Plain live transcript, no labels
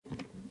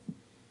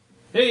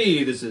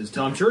Hey, this is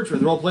Tom Church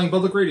with Role Playing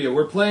Public Radio.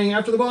 We're playing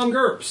After the Bomb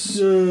GURPS.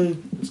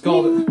 It's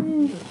called.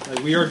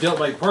 We are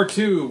like part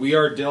 2. We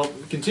are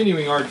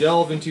continuing our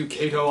delve into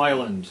Cato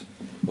Island.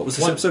 What was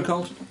this episode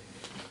called?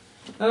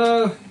 I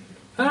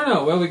don't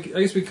know. Well, I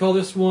guess we call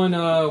this one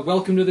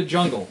 "Welcome to the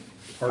Jungle."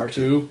 Part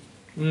 2.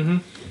 Mm-hmm.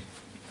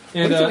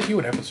 And what is you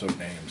and episode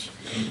names?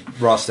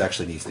 Ross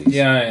actually needs these.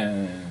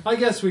 Yeah. I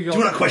guess we go. Do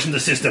not question the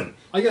system.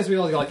 I guess we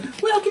all go like,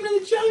 "Welcome to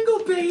the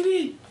jungle,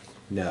 baby."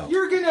 No.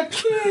 You're gonna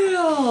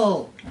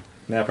kill.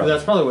 Nah, Well,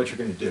 that's probably what you're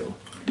gonna do.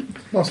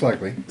 Most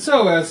likely.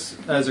 So, as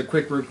a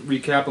quick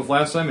recap of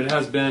last time, it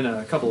has been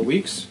a couple of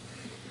weeks.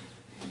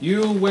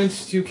 You went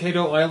to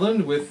Cato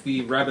Island with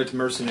the rabbit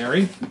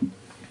mercenary.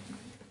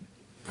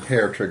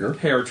 Hair trigger.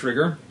 Hair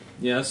Trigger,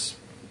 yes.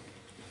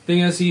 Thing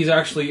is, he's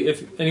actually,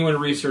 if anyone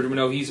researched him,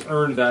 know he's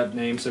earned that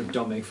name, so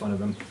don't make fun of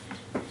him.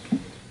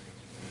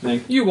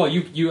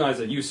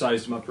 You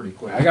sized him up pretty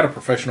quick. I got a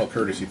professional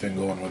courtesy thing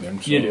going with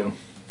him. So. You do.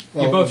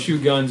 Well, you both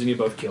shoot guns and you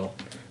both kill.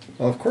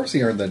 Well, of course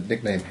he earned the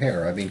nickname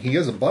Hair. I mean, he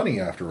is a bunny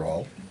after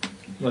all.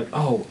 Like,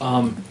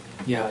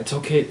 yeah, it's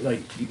okay.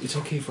 Like, it's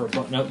okay for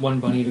one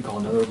bunny to call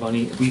another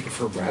bunny. We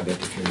prefer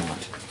rabbit if you're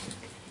not.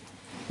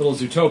 Little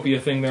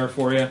Zootopia thing there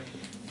for you.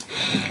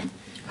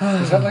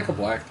 Is that like a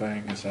black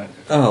thing? Is that?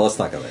 Oh, let's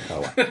not go there.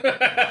 Oh,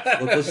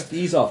 well. let's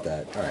ease off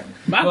that. All right.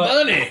 My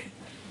bunny!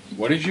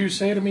 What did you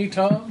say to me,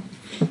 Tom?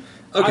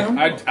 Okay.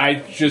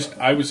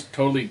 I was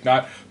totally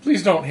not.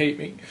 Please don't hate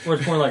me. Or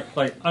it's more like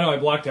I know I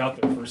blocked out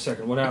there for a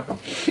second. What happened?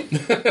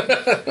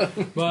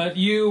 But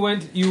you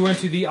went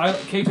to the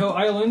Cato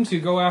Island to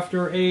go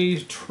after a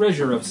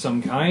treasure of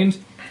some kind.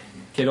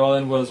 Cato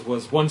Island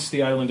was once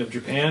the island of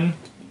Japan,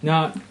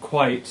 not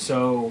quite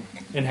so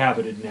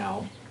inhabited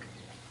now.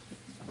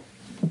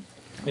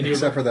 And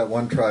Except for that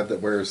one tribe that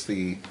wears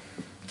the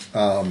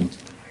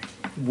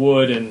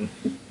wood and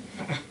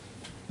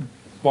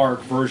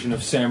bark version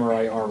of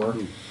samurai armor.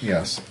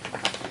 Yes.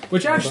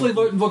 Which actually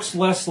looks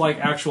less like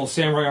actual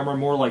samurai armor,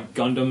 more like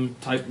Gundam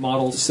type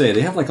models. Say,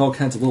 they have like all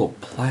kinds of little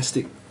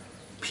plastic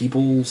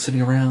people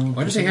sitting around.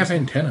 Why do they have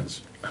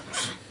antennas?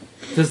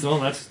 Because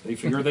they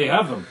figure they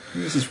have them.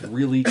 There's these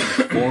really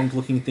deformed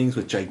looking things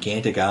with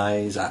gigantic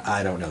eyes.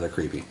 I don't know, they're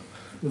creepy.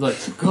 Like,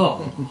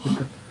 go.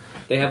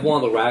 They have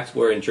one of the racks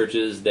where in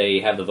churches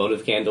they have the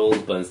votive candles,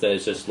 but instead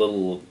it's just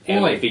little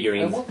anime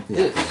figurines. I want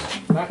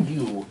this, not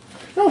you.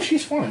 No,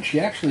 she's fun. I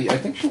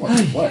think she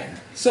wants to play.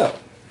 So,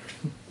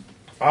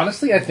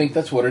 honestly, I think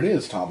that's what it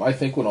is, Tom. I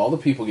think when all the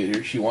people get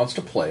here, she wants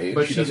to play,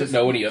 but she doesn't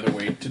know any other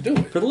way to do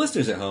it. for the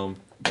listeners at home,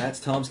 that's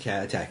Tom's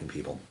cat attacking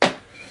people.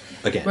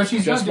 Again. But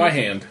she's Just not my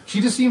doing- hand.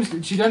 She doesn't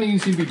even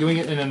seem to be doing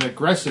it in an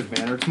aggressive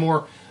manner. It's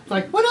more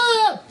like, what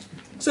up?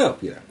 So,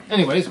 yeah.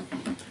 Anyways,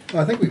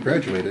 I think we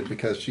graduated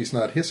because she's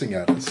not hissing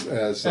at us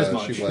as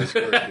much. she was.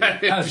 For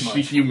the, as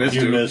much. You missed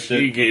You it. missed it.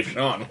 She gave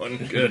Sean one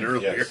good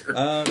earlier.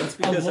 That's A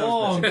because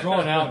long,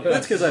 drawn out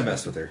That's hiss. because I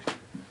messed with her.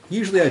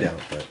 Usually I don't,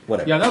 but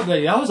whatever. Yeah,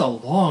 that was a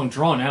long,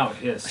 drawn out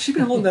hiss. She's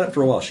been holding that up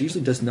for a while. She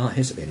usually does not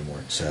hiss at me anymore,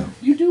 so.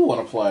 You do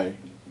want to play.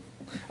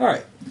 All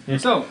right.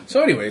 So,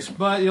 anyways,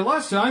 but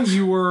last time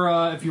you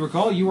were, if you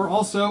recall, you were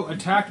also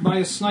attacked by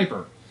a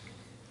sniper.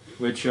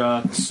 Which,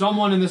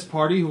 someone in this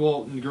party, who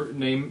will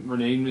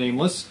remain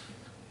nameless.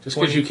 just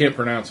because you can't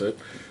pronounce it.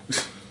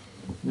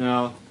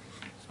 No,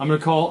 I'm gonna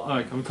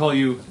call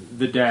you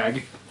the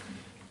Dag,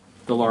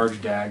 the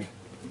large Dag.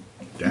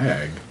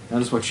 Dag.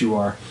 That is what you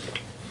are.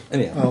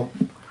 Anyhow. well,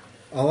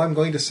 all I'm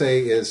going to say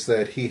is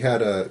that he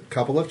had a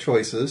couple of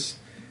choices,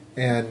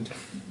 and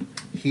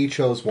he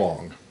chose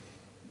Wong.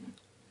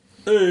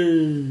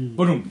 Boom.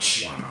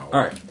 All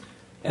right.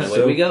 And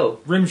away we go.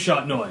 Rim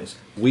shot noise.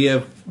 We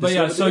have. But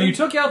yeah, so you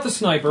took out the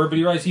sniper, but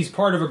you realize he's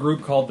part of a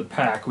group called the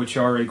Pack, which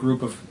are a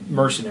group of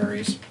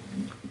mercenaries.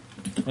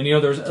 And you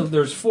know,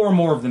 there's 4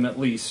 more of them at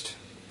least.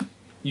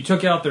 You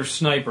took out their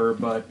sniper,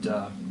 but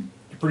you're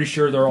pretty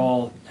sure they're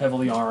all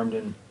heavily armed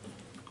and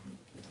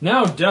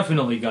now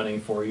definitely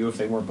gunning for you if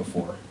they weren't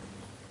before.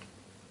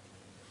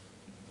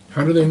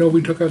 How do they know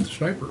we took out the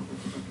sniper?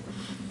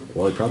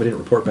 Well, he probably didn't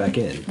report back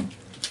in.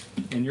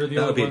 And you're the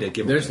That would only be a one. dead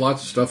giveaway. There's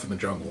lots of stuff in the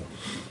jungle.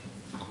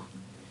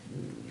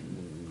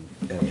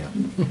 Anyhow.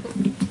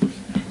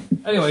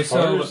 Anyway, As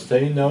far so as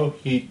they know,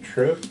 he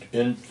tripped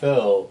and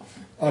fell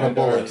On a and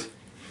bullet.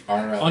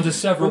 onto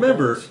several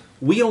Remember, bullets.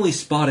 we only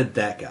spotted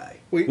that guy.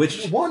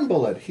 Which. One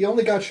bullet. He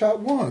only got shot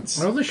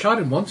once. I only shot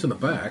him once in the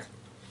back.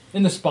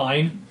 In the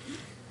spine,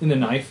 in the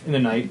knife, in the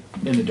night,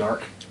 in the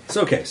dark.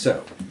 So, okay,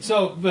 so.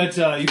 So, but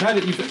you've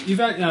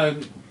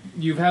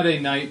had a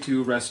night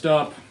to rest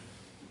up,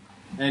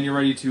 and you're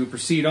ready to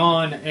proceed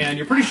on, and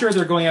you're pretty sure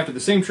they're going after the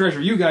same treasure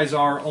you guys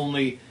are,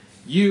 only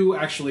you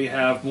actually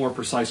have more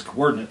precise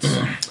coordinates.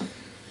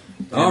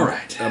 All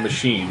right. A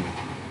machine,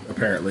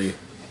 apparently.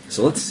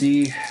 So let's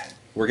see.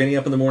 We're getting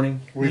up in the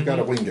morning. We've got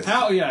to wing it.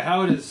 How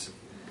it is.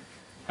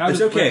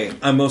 It's okay.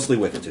 I'm mostly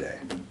with it today.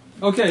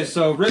 Okay,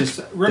 so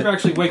Rip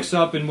actually wakes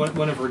up in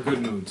one of her good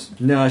moods.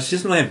 No, she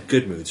doesn't really have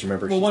good moods,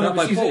 remember? Well,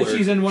 She's not bipolar.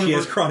 she's in one she of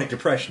has her- chronic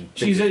depression.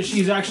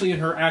 She's actually in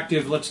her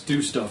active let's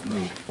do stuff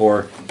mood.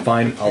 Or,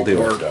 fine, I'll do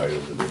Or it. died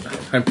over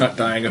this. I'm not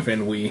dying of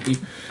ennui.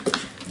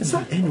 It's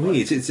not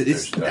ennui.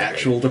 It's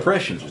actual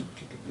depression.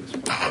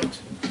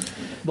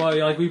 Well,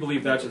 like we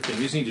believe that's the thing.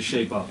 You just need to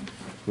shape up.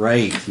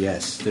 Right.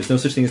 Yes. There's no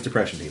such thing as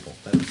depression, people.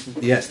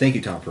 Yes. Thank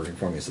you, Tom, for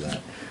informing us of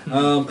that.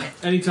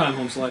 Anytime,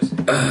 home slice.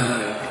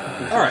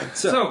 All right.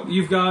 So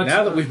you've got.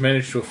 Now that we've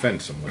managed to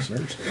offend some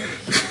listeners.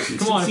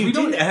 Come on, if you we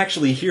didn't don't.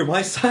 actually hear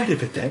my side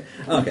of it, then.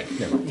 Okay.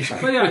 Never mind.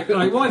 But yeah,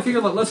 well, I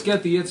figured let's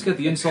get the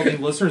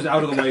insulting listeners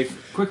out of the way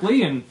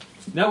quickly, and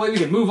that way we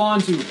can move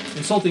on to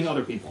insulting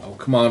other people. Oh,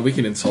 come on. We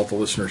can insult the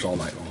listeners all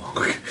night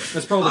long.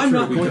 That's probably I'm true.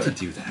 not We going could.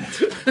 to do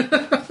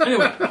that.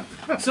 Anyway,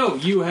 so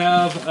you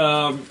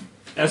have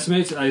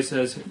estimates. I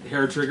says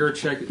Hair Trigger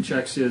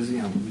checks his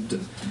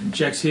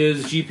checks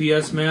his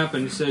GPS map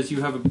and says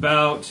you have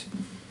about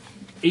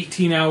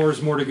 18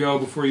 hours more to go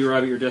before you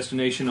arrive at your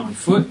destination on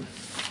foot.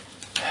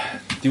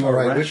 All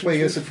right, which way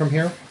is it from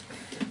here?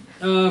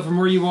 From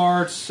where you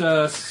are, it's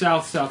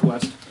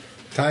southwest.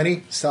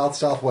 Tiny,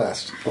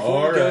 southwest.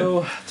 Before we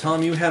go,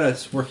 Tom, you had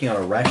us working on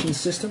a ration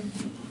system,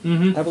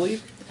 I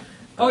believe.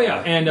 Oh yeah,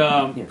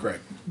 and Great.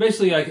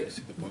 basically,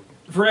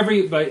 for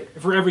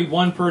every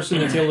one person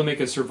that's able to make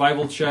a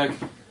survival check,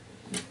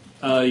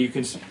 you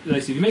can.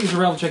 If you make a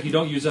survival check, you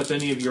don't use up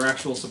any of your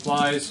actual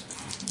supplies.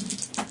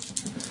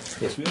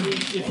 Yes, we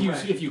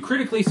If you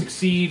critically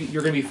succeed,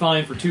 you're going to be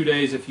fine for 2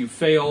 days. If you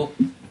fail,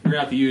 you're going to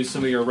have to use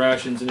some of your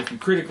rations, and if you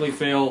critically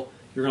fail,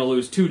 you're going to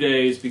lose 2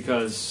 days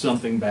because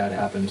something bad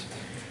happened.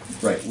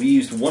 Right. We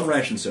used one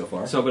ration so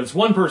far. So, but it's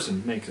one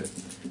person makes it.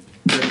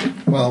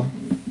 Well,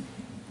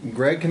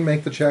 Greg can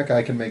make the check,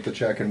 I can make the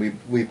check, and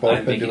we've both I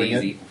been make it doing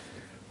easy. it.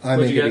 I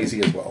What'd make you it get?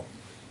 easy as well.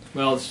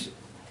 Well,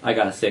 I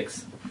got a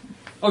 6.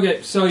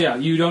 okay. So yeah,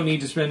 you don't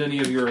need to spend any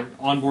of your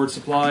onboard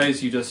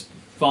supplies. You just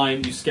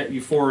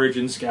you forage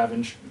and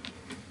scavenge.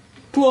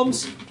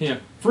 Plums. Yeah,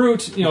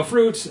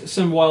 fruits,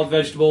 some wild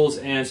vegetables,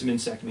 and some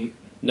insect meat.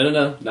 No,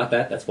 not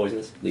that. That's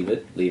poisonous. Leave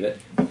it.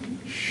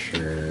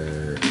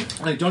 Sure.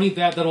 Like, don't eat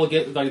that.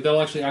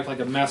 That'll actually act like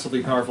a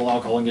massively powerful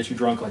alcohol and get you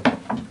drunk. Like,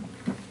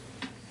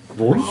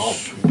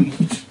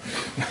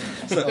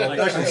 So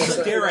actually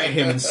stare at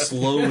him and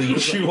slowly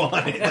chew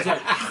on it.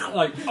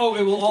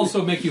 it will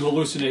also make you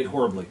hallucinate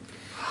horribly.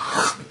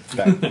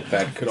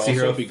 That could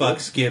Zero also be good.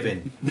 fucks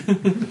given.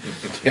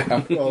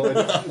 Yeah.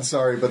 Oh,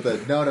 sorry,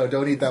 but no,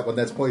 don't eat that one.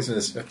 That's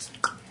poisonous.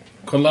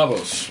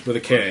 Conlavos with a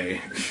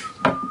K.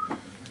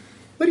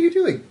 What are you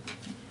doing?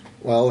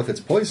 Well, if it's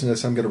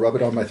poisonous, I'm going to rub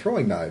it on my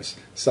throwing knives.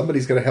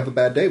 Somebody's going to have a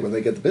bad day when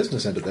they get the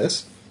business into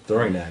this.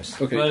 Throwing knives.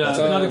 Okay. But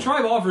now the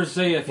tribe offers,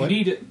 say, if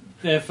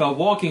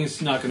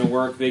walking's not going to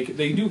work, they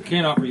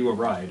can offer you a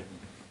ride.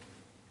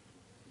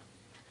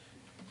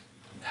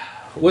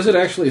 Was it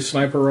actually a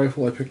sniper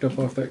rifle I picked up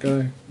off that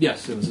guy?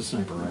 Yes, it was a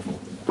sniper rifle.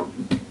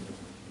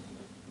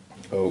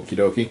 Okie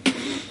dokie.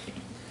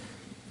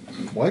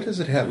 Why does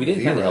it have We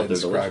didn't have to Vera help their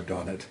inscribed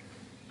on it?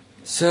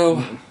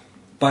 So,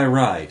 by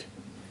ride,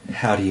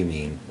 how do you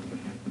mean?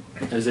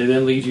 As they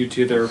then lead you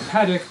to their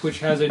paddock, which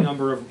has a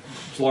number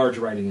of large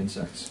riding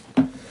insects.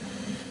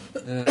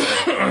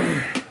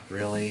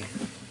 Really?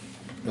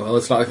 Well,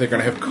 it's not like they're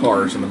going to have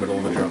cars in the middle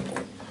of the jungle.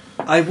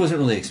 I wasn't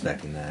really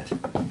expecting that.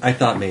 I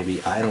thought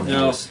maybe, I don't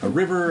know, No. a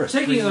river, a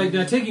stream.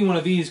 Taking one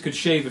of these could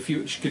shave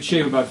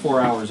about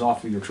 4 hours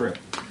off of your trip.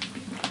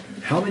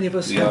 How many of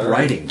us Yeah. have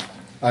riding?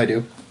 I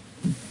do.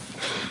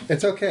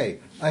 It's okay.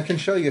 I can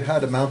show you how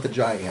to mount the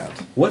giant.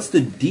 What's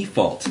the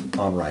default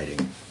on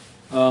riding?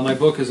 My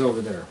book is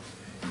over there.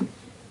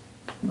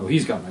 Oh,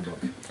 he's got my book.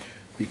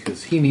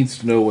 Because he needs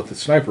to know what the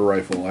sniper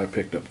rifle I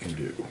picked up can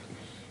do.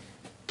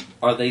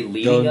 Are they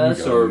leading Gun,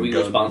 us, or are gun, we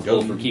gun, responsible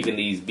gun. for keeping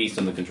these beasts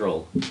under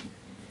control?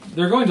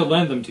 They're going to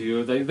lend them to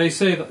you. They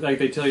say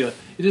they tell you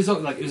it is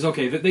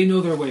okay that they know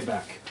their way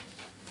back.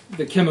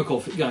 The chemical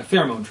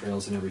pheromone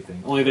trails and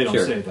everything. Only they don't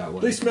Sure. say it that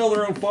way. They smell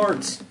their own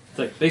farts. It's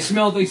like they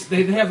smell. They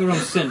have their own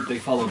scent. They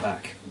follow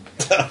back.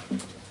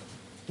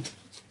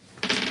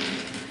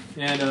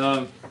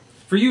 And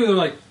for you, they're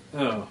like,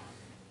 oh,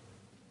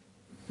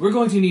 we're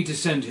going to need to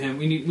send him.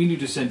 We need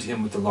to send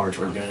him with the large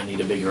We're one. gonna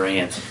need a bigger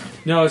ant.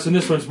 No, so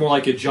this one's more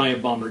like a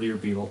giant bombardier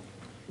beetle,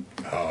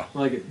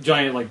 like a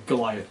giant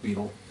Goliath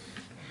beetle.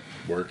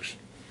 Works.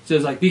 It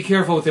says be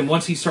careful with him.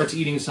 Once he starts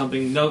eating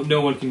something,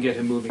 no one can get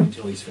him moving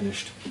until he's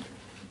finished.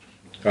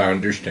 I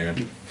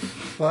understand.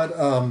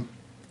 But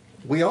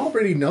we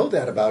already know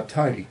that about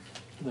Tiny.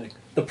 Like,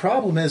 The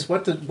problem is,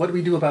 what do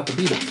we do about the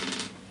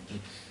beetles?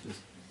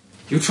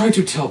 you try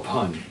to tell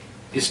Pun.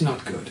 It's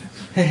not good.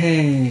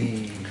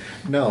 Hey.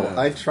 No,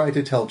 I try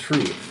to tell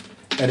truth,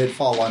 and it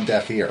fall on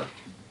deaf ear.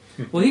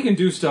 Well, he can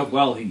do stuff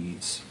while he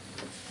eats.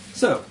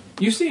 So,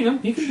 You've seen him.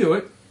 He can do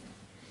it.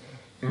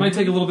 Might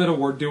take a little bit of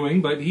work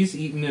doing, but he's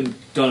eaten and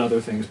done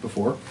other things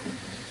before.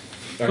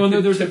 Well,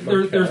 no, there was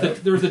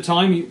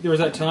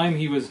that time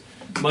he was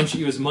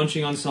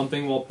munching on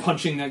something while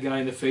punching that guy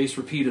in the face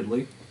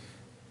repeatedly.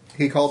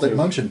 He called it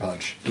Munch and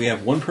Punch. we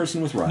have one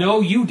person with riding.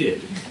 No, you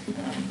did.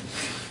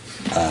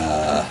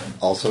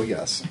 Also,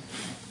 yes.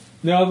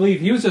 No, I believe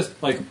he was just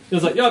yeah,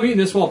 I'm eating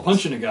this while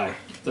punching a guy.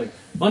 It's like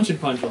munch and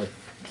punch. Like,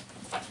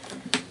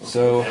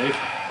 So, okay.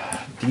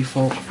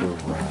 Default for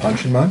ride.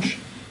 Punch and munch.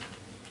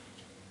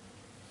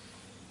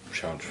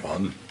 Sounds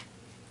fun.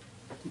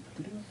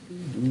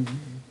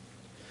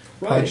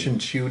 Punch and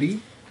shooty.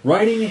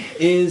 Riding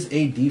is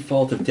a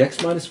default of Dex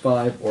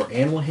 -5 or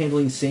animal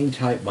handling same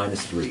type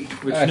 -3.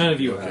 Which none of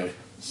you have.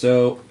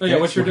 So, Oh yeah,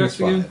 what's your dex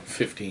again?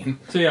 15.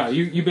 So yeah,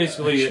 you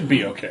basically Should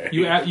be okay.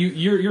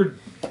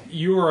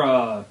 Your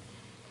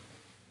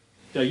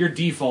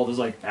default is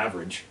like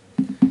average.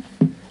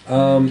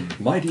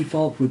 my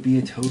default would be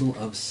a total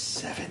of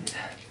 7.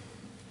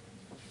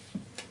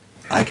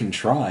 I can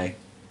try,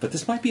 but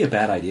this might be a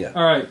bad idea.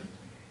 All right.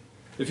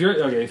 If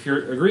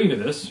you're agreeing to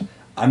this,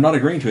 I'm not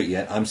agreeing to it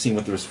yet. I'm seeing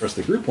what the rest of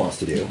the group wants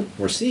to do.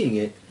 We're seeing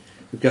it.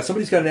 We've got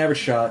somebody who's got an average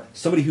shot,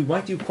 somebody who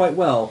might do quite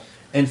well,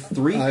 and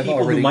 3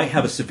 people who might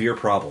have a severe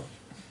problem.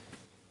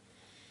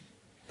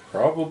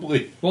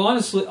 Probably. well,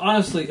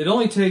 honestly, it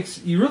only takes.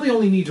 You really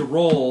only need to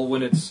roll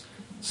when it's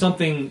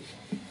something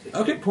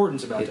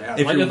important's about to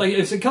happen.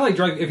 It's kind of like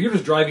driving. If you're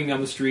just driving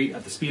down the street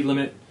at the speed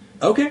limit,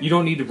 Okay. you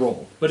don't need to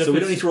roll. But if So we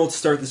don't need to roll to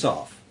start this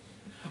off.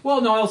 Well,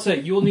 no, I'll say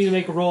you'll need to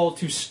make a roll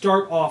to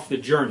start off the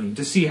journey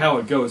to see how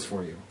it goes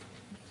for you.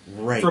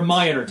 Right. For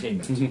my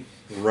entertainment.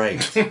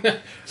 Right.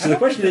 So the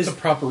question is, the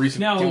proper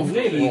reason Now, to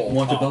David, roll.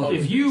 want to vote.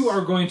 if you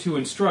are going to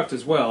instruct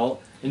as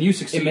well, and you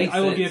succeed, makes I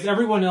will sense. give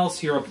everyone else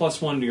here a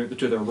 +1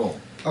 to their roll.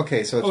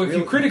 Okay, so it's Oh, if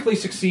really, you critically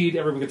succeed,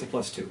 everyone gets a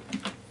 +2.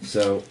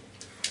 So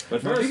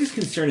But my first, biggest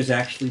concern is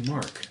actually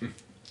Mark.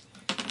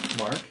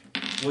 Mark,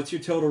 what's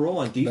your total roll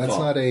on default? that's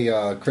not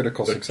a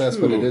critical success,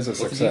 but it is a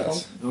What's the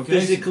success. okay.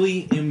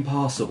 Physically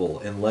impossible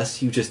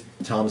unless you just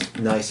Tom's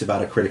nice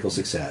about a critical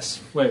success.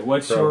 Wait,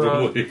 what's your?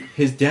 Probably.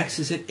 His dex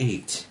is at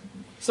 8.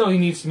 So he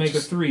needs to make a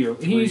 3.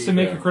 He needs to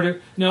make yeah. a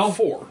critical. No,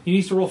 4. He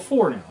needs to roll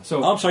 4 now.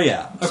 So Oh, I'm sorry.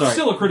 Yeah, sorry.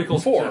 still a critical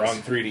 4 success.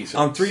 on 3d6.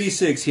 On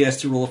 3d6, he has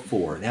to roll a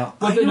 4. Now,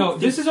 But I don't no,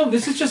 think-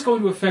 this is just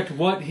going to affect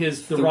what the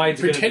ride's going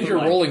to Pretend be you're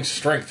like. rolling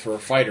strength for a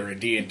fighter in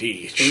D&D.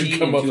 It 3 should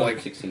come and up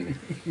like... 216.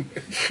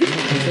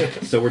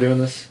 So we're doing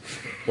this.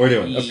 We're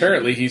doing this.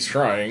 Apparently he's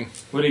trying.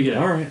 What do you get?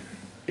 All right.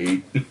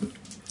 8.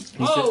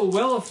 Oh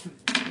well,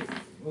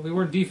 we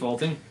weren't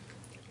defaulting.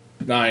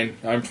 9.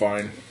 I'm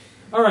fine.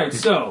 All right,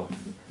 so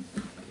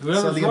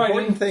whoever's So the riding,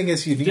 important thing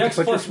is you need Dex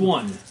to put plus your,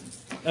 1.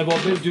 And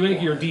well, do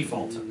make your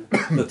default.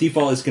 The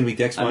default is going to be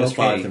dex I'm minus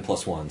okay. 5 and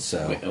plus 1.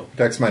 So Wait, oh.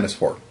 Dex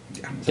 -4.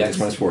 dex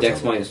minus 4. Dex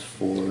total. minus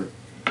 4.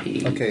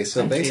 8. Okay,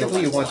 so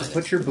basically you want to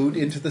put your boot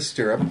into the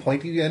stirrup,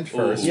 pointy end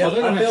first. Yeah,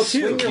 Well, I failed too.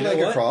 Swing your You know leg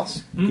what?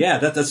 across. Yeah,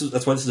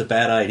 that's why this is a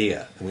bad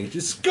idea. And we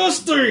discuss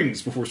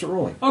things before we start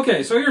rolling.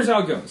 Okay, so here's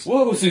how it goes.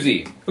 Whoa,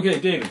 Susie! Okay,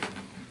 David.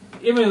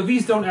 Even though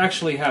these don't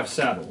actually have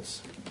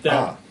saddles,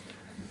 that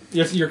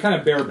you're kind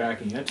of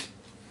barebacking it.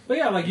 But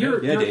yeah, like you're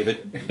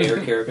David. Air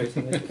carapace.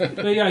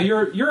 But yeah,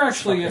 you're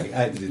actually I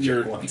had to do the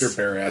You're check once.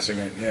 bare-assing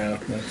it, yeah.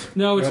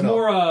 no, it's No.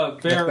 more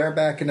It's bare.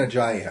 bareback and a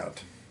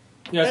giant.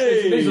 Yeah,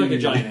 it's basically like a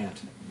giant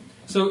ant.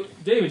 So,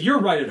 David, you're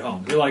right at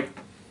home. You're like,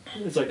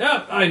 it's like,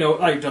 I know,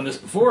 I've done this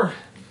before.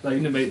 I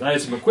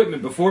had some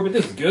equipment before, but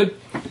this is good.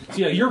 So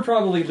yeah, you're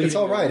probably leading. It's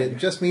all right. It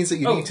just means that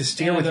you Oh, need to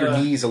steer and, with your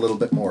knees a little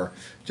bit more.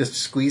 Just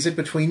squeeze it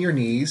between your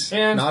knees,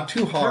 and not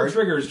too Her hard.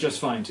 trigger is just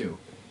fine too.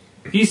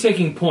 He's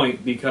taking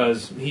point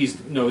because he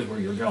knows where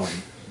you're going.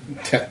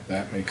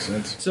 That makes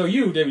sense. So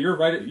you, David, you're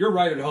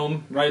right at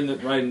home, riding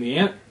the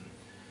ant.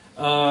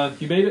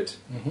 You made it.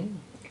 Mm-hmm.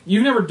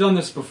 You've never done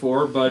this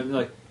before, but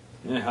like,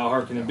 how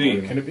hard can it be?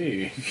 What can it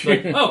be?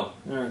 Like, oh,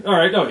 all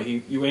right. No,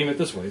 you aim it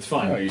this way. It's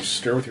fine. Oh, you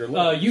stir with your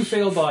legs. You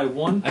failed by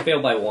 1. I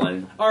failed by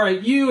 1. All right,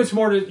 it's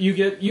more to you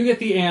get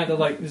the ant that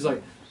like is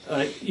like.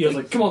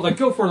 Come on, like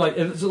go for it. Like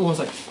it's almost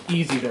like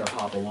easy there,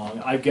 hop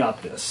along. I've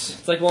got this.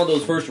 It's like one of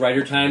those first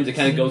rider times. It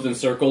kind of goes in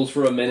circles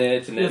for a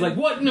minute, and then It's like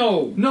what?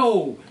 No,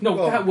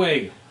 that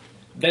way.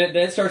 then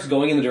it starts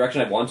going in the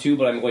direction I want to,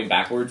 but I'm going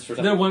backwards for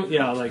some Then reason. one,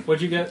 yeah, like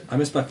what'd you get? I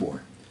missed by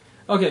 4.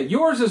 Okay,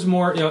 yours is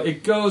more.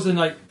 It goes and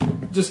like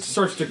just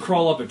starts to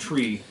crawl up a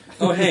tree.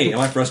 Oh, hey, am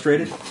I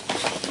frustrated?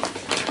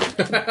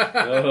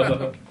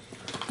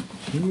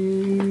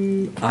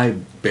 I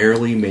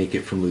barely make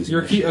it from losing.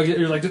 You're my shit.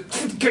 you're like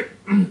just,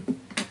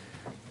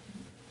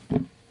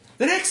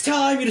 The next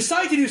time you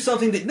decide to do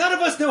something that none of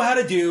us know how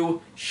to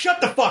do,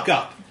 shut the fuck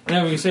up. and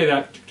then when you say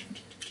that,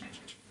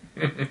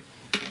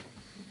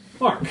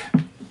 Mark,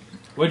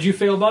 what'd you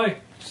fail by?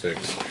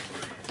 6.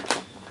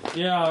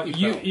 Yeah,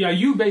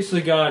 you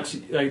basically got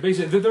like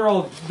basically they're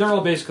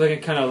all basically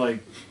kind of like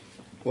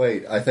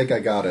Wait, I think I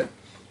got it.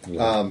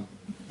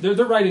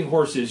 they're riding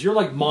horses. You're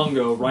like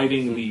Mongo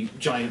riding the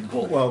giant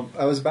bull. Well,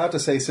 I was about to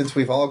say, since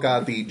we've all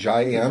got the Very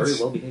giants,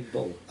 well behaved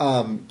bull.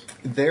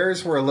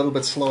 theirs were a little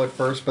bit slow at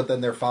first, but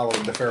then they're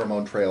following the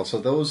pheromone trail. So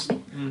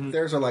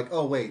theirs are like,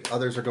 oh wait,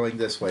 others are going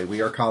this way.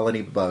 We are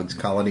colony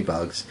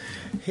bugs.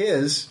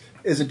 His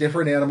is a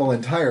different animal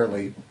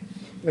entirely,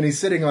 and he's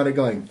sitting on it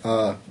going,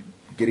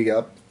 giddy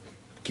up,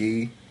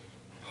 gee,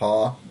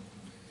 haw.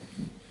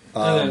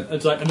 And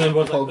then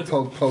what's poke, like,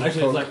 poke, poke,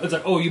 actually, poke. it's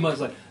like oh you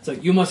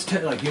must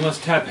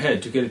tap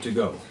head to get it to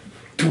go,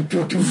 and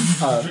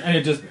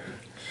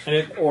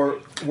it Or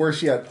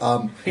worse yet,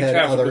 He head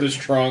taps it other with his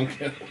trunk.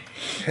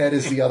 head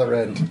is the other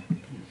end.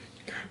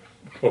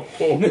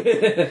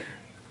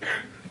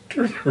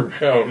 Turn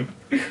around,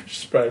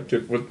 smacked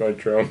it with my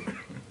drum.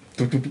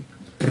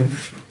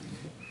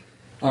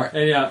 All right,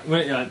 and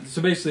yeah.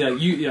 So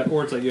basically,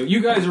 or it's like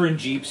you guys are in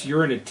jeeps.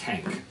 You're in a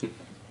tank.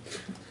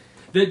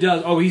 That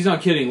does. Oh, he's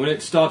not kidding. When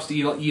it stops to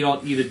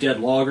eat a dead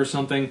log or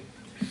something,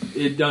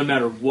 it doesn't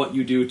matter what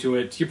you do to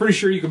it. You're pretty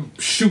sure you can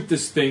shoot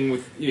this thing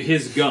with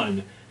his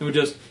gun. It would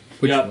just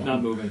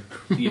not moving,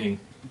 eating.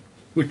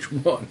 Which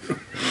one?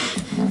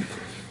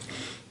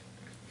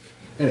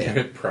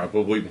 It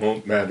probably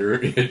won't matter.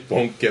 It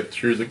won't get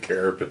through the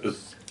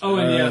carapace. Oh,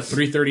 and yes,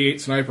 338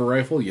 sniper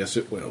rifle. Yes,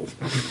 it will.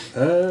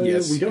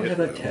 Yes, we don't have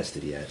that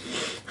tested yet.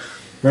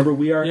 Remember,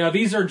 we are. Yeah,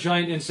 these are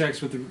giant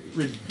insects with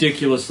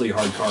ridiculously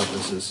hard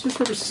carapaces. Just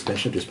remember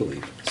suspension of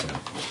disbelief.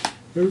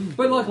 So.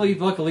 But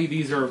luckily,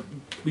 these are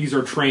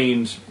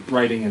trained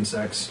riding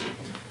insects.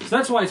 So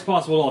that's why it's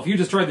possible. If you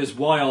just try this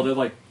wild, they're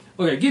like,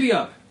 okay, giddy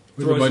up.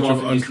 With a bunch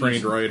of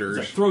untrained riders.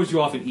 Like, throws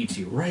you off and eats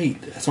you. Right.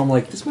 So I'm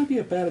like, this might be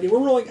a bad idea. We're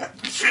rolling.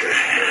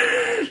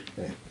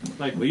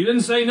 Like, well, you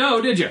didn't say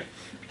no, did you?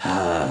 All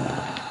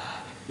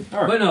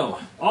right. But no,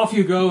 off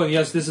you go, and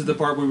yes, this is the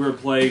part where we would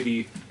play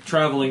the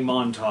traveling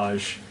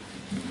montage.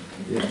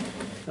 Yeah.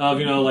 Of,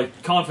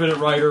 like, confident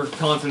rider,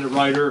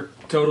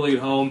 totally at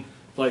home,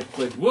 like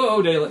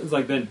whoa, it's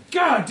like, then,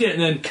 God damn,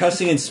 and then...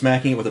 Cussing and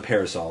smacking it with a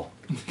parasol.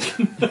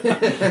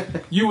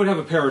 You would have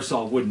a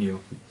parasol, wouldn't you?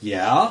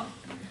 Yeah.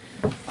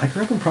 I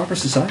grew up in proper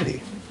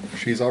society.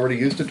 She's already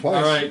used it twice.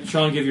 Alright,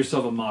 Sean, give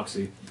yourself a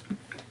moxie.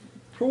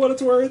 For what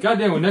it's worth. God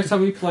damn it, next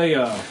time we play,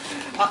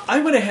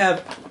 I'm going to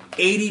have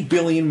 80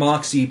 billion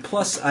Moxie,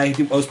 plus I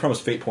was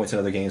promised fate points in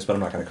other games, but I'm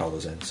not going to call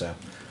those in, so...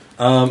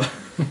 but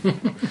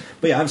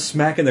yeah, I'm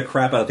smacking the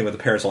crap out of the thing with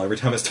the parasol every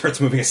time it starts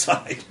moving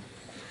aside.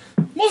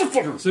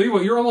 Motherfucker! So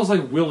you're almost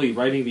like Willy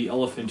riding the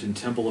elephant in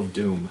Temple of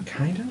Doom.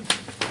 Kind of.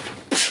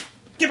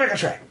 Get back on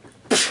track!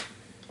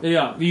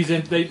 Yeah,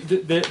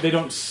 they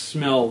don't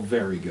smell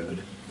very good.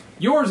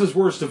 Yours is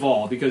worst of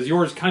all, because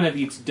yours kind of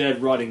eats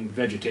dead, rotting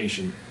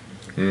vegetation.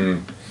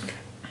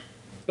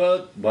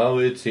 But while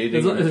it's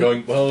eating, I'm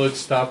going, well, it's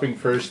stopping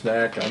for a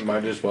snack. I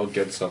might as well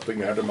get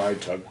something out of my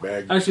tug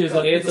bag. Actually,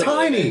 it's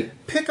Tiny!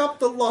 Pick up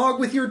the log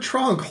with your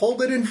trunk.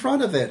 Hold it in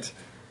front of it.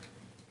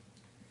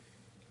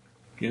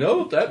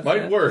 That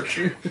might work.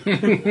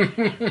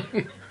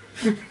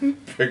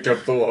 Pick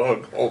up the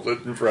log, hold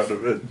it in front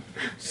of it,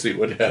 see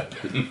what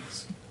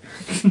happens.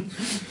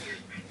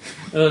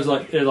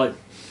 And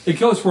it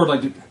goes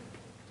forward,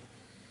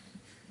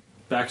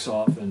 backs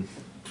off and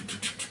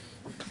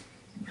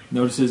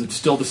notices it's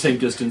still the same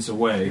distance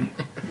away.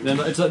 Then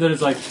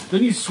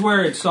you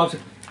swear it stops,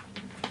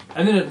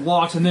 and then it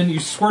locks, and then you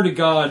swear to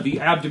God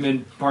the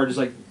abdomen part is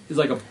like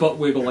a butt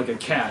wiggle like a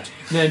cat,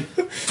 and then.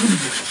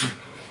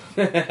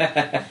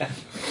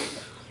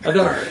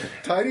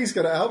 Tiny's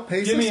going to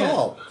outpace us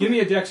all. Give me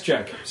a dex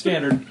check,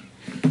 standard.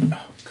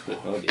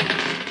 Oh, dear.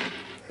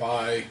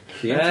 Bye.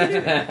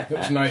 It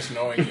was nice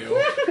knowing you.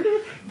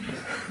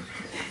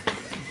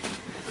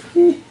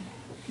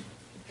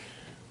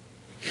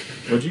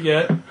 What'd you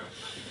get?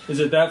 Is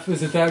it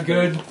that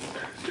good?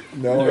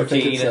 No, 13. I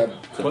think it's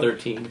It's a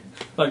 13.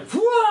 Like,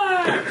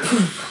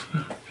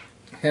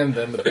 And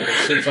then the bear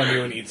sits on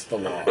you and eats the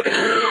log.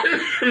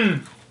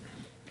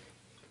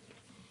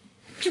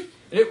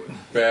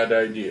 Bad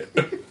idea.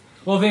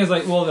 Well, the thing is,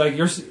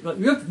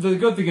 the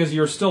good thing is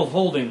you're still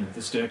holding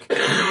the stick,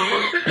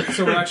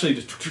 so it actually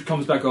just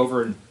comes back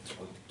over and.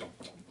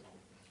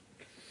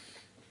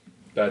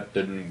 That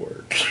didn't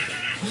work.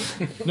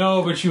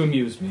 No, but you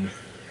amused me.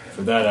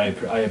 For that,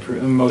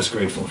 I'm most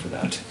grateful for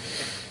that.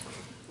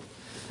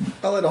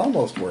 Well, it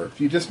almost worked.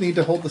 You just need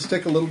to hold the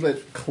stick a little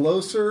bit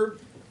closer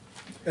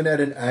and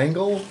at an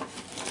angle.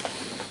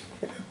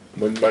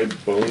 When my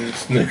bones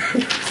snap.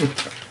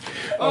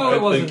 I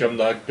think I'm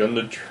not going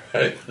to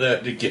try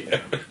that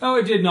again. Oh,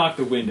 it did knock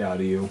the wind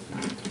out of you.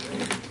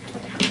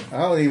 I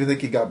don't even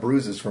think you got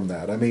bruises from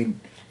that. I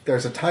mean,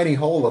 there's a tiny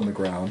hole in the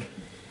ground.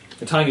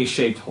 A tiny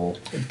shaped hole.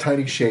 A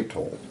tiny shaped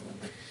hole.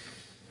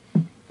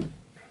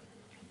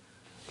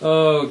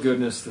 Oh,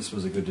 goodness, this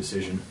was a good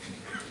decision.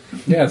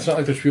 Yeah, it's not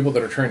like there's people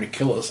that are trying to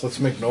kill us. Let's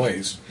make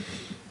noise.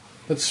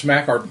 Let's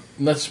smack our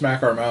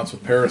mounts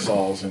with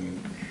parasols and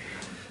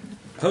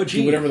oh,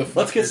 gee, whatever the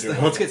fuck let's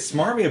get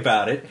smarmy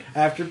about it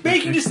after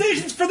making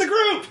decisions for the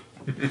group.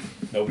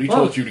 Nobody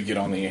told you to get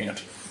on the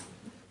ant.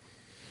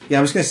 Yeah,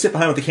 I'm just going to sit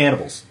behind with the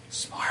cannibals.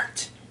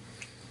 Smart,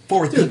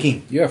 forward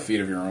thinking. You have feet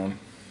of your own.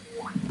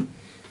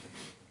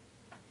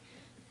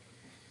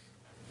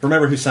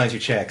 Remember who signs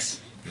your checks.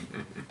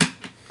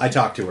 I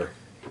talked to her.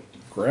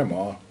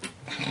 Grandma.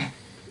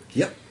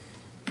 Yep.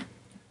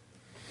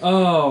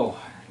 Oh,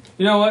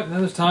 you know what?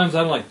 There's times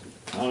I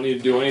don't need to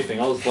do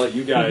anything. I'll just let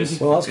you guys.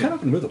 Well, I was kind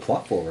of going to move the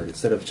plot forward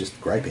instead of just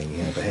griping.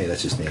 Yeah, but hey,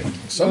 that's just me.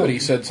 Somebody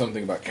said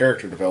something about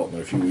character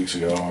development a few weeks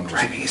ago.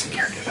 Griping isn't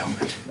character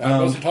development. I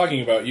wasn't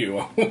talking about you.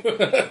 All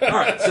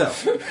right,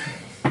 so.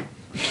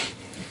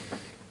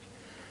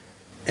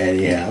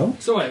 Anyhow.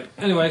 So,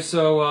 anyway,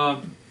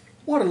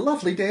 what a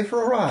lovely day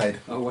for a ride.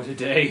 Oh, what a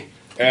day.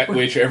 At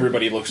which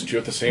everybody looks at you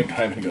at the same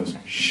time and goes,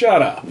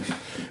 "Shut up!"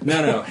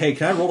 No. Hey,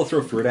 can I roll to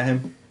throw fruit at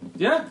him?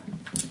 Yeah,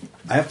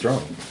 I have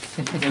thrown.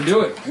 and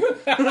do it.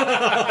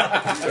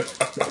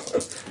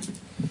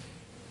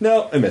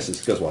 No, it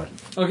misses. Goes wide.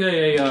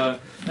 Okay, an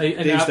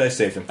Dave's dice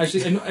saved him.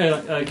 Actually,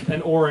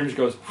 an orange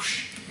goes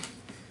whoosh,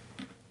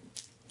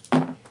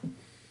 and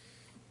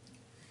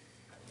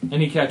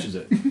he catches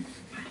it.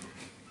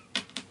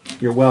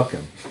 You're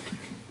welcome.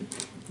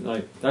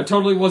 Like that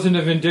totally wasn't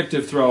a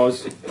vindictive throw.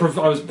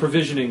 I was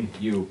provisioning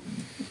you.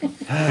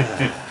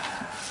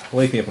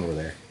 Wake me up when we're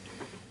there.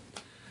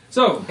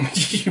 So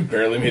You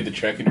barely made the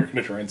check and you're going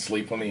to try and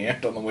sleep on the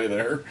ant on the way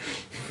there.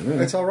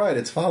 It's all right.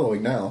 It's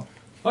following now.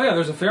 oh yeah,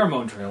 there's a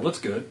pheromone trail. That's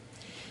good.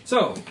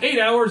 So 8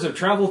 hours of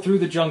travel through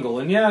the jungle,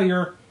 and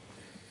yeah,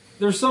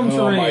 there's some Oh,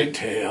 terrain. my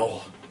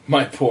tail.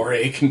 My poor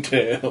aching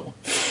tail.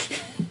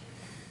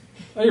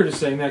 Oh, you're just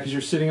saying that because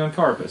you're sitting on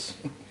Carpus.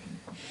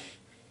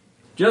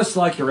 Just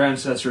like your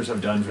ancestors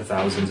have done for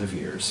thousands of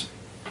years.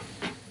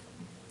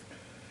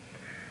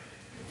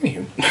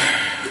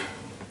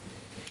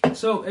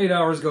 So, 8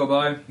 hours go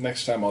by.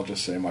 Next time I'll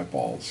just say my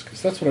balls,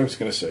 because that's what I was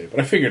going to say. But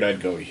I figured I'd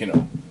go, a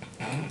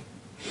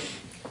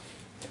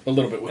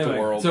little bit with the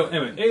world. So,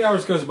 anyway, 8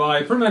 hours goes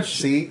by. Pretty much.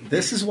 See,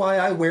 this is why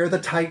I wear the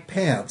tight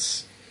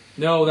pants.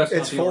 No, that's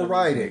not It's the for only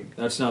riding. reason.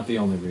 That's not the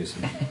only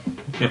reason.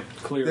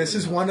 Clearly. This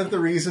is one of the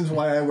reasons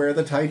why I wear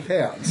the tight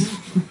pants.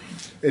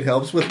 It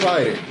helps with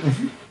riding.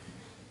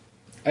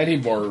 I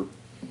need more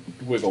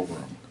wiggle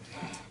room.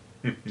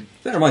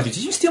 That reminds me,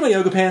 did you steal my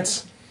yoga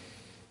pants?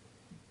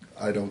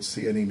 I don't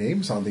see any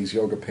names on these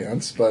yoga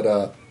pants,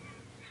 but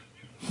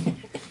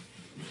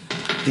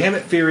Damn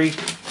it, Fury.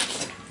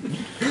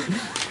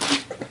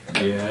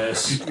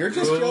 Yes. you're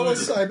just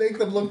jealous I make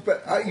them look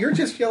better. You're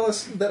just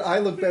jealous that I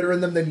look better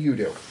in them than you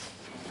do.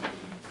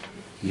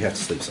 You have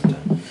to sleep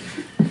sometime.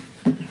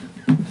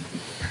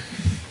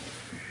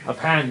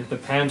 The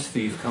pants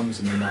thief comes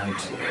in the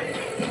night.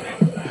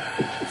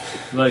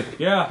 Like,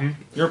 yeah,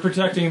 you're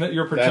protecting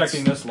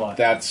this lot.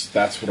 That's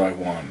what I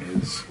want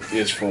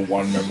is for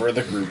one member of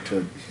the group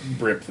to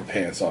rip the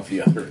pants off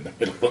the other in the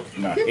middle of the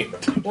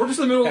night. Or just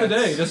in the middle of the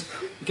day. Just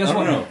guess I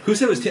what? don't know. Who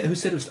said it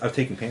was I was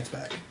taking pants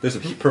back? There's a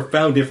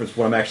profound difference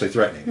what I'm actually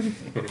threatening.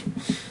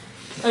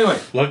 Anyway,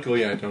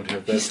 Luckily, I don't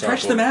have that. He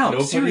stretched problem. them out,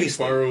 Nobody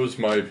seriously. borrows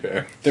my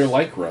pants. They're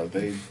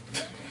Lycra.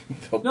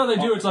 no, they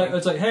do. It's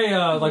like, hey,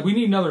 like we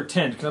need another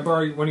tent. Can I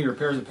borrow one of your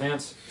pairs of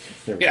pants?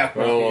 Yeah.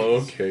 Oh,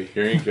 okay.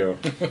 Here you go.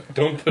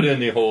 Don't put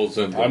any holes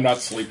in them. I'm not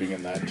sleeping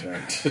in that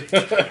tent.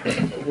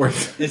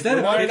 Is that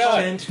a Why pitch not?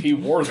 tent? He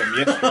wore them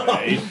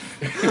yesterday.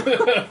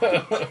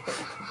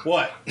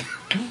 What?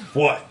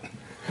 What?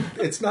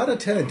 It's not a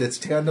tent. It's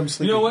tandem You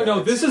sleeping know what? No,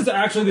 bags. this is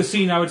actually the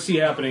scene I would see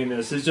happening in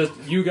this. It's just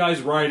you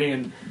guys riding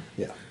and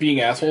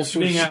Being assholes to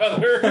being each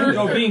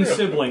other. being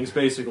siblings,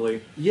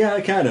 basically. Yeah,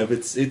 kind of.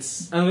 It's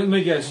And let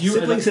me guess, you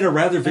siblings in a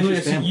rather and let me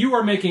vicious guess, family. you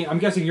are making. I'm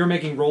guessing you're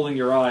making rolling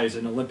your eyes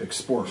an Olympic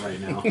sport right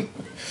now.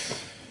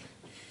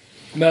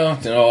 No,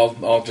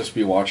 I'll just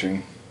be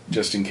watching,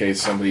 just in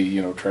case somebody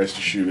tries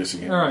to shoot us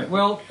again. All right.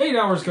 Well, 8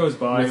 hours goes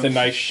by. With a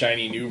nice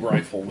shiny new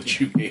rifle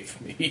which you gave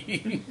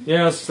me.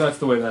 Yes, that's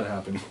the way that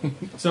happened.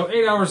 So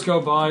 8 hours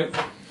go by.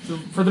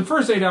 For the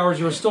first 8 hours,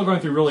 you were still going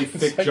through really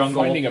thick It's like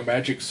jungle. finding a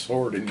magic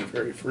sword in your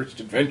very first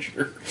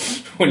adventure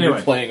when Anyway.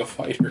 you're playing a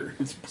fighter.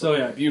 It's So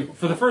yeah, beautiful.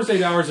 for the first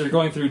 8 hours, you're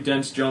going through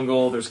dense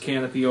jungle. There's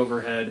canopy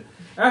overhead.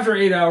 After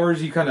 8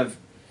 hours, you kind of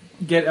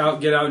get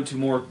out into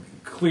more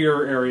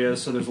clear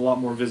areas, so there's a lot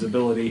more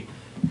visibility.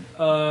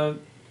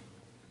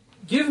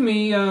 Give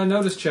me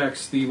notice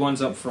checks, the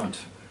ones up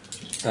front.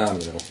 In the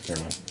middle.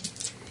 Never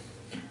mind.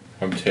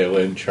 I'm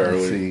tailing Let's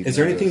Charlie. see. Is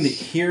there anything that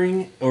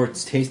hearing or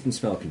taste and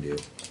smell can do?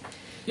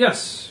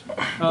 Yes.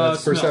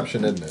 That's smell.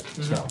 perception, isn't it?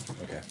 Smell.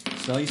 Okay.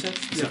 Smell, you said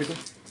specifically?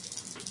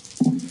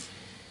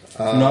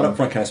 Not up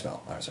front. Can I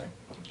smell? Oh, sorry.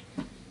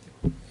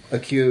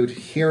 Acute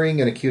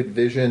hearing and acute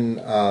vision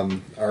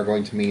are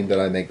going to mean that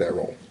I make that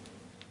roll.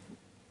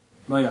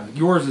 Well, yeah,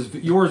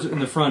 yours in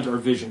the front are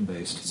vision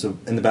based. So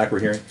in the back we're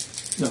hearing,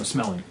 No,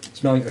 smelling.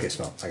 smelling. Okay,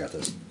 smell. I got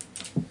this.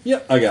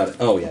 Yep, I got it.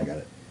 Oh yeah, I got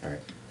it. All right.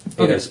 8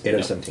 Okay. out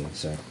of 17.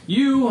 So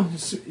You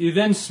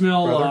then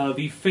smell Brother?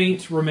 the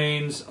faint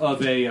remains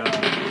of a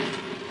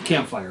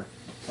campfire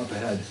up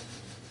ahead.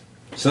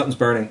 something's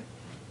burning.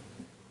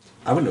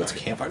 I wouldn't know it's a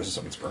campfire. This is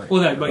something's burning.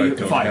 Well, that, But but I you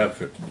don't fire.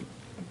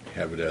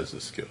 have it as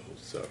a skill,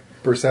 so.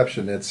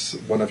 Perception, it's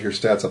one of your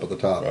stats up at the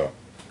top. Oh.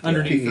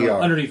 Underneath, PER.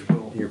 underneath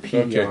Google. Your PER,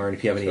 Okay. and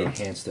if you have any So-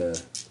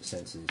 enhanced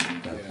senses,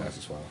 that applies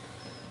as well.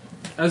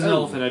 As an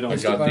elephant, I don't. I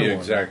see got it. the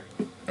exact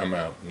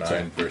amount.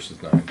 9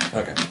 versus 9.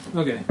 Okay.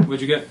 Okay,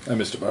 what'd you get? I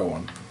missed it by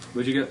one.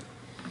 What'd you get?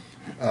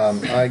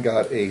 I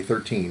got a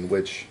 13,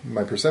 which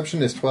my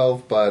perception is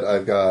 12, but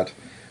I've got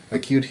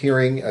acute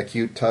hearing,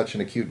 acute touch,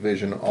 and acute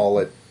vision all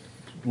at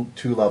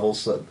 2 levels.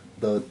 So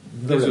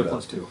Those are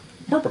plus 2.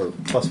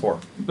 plus 4.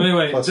 But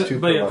anyway, Plus 2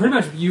 but per yeah, level. pretty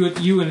much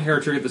you and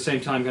Heritrix at the same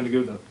time kind of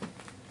go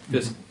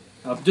this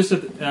up, just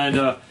at the,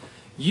 and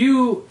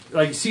you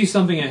like see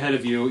something ahead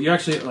of you. You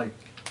actually like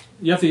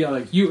You have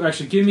to you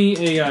actually give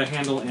me a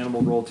handle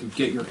animal roll to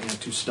get your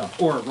ant to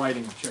stop, or a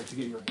riding check to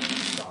get your ant to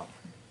stop.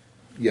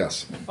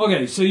 Yes.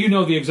 Okay, so you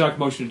know the exact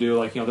motion to do,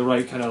 the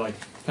right kind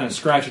of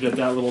scratch it at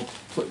that little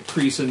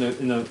crease in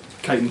the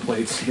chitin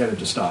plates to get it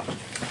to stop.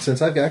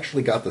 Since I've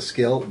actually got the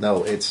skill,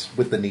 no, it's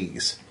with the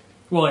knees.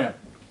 Well, yeah,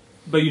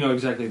 but you know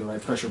exactly the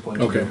right pressure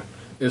point. Okay.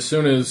 As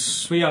soon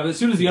as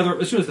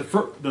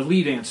the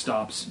lead ant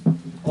stops,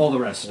 all the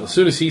rest stop. as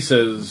soon as he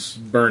says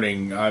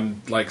burning,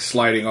 I'm like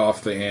sliding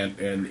off the ant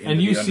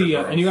and you see,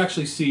 and you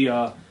actually see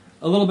a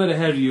little bit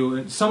ahead of you.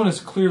 And someone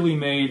has clearly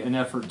made an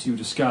effort to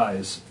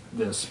disguise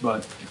this,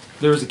 but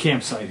there is a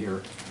campsite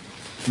here.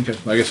 Okay.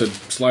 Like I said,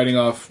 sliding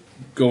off,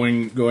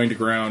 going to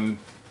ground,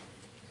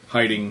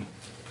 hiding.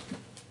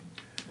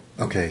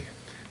 Okay.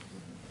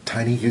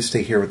 Tiny, you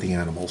stay here with the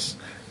animals.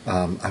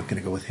 I'm going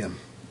to go with him.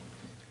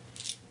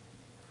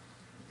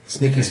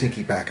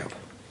 Sneaky backup.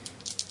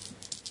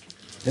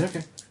 Yeah,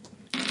 okay.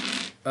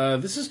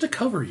 This is to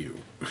cover you.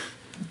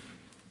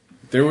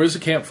 There was a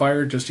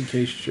campfire just in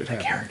case shit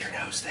happened. Character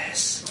knows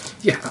this.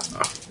 Yeah.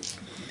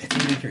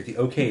 The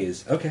okay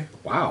is okay.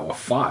 Wow, a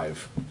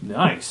 5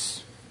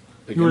 Nice.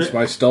 against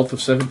my stealth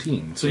of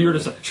 17. So you're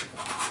just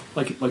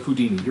like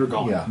Houdini. You're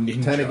gone. Yeah.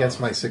 Ninja. 10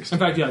 against my 16. In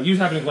fact, yeah, you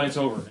happen to glance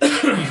over.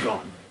 He's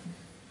gone.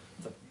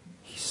 It's like,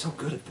 he's so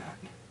good at that.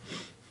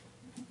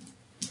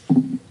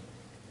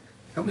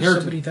 How is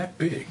somebody that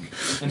big?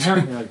 And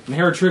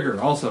Hair Trigger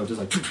also just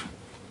like,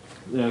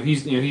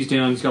 he's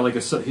down. He's got like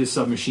his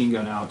submachine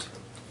gun out,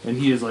 and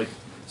he is like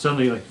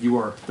suddenly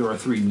there are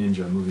 3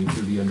 ninja moving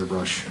through the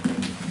underbrush.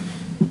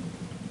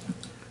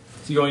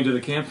 Is he going to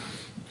the camp?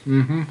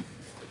 Mm-hmm.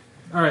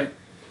 All right.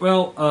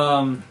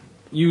 Well,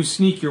 you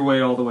sneak your way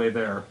all the way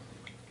there,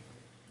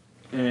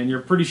 and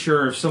you're pretty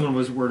sure if someone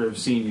were to have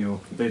seen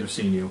you, they'd have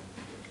seen you.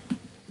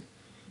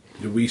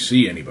 Do we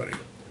see anybody?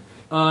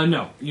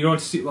 No, you don't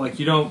see.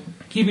 You don't.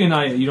 Keeping an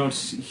eye out, you don't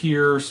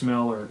hear,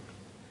 smell, or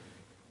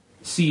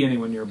see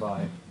anyone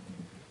nearby.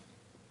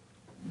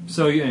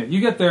 So you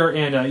get there,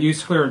 and you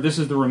clear. This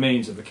is the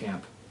remains of the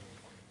camp.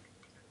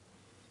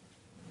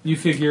 You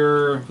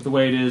figure, with the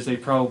way it is, they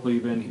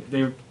probably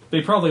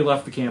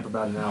left the camp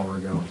about an hour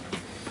ago.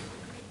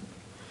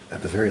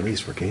 At the very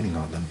least, we're gaining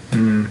on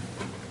them.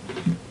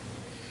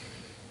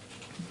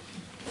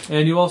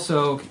 And you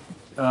also,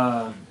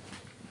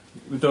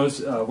 with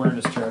those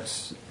awareness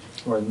checks,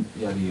 or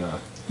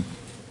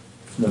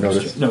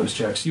the notice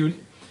checks, you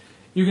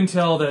can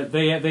tell that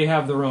they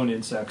have their own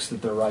insects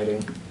that they're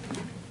riding.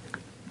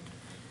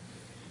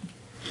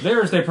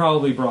 Theirs they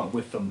probably brought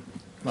with them,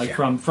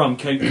 from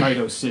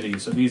Kaido City.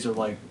 So these are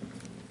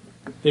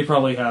they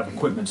probably have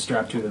equipment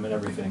strapped to them and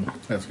everything.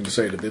 I was going to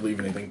say, did they leave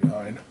anything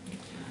behind?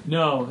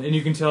 No, and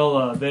you can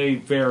tell they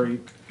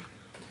vary.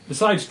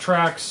 Besides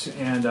tracks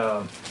and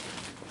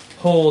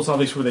holes,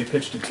 obviously where they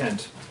pitched a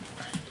tent.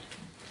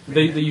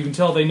 You can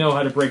tell they know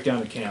how to break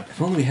down a camp.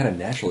 If only we had a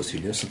naturalist who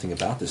knows something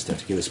about this stuff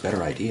to give us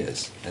better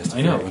ideas as to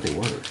I know. what they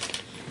were.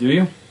 Do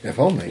you? If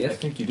only. I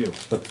think you do.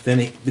 But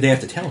then they have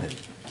to tell him.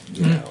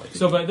 You know,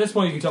 So, but at this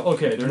point, you can tell.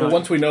 Okay, they're Well, not.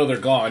 once we know they're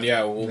gone,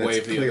 yeah, we'll That's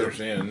wave clear. the others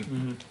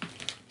in.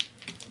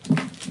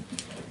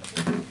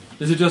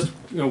 Is it just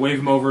wave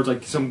them over? It's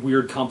like some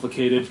weird,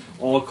 complicated,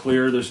 all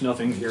clear. There's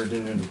nothing here.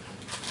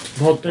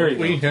 Well, There you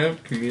don't we go.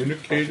 have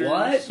communicators?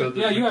 What? So that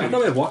Yeah, you we I have. thought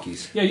we had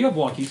walkies. Yeah, you have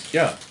walkies.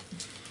 Yeah.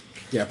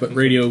 Yeah, but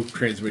radio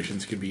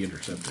transmissions can be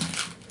intercepted.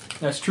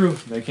 That's true.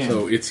 They can.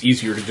 So it's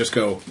easier to just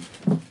go,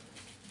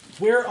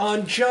 We're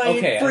on giant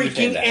Okay, I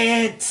understand freaking that.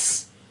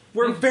 ants.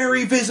 We're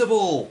very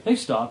visible. They've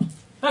stopped.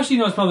 Actually,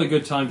 it's probably a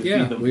good time to yeah,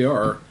 feed them. we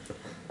are.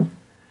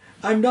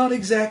 I'm not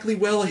exactly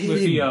well With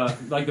hidden.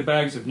 the the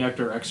bags of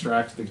nectar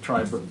extract the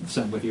tribe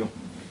sent with you.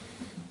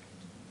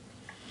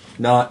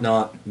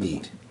 Not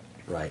meat.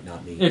 Right,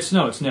 not meat. It's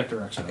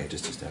nectar extract. okay,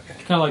 just okay.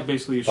 Kind of like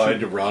basically a Find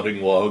shit. a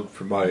rotting log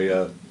for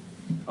my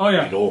Oh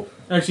yeah. beetle.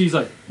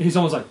 Actually, he's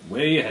almost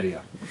way ahead of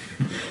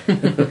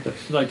you.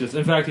 Like this.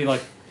 In fact, he's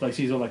like,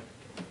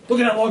 look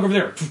at that log over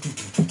there.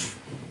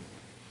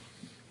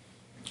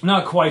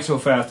 Not quite so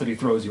fast that he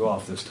throws you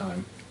off this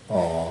time.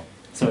 Aw.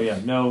 So yeah,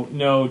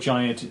 no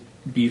giant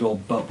beetle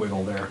butt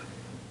wiggle there.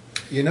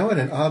 You know, in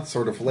an odd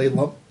sort of way,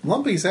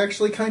 Lumpy's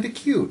actually kind of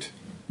cute.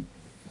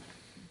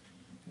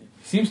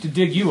 Seems to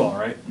dig you all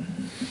right.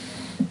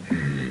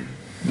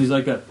 He's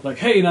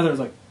hey,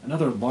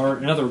 another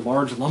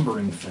large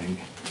lumbering thing.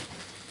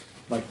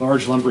 Like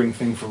large lumbering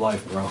thing for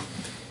life, bro.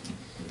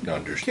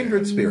 Understand.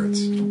 Kindred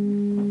spirits.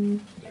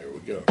 There we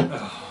go.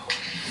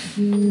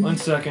 1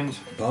 second.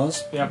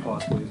 Pause. Yeah,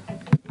 pause, please.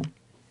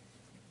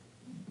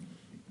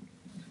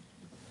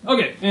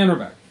 Okay, and we're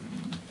back.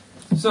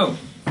 So,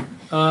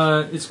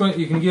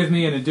 you can give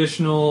me an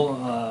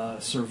additional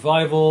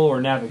survival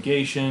or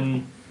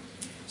navigation,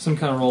 some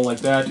kind of roll like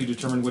that to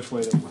determine which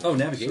way to. Oh,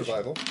 navigation.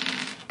 Survival.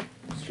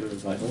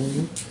 Survival.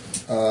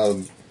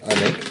 I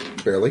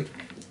make, barely.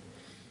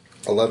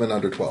 11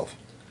 under 12.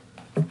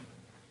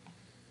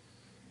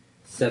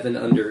 7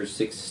 under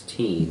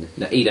 16.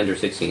 No, 8 under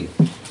 16.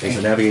 Is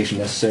the navigation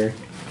necessary?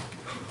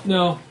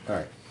 No. All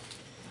right.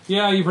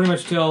 Yeah, you pretty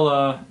much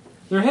tell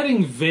They're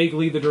heading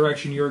vaguely the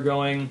direction you're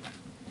going,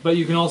 but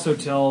you can also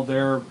tell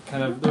they're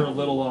a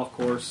little off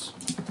course.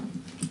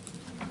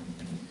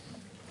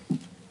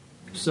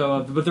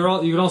 So, but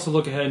you can also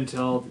look ahead and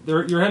tell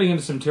you're heading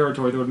into some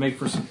territory that would make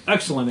for some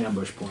excellent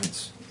ambush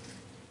points.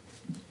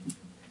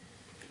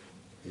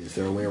 Is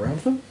there a way around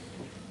them?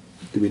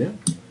 Do we know?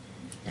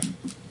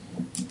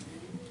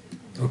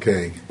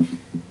 Okay.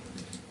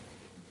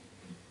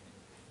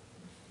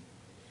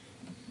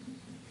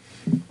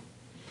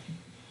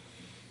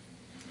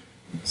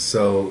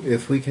 So,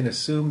 if we can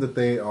assume that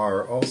they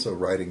are also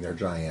riding their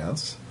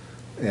giants,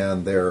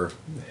 and they're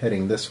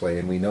heading this way,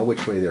 and we know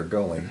which way they're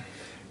going,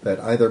 that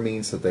either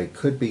means that they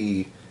could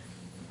be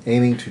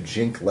aiming to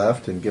jink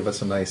left and give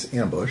us a nice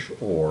ambush,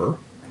 or,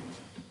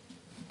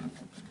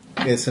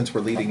 since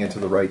we're leading into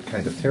the right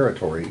kind of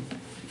territory,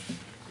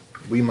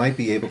 we might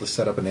be able to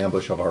set up an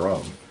ambush of our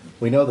own.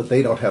 We know that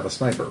they don't have a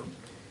sniper.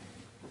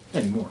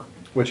 Anymore.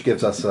 Which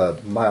gives us a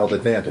mild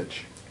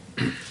advantage.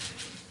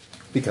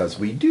 Because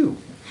we do.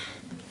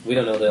 We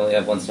don't know they only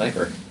have one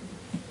sniper.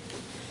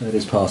 That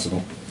is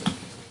possible.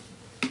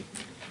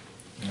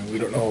 And we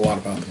don't know a lot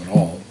about them at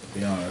all, to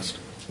be honest.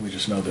 We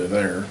just know they're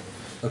there.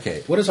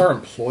 Okay. What does our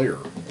employer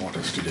want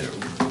us to do?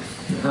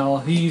 Well,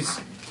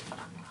 he's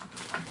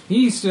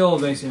still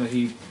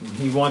basically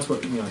he wants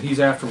what he's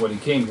after what he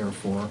came here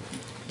for,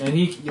 and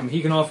he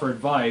can offer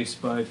advice,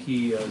 but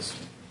he is.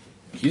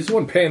 He's the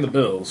one paying the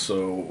bills,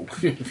 so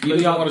if he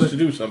doesn't want us to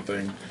do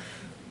something,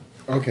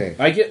 Okay.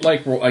 I get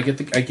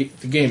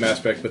the game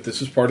aspect, but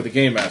this is part of the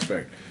game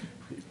aspect.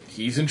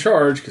 He's in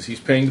charge because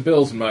he's paying the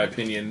bills, in my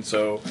opinion.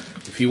 So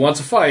if he wants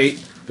a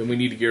fight, then we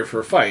need to gear for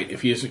a fight.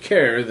 If he doesn't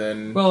care,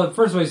 then Well,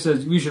 first of all, he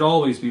says we should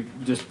always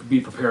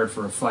be prepared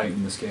for a fight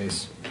in this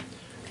case.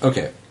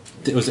 Okay.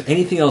 Was there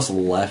anything else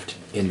left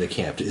in the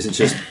camp? Is it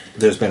just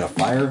there's been a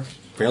fire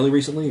fairly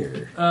recently,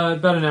 or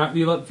About an hour.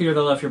 You figure they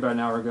left here about an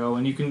hour ago,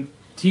 and he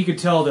could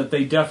tell that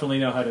they definitely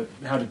know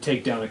how to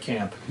take down a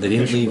camp. they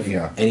didn't leave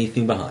Yeah.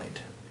 anything behind?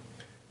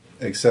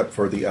 Except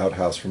for the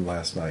outhouse from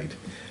last night.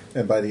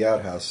 And by the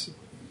outhouse,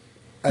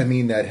 I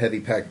mean that heavy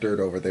packed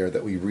dirt over there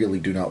that we really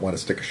do not want to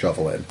stick a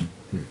shovel in.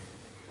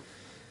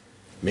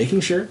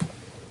 Making sure,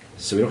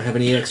 so we don't have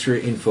any extra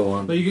info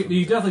on. But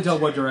you definitely tell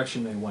what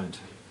direction they went.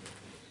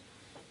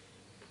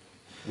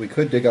 We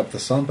could dig up the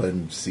sump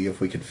and see if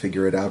we could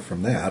figure it out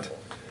from that.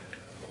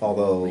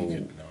 Although,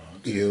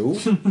 ew.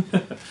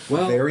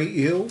 Well, Very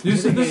ew.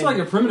 This is like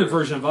a primitive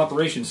version of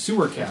Operation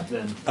Sewer Cap,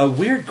 then. a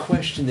weird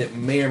question that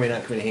may or may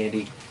not come in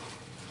handy.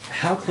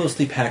 How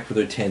closely packed were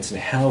their tents, and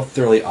how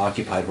thoroughly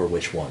occupied were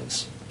which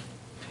ones?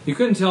 You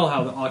couldn't tell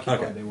how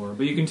occupied they were,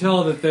 but you can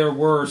tell that there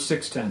were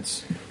 6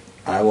 tents.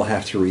 I will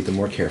have to read them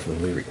more carefully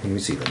when we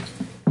see them.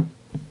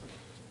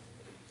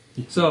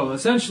 So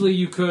essentially,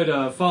 you could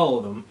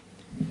follow them,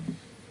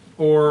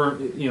 or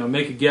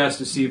make a guess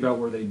to see about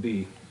where they'd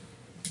be.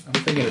 I'm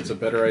thinking it's a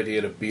better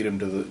idea to beat them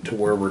to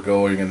where we're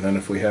going, and then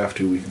if we have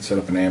to, we can set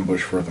up an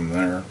ambush for them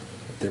there.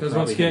 Because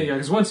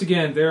once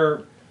again,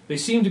 they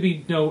seem to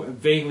be know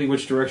vaguely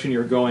which direction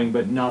you're going,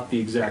 but not the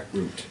exact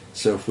route.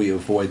 So if we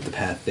avoid the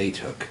path they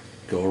took,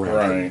 go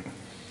around them, Right.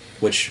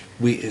 which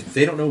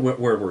they don't know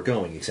where we're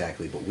going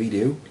exactly, but we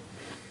do.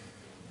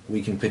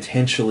 We can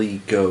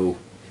potentially go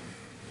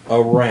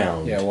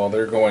around. Yeah, while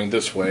they're going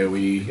this way,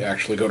 we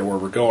actually go to where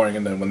we're going,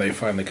 and then when they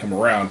finally come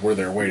around, we're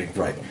there waiting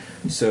for Right. them.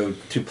 So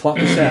to plot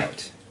this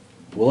out,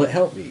 will it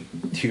help me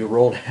to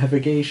roll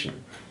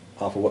navigation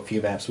off of what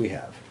few maps we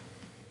have?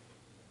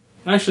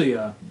 Actually,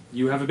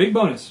 you have a big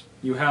bonus.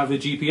 You have the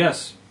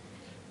GPS.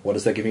 What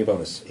does that give me a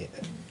bonus?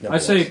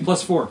 I'd say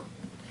 +4.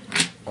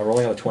 I'm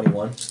rolling on a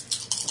 21.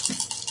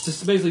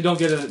 Just basically don't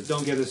get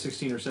a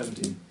 16 or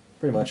 17.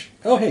 Pretty much.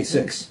 Oh, hey,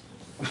 6.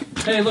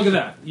 Hey, look at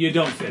that! You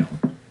don't fail.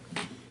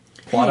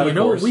 Plot out a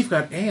course. We've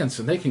got ants,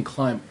 and they can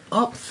climb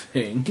up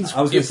things.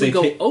 I was gonna if say we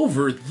go take-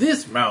 over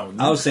this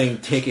mountain. I was saying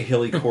take a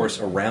hilly course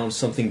around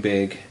something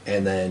big,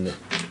 and then,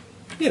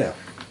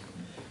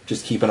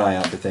 just keep an eye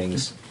out for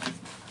things.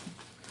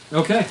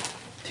 Okay.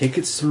 Take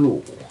it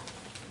slow.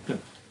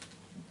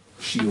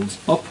 Shields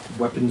up,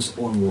 weapons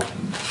on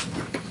line.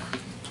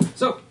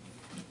 So,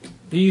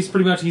 he's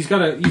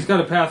got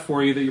a path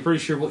for you that you're pretty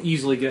sure will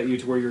easily get you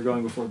to where you're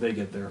going before they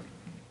get there.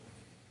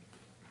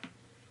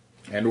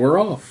 And we're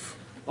off.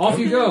 Off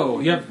you go.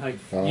 Yep.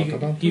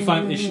 He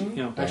finally,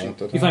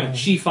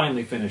 she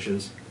finally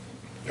finishes.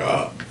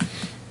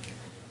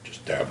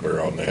 Just tap her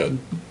on the head,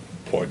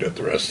 point at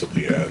the rest of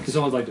the ads. Because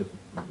someone's like to.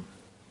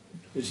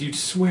 You'd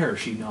swear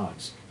she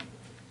nods.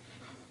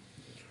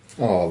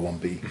 Oh,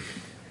 Lumpy.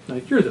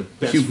 Like, you're the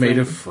best. You've made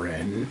a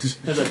friend. friend.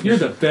 I was like, you're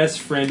the best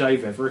friend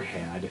I've ever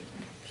had.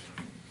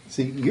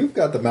 See, you've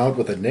got the mount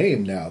with a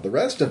name now. The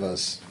rest of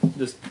us...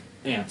 Just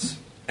ants.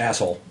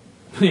 Asshole.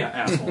 Yeah,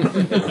 asshole.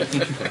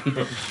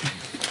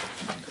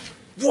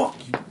 Walk,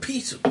 you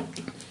piece of...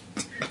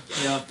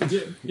 Yeah,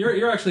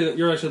 you're actually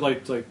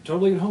like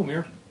totally at home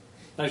here.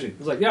 Actually,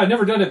 it's like, yeah, I've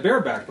never done it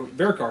bear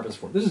carpets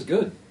before. This is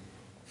good.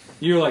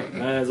 You're like,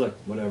 it's like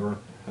whatever.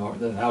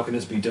 How can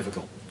this be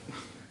difficult?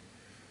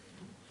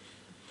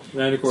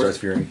 And of course, Starts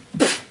fearing.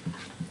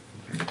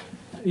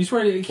 He's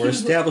trying to. We're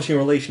establishing a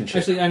relationship.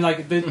 Actually, and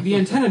like the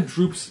antenna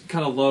droops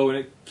kind of low, and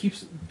it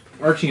keeps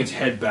arching its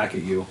head back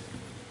at you.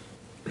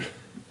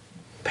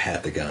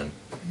 Pat the gun.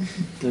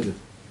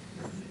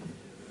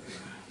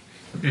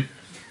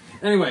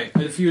 Anyway,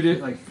 a few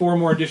like 4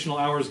 more additional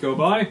hours go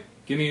by.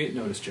 Give me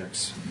notice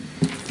checks.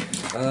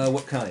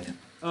 What kind?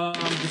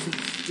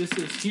 This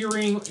is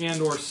hearing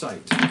and or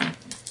sight.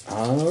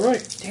 All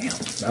right. Damn.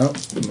 No.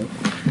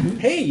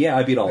 Hey, yeah,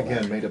 I beat all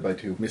Again, that. made it by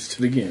 2. Missed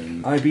it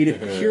again. I beat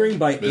it hearing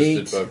by Missed 8.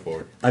 it by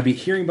 4. I beat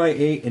hearing by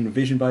 8 and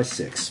vision by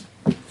 6.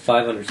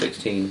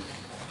 516.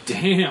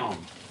 Damn.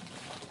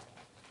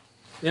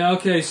 Yeah.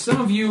 Okay. Some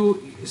of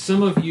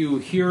you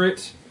hear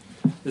it,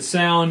 the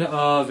sound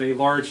of a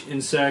large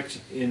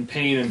insect in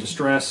pain and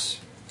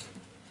distress.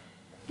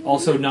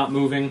 Also not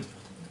moving.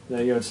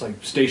 It's like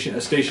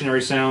a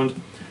stationary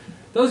sound.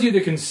 Those of you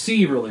that can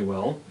see really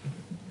well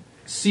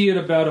see it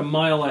about a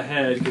mile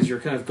ahead because you're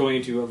kind of going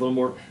into a little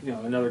more,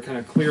 another kind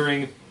of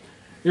clearing.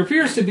 There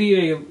appears to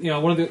be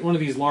one of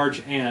these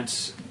large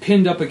ants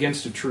pinned up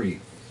against a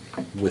tree.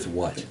 With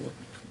what?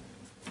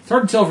 It's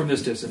hard to tell from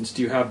this distance.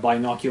 Do you have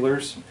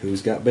binoculars?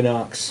 Who's got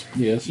binocs?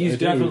 Yes, He's I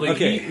do. definitely.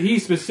 Okay. He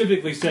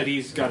specifically said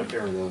he's got a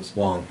pair of those.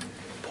 Wong.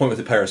 Point with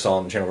the parasol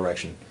in the general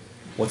direction.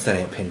 What's that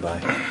ant pinned by?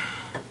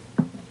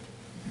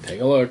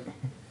 Take a look.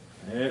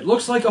 It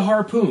looks like a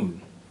harpoon.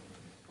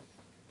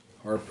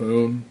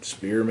 Harpoon,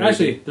 spear, maybe.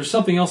 Actually, there's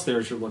something else there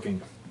as you're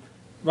looking.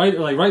 Right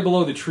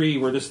below the tree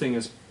where this thing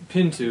is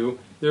pinned to,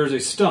 there's a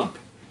stump,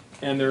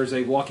 and there's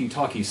a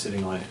walkie-talkie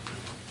sitting on it.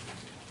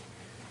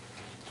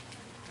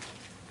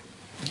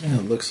 Yeah,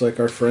 it looks like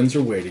our friends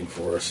are waiting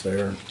for us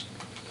there.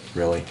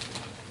 Really?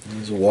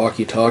 There's a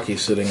walkie-talkie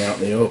sitting out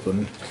in the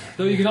open.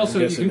 So you can also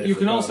I'm guessing they you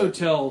can forgot also it.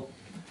 tell,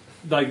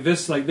 like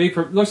this, like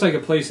looks like a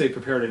place they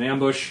prepared an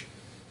ambush,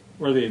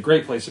 or a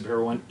great place to prepare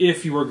one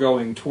if you were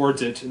going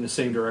towards it in the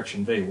same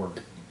direction they were.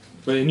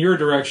 But in your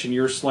direction,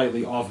 you're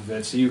slightly off of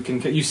it, so you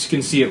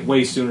can see it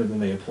way sooner than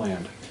they had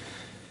planned.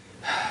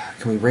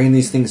 Can we rein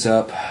these things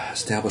up?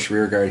 Establish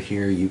rear guard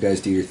here. You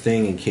guys do your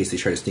thing in case they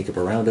try to sneak up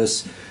around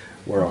us.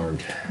 We're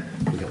armed.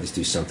 We can at least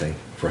do something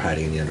for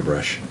hiding in the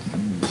underbrush.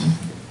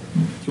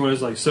 Do you want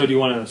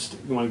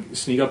to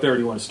sneak up there, or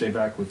do you want to stay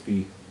back with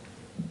the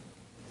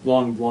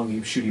long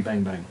shooty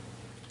bang bang?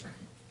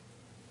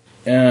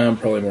 Yeah,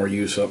 probably more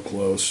use up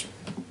close.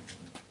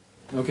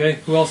 Okay.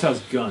 Who else has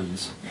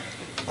guns?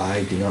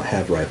 I do not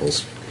have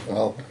rifles.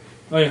 Well,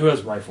 Oh yeah, who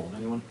has rifle?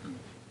 Anyone?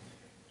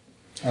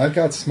 I've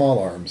got small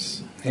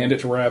arms. Hand it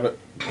to Rabbit.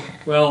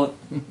 Well,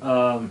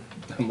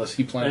 Unless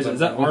he plans is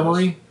that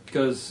armory?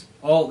 Because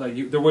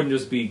there wouldn't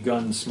just be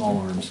guns, small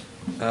arms.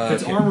 If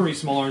it's okay. armory,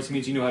 small arms, it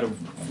means you know how to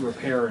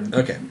repair and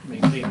Okay.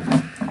 maintain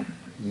it.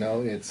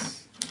 No,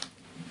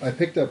 I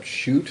picked up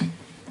shoot,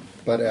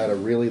 but at a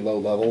really low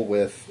level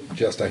with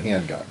just a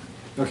handgun.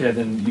 Okay,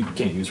 then you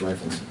can't use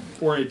rifles.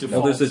 Or it No,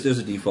 defaults. there's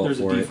a default There's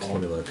a for default. it.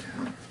 Let me look.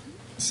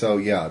 So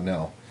yeah,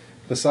 no.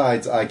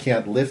 Besides, I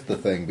can't lift the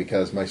thing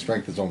because my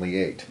strength is only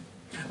 8.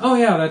 Oh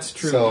yeah, that's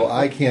true. So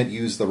I can't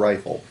use the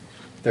rifle.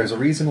 There's a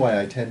reason why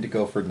I tend to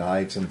go for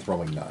knives and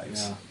throwing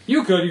knives. Yeah.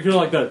 You could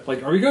like that.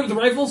 Like, are we good with the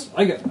rifles?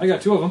 I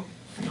got 2 of them.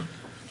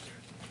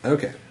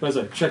 Okay. But as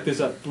I check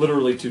this out,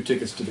 literally 2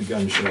 tickets to the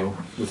gun show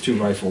with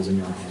 2 rifles in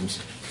your arms.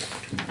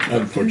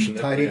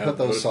 Unfortunately, Tiny, I put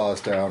those have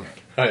saws down.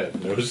 I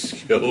have no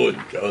skill with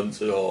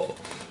guns at all.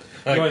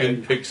 I Go can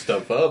ahead. pick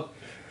stuff up.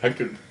 I'd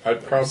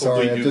probably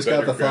Sorry, do I've just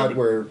better got the thought grabbing-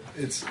 where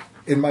it's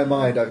in my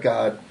mind. I've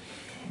got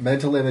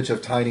mental image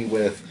of Tiny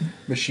with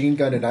machine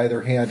gun in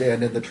either hand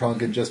and in the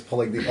trunk and just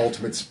pulling the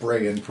ultimate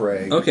spray and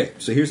pray. Okay,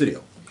 so here's the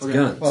deal. Okay.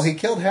 Guns. Well, he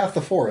killed half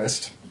the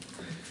forest.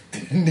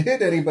 Didn't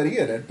hit anybody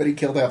in it, but he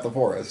killed half the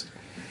forest.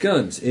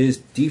 Guns is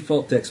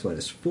default dex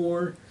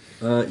 -4.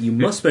 You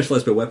must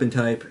specialize by weapon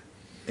type,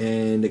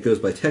 and it goes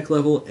by tech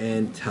level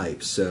and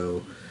type.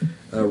 So,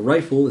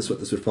 rifle is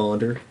what this would fall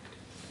under.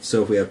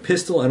 So if we have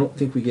pistol, I don't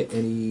think we get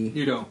any.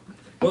 You don't.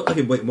 Well,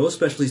 okay, wait. Most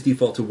specialties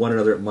default to one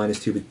another at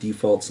 -2, but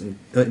defaults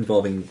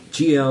involving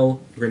GL,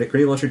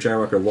 grenade launcher,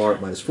 gyrock, or LAR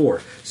at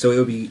 -4. So it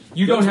would be.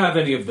 You don't have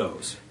any of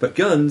those. But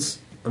guns,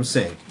 I'm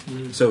saying.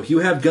 So if you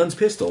have guns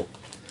pistol,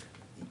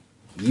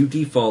 you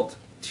default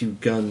to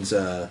guns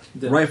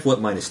rifle at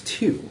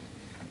 -2.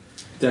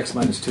 Dex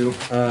 -2.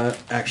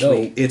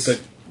 Actually, No, it's the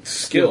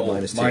skill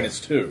 -2.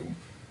 -2.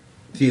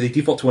 See, they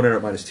default to one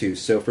another at -2.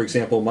 So, for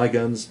example, my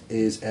guns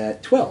is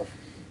at 12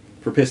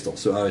 for pistol,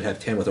 so I would have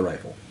 10 with a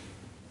rifle.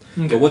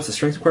 Okay. But what's the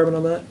strength requirement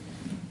on that?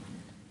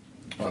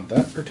 On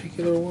that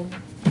particular one?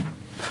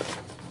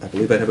 I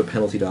believe I'd have a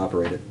penalty to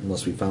operate it,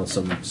 unless we found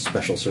some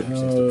special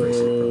circumstance to brace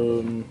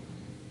it.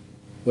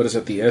 What is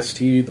it? The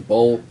ST, the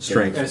bolt,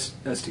 Strength.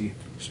 ST.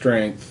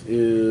 Strength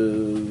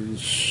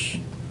is.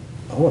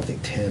 I want to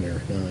think 10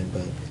 or 9,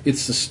 but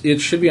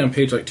It should be on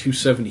page like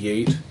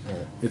 278.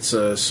 Oh. It's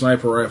a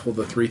sniper rifle,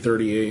 the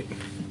 338.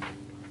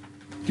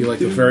 Do you like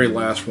the very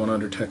last one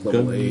under tech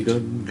level 8?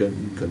 gun,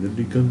 gun.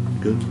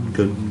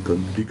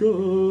 Did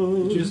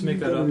you just make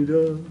that up?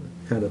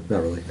 Kind of,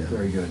 not really. No.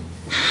 Very good.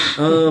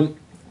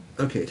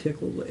 Okay,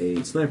 tech level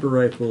 8, sniper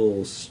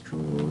rifle,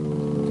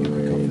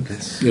 strength.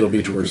 this. It'll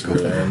be towards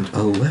the end.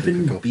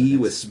 11B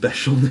with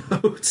special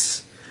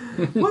notes.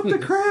 What the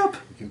crap?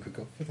 You could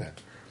go for that.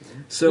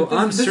 So This-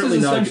 I'm this certainly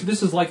is not. essentially-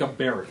 This is like a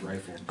Barrett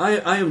rifle.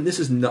 I am. This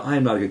is. I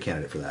am not a good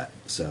candidate for that.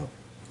 So.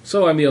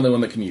 So I'm the only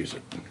one that can use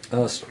it.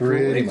 Pretty much.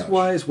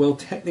 Strength-wise, well,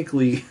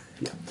 technically,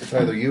 yeah. It's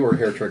either you or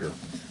Hair Trigger.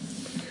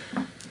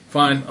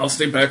 Fine, I'll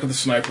stay back with the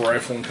sniper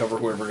rifle and cover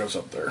whoever goes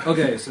up there.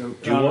 Okay, so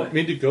Do you want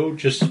me to go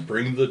just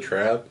spring the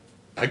trap?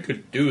 I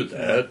could do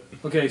that.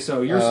 Okay,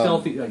 so you're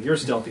stealthy. You're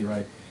stealthy,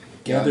 right?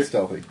 Gather,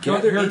 stealthy.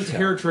 gather Hair, intel.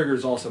 hair trigger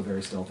is also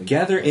very stealthy.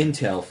 Gather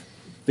intel.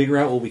 Figure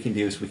out what we can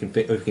do so we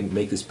can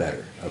make this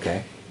better.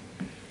 Okay.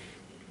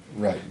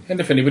 Right. And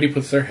if anybody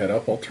puts their head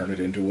up, I'll turn it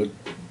into a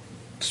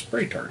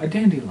spray A target.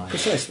 dandelion.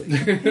 Precisely.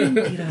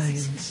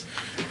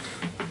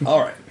 All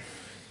right.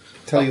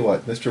 Tell you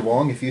what, Mr.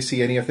 Wong, if you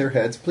see any of their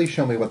heads, please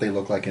show me what they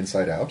look like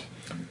inside out.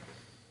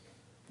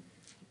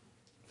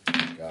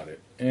 Got it.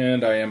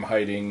 And I am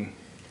hiding,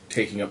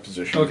 taking up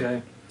position.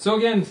 Okay. So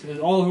again,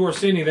 all who are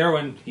standing there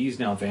when he's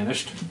now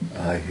vanished.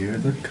 I hear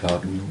the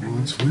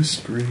cottonwoods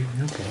whispering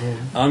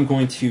above. I'm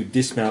going to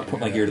dismount, put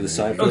my gear to the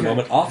side for the Okay.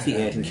 moment, off the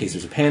ant in case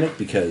there's a panic,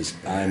 because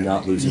I'm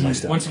not losing my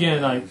stuff. Once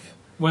again,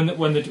 when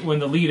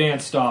the lead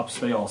ant stops,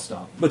 they all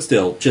stop. But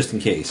still, just in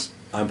case,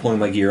 I'm pulling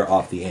my gear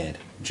off the ant,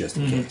 just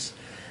in case.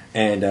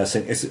 And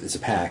it's a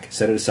pack.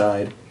 Set it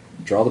aside.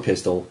 Draw the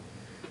pistol.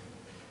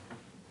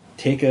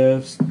 Take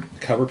a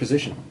cover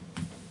position.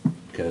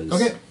 Because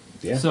Okay.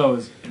 yeah.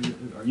 So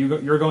are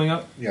you're going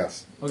up?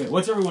 Yes. Okay.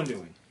 What's everyone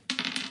doing?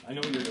 I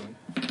know what you're doing.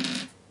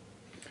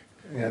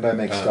 And I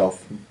make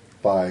stealth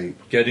by...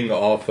 Getting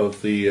off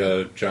of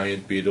the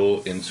giant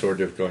beetle and sort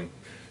of going,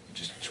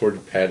 just sort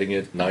of patting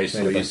it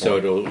nicely so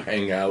it'll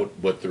hang out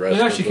with the rest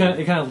It actually of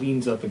them. kind of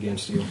leans up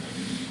against you.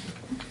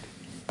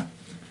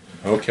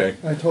 Okay.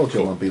 I told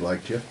you Lumpy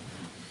liked you.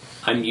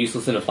 I'm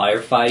useless in a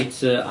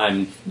firefight.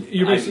 I'm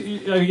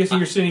guessing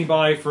you're sitting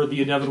by for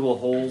the inevitable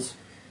holes.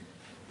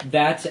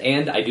 that,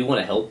 and I do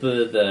want to help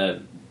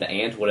the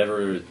ant,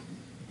 whatever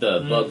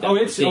the bug. That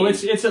we're It's seeing.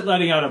 it's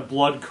letting out a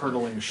blood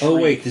curdling shriek.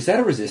 Oh wait, is that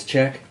a resist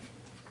check?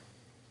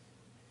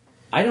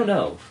 I don't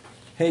know.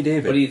 Hey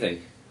David, What do you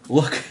think?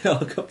 look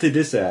up the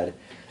disad.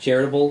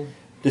 Charitable?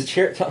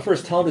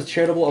 First, tell him, does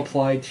charitable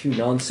apply to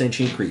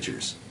non-sentient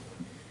creatures?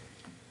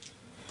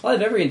 Well, I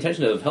have every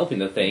intention of helping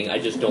the thing. I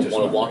just don't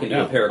want to walk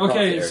into a pair of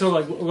Okay, crosshairs. so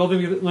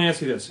let me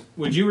ask you this: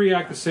 would you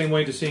react the same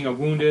way to seeing a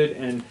wounded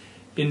and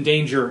in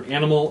danger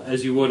animal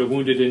as you would a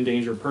wounded, in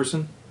danger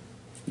person?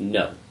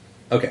 No.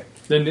 Okay.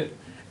 Then it's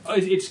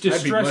I'd be much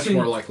distressing.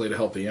 more likely to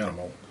help the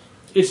animal.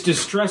 It's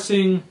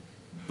distressing,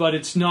 but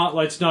it's not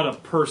a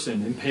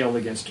person impaled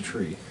against a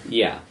tree.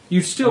 Yeah.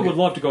 You still would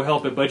love to go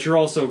help it, but you're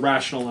also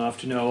rational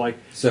enough to know, like,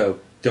 So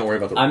don't worry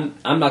about the.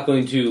 I'm not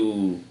going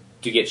to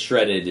get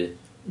shredded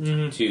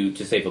to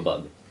save a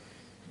bug.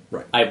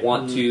 Right. I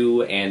want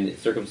to, and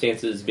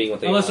circumstances being what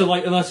they unless are.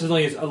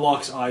 it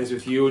locks eyes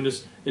with you and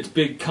just its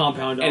big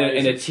compound eyes.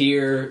 And a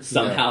tear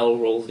somehow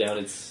rolls down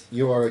its...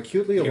 You are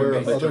acutely aware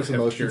of Tear others' have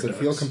emotions tear and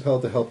feel ducts.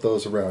 compelled to help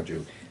those around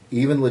you,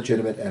 even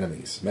legitimate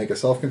enemies. Make a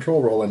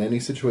self-control roll in any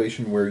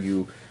situation where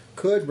you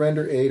could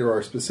render aid or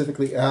are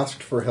specifically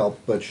asked for help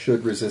but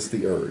should resist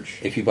the urge.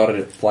 If you bought it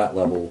at flat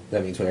level,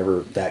 that means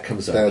whenever that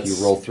comes up, That's-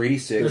 you roll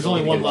 3d6. There's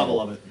only one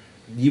level of it.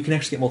 You can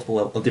actually get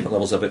multiple different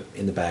levels of it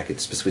in the back. It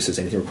specifically says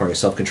anything requiring a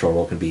self-control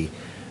roll can be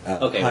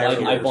Okay, higher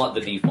well, I or- bought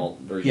the default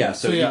version. Yeah,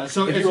 so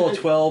So if you roll a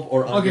 12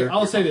 or under... Okay,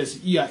 I'll say this: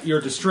 yeah,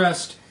 you're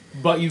distressed,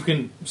 but you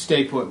can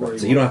stay put where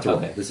So you you don't are. have to roll.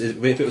 Okay. This is,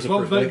 if it was a Well,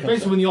 person, when it but comes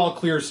basically, when the all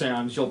clear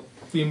sounds, you'll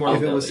be more.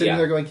 If it was sitting yeah.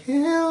 there going,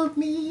 "Help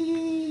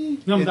me,"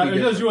 No, it'd if be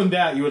it was different. doing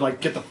that, you would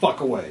like get the fuck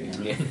away.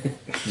 Yeah.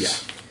 yeah.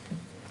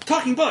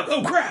 Talking bug!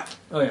 Oh, crap!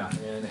 Oh yeah,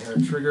 and hair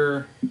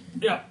trigger.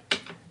 Yeah,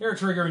 hair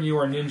trigger, and you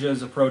are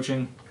ninjas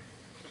approaching,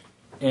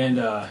 and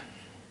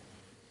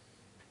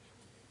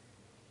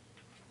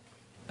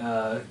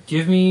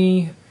give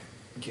me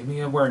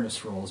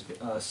awareness rolls,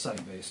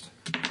 sight based.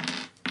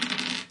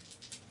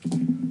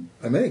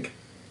 I make.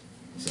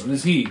 So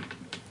does he.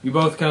 You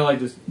both kind of like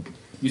this.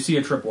 You see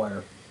a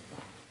tripwire.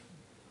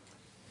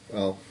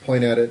 I'll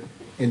point at it,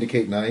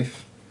 indicate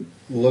knife,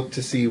 look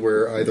to see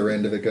where either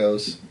end of it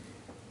goes.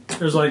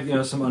 There's like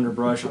some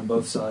underbrush on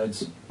both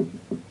sides.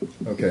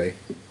 Okay.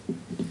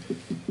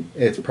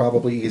 It's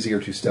probably easier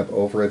to step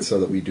over it so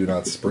that we do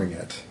not spring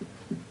it,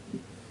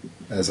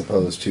 as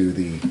opposed to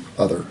the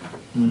other.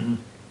 Mm-hmm.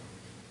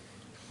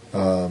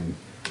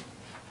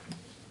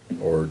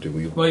 Or do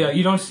we? Well, yeah,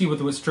 you don't see what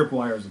the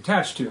tripwire is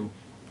attached to,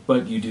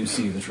 but you do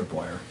see the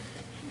tripwire.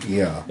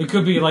 Yeah. It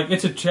could be like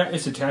it's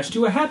attached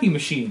to a happy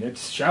machine. It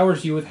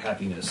showers you with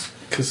happiness.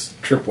 Because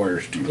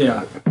tripwires do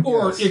Yeah.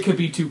 Or Yes. it could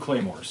be two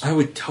claymores. I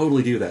would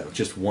totally do that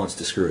just once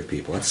to screw with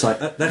people. That's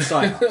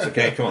psyops,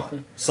 okay? Come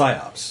on.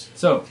 Psyops.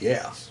 So,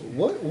 Yeah.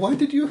 What? Why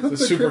did you hook The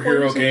the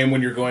superhero tripwires? game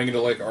when you're going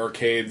into like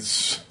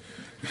arcades.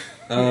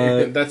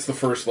 That's the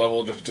first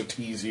level just to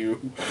tease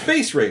you.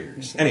 Space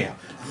Raiders. Anyhow.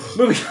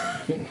 Moving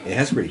on. It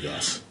has pretty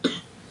gas.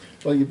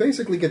 Well, you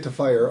basically get to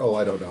fire. Oh,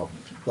 I don't know,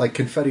 like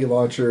confetti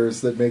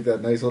launchers that make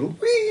that nice little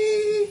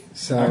wee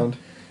sound.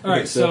 all right,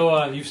 Okay,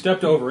 so you've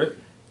stepped over it.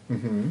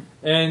 Mm-hmm.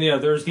 And yeah,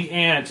 there's the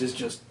ant is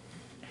just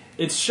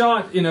it's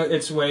shot in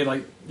its way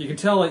like you can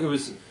tell like it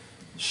was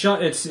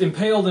shot. It's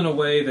impaled in a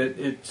way that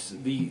it's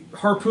the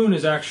harpoon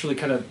is actually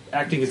kind of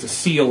acting as a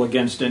seal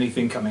against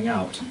anything coming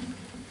out.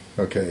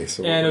 Okay,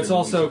 so And it's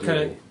also kind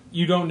of of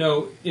you don't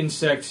know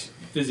insect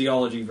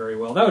physiology very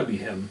well. That would be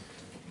him.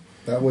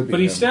 that would be. But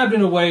he's him. stabbed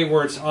in a way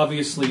where it's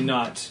obviously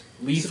not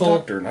He's a lethal.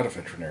 doctor, not a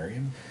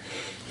veterinarian.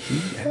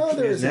 Oh,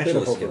 there's a bit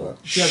of Naturalist skill.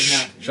 overlap. He does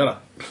not. Shut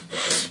up.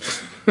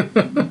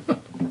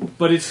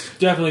 But it's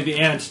definitely the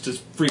ant's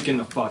just freaking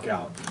the fuck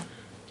out.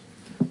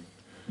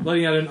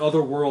 Letting out an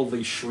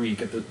otherworldly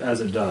shriek as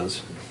it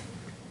does.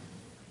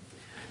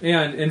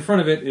 And in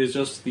front of it is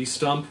just the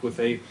stump with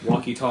a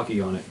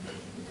walkie-talkie on it.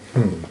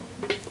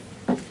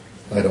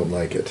 I don't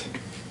like it.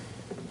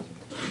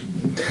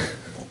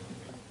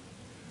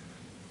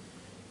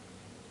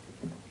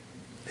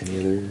 Any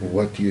other?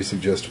 What do you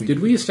suggest we? Did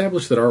we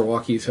establish that our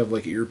walkies have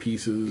like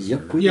earpieces?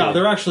 Yep. or- Yeah,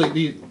 they're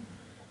actually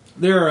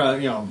they're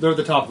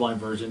the top line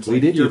versions. We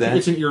did do that.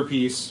 It's an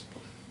earpiece.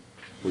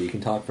 Well, you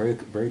can talk very,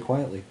 very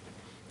quietly.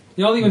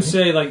 I'll even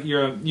say like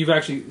you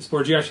actually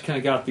kind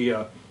of got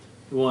the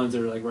ones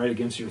that are like right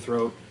against your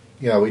throat.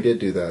 Yeah, we did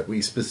do that.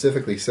 We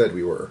specifically said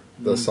we were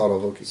the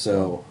Sotovoke.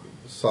 So,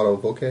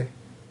 Sotovoke.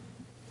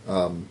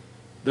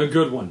 The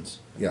good ones.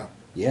 Yeah.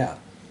 yeah,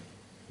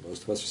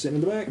 most of us are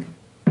sitting in the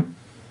back,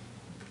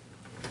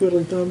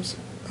 twiddling thumbs.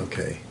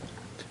 Okay.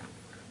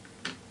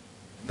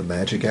 The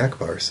Magic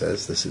Akbar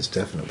says this is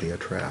definitely a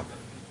trap.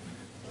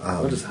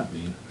 What does that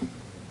mean?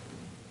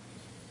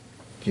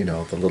 You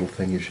know, the little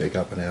thing you shake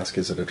up and ask,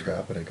 is it a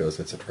trap? And it goes,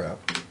 it's a trap.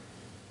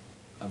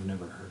 I've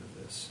never heard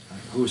of this.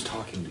 Who is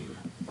talking to you?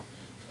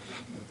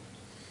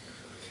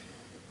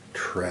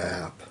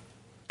 Trap.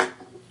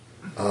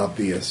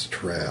 Obvious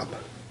trap.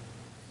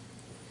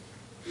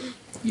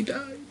 He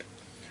died.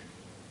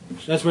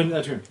 That's when.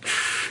 It's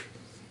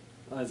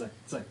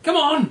like, come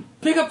on,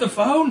 pick up the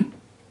phone,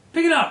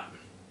 pick it up.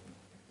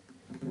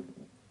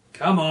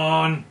 Come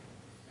on.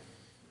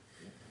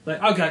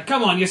 Like, okay,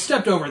 come on, you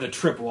stepped over the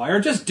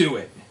tripwire, just do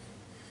it.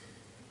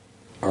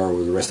 Are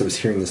the rest of us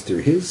hearing this through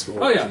his?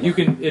 Or Oh yeah, you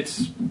can.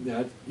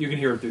 You can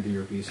hear it through the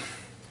earpiece.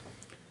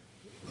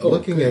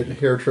 Looking at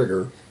hair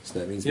trigger, So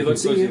that means He we can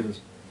looks see close to you.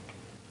 this.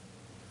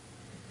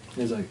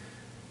 He's like,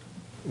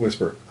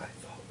 whisper, I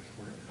thought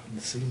we were on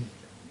the scene.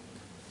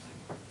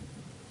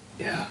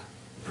 yeah,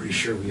 pretty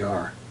sure we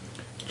are.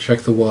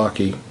 Check the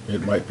walkie.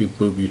 It might be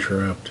booby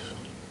trapped.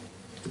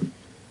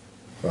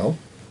 Well,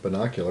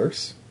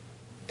 binoculars.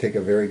 Take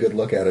a very good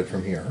look at it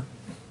from here.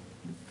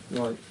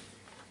 Right.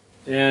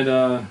 And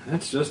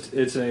it's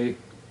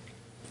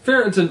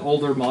an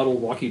older model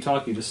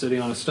walkie-talkie just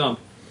sitting on a stump.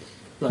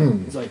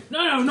 It's like,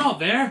 no, not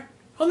there,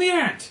 on the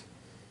ant.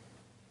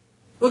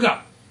 Look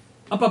up,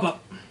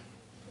 up.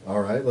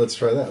 All right, let's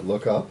try that.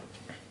 Look up.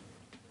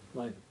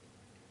 Like,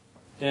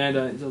 and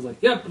so I was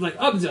like, yep, like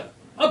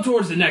up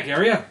towards the neck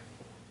area.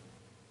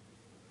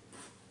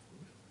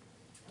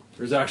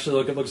 There's actually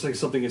it looks like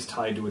something is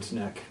tied to its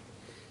neck.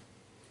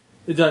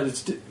 It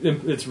does.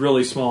 It's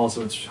really small,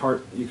 so it's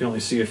hard. You can only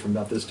see it from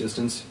about this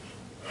distance.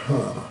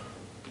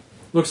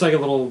 Looks like a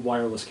little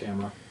wireless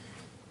camera.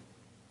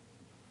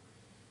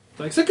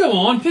 Like, so go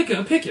on, pick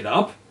it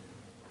up.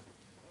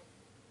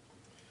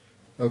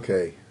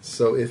 Okay,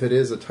 so if it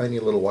is a tiny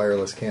little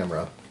wireless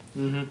camera,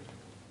 even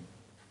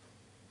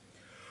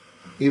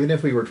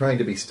if we were trying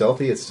to be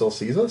stealthy, it still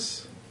sees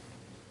us?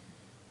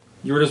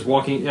 You were just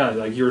walking, yeah,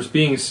 like you're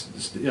being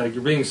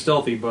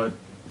stealthy, but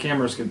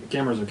cameras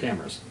are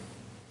cameras.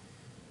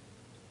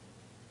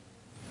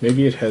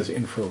 Maybe it has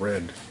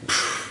infrared.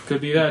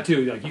 Could be that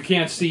too. Like you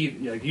can't see,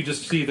 like you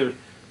just see there.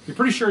 You're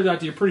pretty sure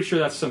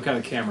that's some kind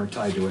of camera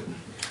tied to it.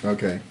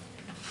 Okay.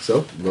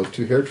 So, look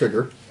to hair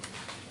trigger.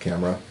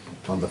 Camera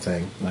on the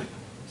thing. Like,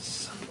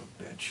 son of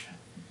a bitch.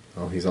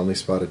 Oh, he's only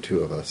spotted 2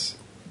 of us.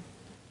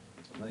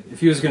 Like if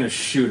he was going to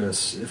shoot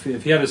us, if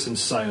he had us in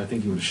sight, I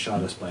think he would have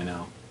shot us by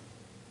now.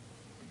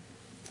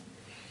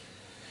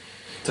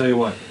 Tell you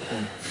what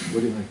do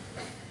you think?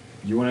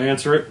 You want to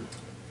answer it,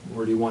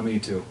 or do you want me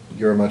to?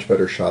 You're a much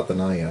better shot than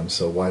I am,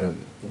 so why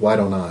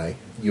don't I?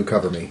 You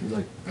cover me. He's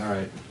like, all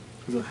right.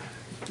 He's like,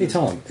 Hey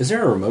Tom, is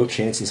there a remote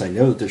chance, since I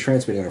know that they're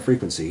transmitting on a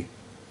frequency,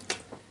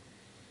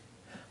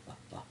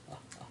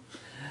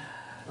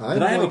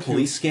 did I have a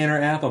police scanner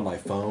app on my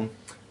phone?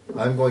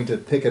 I'm going to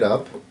pick it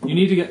up. you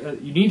need to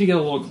get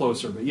a little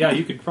closer, but yeah,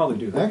 you could probably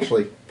do that.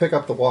 Actually, pick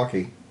up the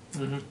walkie.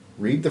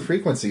 Read the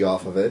frequency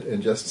off of it,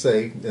 and just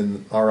say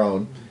in our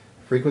own,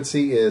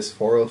 frequency is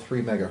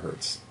 403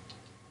 megahertz.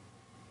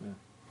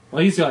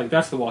 Well, he's like,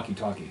 that's the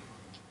walkie-talkie.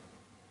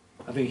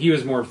 I think he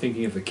was more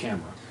thinking of the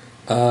camera.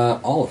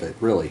 All of it,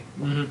 really.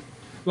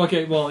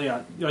 Okay, well,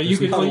 yeah, you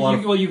There's not a lot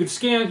of- you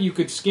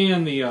could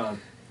scan the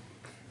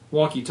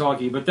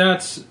walkie-talkie, but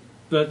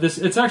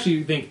it's actually,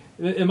 I think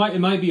it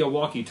might be a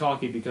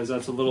walkie-talkie because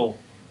that's a little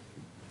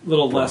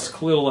less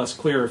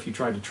clear if you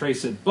tried to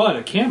trace it. But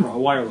a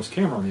wireless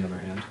camera, on the other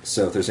hand.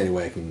 So if there's any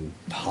way I can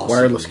possibly...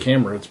 Wireless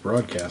camera, it's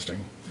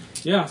broadcasting.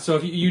 Yeah, so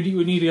if you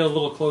would need to get a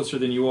little closer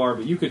than you are,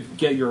 but you could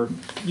get you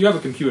have a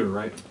computer,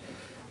 right?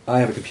 I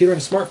have a computer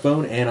and a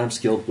smartphone, and I'm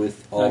skilled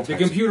with all The types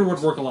computer of would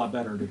work a lot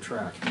better to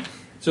track.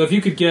 So if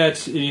you could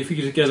get a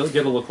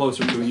little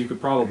closer to it, you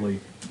could probably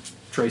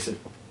trace it.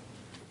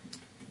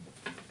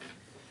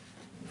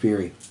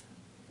 Fury.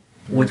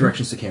 What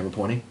direction's the camera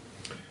pointing?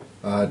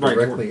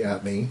 Directly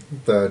at me.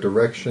 The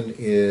direction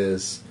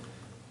is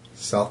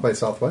south by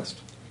southwest.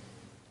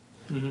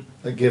 Mm-hmm.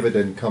 I give it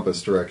in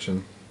compass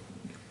direction.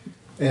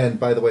 And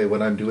by the way,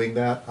 when I'm doing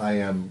that, I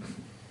am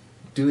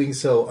doing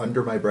so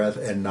under my breath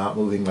and not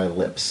moving my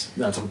lips.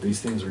 That's what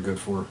these things are good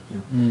for.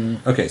 Yeah.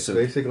 Okay, so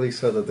Basically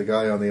so that the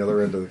guy on the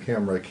other end of the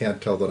camera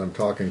can't tell that I'm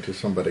talking to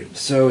somebody.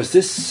 so is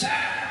this...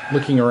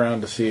 Looking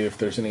around to see if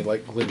there's any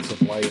like glints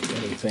of light,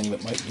 anything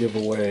that might give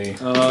away.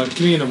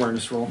 Give me an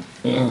awareness roll.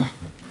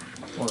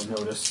 Or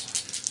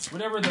notice.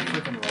 Whatever the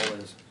freaking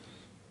roll is.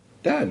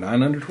 Yeah,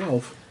 9 under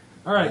 12.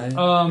 All right.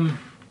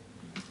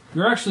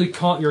 You're actually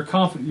you're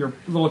confident. You're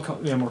a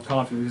little more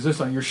confident because this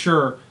time you're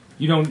sure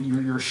you don't.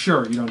 You're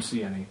sure you don't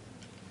see any.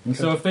 Okay.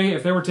 So if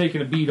they were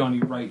taking a bead on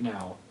you right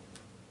now,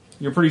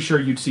 you're pretty sure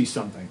you'd see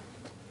something.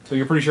 So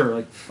you're pretty sure,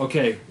 like,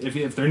 okay,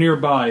 if they're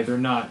nearby, they're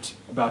not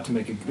about to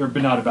make a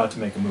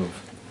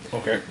move.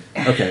 Okay.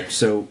 Okay,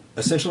 so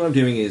essentially what I'm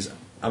doing is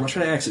I'm not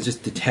trying to actually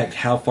just detect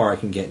how far I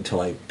can get until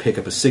I pick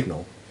up a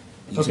signal.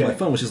 Using Okay. my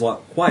phone, which is a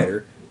lot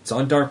quieter. It's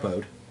on dark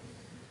mode.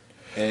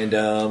 And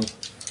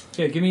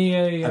Okay, give me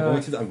a.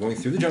 I'm going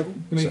through the jungle.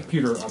 give me a So-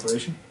 computer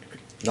operation.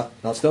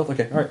 not stealth?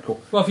 Okay, alright,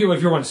 cool. Well, if you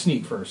want to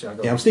sneak first, yeah,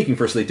 go. Yeah, I'm sneaking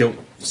first so they don't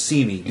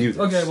see me do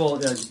this. Okay, well,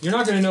 you're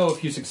not going to know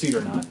if you succeed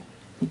or not.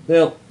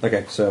 Well,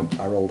 okay, so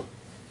I rolled.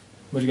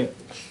 What'd you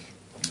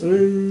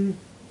get?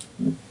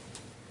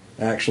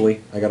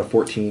 Actually, I got a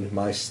 14.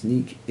 My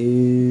sneak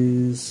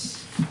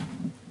is...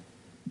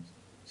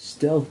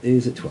 Stealth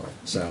is at 12,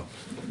 so...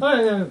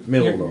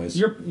 Middle noise.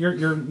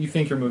 You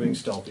think you're moving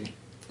stealthy.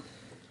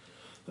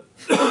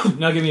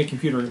 Now give me a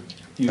computer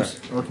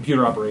use or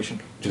computer operation.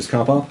 Just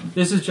comp off?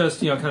 This is just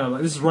kind of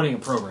like this is running a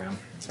program.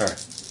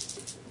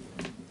 Alright.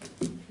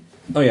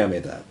 Oh yeah, I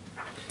made that.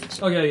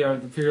 Okay, yeah.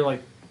 You figure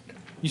like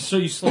you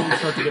slowly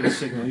start to get a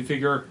signal. You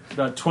figure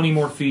about 20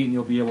 more feet and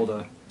you'll be able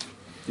to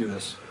do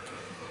this.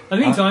 In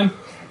the meantime,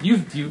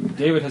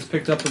 David has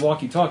picked up the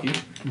walkie-talkie.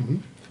 Mm-hmm.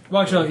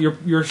 Watch out!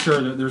 You're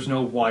sure that there's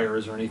no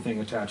wires or anything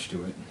attached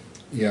to it.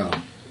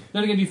 Yeah.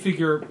 Then again, you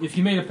figure if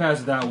you made it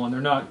past that one, they're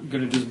not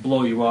going to just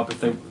blow you up if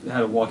they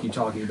had a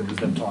walkie-talkie that was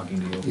them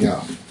talking to you.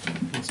 Yeah.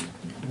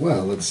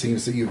 Well, it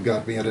seems that you've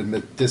got me at a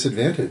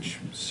disadvantage,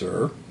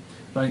 sir.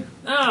 Like,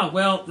 that's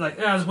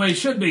the way it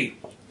should be.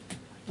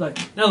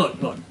 Like, now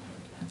look.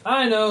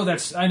 I know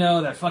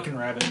that fucking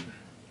rabbit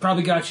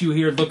probably got you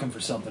here looking for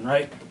something,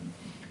 right?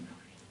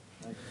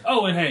 Like,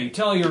 oh, and hey,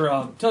 tell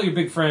your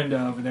big friend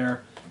over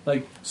there.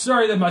 Like,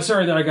 sorry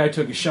that our guy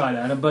took a shot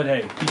at him, but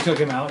hey, he took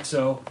him out,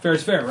 so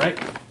fair's fair, right?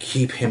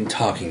 Keep him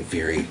talking,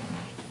 Fury.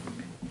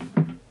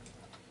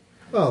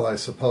 Well, I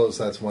suppose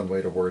that's one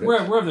way to word it.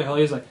 Wherever the hell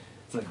he is,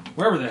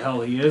 wherever the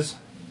hell he is.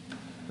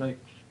 Like,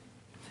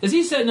 is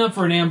he setting up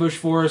for an ambush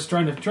for us,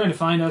 trying to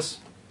find us?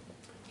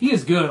 He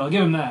is good, I'll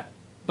give him that.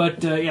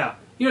 But yeah,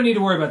 you don't need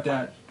to worry about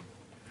that.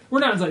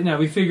 We're not like no.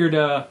 We figured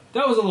that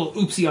was a little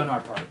oopsie on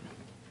our part.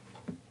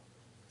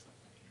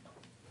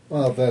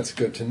 Well, that's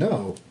good to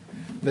know.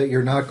 That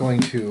you're not going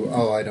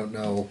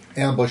to,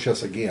 ambush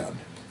us again.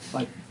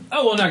 Like,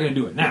 oh, we're not going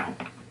to do it now.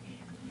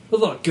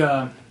 But look,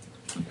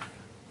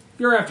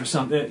 you're after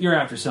something.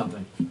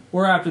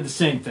 We're after the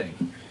same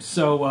thing.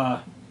 So,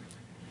 now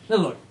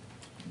look,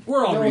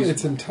 we're all reasonable.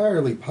 It's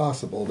entirely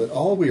possible that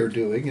all we are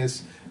doing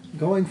is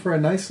going for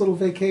a nice little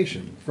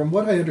vacation. From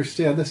what I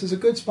understand, this is a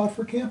good spot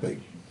for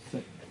camping.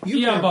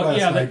 You camped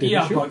last night,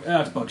 didn't you?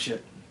 That's bug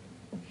shit.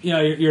 Yeah,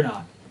 you're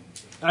not.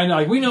 I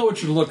know. We know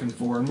what you're looking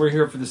for, and we're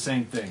here for the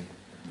same thing.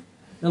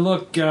 Now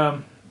look,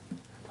 I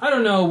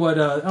don't know what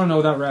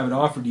that rabbit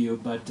offered you,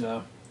 but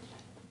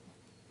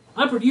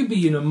you'd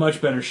be in a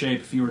much better shape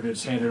if you were to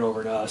just hand it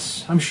over to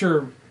us. I'm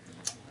sure.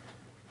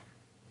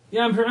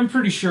 Yeah, I'm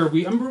pretty sure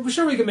I'm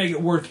sure we can make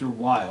it worth your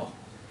while.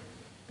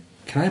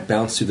 Can I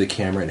bounce through the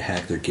camera and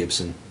hack their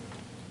Gibson?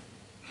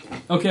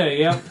 Okay,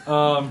 yeah.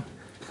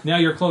 Now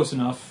you're close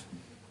enough.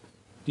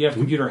 Do you have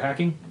computer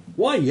hacking?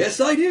 Why,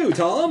 yes I do,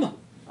 Tom!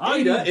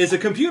 Ada is a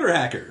computer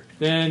hacker.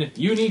 Then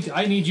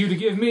I need you to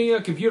give me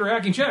a computer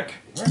hacking check.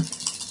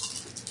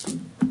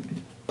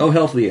 Oh,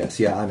 healthily, yes.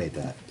 Yeah, I made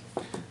that.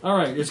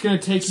 Alright, it's going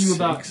to take you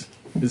about...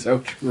 Is that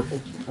what you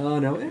rolled? Oh,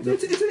 no,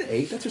 it's an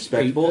 8. That's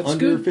respectable. That's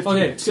Under good. 15.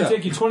 Okay, it's going to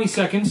take you 20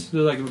 seconds.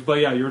 But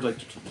yeah, you're like...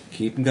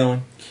 Keep him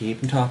going.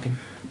 Keep him talking.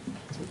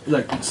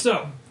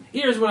 So,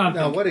 here's what I'm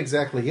Now, thinking. what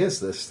exactly is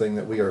this thing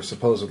that we are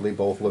supposedly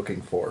both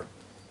looking for?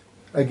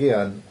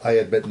 Again, I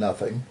admit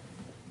nothing.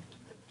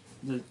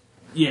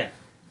 Yeah.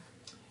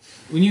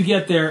 When you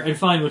get there and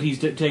find what he's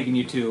taking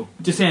you to,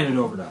 just hand it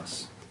over to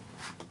us.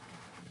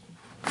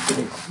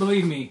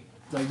 Believe me.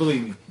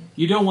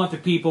 You don't want the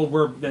people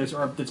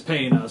that's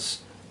paying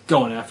us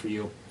going after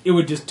you. It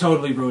would just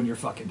totally ruin your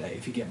fucking day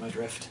if you get my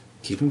drift.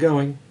 Keep him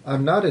going.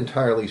 I'm not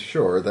entirely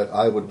sure that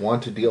I would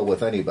want to deal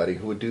with anybody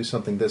who would do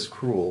something this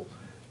cruel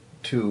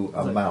to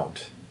a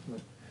mount.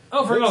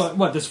 Oh,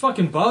 what? This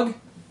fucking bug?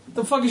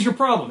 The fuck is your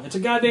problem? It's a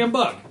goddamn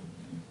bug.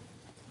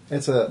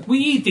 We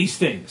eat these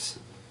things.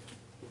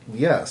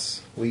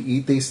 Yes, we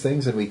eat these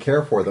things and we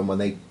care for them when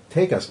they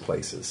take us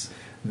places.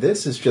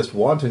 This is just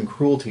wanton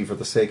cruelty for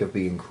the sake of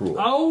being cruel.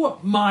 Oh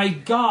my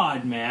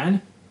god,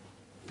 man.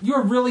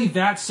 You're really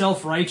that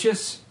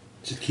self-righteous?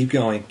 Just keep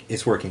going.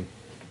 It's working.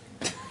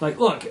 Like,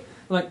 look,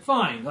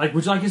 fine. Like,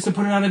 would you like us to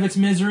put it out of its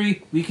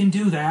misery? We can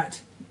do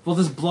that. We'll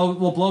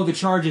blow the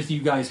charges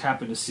you guys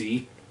happen to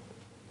see.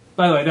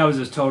 By the way, that was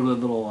just totally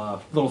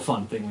little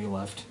fun thing we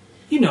left.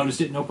 You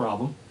noticed it, no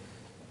problem.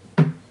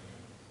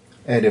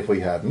 And if we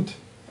hadn't?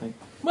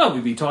 Well,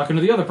 we'd be talking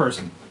to the other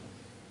person.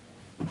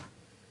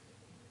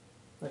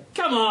 Like,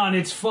 come on,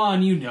 it's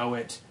fun, you know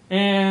it.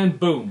 And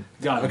boom,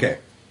 got it. Okay.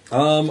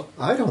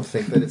 I don't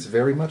think that it's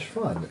very much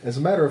fun. As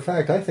a matter of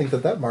fact, I think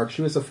that marks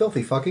you as a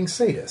filthy fucking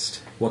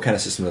sadist. What kind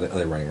of system are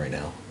they running right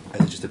now?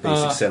 Is it just a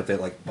basic setup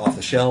that, like, off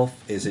the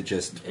shelf? Is it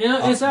just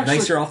it's actually,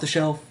 nicer off the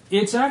shelf?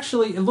 It's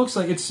actually, it looks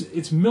like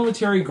it's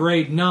military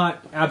grade,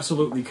 not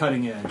absolutely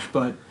cutting edge,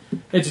 but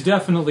it's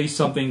definitely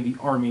something the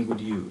Army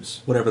would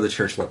use. Whatever the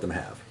church let them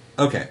have.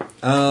 Okay.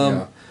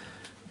 Yeah.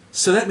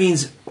 So that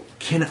means,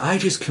 can I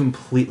just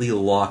completely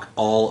lock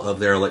all of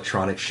their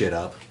electronic shit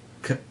up?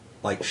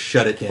 Like,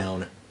 shut it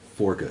down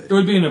for good? It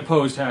would be an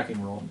opposed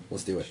hacking roll.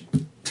 Let's do it.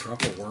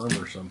 Drop a worm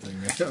or something.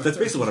 That's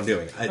basically what I'm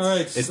doing.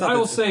 I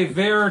will say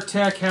their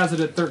tech has it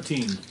at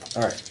 13.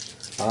 All right.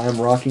 I'm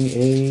rocking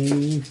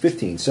a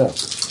 15, so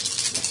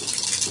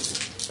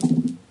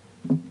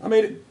I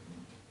made it.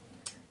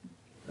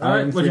 All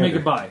right, what'd you make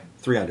it by?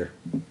 3 under.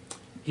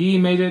 He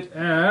made it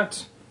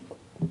at...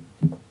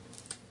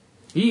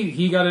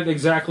 He got it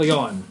exactly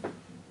on.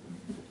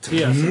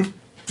 Yes.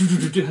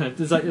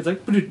 It's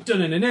like...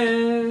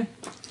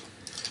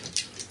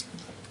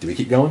 Do we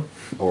keep going?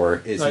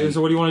 Or is he...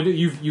 So what do you want to do?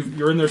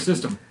 You're in their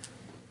system.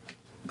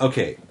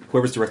 Okay,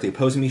 whoever's directly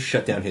opposing me,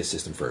 shut down his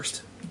system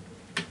first.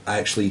 I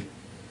actually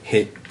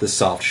hit the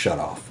soft shut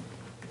off.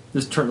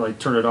 Just turn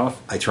it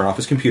off? I turn off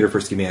his computer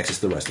first to give me access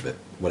to the rest of it.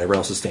 Whatever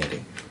else is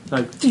standing.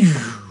 Like...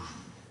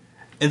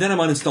 And then I'm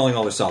uninstalling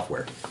all their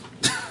software.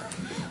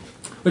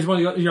 Which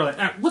one? You're like,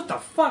 what the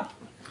fuck?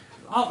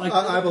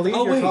 I believe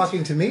you're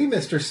talking to me,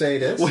 Mr.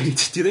 Sadist.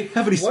 Wait, do they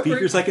have any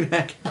speakers I can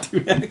hack into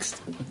next?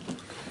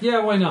 Yeah,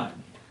 why not?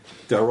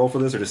 Do I roll for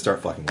this or just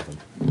start fucking with them?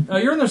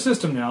 You're in their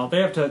system now.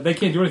 They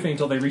can't do anything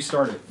until they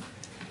restart it.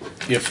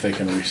 If they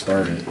can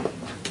restart it.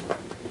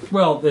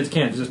 Well, they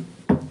can't just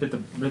hit the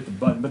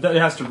button, but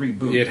it has to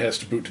reboot. It has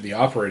to boot to the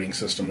operating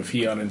system. If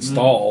he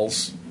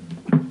uninstalls...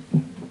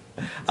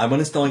 I'm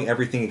uninstalling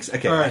everything.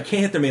 Okay, right. I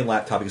can't hit their main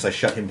laptop because I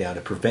shut him down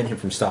to prevent him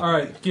from stopping. All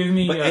right, give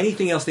me... But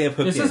anything else they have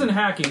hooked in... This isn't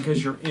hacking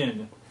because you're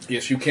in.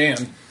 Yes, you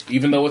can.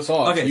 Even though it's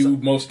off, Okay, you so-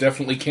 most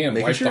definitely can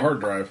wipe sure. the hard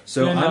drive.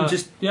 So And, I'm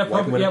just...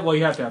 well,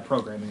 you have to have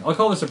programming. I'll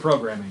call this a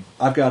programming.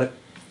 I've got it.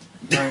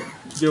 All right,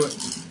 do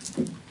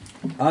it.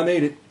 I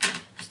made it.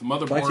 It's the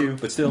motherboard. By 2,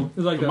 but still.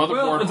 It's like The that. motherboard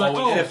Well, it's like,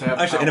 always oh, has to have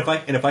Actually,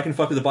 power. and if I can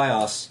fuck with the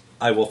BIOS,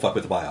 I will fuck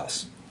with the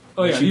BIOS.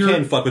 oh yeah, You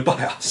can fuck with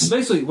BIOS.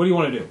 Basically, what do you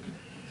want to do?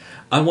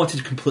 I want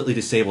to completely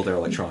disable their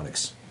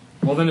electronics.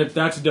 Well, then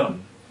that's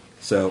done.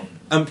 So,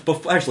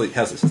 actually,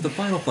 how's this? It's the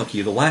final fuck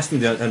you. The last thing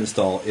to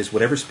uninstall is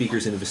whatever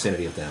speaker's in the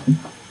vicinity of them.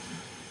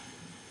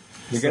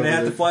 You're gonna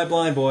have to fly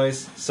blind,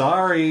 boys.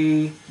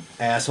 Sorry,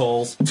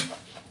 assholes.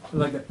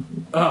 Like that.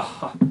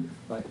 Oh,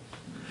 like,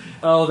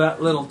 oh,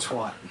 that little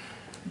twat.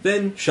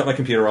 Then shut my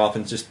computer off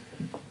and just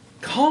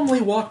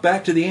calmly walk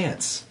back to the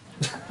ants.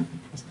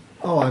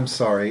 Oh, I'm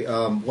sorry.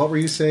 What were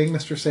you saying,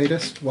 Mr.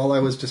 Sadist, while I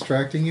was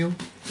distracting you?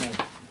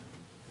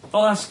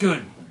 Oh, that's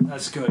good.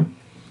 That's good.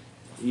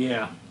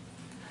 Yeah.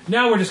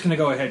 Now we're just going to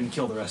go ahead and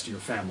kill the rest of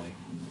your family.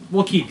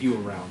 We'll keep you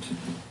around.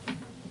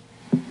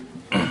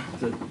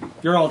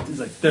 You're all... It's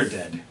like, they're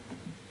dead.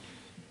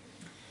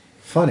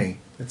 Funny.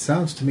 It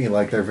sounds to me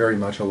like they're very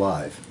much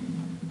alive.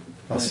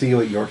 I'll see you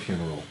at your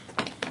funeral.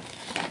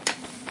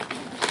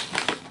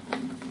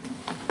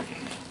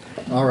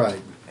 All right.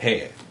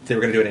 Hey, they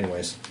were gonna do it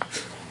anyways.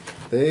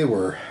 They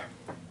were.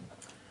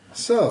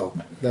 So,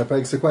 that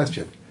begs the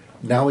question.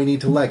 Now we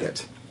need to leg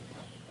it.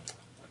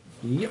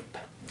 Yep.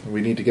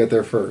 We need to get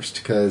there first,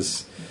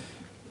 because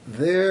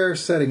they're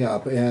setting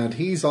up, and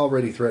he's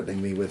already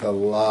threatening me with a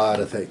lot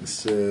of things.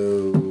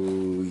 So,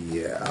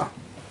 yeah.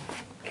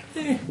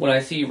 When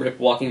I see Rip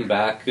walking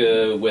back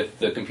with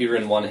the computer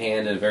in one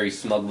hand and a very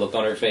smug look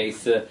on her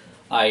face,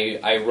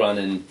 I run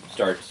and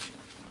start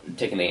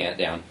taking the ant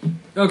down.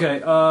 Okay,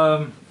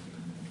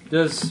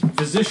 does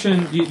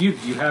physician...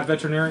 You have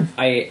veterinary?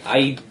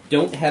 I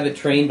don't have it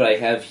trained, but I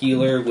have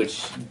healer,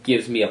 which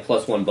gives me a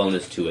 +1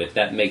 bonus to it.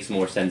 That makes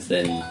more sense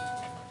than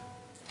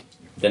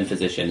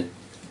physician.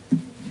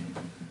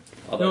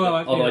 Although,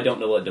 No, I don't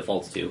know what it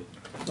defaults to.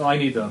 Oh, I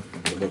need the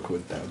That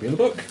would be in the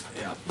book.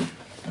 Yeah.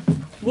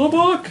 The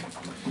book!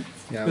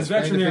 Yeah, I Because was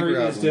trying to veterinary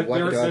figure out is what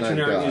gun I've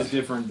veterinary got. is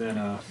different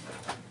than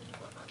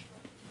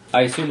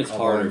I assume it's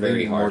Although hard or I'm very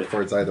leaning more hard.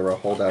 towards either a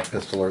holdout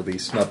pistol or the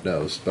snub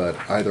nose, but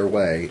either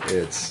way,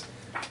 it's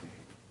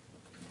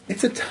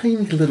a tiny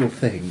little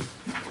thing.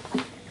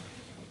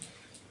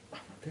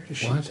 There it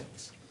What?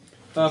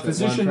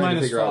 Physician I'm trying to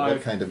minus figure out what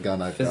 5. kind of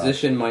gun I've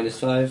Physician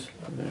 -5.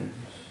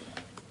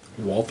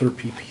 Walther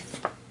PP.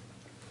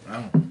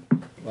 Oh. got.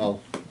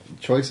 Well,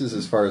 choices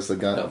as far as the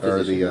gun No, or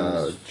physician the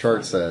minus.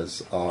 chart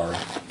says are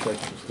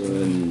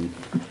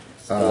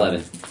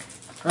 11.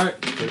 All right.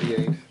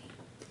 38.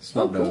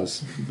 Snub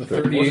nose. The What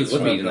 38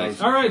 would be nice?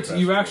 All right.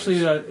 You actually,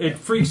 it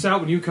freaks out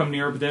when you come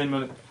near, but then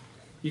when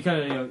you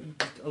kind of,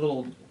 a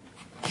little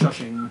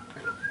shushing.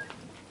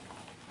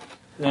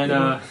 And,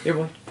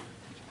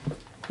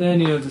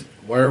 then, just,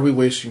 Why are we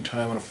wasting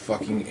time on a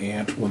fucking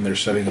ant when they're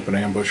setting up an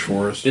ambush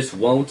for us? This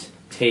won't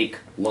take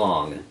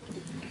long. and,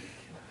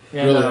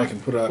 Really, I can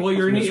put out well,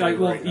 you right need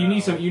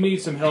now. you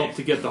need some help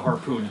to get the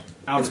harpoon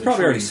out It's of the probably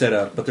tree. already set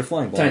up, but they're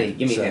flying blind. Tiny,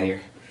 give me so. that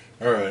here.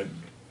 All right.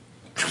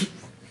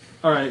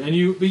 All right, and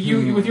you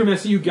with your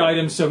message, you guide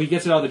him so he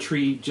gets it out of the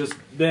tree. Just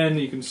then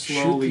you can Shoot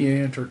the slowly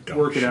ant or don't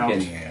work it shoot out.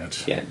 the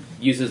ant. Yeah,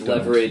 uses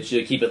leverage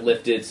to keep it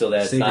lifted so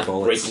that it's Save your not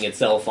bullets. breaking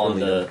itself on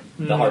the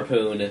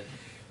harpoon.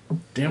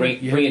 Damn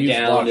Bring you it had to use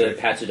down, logic.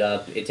 patch it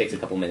up. It takes a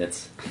couple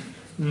minutes.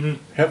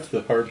 Have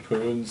the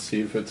harpoon,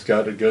 see if it's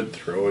got a good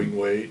throwing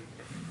weight.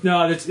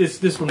 No, it's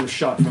this one was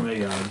shot from a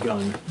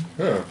gun.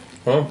 Huh.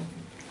 Well,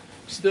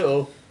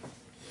 still.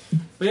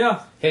 But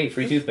yeah, Hey,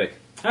 free toothpick.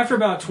 after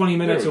about 20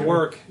 minutes There of we go.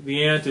 work,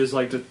 the ant is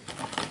like it's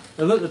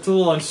a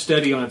little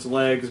unsteady on its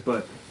legs,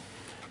 but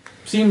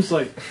seems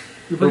like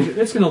it's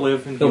going to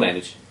live. And He'll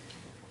manage.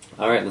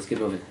 All right, let's get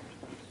moving.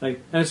 and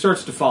it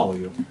starts to follow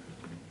you.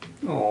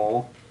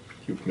 Aww.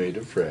 You've made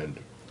a friend.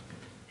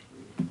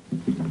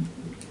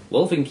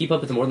 Well, if we can keep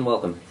up, it's more than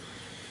welcome.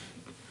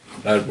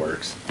 That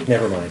works.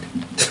 Never mind.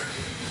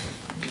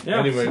 Yeah.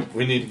 Anyway,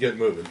 we need to get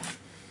moving.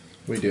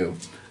 We do.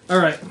 All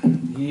right.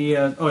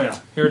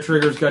 Hair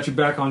Trigger's got you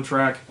back on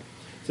track.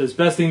 Says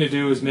best thing to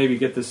do is maybe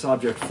get this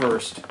object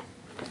first.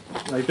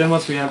 Like then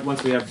once we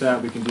have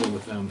that, we can deal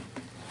with them.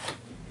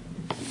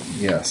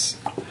 Yes.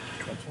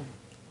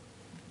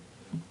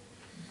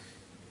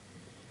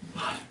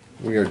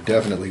 We are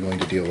definitely going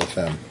to deal with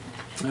them.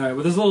 All right.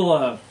 With this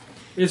little,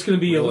 it's going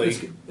to be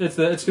Really? it's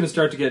going to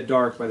start to get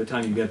dark by the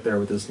time you get there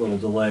with this little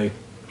delay.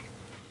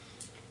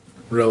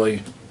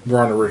 Really? We're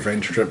on a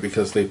revenge trip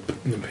because they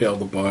impaled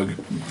the bug.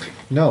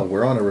 No,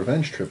 we're on a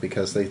revenge trip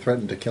because they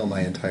threatened to kill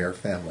my entire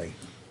family.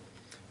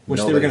 Which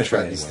they Nobody were going to try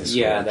threatens anyway. this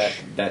Yeah,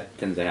 scourge. that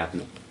tends to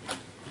happen.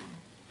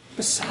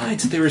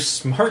 Besides, they were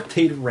smart.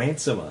 They'd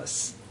ransom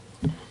us.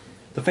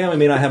 The family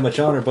may not have much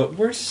honor, but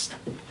we're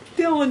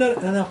still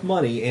enough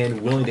money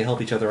and willing to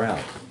help each other out.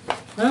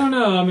 I don't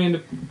know. I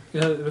mean,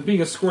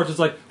 being a Scorch, it's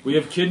like we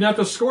have kidnapped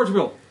a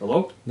Scorchville.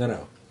 Hello.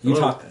 No. You Hello?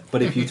 talk,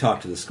 but if you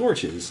talk to the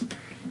Scorches,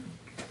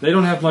 They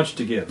don't have much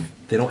to give.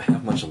 they don't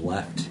have much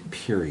left.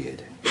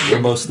 Period. We're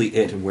mostly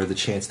it, and we're the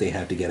chance they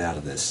have to get out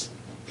of this.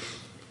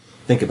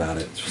 Think about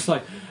it. It's just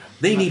like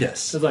They need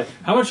us. it's like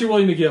how much are you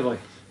willing to give? Like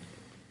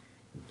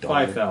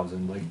Dollar.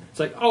 5,000. Like it's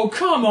like oh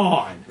come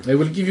on. They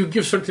will give you a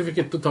gift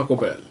certificate to Taco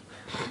Bell.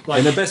 Like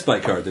And the Best Buy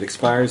card that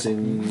expires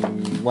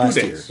in last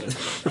year. days.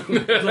 it's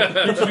like,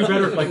 can't you do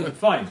better? Like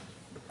fine.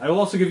 I will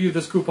also give you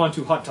this coupon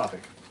to Hot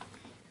Topic.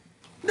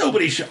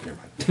 Nobody shut. Never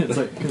mind.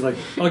 It's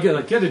like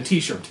I'll get a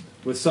T-shirt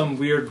with some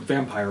weird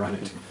vampire on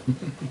it.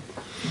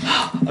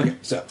 Okay,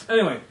 so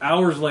Anyway,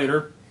 hours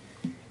later,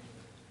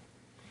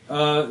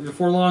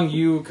 before long,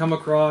 you come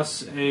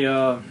across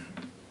a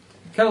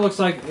kind of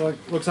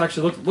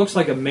looks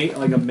like a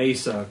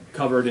mesa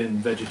covered in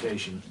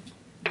vegetation.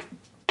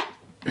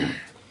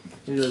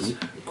 It is,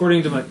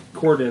 according to my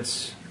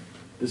coordinates,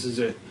 this is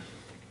it.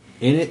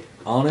 in it,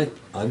 on it,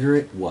 under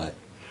it, what?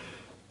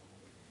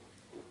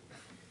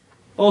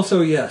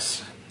 Also,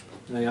 yes,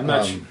 I'm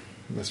not.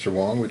 Mr.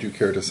 Wong, would you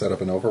care to set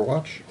up an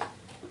overwatch?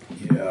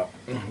 Yeah,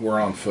 we're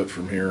on foot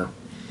from here.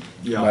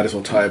 Yeah. Might as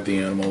well tie up the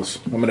animals.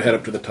 I'm going to head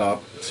up to the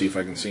top, see if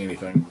I can see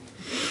anything.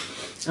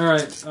 All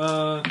right, it's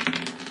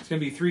gonna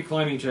be 3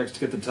 climbing checks to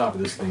get to the top of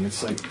this thing.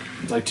 It's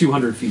like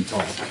 200 feet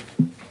tall.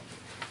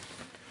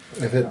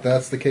 If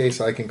that's the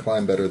case, I can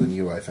climb better than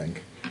you, I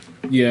think.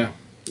 Yeah,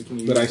 We can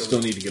use but I those. still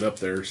need to get up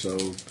there, so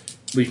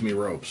leave me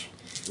ropes.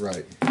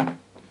 Right.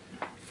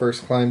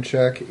 First climb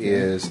check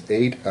is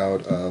 8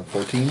 out of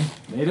 14.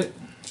 Made it.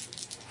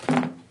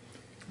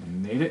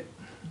 Made it.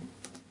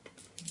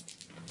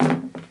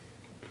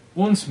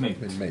 Once made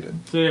It it. made it.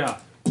 So yeah,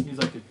 he's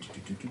like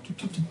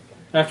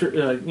after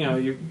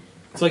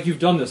it's like you've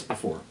done this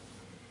before.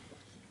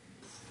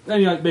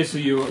 And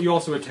basically you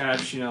also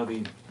attach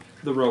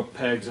the rope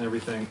pegs and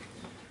everything.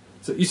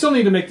 So you still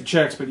need to make the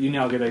checks, but you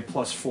now get a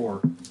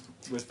 +4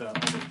 with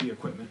the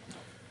equipment.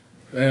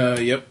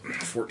 Yep.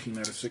 14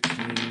 out of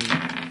 16.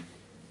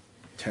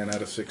 10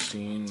 out of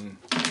 16.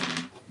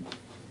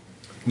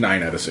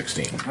 9 out of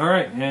 16. All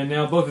right, and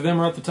now both of them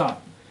are at the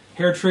top.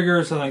 Hair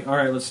Triggers are like, all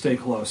right, let's stay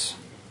close.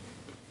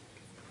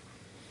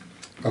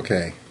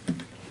 Okay.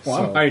 Well,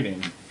 So- I'm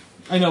hiding.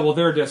 I know. Well,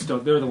 they're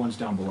the ones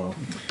down below.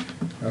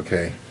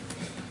 Okay.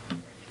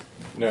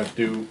 Now,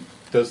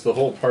 does the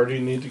whole party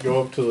need to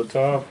go up to the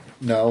top?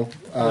 No.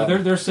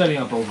 They're setting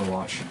up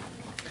Overwatch.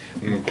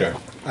 Okay.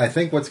 I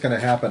think what's going to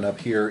happen up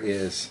here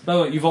is... By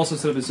the way, you've also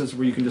set up a system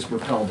where you can just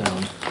rappel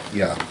down.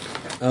 Yeah.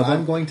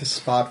 I'm going to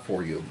spot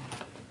for you.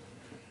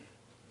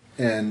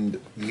 And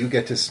you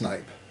get to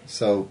snipe.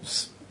 So,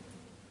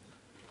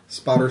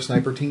 spotter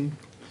sniper team?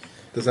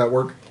 Does that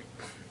work?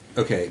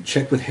 Okay,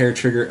 check with Hair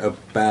Trigger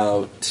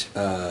about...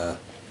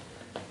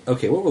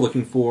 okay, what we're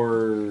looking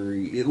for...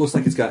 It looks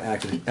like it's got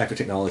active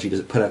technology. Does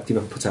it put out... Do you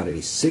know if it puts out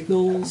any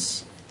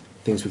signals?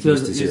 Things we can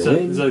use to zero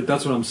in?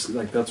 That's what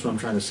I'm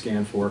trying to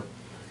scan for.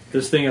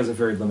 This thing has a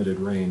very limited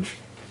range.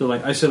 So,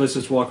 like I said, let's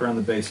just walk around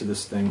the base of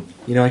this thing.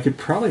 You know, I could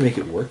probably make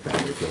it work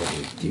better if you let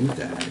me do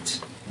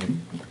that.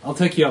 I'll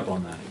take you up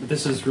on that. But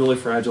this is really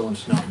fragile and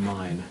it's not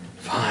mine.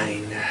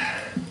 Fine.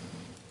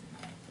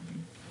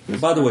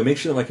 By the way, make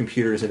sure that my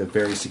computer is in a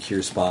very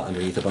secure spot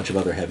underneath a bunch of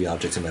other heavy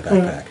objects in my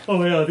backpack.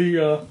 Oh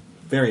yeah,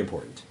 Very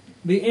important.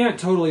 the ant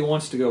totally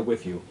wants to go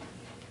with you.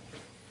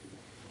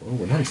 Well,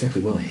 we're not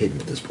exactly well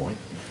hidden at this point.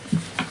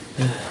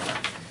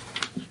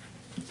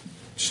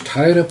 Just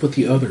tie it up with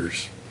the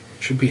others.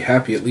 It should be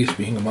happy at least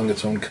being among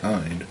its own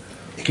kind.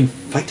 It can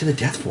fight to the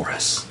death for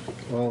us.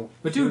 Well,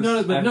 But dude, none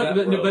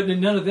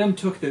of them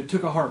took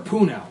a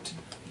harpoon out,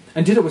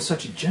 and did it with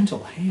such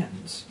gentle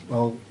hands.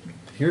 well,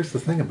 here's the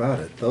thing about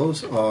it.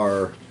 Those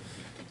are...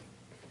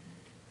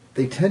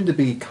 They tend to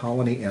be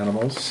colony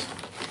animals.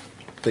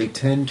 They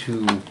tend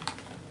to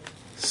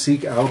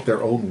seek out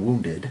their own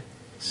wounded.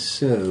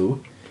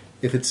 So,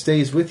 if it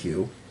stays with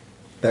you,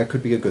 that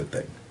could be a good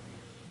thing.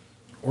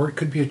 Or it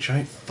could be a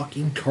giant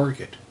fucking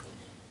target.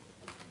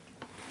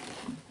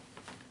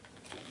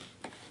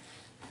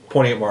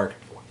 Pointing at Mark,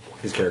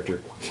 his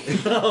character.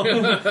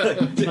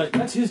 Like,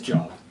 that's his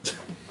job.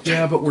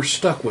 Yeah, but we're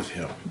stuck with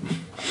him.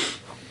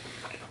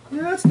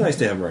 Yeah, it's nice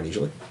to have him around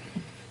usually.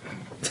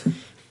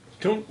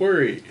 Don't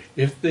worry.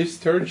 If they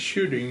start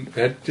shooting,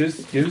 that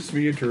just gives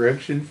me a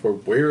direction for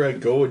where I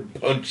go and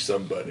punch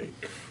somebody.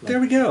 There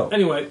we go.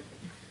 Anyway,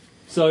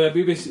 so yeah,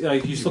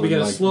 you still begin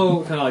a like-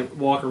 slow kind of like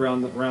walk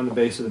around the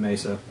base of the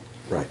mesa,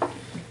 Right.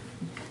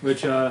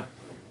 which yeah,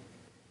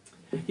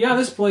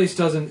 this place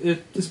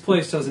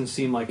doesn't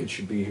seem like it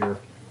should be here.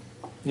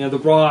 You know, the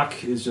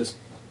rock is just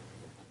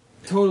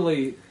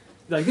totally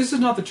like this is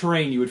not the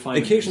terrain you would find.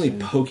 Occasionally in.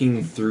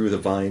 poking through the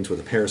vines with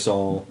a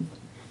parasol.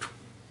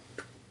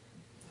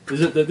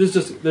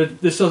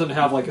 This doesn't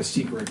have like a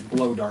secret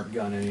blow dart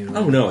gun in it.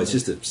 Oh no, it's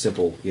just a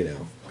simple,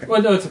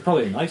 Well, no, it's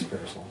probably a nice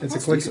parasol. It's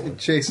That's a click... decent.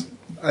 Chase,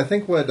 I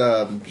think what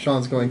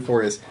Sean's going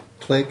for is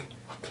click,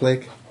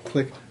 click,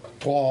 click,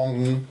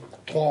 twong,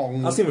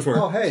 twong. I'll see much more.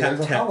 Oh, hey, Tap,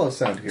 there's a tap. hollow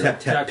sound here. Tap,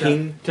 tap,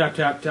 ping. tap,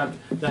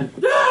 then.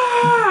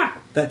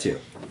 That too.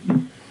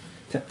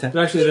 Tap, tap.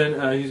 But actually,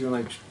 then he's going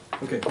like,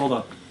 okay, hold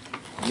up.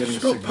 I'm getting a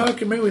Stop signal.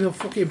 poking me with a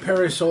fucking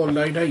parasol,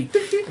 lady.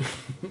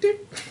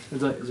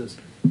 It's just,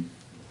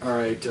 all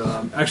right.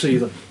 Actually,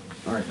 he's like,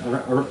 all right.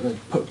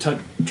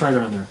 Try it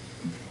around there.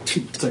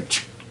 It's like,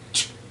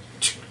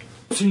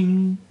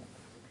 ting.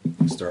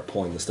 Start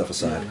pulling the stuff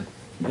aside.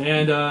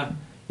 And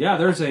yeah,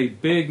 there's a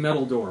big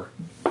metal door.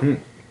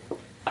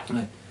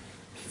 Like,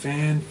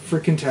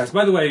 fan-frickin-tastic.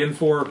 By the way, and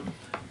for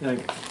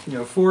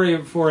for a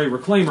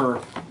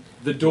reclaimer,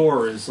 the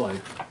door is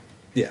like.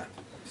 Yeah.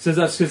 Since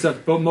that's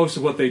most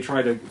of what they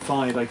try to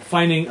find. Like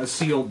finding a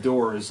sealed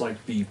door is like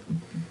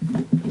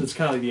it's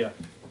kind of like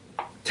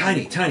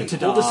Tiny.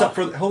 Ta-da.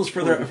 Hold us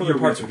further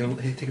apart so we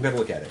can take a better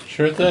look at it.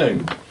 Sure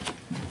thing.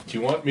 Do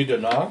you want me to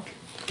knock?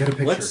 Get a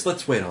picture.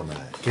 Let's wait on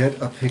that.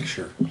 Get a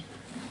picture.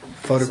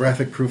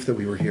 Photographic proof that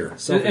we were here.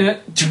 So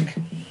and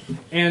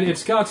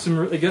it's got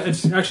some.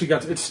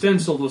 It's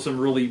stenciled with some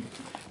really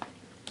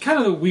kind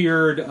of the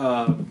weird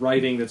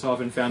writing that's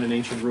often found in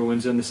ancient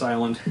ruins in this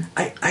island.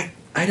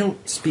 I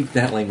don't speak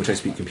that language. I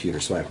speak computer,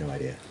 so I have no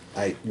idea.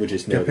 I would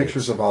just know Get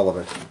pictures of all of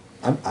it.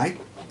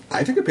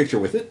 I took a picture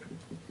with it.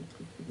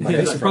 My Yeah,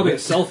 face it's in probably a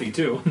front selfie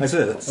too. of it. I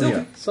said that. Oh,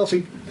 yeah.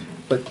 Selfie.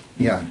 But,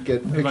 yeah,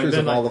 get pictures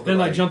of all of Then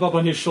it. jump up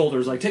on his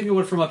shoulders, like take me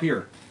one from up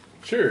here.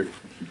 Sure.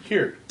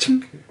 Here.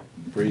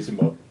 Raise him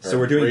up. So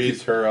we're doing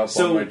raise her up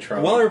So on my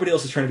trunk. while everybody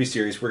else is trying to be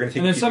serious, we're going to take.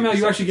 And then a few somehow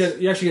you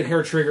seconds. actually get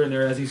hair trigger in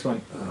there as he's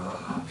going.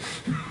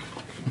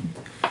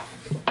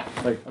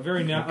 Like a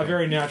very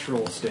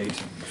natural state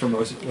for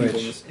most people. in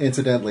Which, this.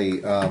 incidentally,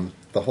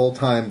 the whole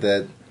time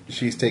that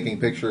she's taking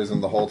pictures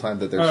and the whole time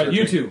that they're All right, searching...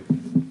 you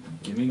two,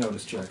 give me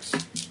notice checks.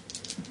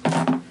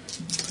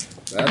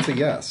 That's a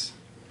yes.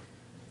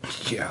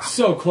 Yeah.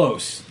 So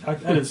close.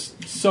 That is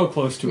so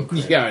close to a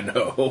crit. Yeah, I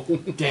know.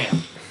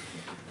 Damn.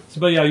 So,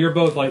 but yeah, you're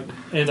both like,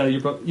 and you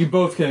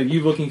both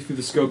you looking through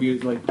the scope, you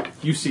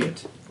see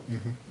it.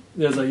 Mm-hmm.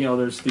 There's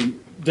there's the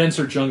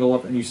denser jungle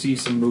up, and you see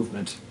some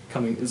movement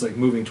coming. It's like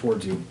moving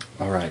towards you.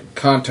 All right.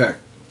 Contact.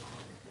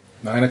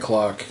 9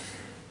 o'clock.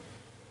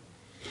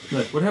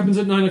 Like, what happens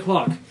at 9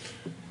 o'clock?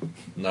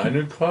 9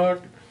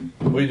 o'clock?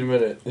 Wait a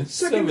minute.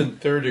 It's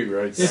 7:30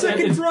 right now.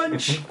 Second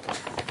brunch.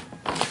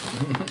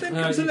 Then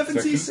comes an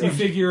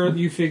FNC.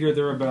 You figure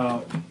they're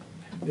about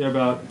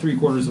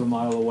 3/4 of a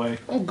mile away.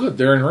 Oh, good.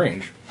 They're in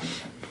range.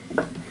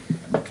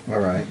 All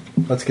right.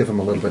 Let's give them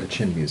a little bit of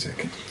chin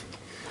music.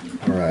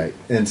 All right.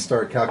 And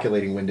start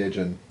calculating windage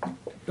and...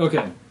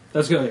 Okay.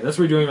 That's good. Okay, that's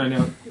what we're doing right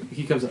now.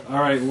 He comes up. All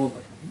right, well,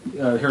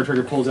 Hair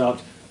Trigger pulls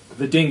out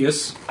the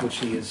dingus, which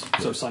he is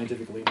so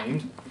scientifically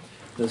named.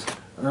 Says,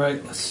 all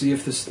right, let's see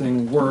if this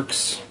thing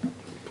works.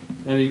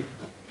 And he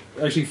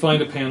actually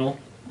find a panel,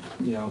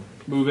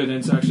 move it, and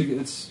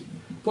it's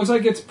looks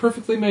like it's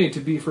perfectly made to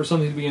be for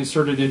something to be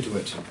inserted into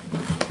it.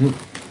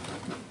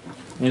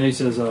 And he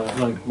says,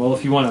 well,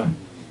 if you want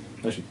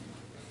to, actually,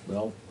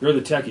 well, you're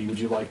the techie. Would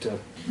you like to?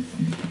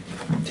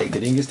 Take the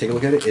dingus, take a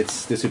look at it.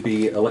 This would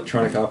be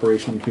electronic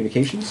operation and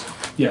communications.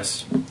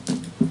 Yes.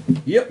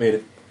 Yep, made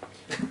it.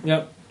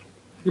 Yep.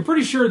 You're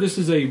pretty sure this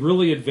is a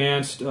really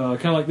advanced,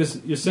 kind of like this.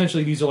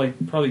 Essentially, these are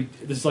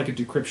this is like a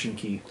decryption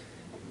key.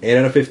 8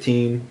 out of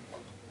 15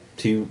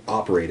 to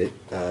operate it.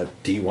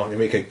 Do you want me to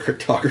make a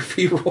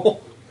cryptography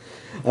roll?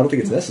 I don't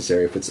think it's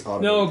necessary if it's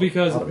automated. No,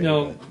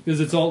 because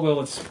it's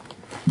all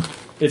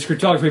it's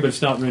cryptography, but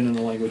it's not written in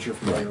the language you're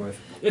familiar with.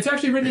 It's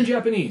actually written in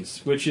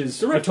Japanese, which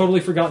is a totally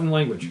forgotten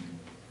language.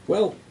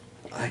 Well,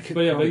 I could.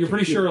 But but you're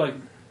pretty sure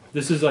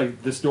this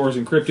door is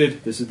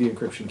encrypted. This is the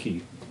encryption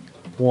key.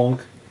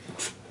 Wonk.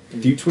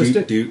 Do you twist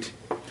it? Doot.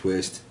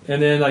 Twist.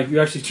 And then you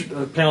actually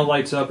the panel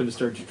lights up and it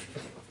starts.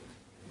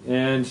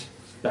 And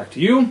back to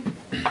you.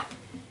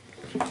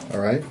 All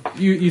right.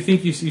 You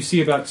think you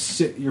see about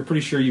six, you're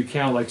pretty sure you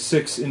count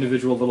 6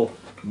 individual little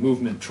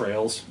movement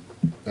trails.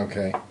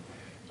 Okay.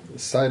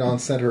 Side on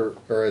center,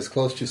 or as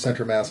close to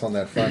center mass on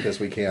that front as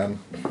we can.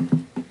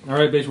 All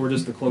right, basically we're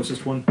just the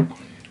closest one.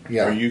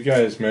 Yeah. Are you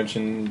guys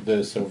mentioning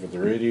this over the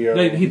radio?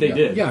 They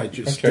did. Yeah, I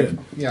just Okay. did.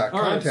 Yeah,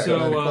 All right, contact so,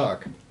 9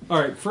 o'clock. All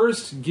right,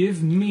 first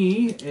give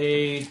me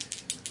a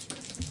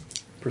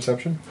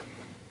Perception?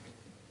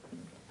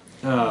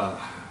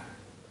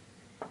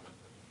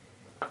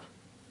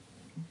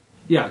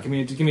 yeah,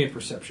 give me a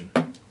perception.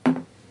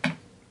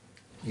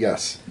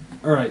 Yes.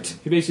 All right,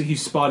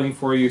 he's spotting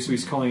for you, so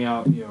he's calling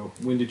out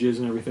windages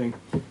and everything.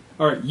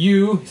 All right,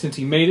 since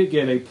he made it,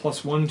 get a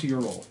 +1 to your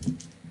roll.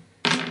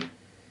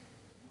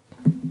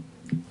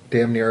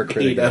 Damn near a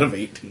crit. 8 out of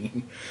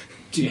 18.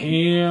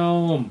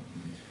 Damn.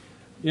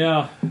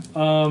 Yeah.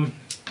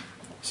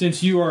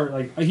 Since you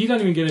are he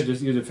doesn't even get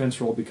a defense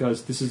roll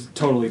because this is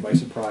totally by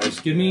surprise.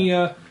 Give me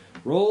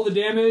roll the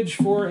damage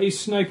for a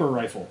sniper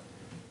rifle.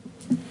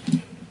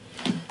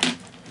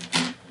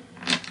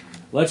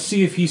 Let's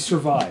see if he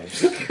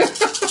survives.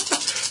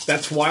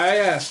 That's why I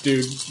asked,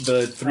 dude.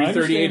 The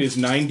 338 is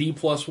 9D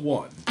plus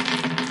 1.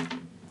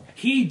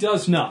 He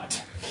does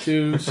not.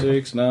 2,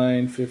 6,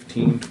 9,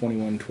 15,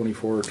 21,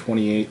 24,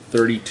 28,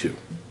 32.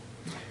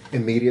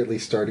 Immediately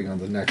starting on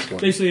the next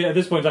one. Basically, at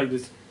this point,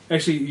 it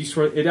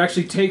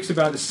actually takes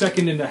about a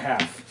second and a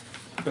half.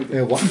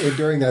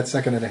 During that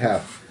second and a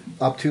half.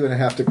 Up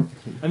 2.5 to...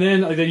 And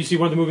then you see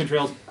one of the moving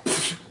trails.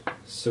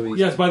 So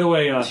Yes, by the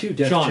way, 2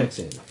 death Sean, checks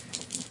in.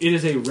 it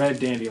is a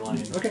red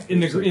dandelion. Okay. In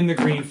the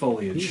green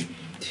foliage.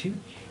 2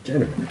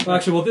 generous. Well,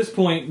 actually, at this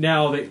point,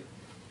 now they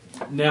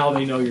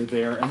know you're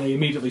there, and they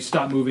immediately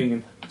stop moving,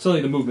 and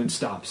suddenly the movement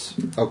stops.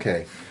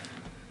 Okay.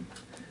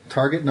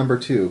 Target number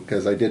 2,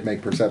 because I did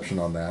make perception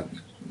on that,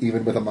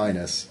 even with a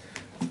minus.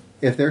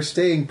 If they're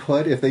staying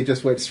put, if they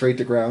just went straight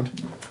to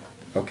ground,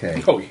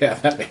 okay. Oh, yeah,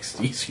 that makes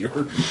it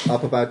easier.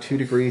 Up about 2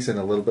 degrees and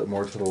a little bit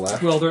more to the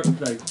left. Well, you're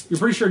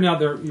pretty sure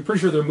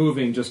they're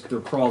moving, just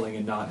they're crawling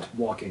and not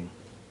walking.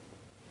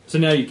 So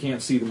now you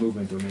can't see the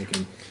movement they're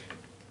making.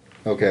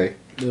 Okay.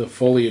 The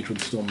foliage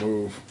would still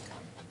move.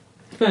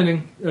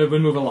 Depending, it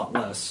would move a lot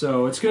less.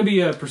 So it's going to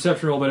be a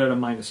perception roll, but at a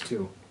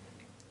 -2.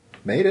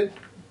 Made it.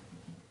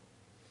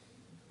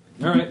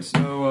 All right,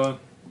 so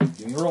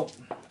give me a roll.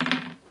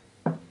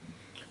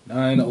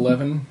 9,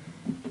 11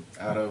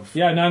 out of...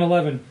 Yeah,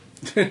 9/11.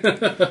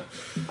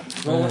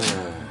 Roll it.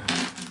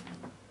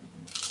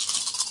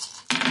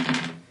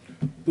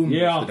 Boom,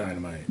 Yeah. the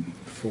dynamite.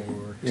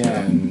 4, Yeah.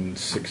 10,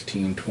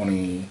 16,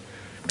 20,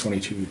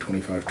 22,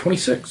 25,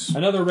 26.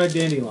 Another red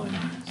dandelion.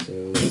 So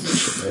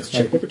let's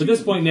check. At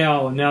this point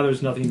now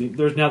there's nothing.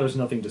 There's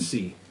nothing to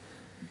see.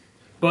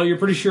 But you're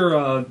pretty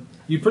sure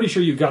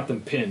you got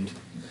them pinned.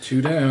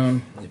 2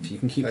 down. If you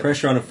can keep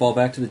pressure on and fall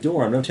back to the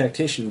door, I'm no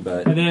tactician,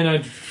 but And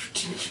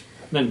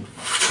then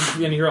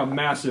you hear a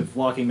massive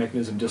locking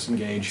mechanism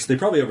disengage. they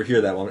probably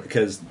overhear that one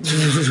because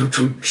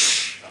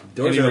doors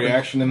Any are open.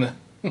 reaction in the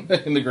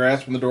in the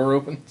grass when the door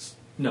opens?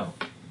 No.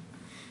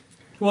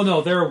 Well,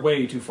 no, they're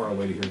way too far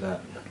away to hear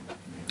that.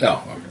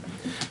 Oh,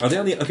 okay. Are they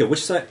on the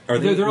which side are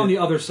they? They're on the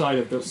other side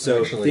of the.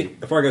 So Actually-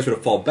 if our guys were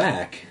to fall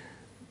back,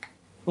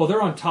 Well,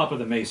 they're on top of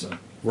the mesa.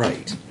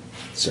 right?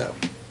 So,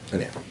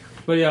 anyhow.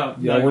 But yeah,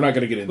 Yeah, we're not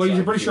going to get inside. Well,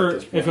 you're pretty here sure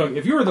at this point.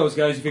 if you were those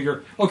guys, you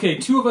figure, okay,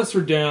 2 of us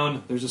are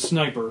down. There's a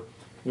sniper.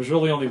 There's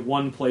really only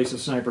one place a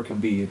sniper can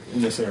be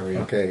in this area.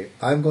 Okay.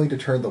 I'm going to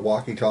turn the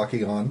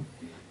walkie-talkie on.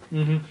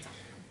 Mm-hmm.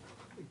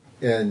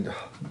 And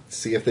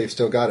see if they've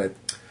still got it.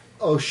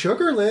 Oh,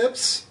 Sugar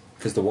Lips!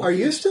 Because the Are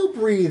you still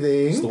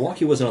breathing? the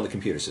walkie wasn't on the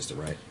computer system,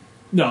 right?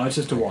 No, it's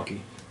just a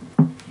walkie.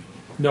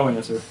 No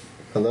answer.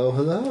 Hello,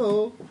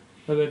 hello.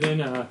 But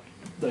then,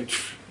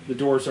 the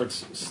door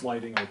starts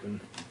sliding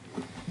open.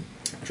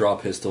 Draw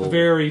pistol.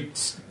 A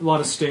lot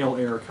of stale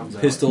air comes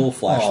out. Pistol,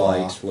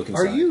 flashlight, Aw, look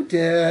are inside. you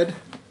dead?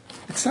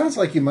 It sounds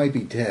like you might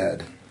be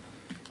dead.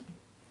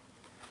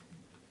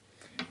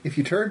 If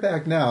you turn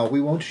back now,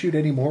 we won't shoot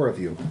any more of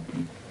you.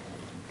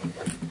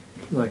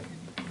 Like,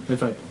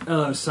 if I,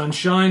 hello,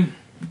 sunshine.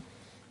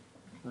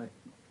 Like,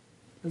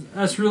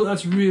 that's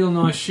real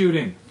nice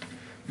shooting.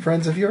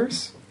 Friends of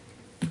yours?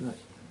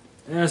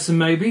 Yeah, it's a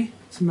maybe.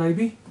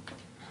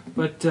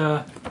 But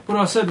what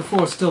I said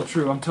before is still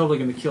true. I'm totally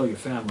going to kill your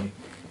family.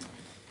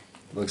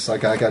 Looks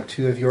like I got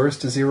 2 of yours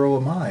to 0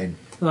 of mine.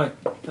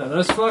 Like,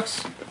 those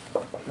fucks.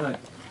 Like,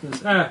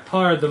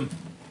 hired them.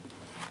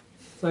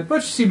 It's like, but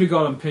you seem to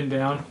got them pinned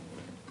down.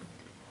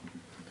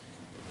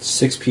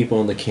 6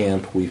 people in the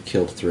camp. We've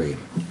killed 3.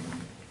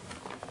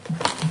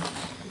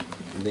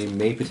 They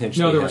may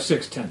potentially. No, there were have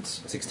 6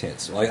 tents. 6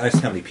 tents. Well, I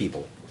asked how many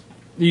people.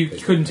 You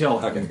couldn't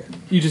tell. Okay.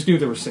 You just knew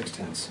there were 6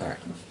 tents. All right.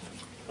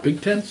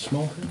 Big tents,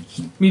 small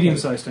tents.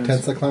 Medium-sized tents.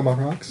 Tents that climb on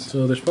rocks?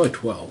 So there's probably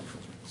 12.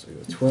 So we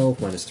go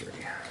 12 minus 3.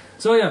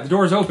 So yeah, the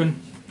door's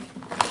open.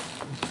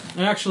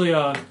 And actually,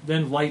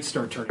 then lights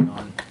start turning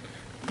on.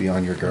 Be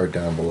on your guard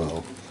down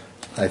below.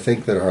 I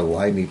think that our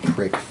limey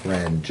prick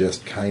friend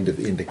just kind of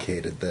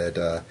indicated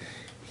that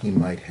he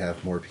might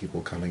have more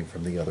people coming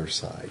from the other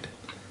side.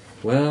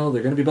 Well,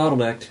 they're going to be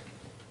bottlenecked.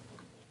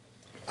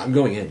 I'm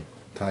going in.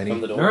 Tiny,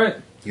 From the All door. right.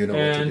 you know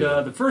And what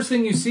to do. the first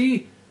thing you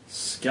see,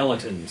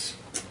 skeletons.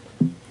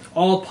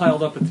 All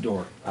piled up at the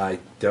door. I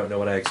don't know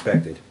what I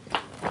expected.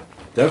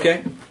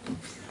 Okay.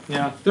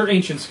 Yeah, they're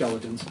ancient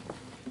skeletons.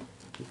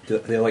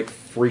 They're like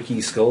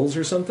freaky skulls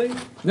or something?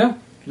 No,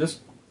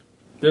 just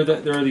there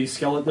are these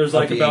skeletons. There's Of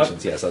like the about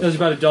ancients, yes, there's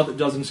about a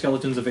dozen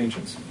skeletons of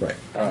ancients, Right.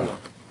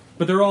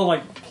 but they're all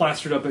like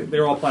plastered up.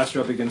 They're all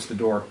plastered up against the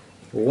door.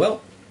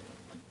 Well,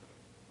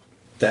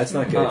 that's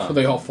not good. So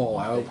they all fall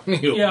out.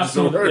 Yeah,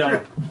 so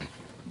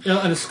yeah,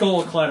 and a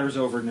skull clatters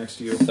over next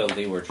to you. So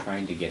they were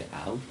trying to get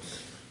out?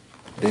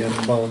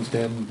 Dim bones,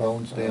 dim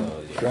bones, dim.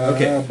 Oh, yeah. Dry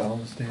Okay.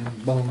 bones, dim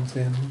bones,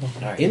 dim bones.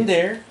 Alright. In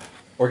there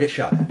or get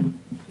shot at.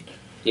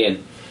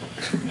 In.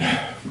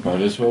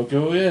 Might as well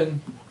go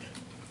in.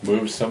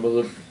 Move some of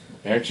the.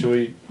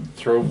 Actually,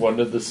 throw one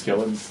of the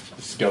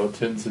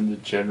skeletons in the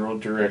general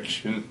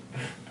direction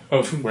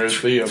of where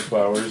the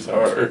flowers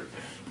are.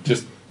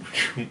 Just.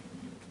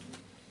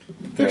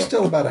 They're Yeah.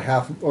 still about a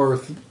half, or,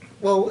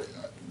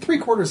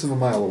 3/4 of a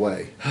mile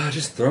away.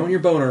 Just throwing your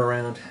boner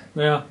around.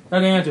 Yeah,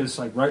 that ant is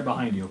like right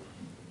behind you.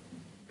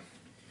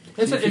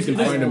 See if you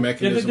can find a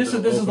mechanism This to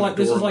is open like a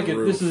this door is on like the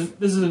roof.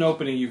 this is an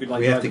opening you could like.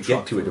 We have drive to the get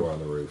truck to a through. door on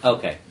the roof.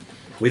 Okay.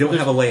 We don't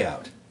have a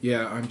layout.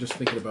 Yeah, I'm just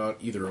thinking about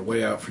either a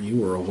way out for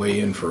you or a way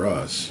in for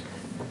us.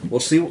 We'll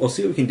see what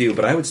we can do,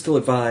 but I would still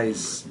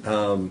advise,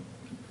 do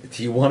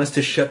you want us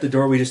to shut the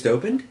door we just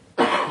opened?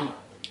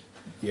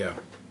 Yeah.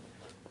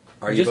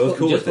 Are you Just both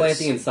cool with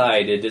glancing this?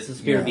 inside, does this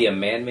appear to be Yeah. a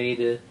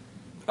man-made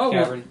Oh,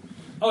 cavern?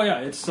 oh yeah,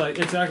 it's like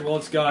it's actually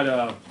it's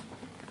got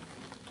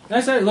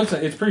That's how it looks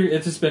like. It's pretty.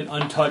 It's just been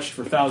untouched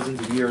for thousands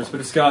of years,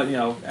 but it's got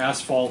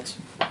asphalt,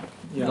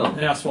 Oh. an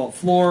asphalt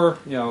floor,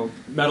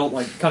 metal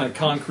like kind of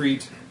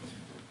concrete.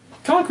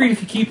 Concrete,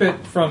 if you keep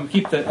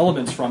the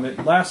elements from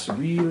it, lasts a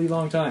really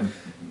long time.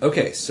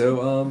 Okay,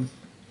 so,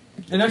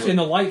 And actually, and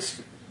the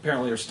lights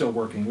apparently are still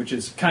working, which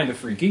is kind of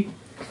freaky.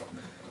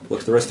 look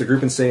at the rest of the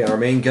group and say our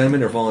main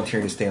gunmen are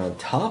volunteering to stay on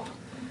top,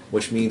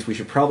 which means we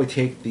should probably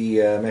take the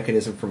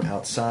mechanism from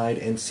outside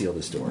and seal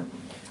this door.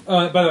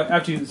 By the way,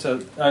 after you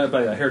said,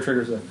 hair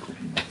triggers,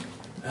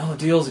 well, a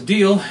deal's a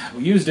deal.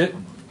 We used it.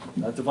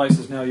 That device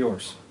is now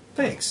yours.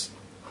 Thanks.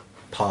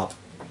 Pop.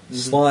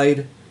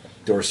 Slide.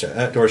 Door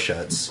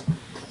shuts.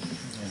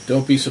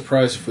 Don't be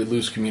surprised if we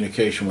lose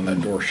communication when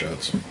that door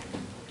shuts.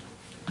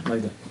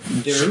 Like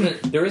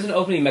that. There is an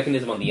opening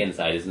mechanism on the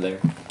inside, isn't there?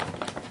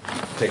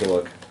 Take a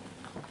look.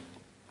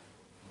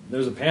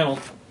 There's a panel,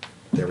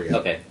 There we go.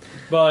 Okay.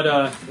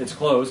 but it's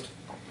closed.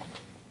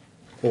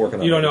 We're working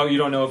on You it.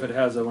 don't know if it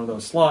has one of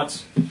those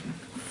slots.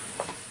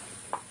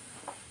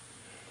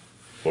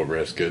 Well,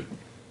 rest good.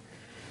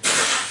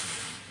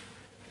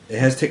 It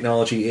has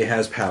technology. It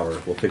has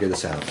power. We'll figure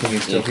this out. Can you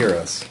still hear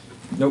us?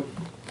 Nope.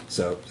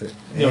 So,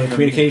 No, and no.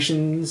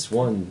 communications.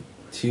 1,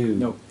 2,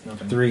 Nope.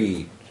 Nothing.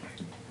 3.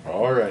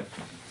 All right.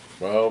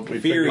 Well, we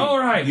Fear. figured, All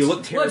right. You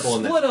look terrible Let's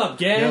in that. split up,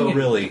 gang. No,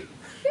 really.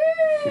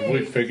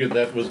 we figured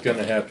that was going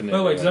to happen. By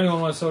the way, does anyway.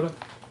 anyone want a soda?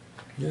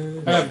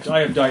 I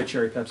have Diet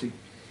Cherry Pepsi.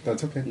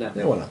 That's okay. No.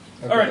 Yeah, why not?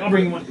 All right, I'll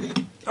bring you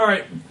one. All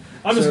right,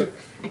 I'm just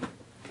gonna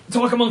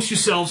talk amongst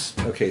yourselves.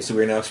 Okay, so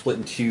we're now split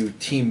into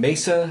Team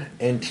Mesa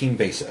and Team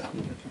Besa.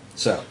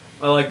 So,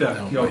 I like that.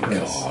 Oh Yo, my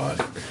yes.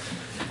 god.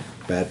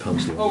 bad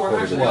pumps doing Oh, we're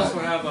quarters actually of also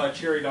that. have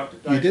cherry Dr.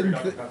 You Diet didn't.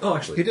 Cherry Dr. Pepper. Oh, You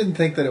actually, didn't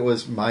think that it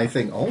was my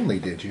thing only,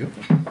 did you?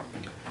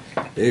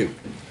 dude.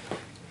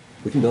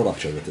 We can build off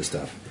each other with this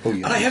stuff. Oh,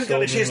 yeah. I haven't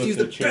got a chance to use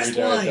the best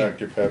line.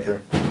 Dr.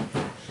 Pepper.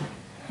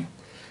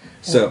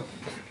 So,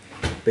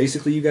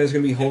 basically, you guys are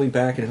going to be holding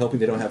back and hoping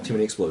they don't have too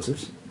many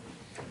explosives.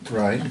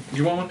 Right.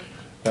 You want one?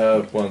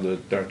 One of the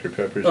Dr.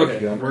 Peppers. Okay.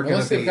 Again. We're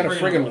Unless they've got a We're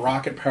gonna- friggin'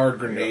 rocket-powered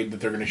grenade that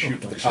they're going to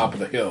shoot to the top of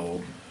the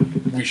hill,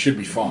 we should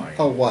be fine.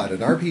 Oh, what? An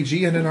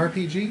RPG and an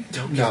RPG?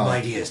 Don't give him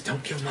ideas.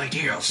 Don't give him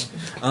ideas.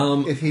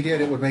 If he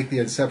did, it would make the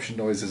Inception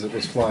noise as it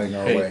was flying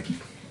our Hey. way.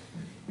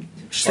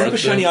 Set up Are a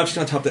shiny the- object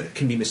on top that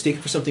can be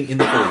mistaken for something in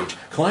the foliage.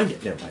 Climb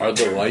it. Never mind. Are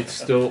the lights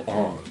still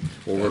on?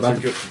 Well, we're That's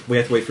about a to, we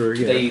have to wait for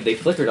They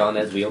flickered on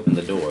as we opened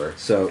the door.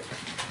 So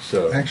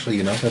So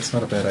Actually, that's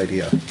not a bad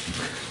idea.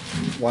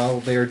 While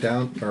they're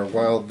down, or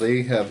while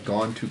they have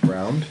gone to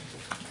ground,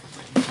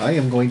 I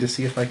am going to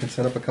see if I can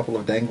set up a couple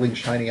of dangling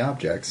shiny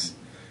objects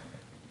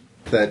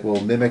that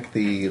will mimic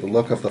the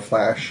look of the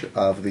flash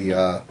of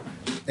the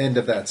end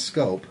of that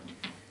scope.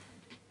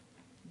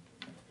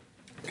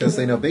 Because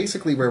they know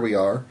basically where we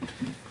are.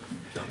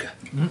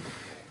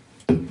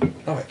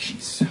 oh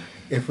jeez.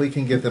 If we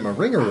can give them a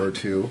ringer or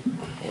two,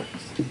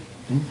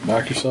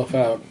 Knock yourself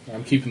out.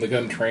 I'm keeping the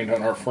gun trained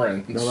on our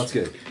friends. No, that's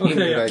good. Okay,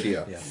 good yeah.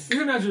 idea. Yeah. You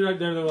can imagine right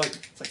there, they're like,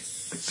 it's like,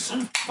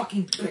 son of a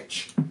fucking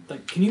bitch.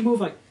 Like, can you move,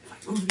 like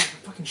move me,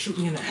 fucking shoot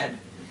me in the head.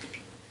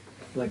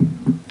 Like,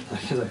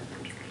 he's like,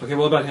 okay,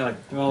 what about him? Like,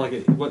 well,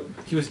 like, what,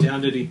 he was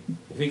down, did he?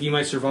 You think he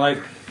might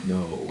survive?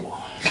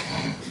 No.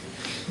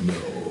 No.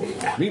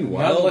 Not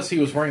Meanwhile, unless he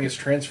was wearing his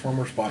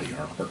Transformers body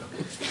armor.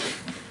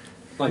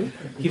 Like,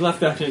 he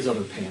left that in his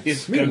other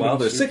pants. meanwhile,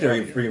 there's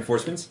secondary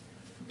reinforcements.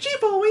 Gee,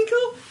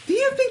 Winkle, do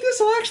you think this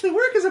will actually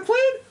work as a plan?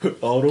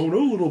 I don't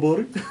know, little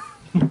buddy.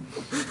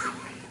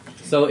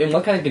 So, in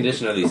what kind of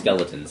condition are these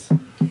skeletons?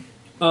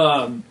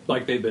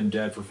 Like they've been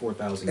dead for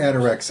 4,000 years.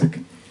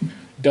 Anorexic.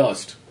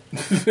 Dust.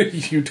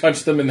 You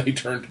touch them and they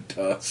turn to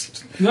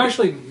dust. No,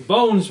 actually,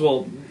 bones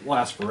will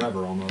last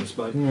forever almost,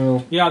 but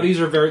Well, yeah, these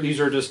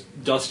are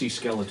just dusty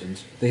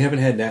skeletons. they haven't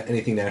had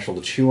anything natural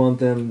to chew on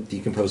them,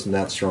 decompose them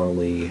that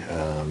strongly.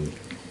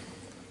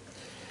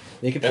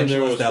 They can And there potentially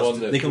last was thousands. one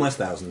that- They can last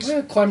thousands.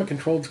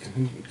 Climate-controlled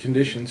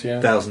conditions,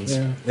 yeah. Thousands.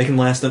 Yeah. They can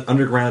last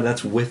underground.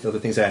 That's with other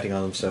things acting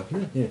on them. So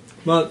yeah.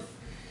 But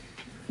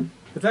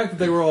the fact that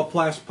they were all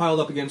piled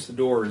up against the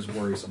door is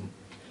worrisome.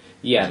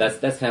 Yeah, that's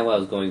kind of what I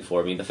was going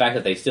for. I mean, the fact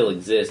that they still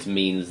exist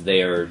means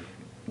they're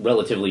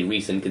relatively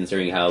recent,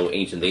 considering how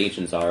ancient the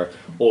ancients are,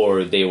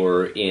 or they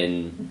were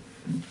in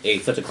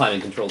such a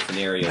climate-controlled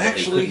scenario that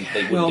Actually,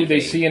 they wouldn't well, Did they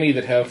decay. see any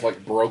that have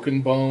like broken I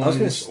was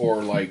bones gonna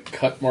or like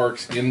cut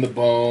marks in the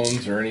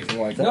bones or anything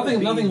like that?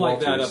 Nothing like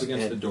that Walters, up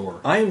against and the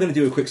door. I am going to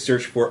do a quick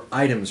search for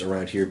items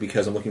around here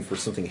because I'm looking for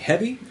something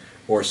heavy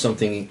or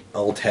something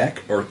old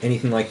tech or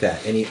anything like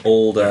that. Any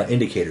old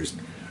indicators,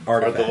 are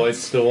artifacts. the lights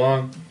still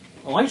on?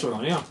 The lights are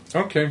on, yeah.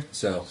 Okay.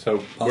 So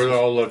We're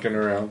all looking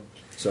around.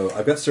 So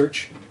I've got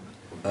search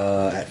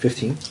at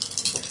 15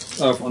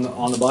 On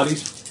the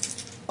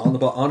bodies. on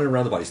and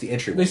around the bodies, the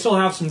entry. They still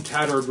have some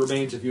tattered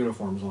remains of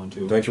uniforms on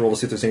too. Do I need to roll to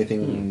see if there's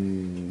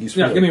anything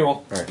useful? Yeah, give me a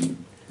roll. All right.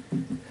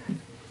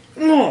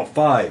 Oh,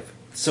 5.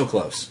 So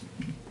close.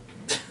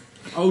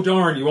 Oh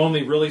darn! You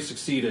only really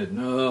succeeded.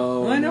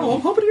 No, I know. no. I'm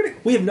hoping to get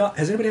it. We have not.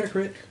 Has anybody had a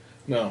crit?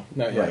 No,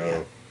 not yet. Right.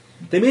 Yeah.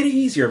 They made it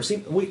easier. I'm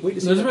seeing. Wait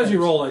to see. As what much as you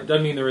happens. roll, it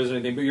doesn't mean there is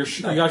anything. But you're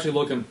actually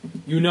looking.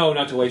 You know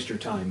not to waste your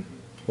time.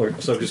 Or,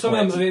 so just Some of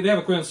glance. them they have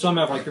equipment. Some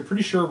have like you're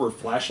pretty sure were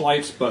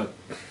flashlights, but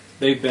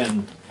they've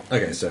been.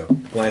 Okay, so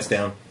glance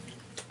down.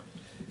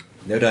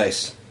 No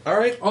dice. All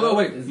right. Although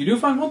wait, you do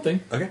find one thing.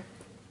 Okay.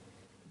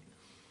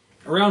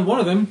 Around one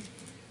of them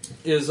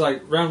is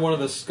like around one of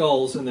the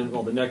skulls, and then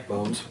the neck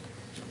bones,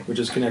 which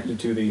is connected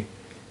to the.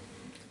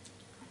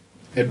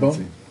 Head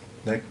bone?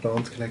 Neck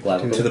bones connected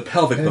Clavicle. To the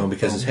pelvic Head bone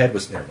because his bone. head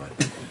was. Never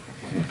mind.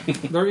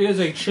 There is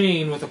a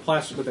chain with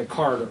a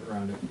card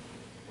around it,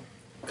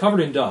 covered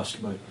in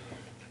dust, but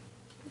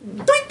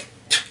Yeah.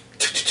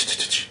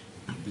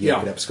 Yeah.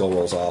 Get up. Skull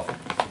rolls off.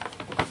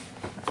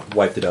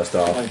 Wipe the dust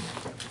off. like,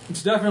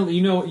 it's definitely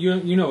you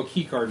know a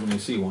key card when you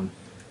see one.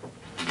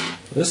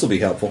 This will be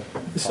helpful.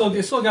 It's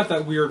still got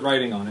that weird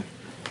writing on it.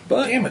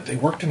 But Damn it, they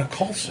worked in a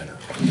call center.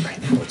 I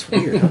know it's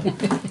weird.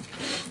 Huh?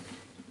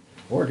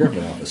 Or a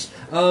government office.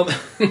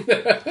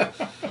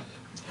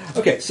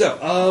 Okay, so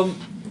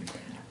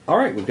all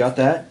right, we've got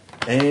that,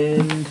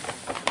 and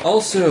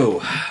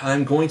also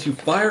I'm going to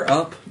fire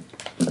up.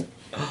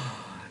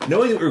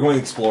 Knowing that we're going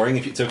exploring,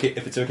 if it's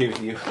okay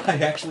with you, I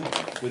actually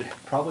would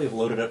probably have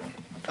loaded up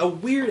a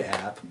weird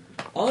app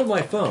on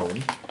my phone,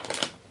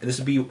 and this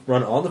would be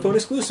run on the phone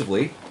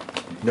exclusively,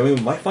 knowing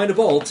we might find a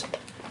vault,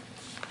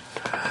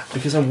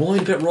 because I'm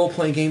willing to bet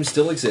role-playing games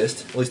still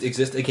exist, at least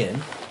exist again.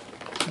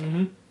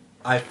 Mm-hmm.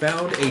 I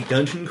found a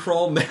dungeon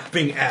crawl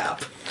mapping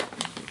app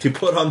to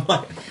put on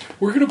my...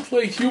 We're gonna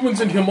play Humans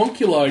and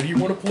Homunculi. Do you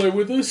want to play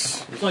with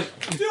us? It's like,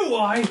 do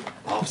I?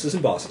 Offices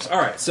and bosses. All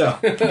right, so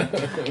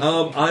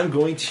I'm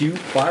going to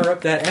fire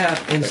up that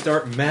app and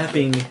start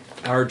mapping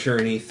our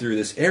journey through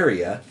this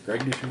area.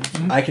 Greg, did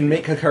you? I can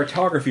make a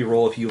cartography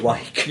roll if you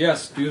like.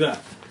 Yes, do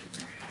that.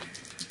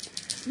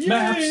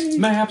 Yay!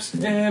 Maps,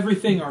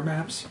 everything are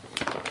maps.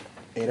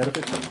 8 out of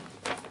 15.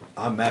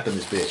 I'm mapping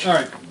this bitch. All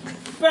right,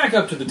 back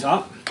up to the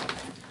top.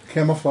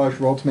 Camouflage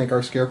roll to make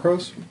our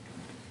scarecrows.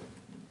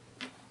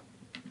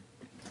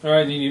 All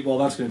right, well,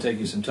 that's going to take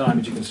you some time,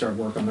 but you can start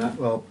work on that.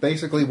 Well,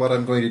 basically, what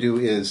I'm going to do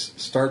is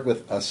start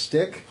with a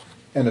stick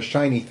and a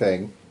shiny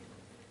thing.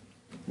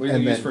 What do you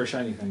And use then- for a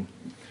shiny thing?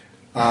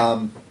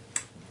 I'm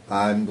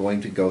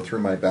going to go through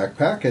my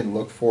backpack and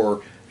look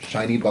for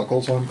shiny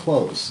buckles on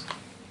clothes.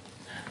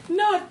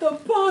 Not the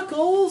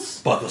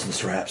buckles. Buckles and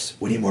straps.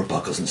 We need more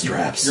buckles and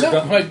straps.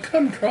 Not my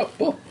gumdrop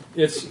book.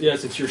 It's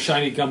your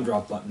shiny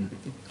gumdrop button.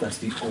 That's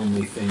the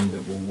only thing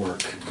that will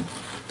work.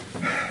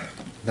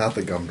 Not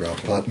the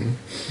gumdrop button.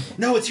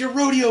 No, it's your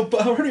rodeo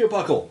buckle.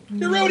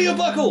 Your rodeo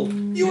buckle.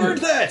 You earned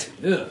that.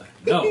 Ugh,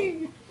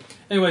 no.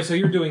 Anyway, so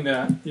you're doing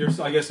that.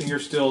 I guessing you're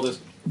still just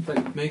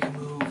like make a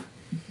move.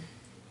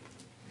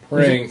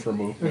 Praying for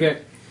movement.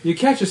 Okay, you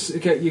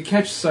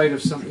catch sight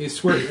of something. You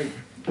swear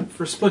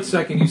for a split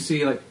second you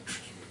see like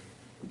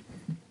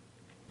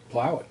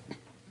Plow it.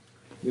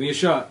 give me a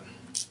shot.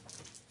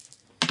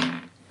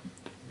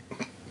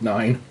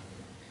 9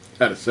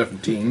 out of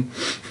 17.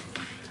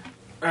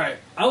 All right,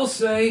 I will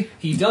say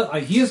he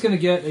does. He is going to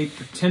get a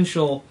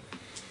potential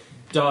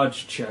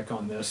dodge check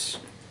on this,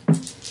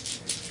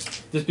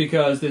 just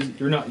because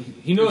you're not.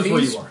 He knows where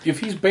you are. If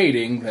he's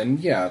baiting, then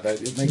yeah,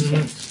 that it makes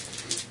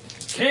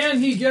sense. Can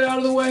he get out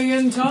of the way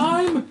in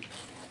time?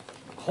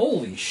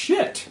 Holy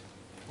shit!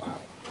 Wow.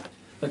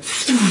 Like,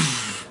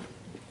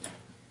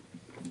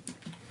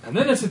 and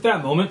then it's at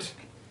that moment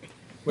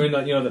when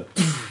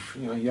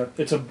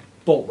it's a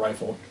bolt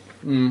rifle,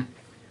 and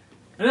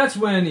that's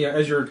when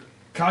as you're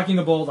cocking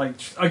the bolt, like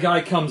a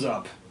guy comes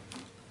up.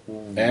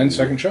 And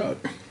second shot.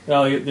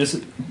 Well,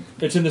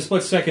 it's in the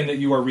split second that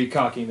you are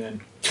recocking.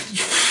 Then,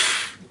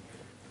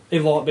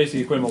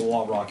 basically equivalent of a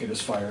wall rocket is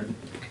fired.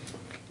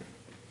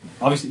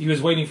 Obviously, he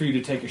was waiting for you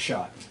to take a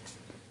shot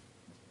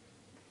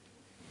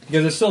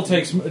because it still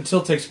takes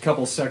a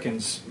couple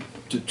seconds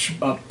to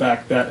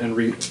back that and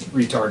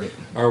retarget.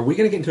 Are we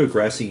going to get into a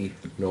grassy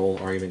knoll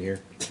argument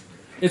here?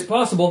 It's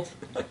possible.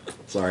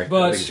 Sorry,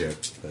 But- I'll make a joke.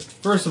 But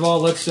First of all,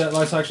 let's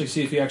actually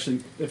see if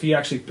he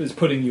actually is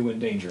putting you in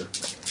danger.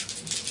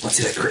 let's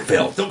see that crit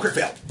fail. Don't crit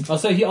fail.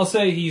 I'll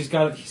say he's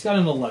got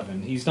an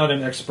 11. He's not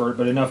an expert,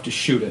 but enough to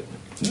shoot it.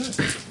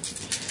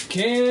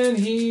 Can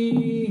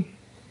he?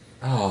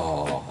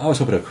 Oh, I was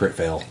hoping a crit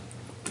fail.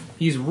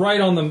 He's right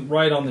on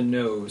the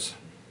nose.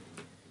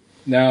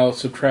 Now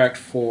subtract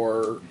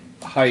for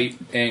height,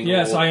 angle.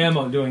 Yes, I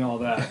am doing all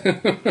that.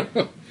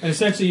 And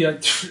essentially,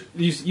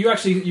 you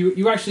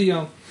actually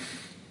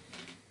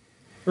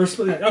or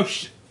split.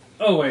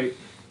 Oh wait,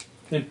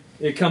 and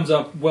it comes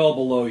up well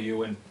below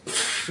you and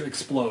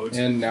explodes.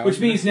 And now which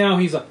means now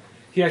he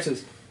actually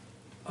says,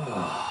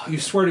 you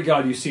swear to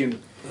God you see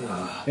him.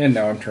 And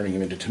now I'm turning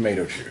him into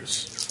tomato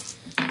juice.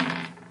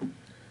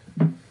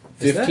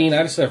 Is that- 15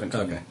 out of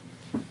 17. Okay.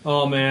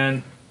 Oh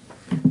man,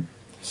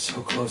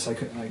 so close.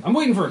 I'm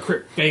waiting for a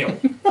crit fail.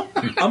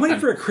 I'm waiting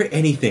for a crit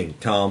anything,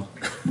 Tom.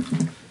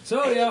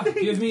 So yeah,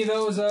 give me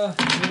those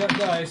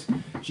dice.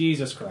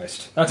 Jesus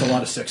Christ, that's a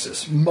lot of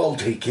sixes.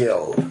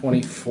 Multi-kill.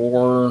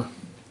 24,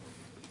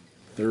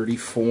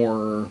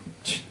 34,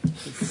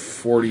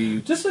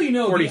 40. Just so you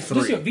know,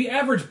 43. the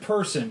average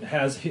person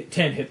has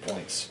 10 hit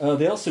points.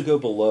 They also go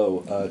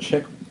below.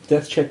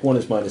 Death check 1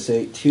 is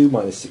 -8, 2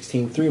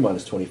 -16, 3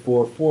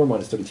 -24, 4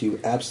 -32,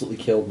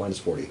 absolutely killed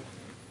 -40.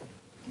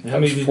 How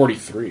many?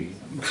 43.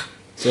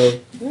 So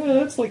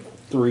that's like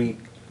 3,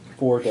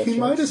 4 death He checks.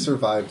 might have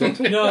survived it.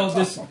 No,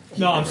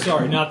 I'm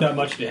sorry, not that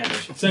much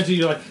damage. Essentially,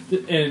 you're like,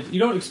 and you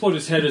don't explode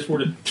his head, it's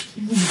where and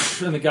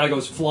the guy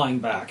goes flying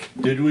back.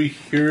 Did we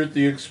hear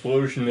the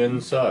explosion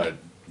inside?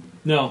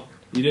 No,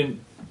 you didn't.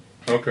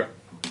 Okay.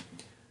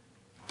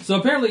 So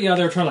apparently, yeah,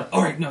 they were trying to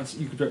all right, no,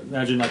 you could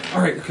imagine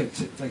all right, okay,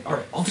 so it's all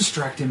right, I'll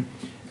distract him.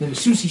 Then as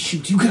soon as he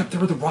shoots, you get up there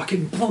with a rocket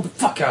and blow the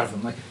fuck out of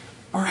him.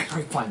 All right,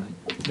 fine.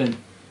 Then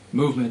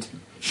movement,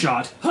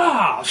 shot,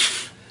 God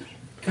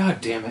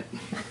damn it.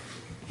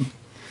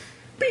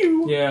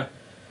 Yeah,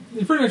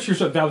 I'm pretty much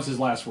sure that was his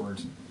last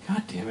words.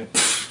 God damn it.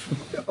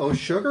 Oh,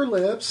 sugar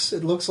lips.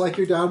 It looks like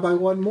you're down by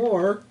one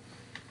more.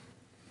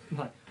 I'm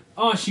like,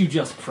 aren't you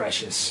just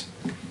precious?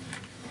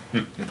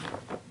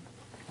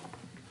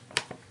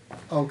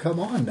 Oh, come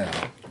on now.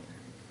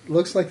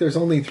 Looks like there's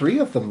only 3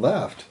 of them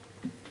left.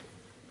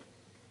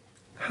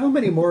 How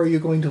many more are you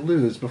going to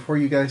lose before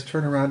you guys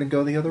turn around and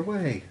go the other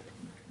way?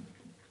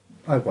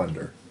 I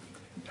wonder.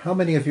 How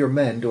many of your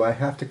men do I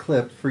have to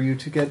clip for you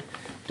to get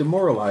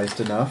demoralized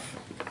enough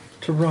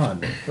to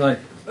run? Like,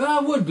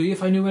 I would be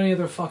if I knew any of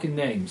their fucking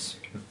names.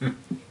 He's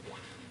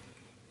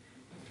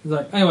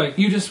like, anyway,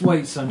 you just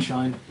wait,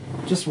 sunshine.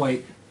 Just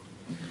wait.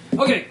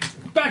 Okay,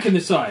 back in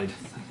the side.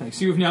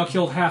 So you've now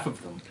killed half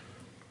of them.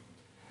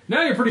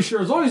 Now you're pretty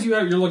sure, as long as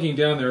you're looking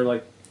down there,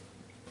 like,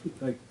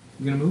 you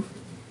gonna move?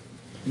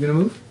 You gonna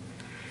move?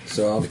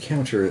 So on the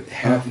counter,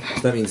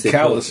 half. That means they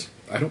Callous.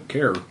 I don't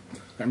care.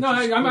 No,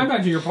 I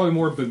imagine you're probably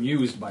more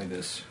bemused by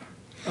this.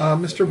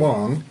 Mr.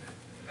 Wong,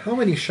 how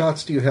many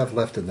shots do you have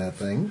left in that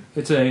thing?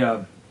 It's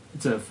a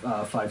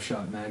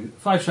 5-shot mag.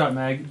 5-shot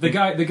mag. The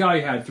guy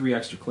had 3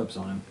 extra clips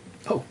on him.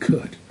 Oh,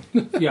 good.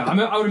 Yeah,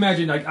 I would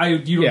imagine I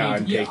would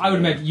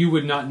imagine you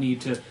would not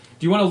need to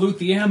Do you want to loot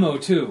the ammo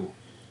too?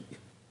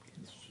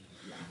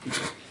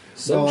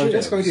 So I'm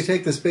just going to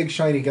take this big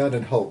shiny gun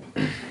and hope.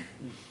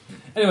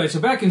 Anyway, so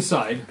back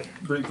inside,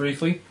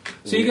 briefly.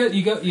 So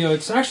you got,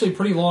 it's actually a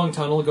pretty long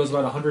tunnel. It goes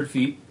about 100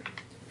 feet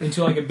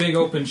into like a big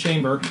open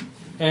chamber.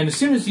 And as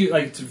soon as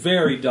it's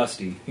very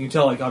dusty. You can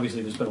tell,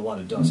 obviously there's been a lot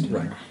of dust in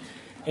there.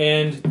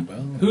 And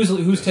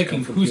who's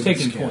taking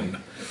point?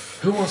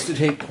 Who wants to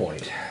take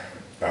point?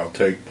 I'll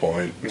take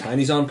point.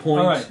 Tiny's on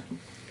point. All right.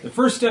 The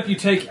first step you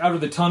take out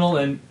of the tunnel,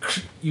 and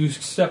you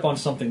step on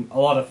a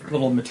lot of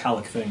little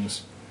metallic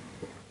things.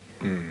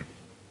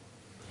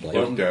 Like,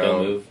 Don't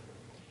move.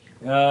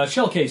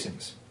 Shell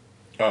casings.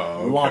 Oh,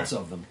 okay. Lots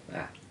of them.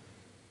 Ah.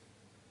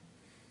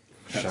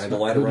 shine the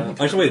light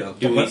around. Actually, wait.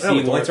 Do we see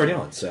the light's more? already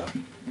on, so.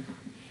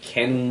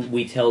 Can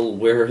we tell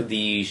where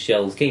the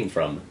shells came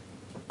from?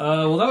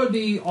 Well, that would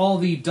be all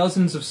the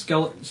dozens of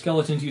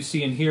skeletons you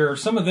see in here.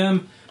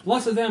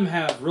 Lots of them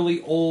have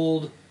really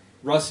old,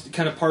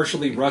 kind of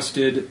partially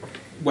rusted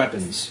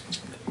weapons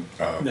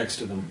next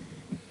to them.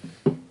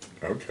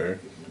 Okay.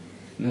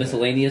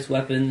 Miscellaneous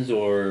weapons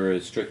or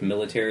strict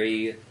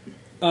military?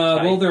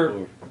 Well,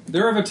 type,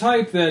 they're of a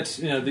type that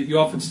that you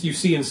often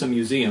see in some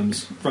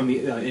museums from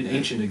in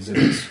ancient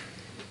exhibits.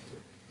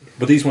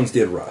 But these ones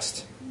did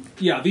rust.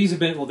 Yeah, they've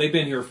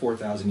been here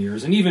 4,000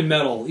 years, and even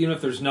metal, even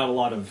if there's not a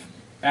lot of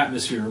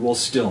atmosphere, will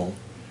still.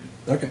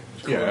 Okay.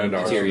 Yeah, and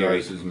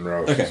Deteriorate. oxidizes and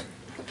rosts. Okay.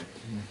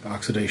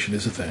 Oxidation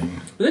is a thing.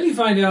 But then you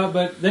find out,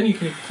 then you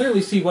can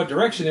clearly see what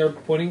direction they were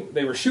pointing.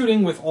 They were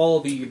shooting with all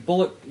the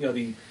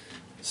the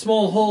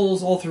small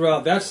holes all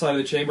throughout that side of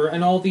the chamber,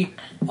 and all the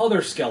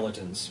other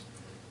skeletons.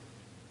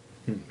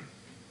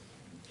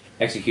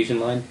 Execution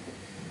line?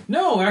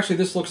 No, actually,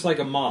 this looks like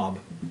a mob.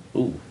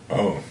 Ooh.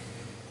 Oh.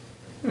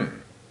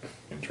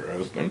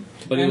 Interesting.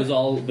 But it was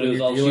all You're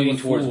dealing shooting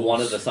with towards fools.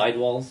 one of the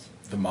sidewalls?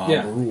 The mob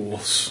Yeah.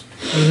 rules.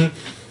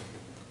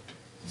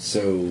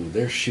 So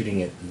they're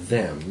shooting at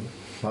them.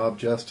 Mob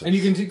justice. And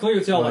you can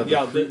clearly tell, One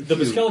of the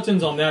few.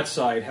 skeletons on that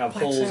side have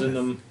holes in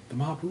them, The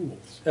mob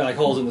rules. like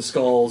holes in the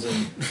skulls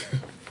and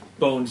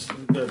bones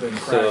that have been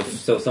So cracked.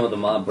 if some of the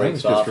mob I was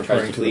breaks just off, referring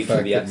tries to to the flee through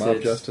fact the that mob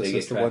exits, justice they get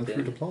is the one trapped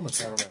true in.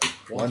 diplomacy.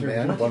 One Walter,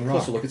 man, you one want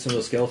rock. to look at some of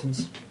those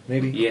skeletons,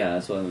 maybe? Yeah,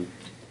 that's what I'm...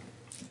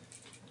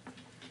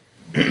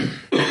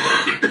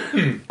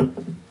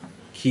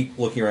 Keep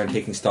looking around,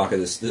 taking stock of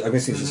this. I'm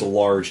guessing this is a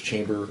large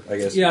chamber, I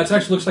guess. Yeah, it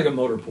actually looks like a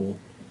motor pool.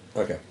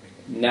 Okay.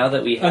 Now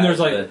that we have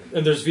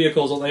And there's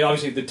vehicles.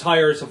 Obviously, the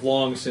tires have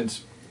long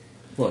since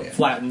Well, yeah.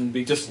 flattened,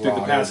 just through the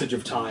Rotted. passage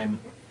of time.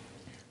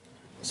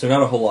 So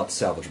not a whole lot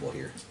salvageable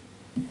here.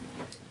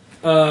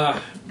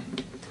 Not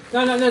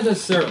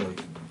necessarily.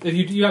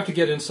 If you have to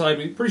get inside,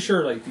 we're pretty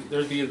sure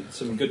there'd be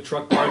some good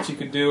truck parts you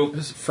could do.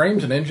 This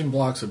frames and engine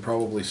blocks would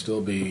probably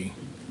still be.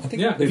 I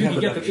think Yeah, they'd if you have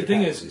can get enough the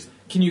thing capacity. is,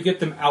 can you get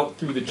them out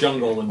through the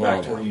jungle and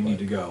back to where you need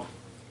to go?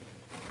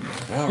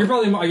 Wow. You're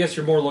probably, I guess,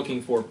 you're more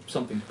looking for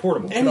something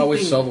portable. You could always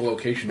Anything- sell the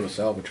location to a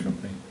salvage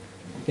company.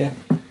 Yeah.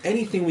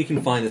 Anything we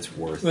can find that's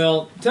worth.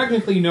 Well,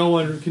 technically, no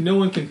one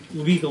can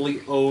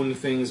legally own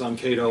things on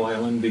Cato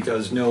Island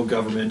because no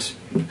government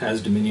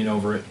has dominion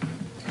over it.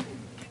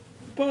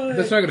 But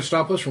That's not going to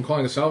stop us from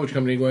calling a salvage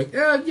company and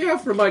going, yeah,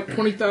 for like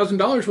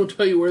 $20,000 we'll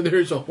tell you where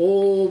there's a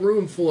whole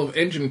room full of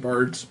engine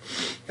parts.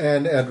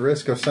 And at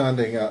risk of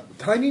sounding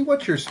Tiny,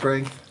 what's your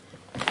strength?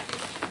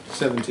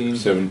 17.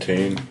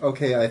 17.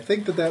 Okay, I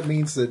think that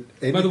means that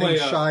anything way,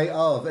 shy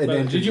of an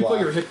engine did you put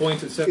block your hit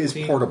points at is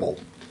 17? portable.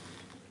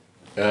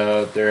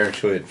 They're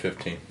actually at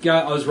 15.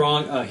 Yeah, I was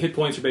wrong. Hit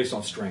points are based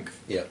off strength.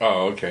 yeah.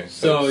 Oh, okay.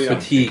 So, yeah.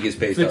 Fatigue is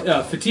based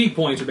on. Fatigue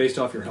points are based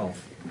off your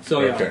health.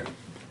 So yeah, Okay.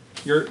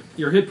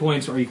 your hit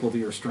points are equal to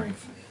your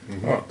strength,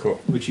 Oh, cool.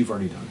 which you've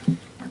already done.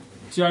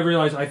 See, I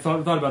realized I thought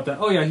about that.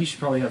 Oh yeah, he should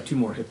probably have 2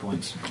 more hit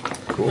points.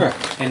 Cool.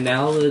 Alright. And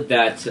now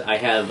that I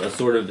have a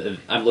sort of...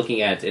 I'm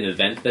looking at an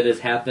event that has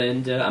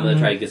happened, I'm going to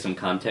try to get some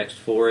context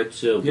for it.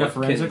 So Yeah, what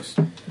forensics.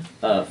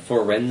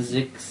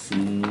 Forensics?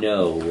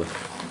 No.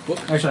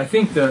 Actually, I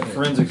think that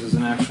forensics is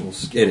an actual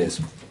skill. It is.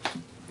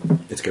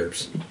 It's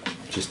GURPS.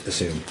 Just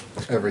assume.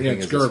 Everything Yeah,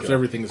 it's is a GURPS, skill.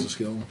 everything is a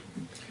skill.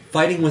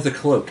 Fighting with a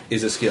cloak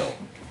is a skill.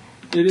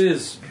 It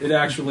is. It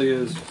actually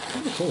is.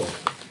 Cool.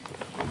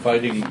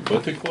 Fighting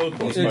with a cloak?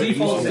 It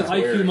defaults to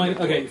IQ minus.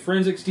 Okay,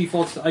 forensics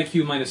defaults to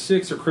IQ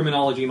 -6 or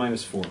criminology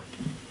 -4.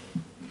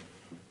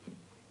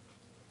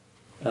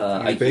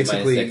 IQ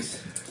basically- -6.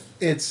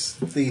 It's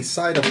the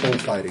side of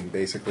bullfighting,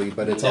 basically,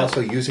 but it's Yeah.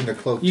 also using a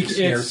cloak You- to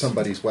snare it's-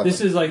 somebody's weapon. This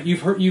is like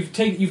you've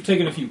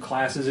taken a few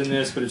classes in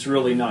this, but it's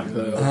really not.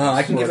 Really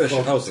I can Or give it a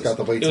cloak shot. that's got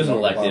the weights It was and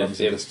an the elective. bottoms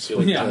It and was- just- it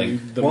was Yeah.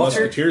 nothing. The Walter,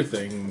 musketeer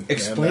thing.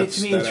 Explain and it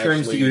to me in that terms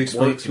that actually you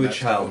explain works, to a and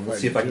that's how child. I'm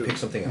Let's see if I can fighting pick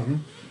something out.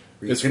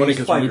 It's funny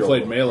because when we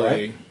played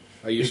Melee,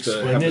 I used to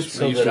Explain have it this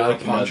so I used to that I wear a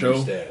can poncho,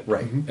 understand.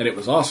 Right. and it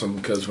was awesome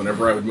because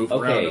whenever I would move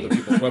around, Okay. other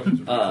people's weapons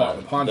would be caught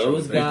in the poncho.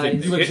 Those They guys,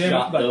 think they examine-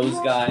 shot those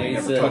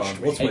guys. never touched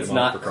me. It's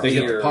not They get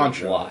the clear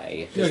poncho.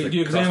 why. Yeah, do you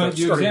Started examine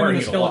wearing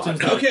the it a lot.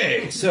 skeletons?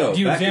 Okay, so Do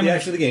you back to examine the the-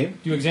 action of the game.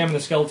 Do you examine the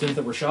skeletons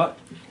that were shot?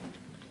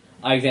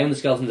 I examined the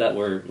skeletons that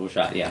were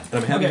shot, yeah.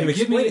 I'm having him give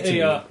explain me it to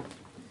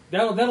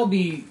me. that'll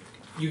be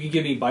you can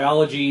give me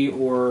biology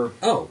or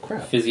Oh,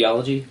 crap.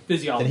 Physiology.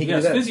 physiology. Then he can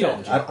Yes, do that physiology.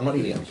 instead. I'm not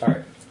eating them. All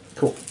right.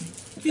 Cool.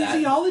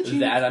 Physiology?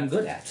 That I'm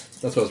good at.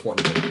 That's what I was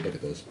wanting to look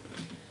at those.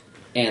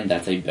 And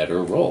that's a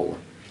better roll.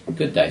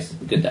 Good dice.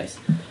 Good dice.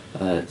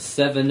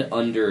 7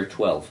 under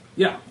 12.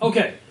 Yeah,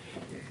 okay.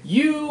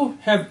 You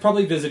have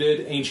probably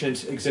visited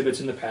ancient exhibits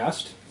in the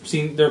past.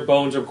 Seen their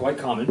bones are quite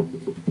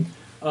common.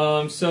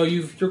 So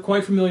you're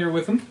quite familiar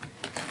with them.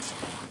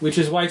 Which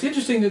is why it's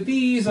interesting that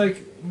these,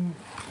 like,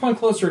 upon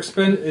closer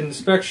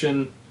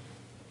inspection,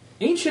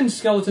 ancient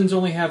skeletons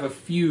only have a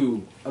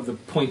few of the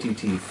pointy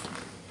teeth.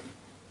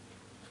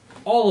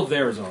 All of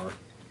theirs are.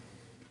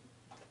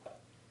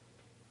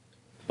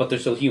 But they're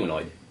still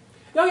humanoid.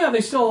 Oh yeah,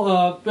 they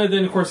still, but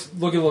then of course,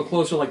 look a little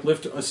closer, like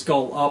lift a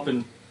skull up,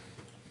 and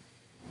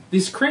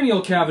this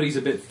cranial cavity's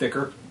a bit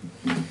thicker.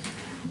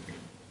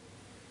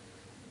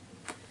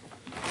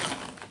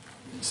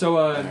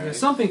 So,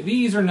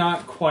 these are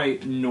not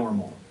quite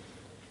normal.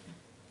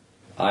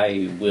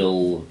 I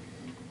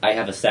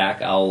have a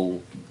sack.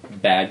 I'll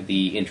bag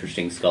the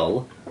interesting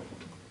skull.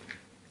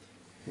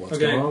 What's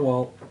Okay. going on,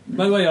 Walt?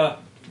 By the way,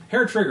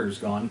 hair trigger's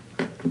gone.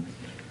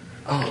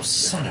 Oh,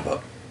 son of a...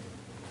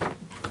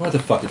 Where the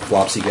fuck did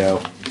Flopsy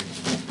go?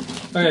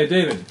 Okay,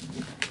 David,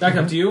 back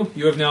up to you.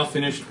 You have now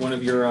finished one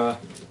of your,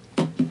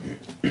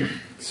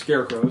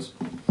 scarecrows.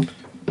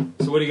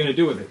 So what are you going to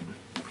do with it?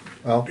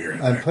 Well,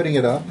 I'm putting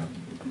it up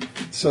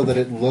so that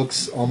it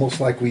looks almost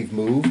like we've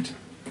moved.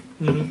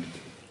 Mm-hmm.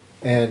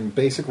 And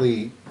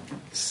basically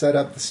set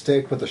up the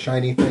stick with the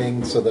shiny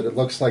thing so that it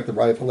looks like the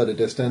rifle at a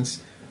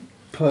distance.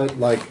 Put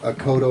like a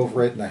coat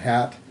over it and a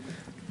hat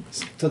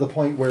to the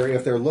point where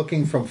if they're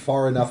looking from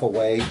far enough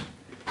away,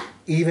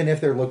 even if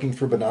they're looking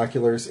through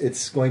binoculars,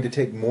 it's going to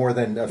take more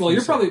than a few Well,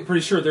 you're probably seconds.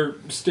 pretty sure they're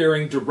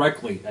staring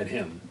directly at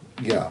him.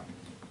 Yeah.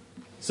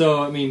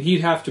 So, I mean,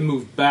 he'd have to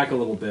move back a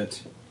little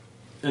bit.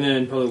 And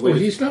then probably wait. Well,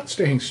 he's not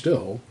staying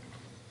still.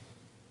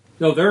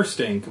 No, they're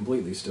staying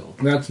completely still.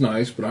 That's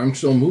nice, but I'm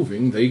still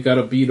moving. They got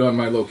a bead on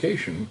my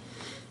location.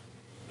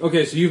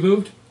 Okay, so you've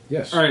moved?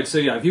 Yes. Alright, so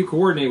yeah, if you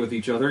coordinate with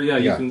each other, you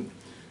Yeah. can...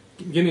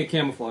 Give me a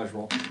camouflage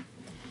roll.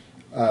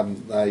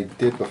 I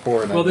did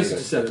before and Well, I this did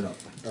is to set it up.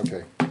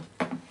 Okay.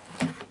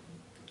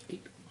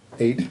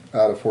 8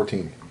 out of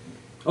 14.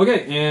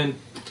 Okay, and...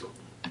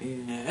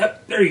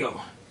 Yep, there you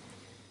go.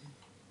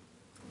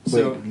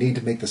 So, We need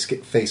to make the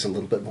face a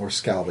little bit more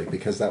scowly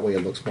because that way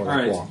it looks more like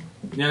alright. Wong.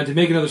 Now, to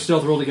make another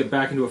stealth roll to get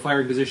back into a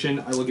firing position,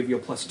 I will give you a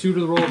 +2 to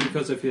the roll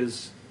because of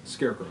his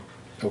scarecrow.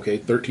 Okay,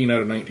 13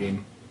 out of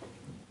 19.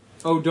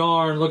 Oh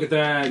darn, look at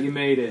that, you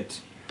made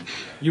it.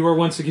 You are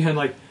once again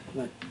like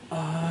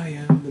I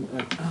am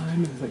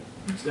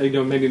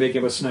maybe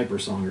making up a sniper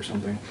song or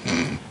something.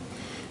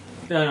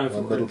 Yeah, no,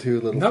 One little, two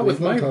little, Not three with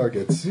my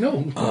targets. No,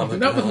 not with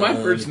my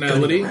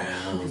personality.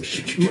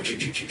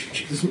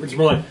 it's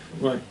more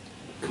like,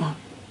 come on,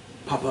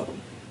 pop up.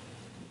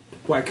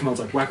 Whack, come on,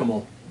 it's like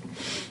whack-a-mole.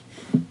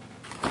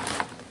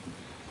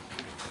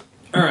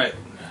 Alright.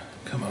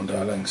 Come on,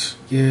 darlings.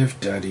 Give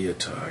Daddy a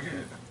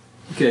target.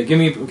 Okay, give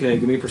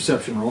me a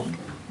perception roll.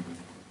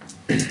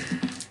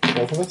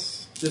 Both of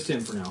us? Just him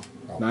for now.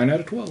 9 out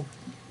of 12.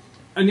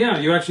 And yeah,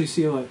 you actually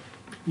see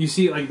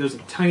there's a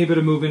tiny bit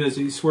of movement as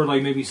you swear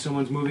like maybe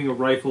someone's moving a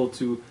rifle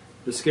to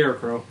the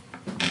scarecrow.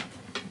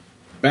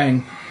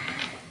 Bang.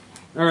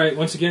 Alright,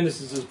 once again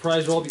this is a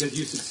surprise roll because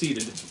you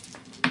succeeded.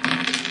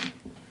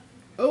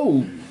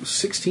 Oh,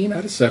 16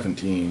 out of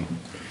 17.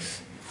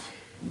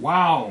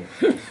 Wow.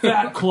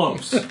 That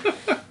close.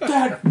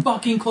 That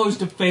fucking close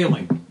to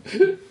failing.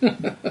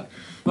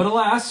 But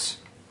alas,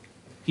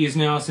 he is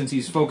now, since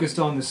he's focused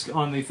on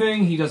the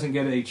thing, he doesn't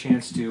get a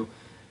chance to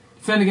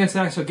defend against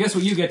that, so guess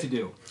what you get to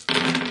do?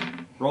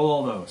 Roll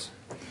all those.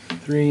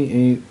 3,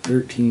 8,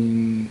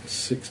 13,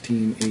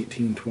 16,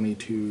 18,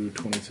 22,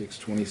 26,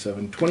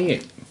 27,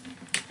 28.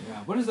 Yeah,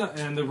 what is that?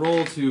 And the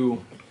roll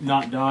to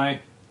not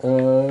die.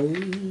 Hold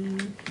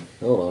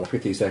on, I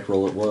forget the exact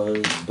roll it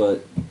was,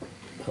 but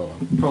hold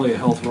on. Probably a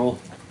health roll.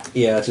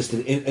 Yeah, it's just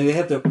and they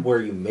have to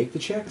where you make the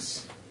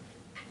checks.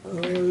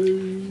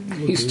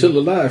 He's still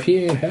alive.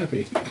 He ain't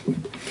happy.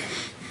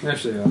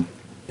 Actually,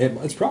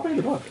 It's probably in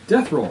the book.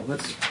 death roll.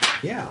 That's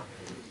Yeah.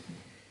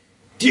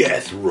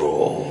 Death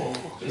roll.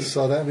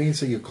 So that means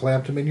that you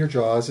clamped him in your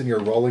jaws and you're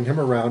rolling him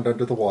around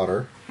under the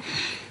water.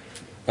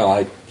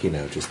 Oh,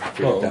 just figured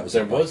Well, that was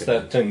there a was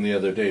bucket. that thing the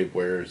other day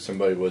where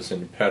somebody was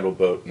in a paddle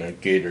boat and a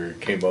gator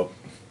came up.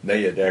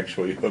 They had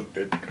actually hooked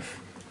it.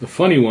 The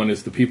funny one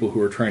is the people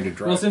who are trying to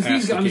drive. well. Since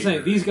past I'm the saying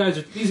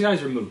gator. these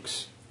guys are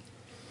mooks.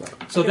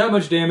 So that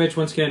much damage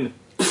once again,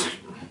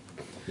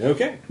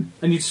 Okay.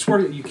 and you swear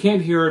you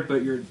can't hear it,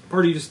 but your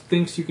party just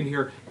thinks you can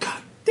hear.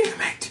 God damn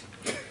it!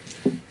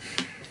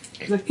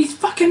 He's like, he's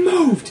fucking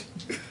moved.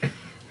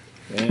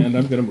 And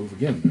I'm going to move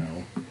again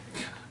now.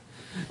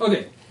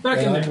 Okay, back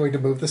And in I'm there. going to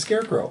move the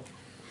scarecrow.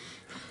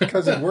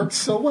 Because it works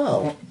so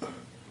well.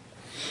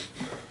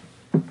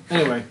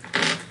 Anyway,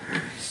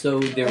 So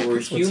there were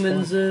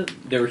humans.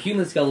 There were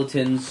human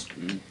skeletons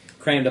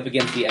crammed up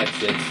against the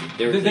exit.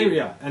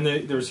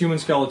 there's human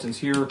skeletons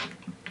here.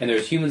 And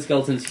there's human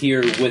skeletons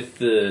here with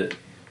the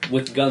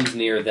with guns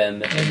near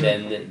them, and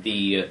then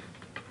the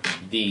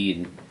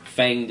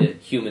fanged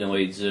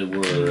humanoids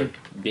were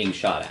being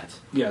shot at.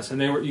 Yes,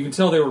 and you can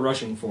tell they were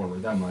rushing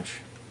forward, that much.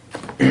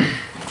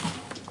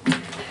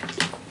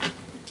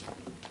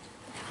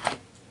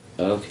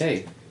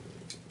 Okay.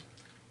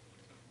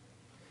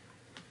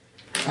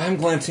 I'm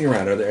glancing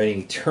around. Are there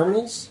any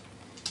terminals?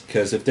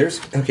 Because if there's...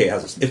 Okay,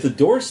 how's this? If the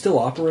doors still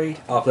operate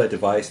off that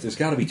device, there's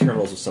got to be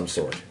terminals of some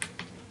sort.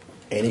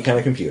 Any kind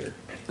of computer.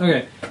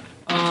 Okay.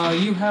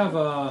 You have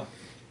I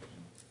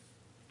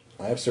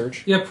have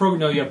search. you have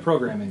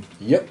programming.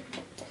 Yep.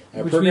 I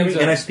have Which programming means,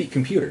 and I speak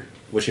computer.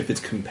 Which, if it's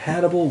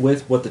compatible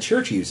with what the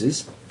church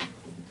uses...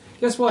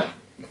 Guess what?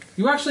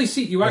 You actually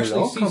see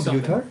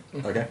something.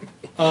 Okay.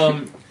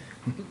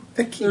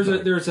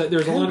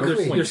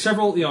 There's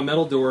several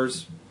metal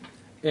doors,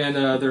 and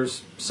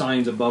there's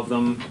signs above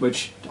them,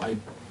 which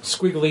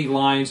squiggly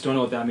lines, don't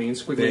know what that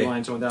means. Squiggly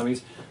lines, don't know what that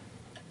means.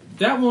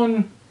 That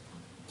one,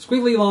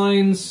 squiggly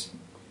lines,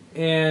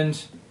 and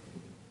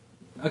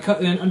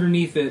and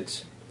underneath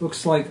it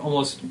looks like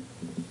almost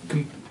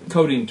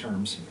coding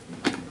terms.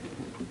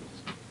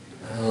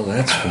 Oh,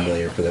 that's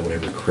familiar for that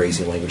whatever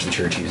crazy language the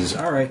church uses.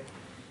 All right.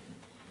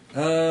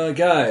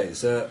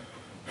 Guys, you're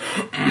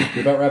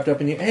about wrapped up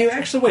in here. Hey,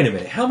 actually, wait a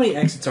minute. How many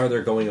exits are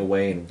there going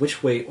away, and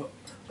which way?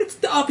 It's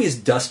the obvious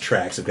dust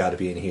tracks have got to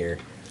be in here.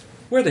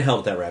 Where the hell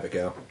did that rabbit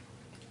go?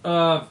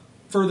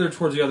 Further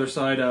towards the other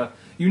side.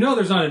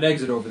 There's not an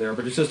exit over there,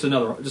 but it's just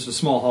a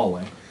small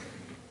hallway.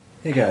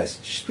 Hey guys,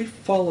 should we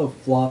follow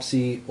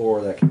Flopsy or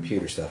that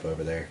computer stuff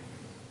over there?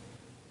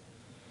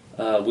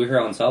 We're here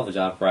on salvage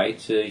op, right?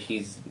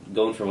 He's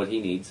going for what he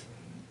needs.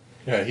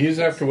 Yeah, he's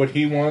after what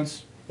he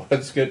wants.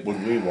 Let's get what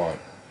we want.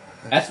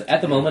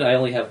 At the moment, I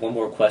only have one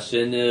more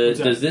question.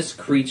 Does this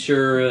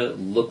creature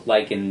look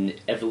like an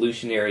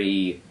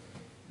evolutionary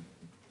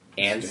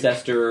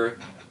ancestor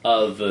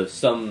of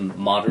some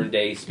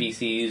modern-day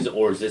species,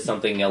 or is this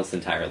something else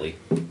entirely?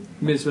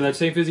 Miss for that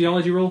same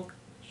physiology roll?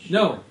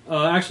 No.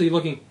 Actually,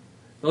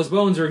 those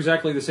bones are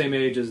exactly the same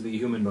age as the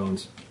human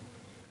bones.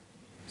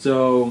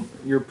 So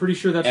you're pretty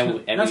sure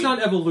that's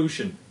not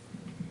evolution.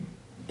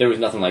 There was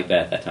nothing like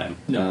that at that time.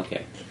 No.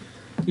 Okay.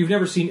 You've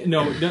never seen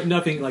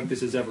nothing like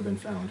this has ever been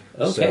found.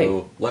 Okay.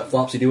 So let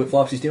Flopsy do what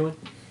Flopsy's doing.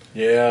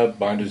 Yeah,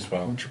 might as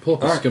well. Why don't you pull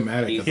up a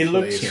schematic of He the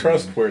looks place?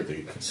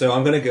 trustworthy. So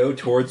I'm going to go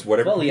towards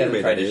whatever Well, he hasn't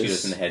computer tried that to shoot is.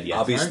 us in the head yet.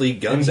 Obviously,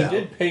 And guns he out.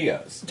 did pay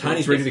us.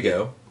 Tiny's ready to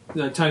go.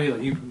 Tiny,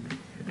 you.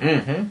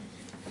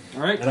 Mm-hmm.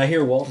 All right. And I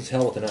hear Walt is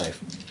hell with a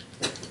knife.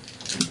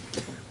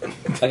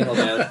 I can hold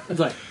down. It's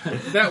like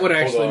That would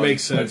actually on. make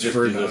sense I just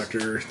for a do this.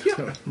 doctor.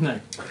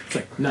 knife. It's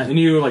like knife, and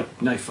you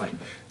knife fight.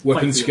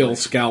 Weapon Fight skill, the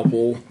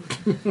scalpel.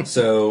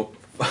 So,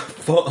 a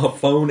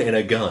phone and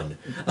a gun.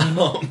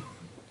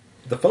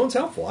 The phone's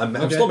helpful. I'm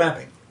still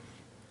mapping.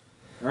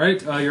 All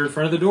right. You're in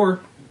front of the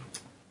door.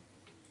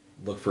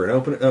 Look for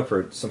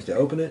for something to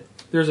open it.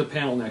 There's a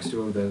panel next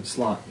to the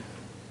slot.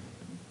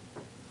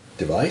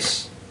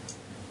 Device.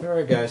 All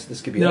right, guys.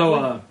 This could be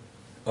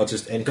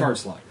just anything. Card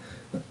slot.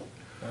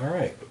 All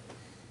right.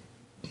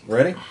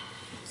 Ready?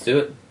 Let's do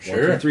it.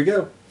 Sure. 1, 2, 3,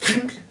 go.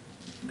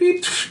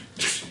 Beep.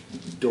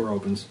 Door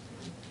opens.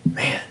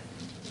 Man,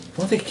 I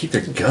wonder if they could keep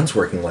their guns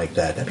working like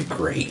that. That'd be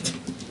great.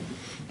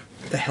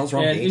 What the hell's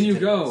wrong And with in you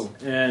ancient go.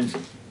 And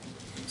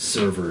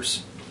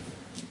servers.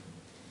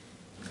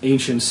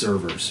 Ancient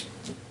servers.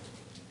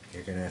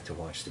 You're gonna have to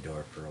watch the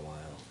door for a while.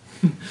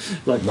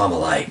 Like, Mama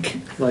like.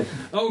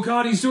 oh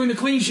god, he's doing the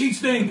clean sheets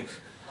thing.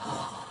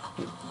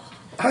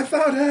 I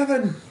found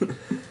heaven.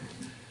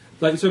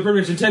 So pretty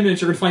much in 10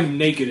 minutes you're gonna find him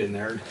naked in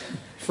there.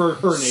 For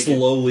her naked.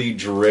 Slowly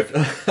drift,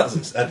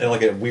 and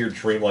like a weird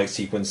dreamlike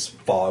sequence,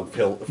 fog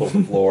filled the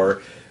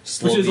floor.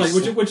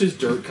 Slowly, Which is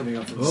dirt coming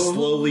up from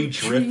slowly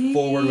drift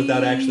forward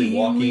without actually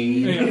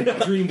walking.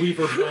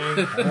 Dreamweaver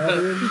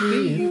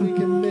playing. We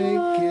can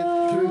make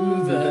it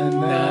through the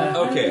night.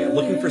 Okay,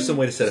 looking for some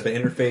way to set up an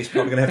interface.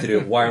 Probably gonna have to do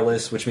it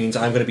wireless, which means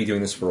I'm gonna be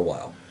doing this for a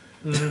while.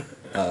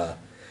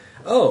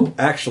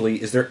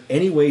 Actually, is there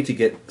any way to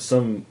get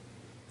some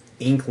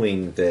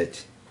inkling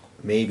that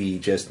maybe,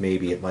 just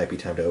maybe, it might be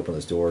time to open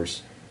those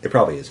doors? It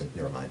probably isn't.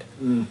 Never mind.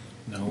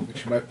 No,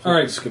 but you might pull All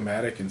up right. the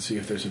schematic and see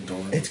if there's a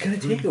door. It's gonna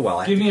take a while.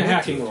 I Give have me to a get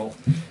hacking to it. roll.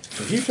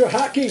 Future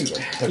hacking.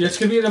 It's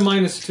gonna be at a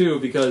 -2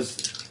 because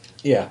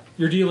Yeah.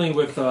 you're dealing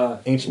with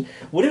Ancient.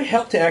 Would it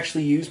help to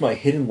actually use my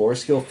hidden lore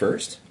skill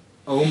first?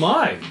 oh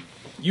my.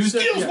 Use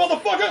that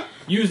motherfucker!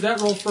 use that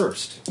roll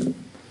first.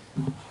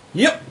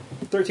 Yep.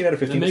 13 out of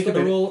 15. And make Still the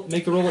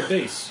made it. roll at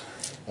base.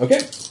 Okay.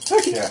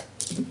 Hacking. Yeah.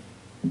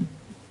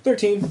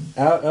 13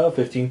 out of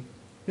 15.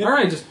 Yep.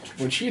 Alright, just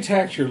When she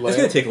attacks your It's leg,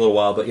 gonna take a little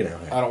while, but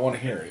I don't want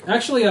to hear it.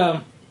 actually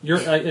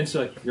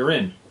you're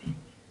in.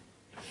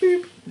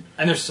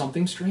 And there's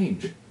something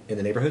strange. in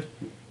the neighborhood.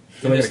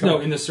 In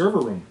the server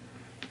room.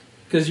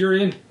 Because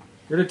you're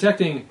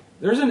detecting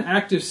there's an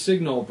active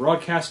signal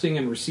broadcasting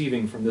and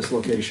receiving from this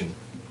location.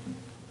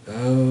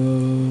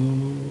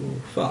 Oh,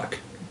 fuck.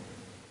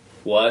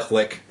 What?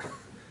 Click.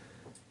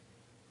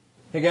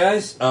 Hey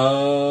guys,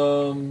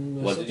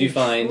 What did you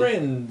find?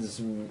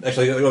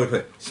 Actually,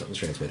 wait. Something's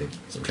transmitting.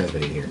 Something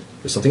transmitting here.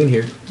 There's something in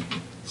here.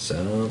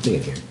 Something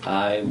in here.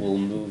 I will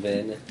move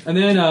in. And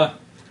then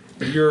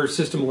your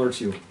system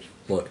alerts you.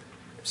 Look,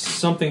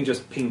 Something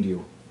just pinged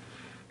you.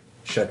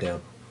 shut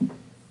down.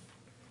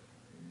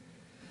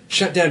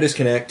 Shut down,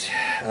 disconnect.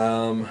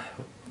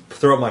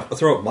 Throw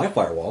up my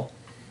firewall,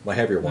 my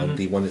heavier one,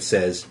 the one that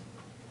says,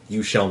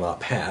 "You shall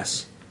not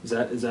pass." Is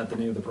that the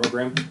name of the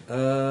program?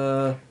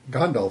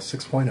 Gondal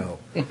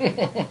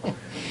 6.0.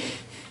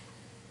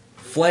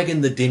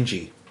 Flagging the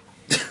dingy.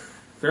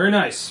 Very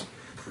nice.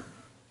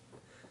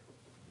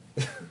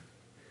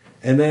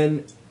 And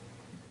then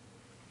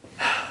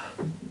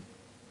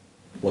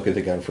look at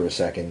the gun for a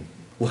second.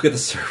 Look at the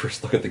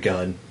servers. Look at the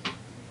gun.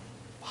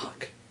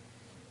 Fuck.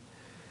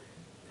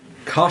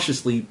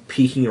 Cautiously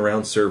peeking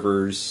around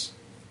servers.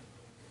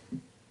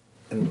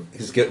 And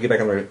just get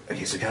back on the...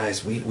 Okay, so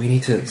guys, we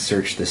need to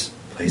search this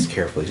place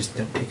carefully. Just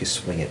don't take a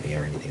swing at me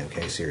or anything,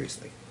 okay?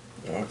 Seriously.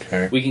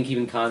 Okay. We can keep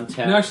in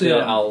contact. No, actually,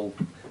 I'll.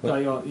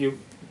 You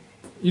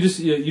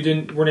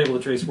weren't able to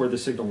trace where the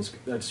signal was.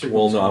 That signal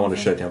Well, was no, I coming want to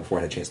from. shut it down before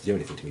I had a chance to do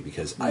anything to me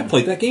because I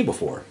played that game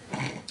before.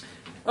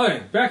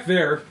 Okay, back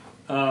there.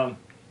 Actually,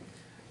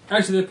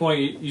 at that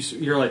point,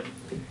 you're like,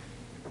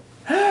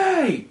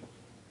 "Hey!"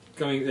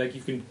 Going like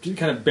you can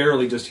kind of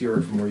barely just hear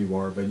it from where you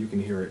are, but you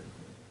can hear it.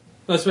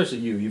 Well, especially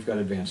you. You've got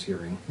advanced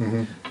hearing.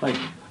 Like,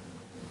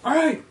 all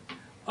right,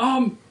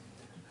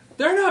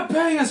 they're not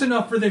paying us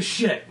enough for this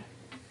shit.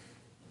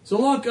 So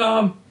look,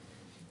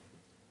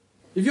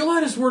 if you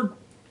let us, we're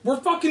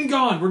fucking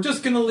gone. We're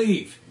just gonna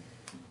leave.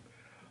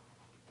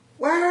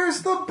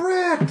 Where's the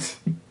Brit?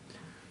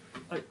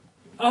 Like,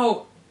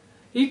 oh,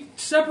 he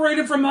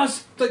separated from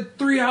us like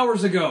 3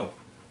 hours ago.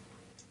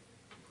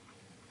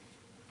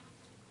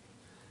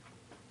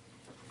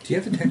 Do you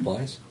have detect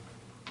lies?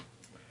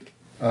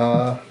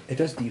 It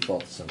does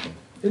default to something.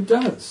 It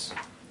does.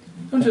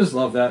 Don't you just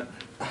love that?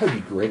 I would be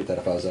great at that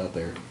if I was out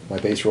there. My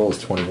base roll is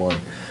 21.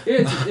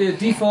 It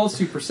defaults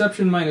to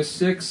perception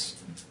 -6,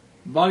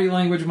 body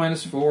language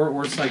 -4,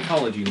 or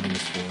psychology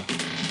 -4.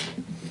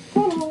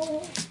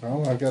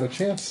 Oh, I've got a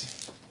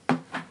chance.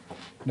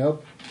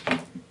 Nope.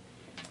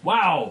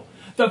 Wow!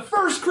 The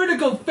first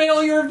critical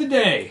failure of the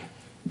day!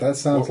 That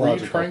sounds What were you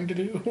logical. trying to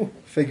do?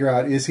 Figure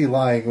out, is he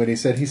lying when he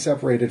said he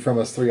separated from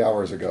us 3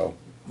 hours ago?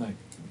 Like,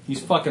 he's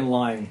fucking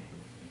lying.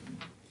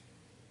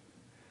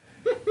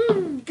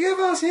 Give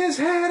us his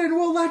head and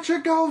we'll let you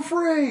go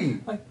free!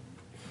 Like,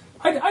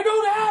 I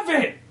don't have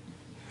it!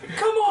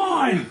 Come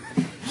on!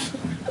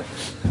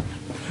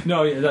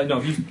 No,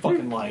 he's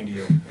fucking lying to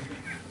you.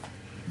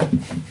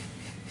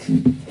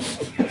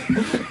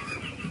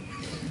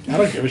 I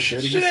don't give a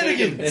shit.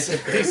 Shenanigans!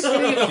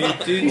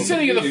 He's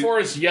sitting in the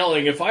forest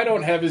yelling, if I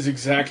don't have his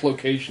exact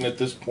location at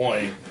this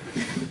point.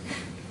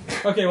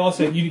 Okay, well, I'll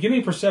say, you give me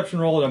a perception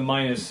roll at a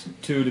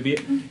 -2 to be...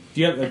 Do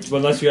you have,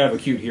 unless you have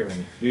acute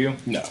hearing, do you?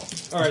 No.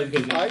 Alright,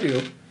 good. I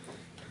do.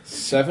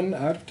 7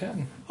 out of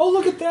 10. Oh,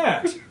 look at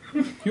that!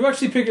 You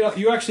actually pick it up.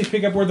 You actually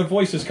pick up where the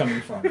voice is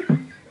coming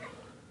from.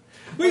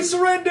 We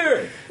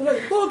surrender!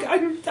 Like, look, I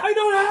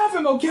don't have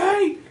him.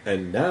 Okay.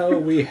 And now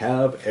we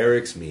have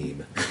Eric's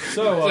meme.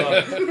 So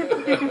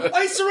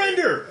I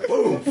surrender!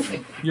 Boom!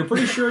 you're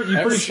pretty sure. I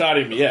haven't shot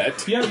him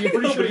yet. Yeah, you're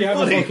pretty sure you have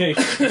his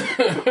location.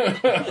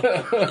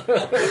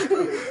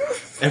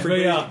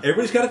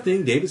 Everybody's got a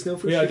thing. David's known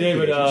for Yeah, shooting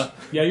David. occasions.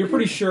 You're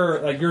pretty sure.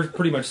 Like, you're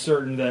pretty much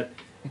certain that.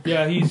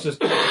 Yeah, he's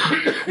just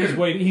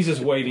waiting. He's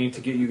just waiting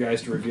to get you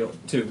guys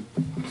to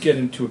get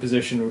into a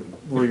position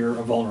where you're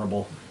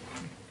vulnerable.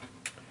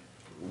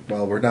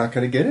 Well, we're not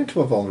going to get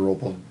into a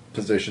vulnerable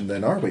position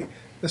then, are we?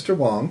 Mr.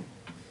 Wong?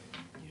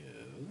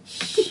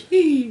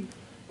 Yes.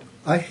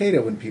 I hate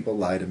it when people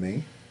lie to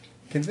me.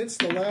 Convince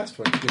the last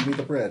one to give me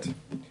the Brit.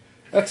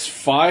 That's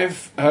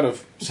 5 out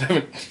of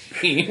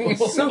 17.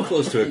 So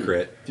close to a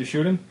crit. Did you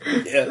shoot him?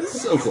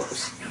 Yes. So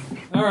close.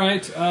 All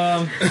right.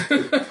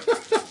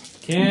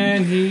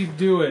 Can he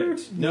do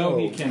it? No, No.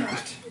 he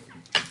cannot.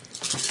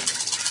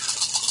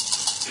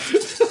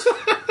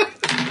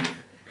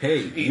 Hey,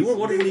 you were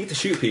wanting me to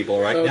shoot people,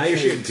 right? Now you're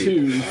shooting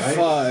people. 2, all right?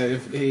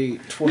 5,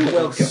 8, 12,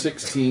 Welcome.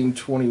 16,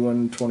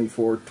 21,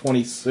 24,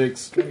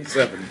 26,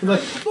 27.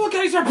 Like, look,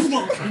 guys are.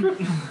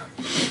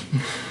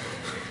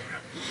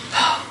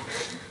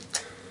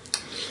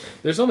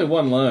 There's only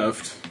one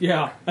left.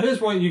 Yeah, at this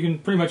point, you can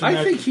pretty much. I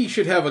imagine- think he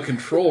should have a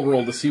control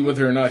roll to see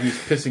whether or not he's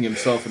pissing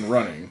himself and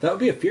running. That would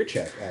be a fear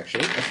check,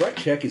 actually. A fright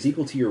check is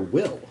equal to your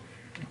will,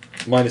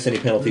 minus any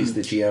penalties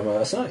the GM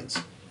assigns.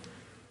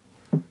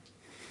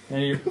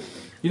 And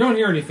you don't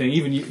hear anything.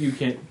 Even you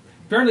can't.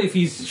 Apparently, if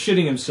he's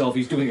shitting himself,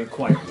 he's doing it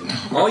quietly.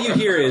 All you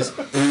hear is,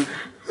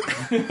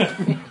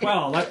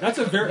 Wow, that's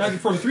a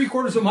from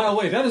 3/4 of a mile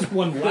away. That is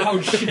one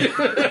loud shit.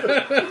 Birds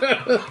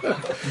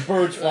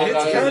flying it's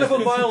out kind of of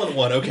a violent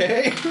one,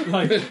 okay?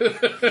 Like,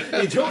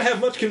 You don't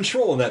have much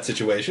control in that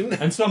situation.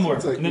 and somewhere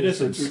in the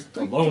distance,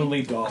 a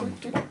lonely dog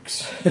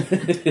barks.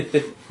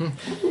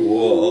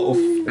 Whoa.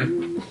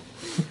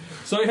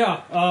 So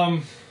yeah,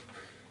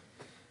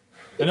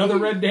 Another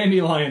red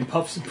dandelion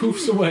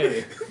poofs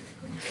away.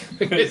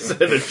 Like I said,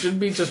 there should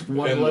be just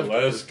one And the left.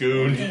 last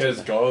goon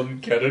has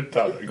gone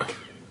catatonic.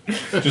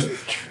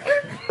 Just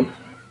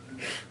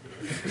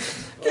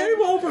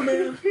Game over,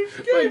 man.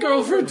 My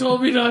girlfriend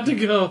told me not to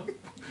go.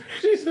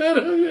 She said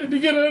I had to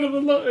get out of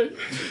the line.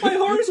 My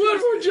horoscope. One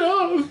more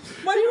job.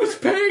 He was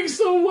paying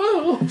so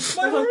well.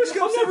 My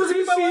horoscope never going to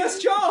be my last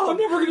I'm job.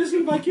 never going to see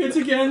my kids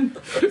again.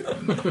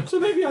 So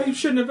maybe I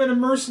shouldn't have been a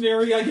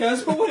mercenary, I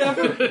guess, but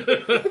whatever.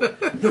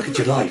 Look at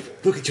your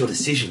life. Look at your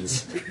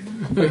decisions.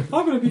 I'm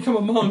going to become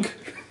a monk.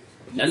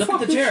 Now look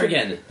Fuck at the this chair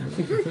shit.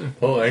 again.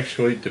 well,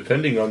 actually,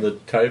 depending on the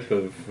type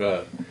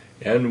of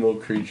animal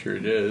creature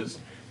it is,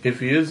 if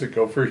he is a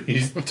gopher,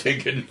 he's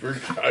digging for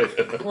China.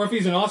 Or if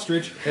he's an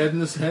ostrich. Head in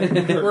his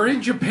head. We're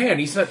in Japan.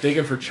 He's not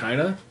digging for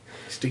China.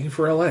 He's digging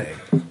for LA.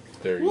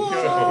 There you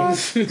go.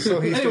 So he's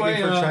Anyway,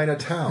 digging for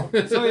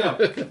Chinatown. So yeah.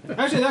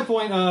 Actually, at that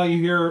point, you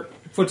hear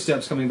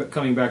footsteps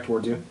coming back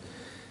towards you.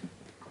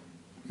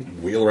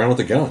 Wheel around with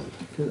the gun.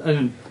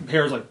 And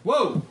Hare's like,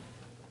 whoa!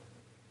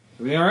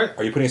 Everything alright?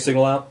 Are you putting a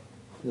signal out?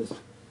 He's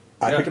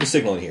I Yeah. picked up a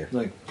signal in here.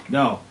 like,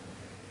 no.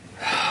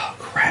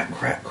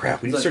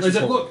 Crap. We need to He's search like,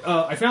 this whole... look,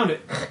 I found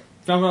it.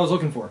 Found what I was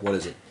looking for. What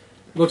is it?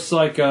 Looks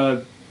like,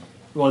 it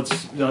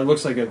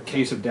looks like a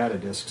case of data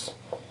disks.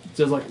 It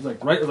says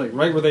right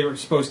where they were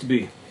supposed to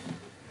be.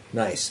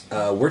 Nice.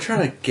 We're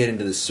trying to get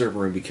into this server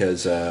room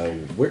because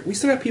we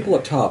still got people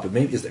up top. But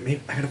maybe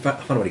I gotta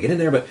find a way to get in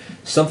there. But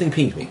something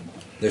pinged me.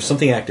 There's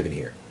something active in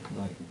here.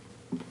 Like,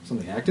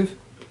 something active?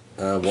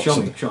 What- Show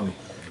something- me.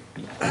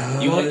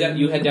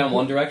 You head down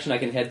one direction, I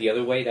can head the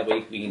other way. That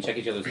way we can check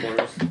each other's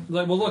corners.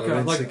 Like, well, look,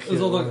 We're look,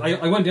 insecure.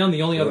 I went down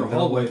the only other We're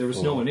hallway. not There was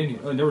full. no one in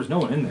here. There was no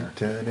one in there.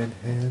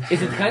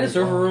 Is it the kind of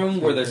server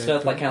room where there's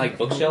stuff like kind of like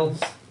bookshelves?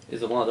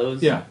 Is it one of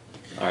those? Yeah.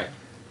 All right.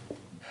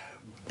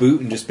 Boot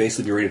and just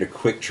basically be ready to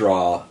quick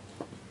draw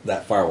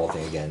that firewall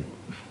thing again,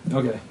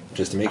 Okay.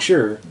 just to make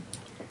sure.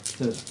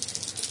 So,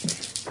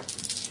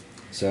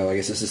 So I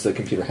guess this is the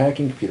computer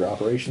hacking, computer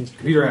operations.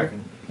 computer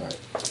hacking. All right.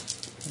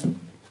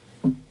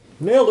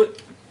 Nailed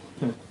it.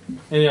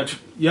 And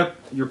yep,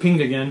 you're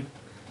pinged again.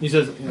 He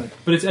says,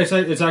 but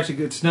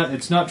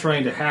it's not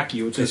trying to hack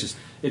you.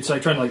 It's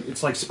like trying to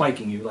it's like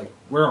spiking you. Like,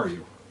 where are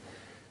you?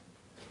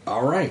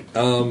 All right.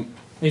 And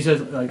he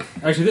says, like,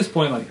 actually, at this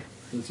point, like,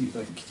 can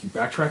you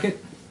backtrack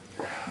it?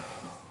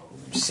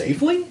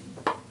 Safely?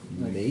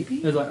 Maybe.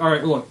 It's like, all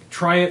right, look,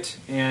 try it,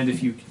 and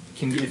if you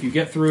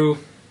get through,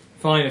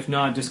 fine. If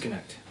not,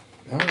 disconnect.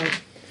 All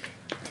right.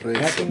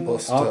 Hacking All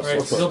right,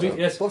 it'll be,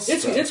 it's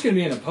going to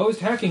be an opposed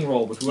hacking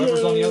roll with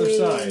whoever's on the other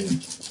side.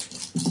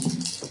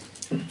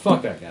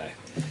 Fuck that guy.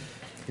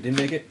 You didn't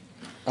make it.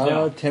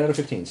 No. 10 out of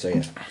 15. So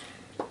yeah.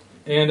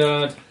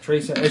 And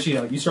trace.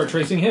 Actually, you start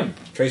tracing him.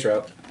 Trace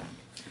route.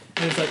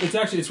 And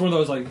it's one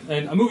of those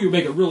and a movie would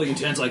make it really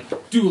intense,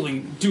 like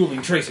dueling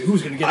tracing.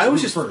 Who's going to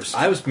get first?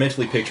 I was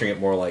mentally picturing it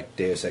more like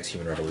Deus Ex: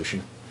 Human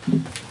Revolution.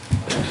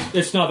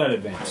 It's not that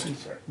advanced.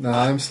 No,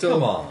 I'm still.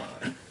 Come on.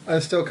 I'm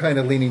still kind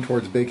of leaning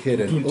towards Big Hit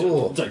and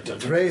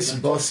Trace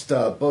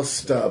Buster.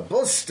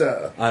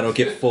 I don't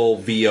get full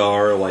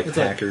VR like It's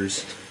like-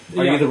 hackers.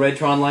 Are Yeah. you the red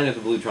Tron line or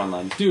the blue Tron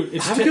line? Dude,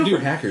 it's I would go for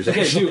hackers,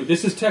 Okay, actually. dude,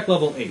 this is tech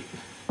level 8.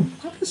 I'm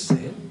just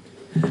saying.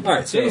 All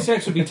right, so Deus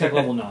Ex would be tech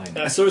level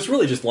 9. so it's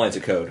really just lines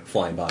of code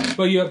flying by.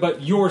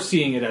 But you're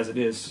seeing it as it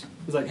is.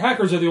 It's like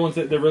hackers are the ones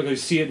that really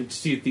see it and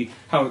see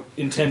how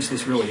intense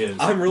this really is.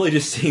 I'm really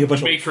just seeing a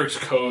bunch of. Matrix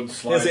code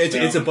slides It's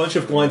a down. bunch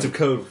of lines of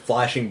code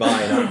flashing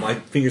by, and my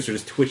fingers are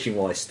just twitching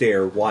while I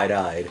stare,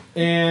 wide-eyed.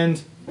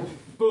 And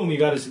boom, you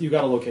got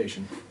a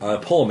location.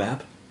 Pull a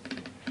map,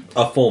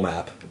 a full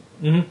map.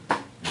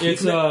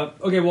 It's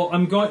okay. Well,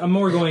 I'm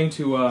more going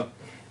to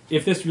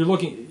if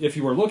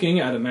you were looking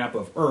at a map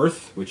of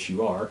Earth, which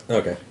you are,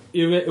 Okay.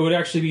 it would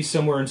actually be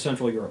somewhere in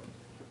Central Europe.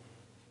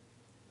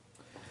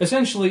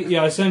 Essentially,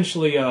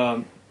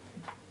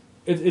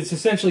 it's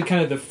essentially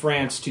kind of the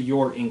France to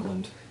your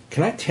England.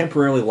 Can I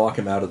temporarily lock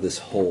him out of this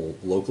whole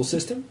local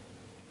system?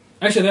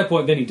 Actually, at that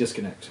point, then he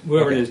disconnects.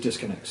 Whoever it Okay. is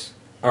disconnects.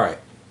 All right.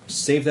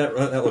 Save that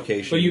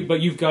location.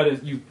 But you've got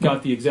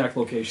the exact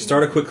location.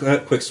 Start a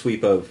quick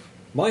sweep of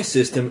my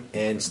system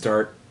and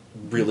start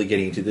really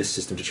getting into this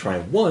system to try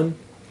and 1,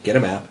 get a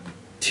map,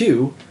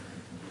 2,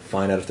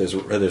 find out if there's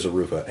a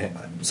roof,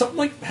 something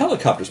like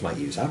helicopters might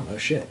use. I don't know,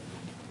 shit.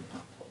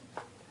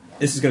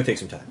 This is going to take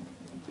some time.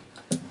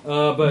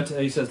 But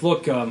he says,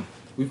 "Look,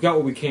 we've got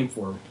what we came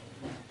for."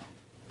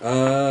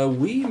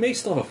 We may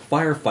still have a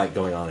firefight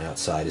going on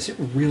outside. Is it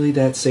really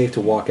that safe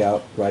to walk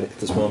out right at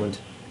this moment?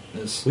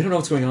 This- We don't know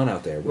what's going on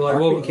out there. Well, Our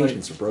well,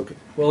 communications are broken.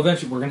 Well,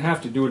 eventually, we're going to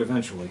have to do it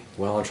eventually.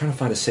 Well, I'm trying to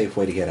find a safe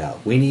way to get out.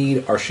 We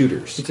need our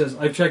shooters. He says,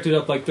 "I've checked it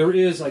up. Like there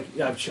is,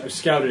 I've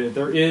scouted it.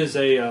 There is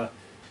a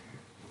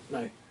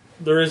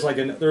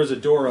a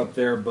door up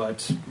there,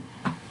 but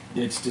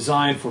it's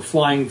designed for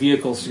flying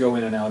vehicles to go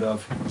in and out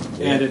of,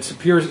 and it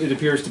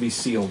appears to be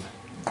sealed,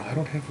 I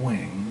don't have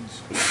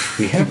wings.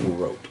 We have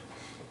rope.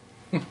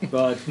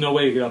 but no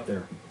way to get up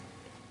there.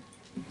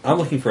 I'm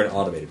looking for an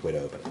automated way to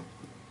open it.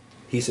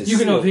 He says You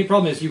can. sealed. The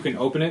problem is you can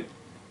open it,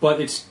 but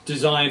it's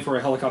designed for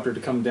a helicopter to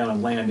come down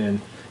and land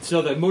in.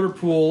 So the motor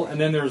pool, and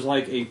then there's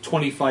like a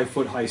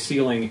 25-foot high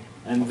ceiling,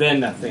 and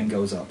then that thing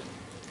goes up.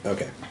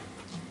 Okay.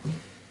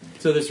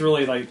 So this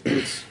really like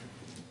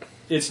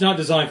it's not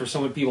designed for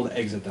some people to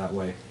exit that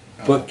way.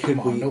 But could come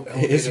on, we? no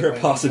Is there a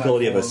elevated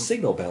possibility of a platform.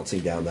 signal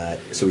bouncing down that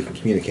so we can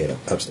communicate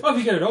upstairs? Well, if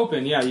you get it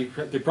open, yeah, you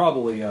could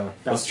probably bounce.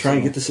 Let's try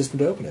and get the system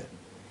to open it.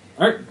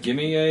 All right, give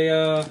me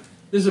a.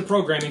 This is a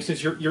programming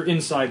since you're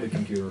inside the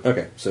computer.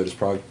 Okay, so just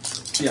prog.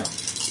 Yeah.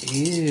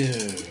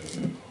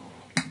 Ew.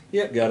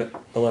 Yep, got it.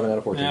 11 out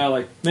of 14. Yeah,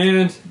 like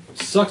man,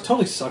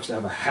 totally sucks to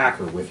have a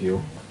hacker with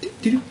you.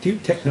 Do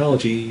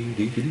technology.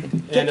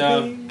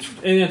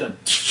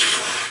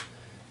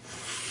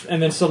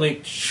 And then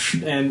suddenly,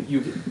 and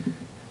you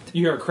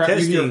hear a crap.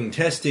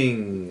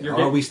 Testing. You're Are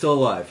good. we still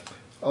alive?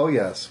 Oh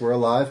yes, we're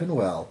alive and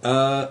well.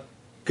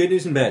 Good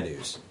news and bad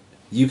news.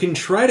 You can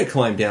try to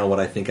climb down what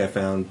I think I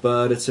found,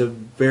 but it's a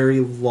very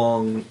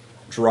long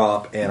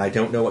drop, and I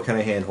don't know what kind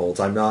of handholds.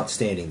 I'm not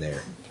standing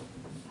there.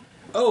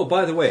 Oh,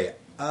 by the way,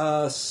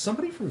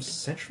 somebody from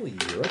Central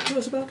Europe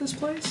knows about this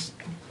place?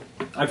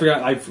 I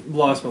forgot. I've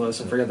lost my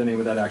list. I forgot the name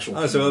of that actual.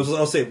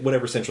 I'll say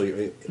whatever Central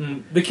Europe.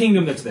 The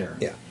kingdom that's there.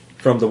 Yeah.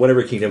 From the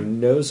whatever kingdom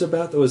knows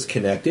about that was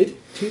connected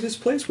to this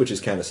place, which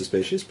is kind of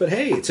suspicious. But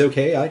hey, it's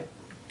okay. I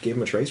gave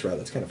him a trace route.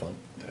 That's kind of fun.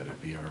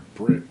 That'd be our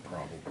Brit,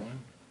 probably.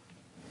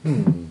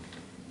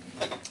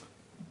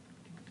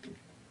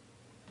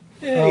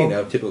 Yeah, you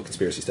know, typical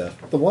conspiracy stuff.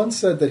 The one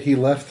said that he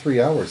left 3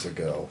 hours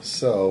ago,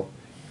 so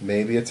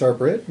maybe it's our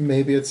Brit,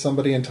 maybe it's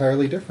somebody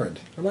entirely different.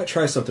 I might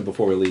try something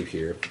before we leave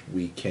here.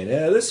 We can.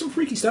 There's some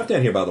freaky stuff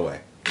down here, by the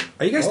way.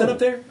 Are you guys done up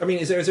there? I mean,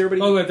 is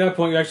everybody? Oh, at that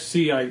point, you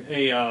actually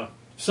see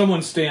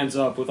someone stands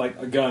up with like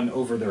a gun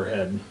over their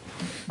head.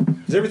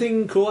 Is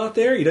everything cool out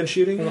there? You done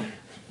shooting?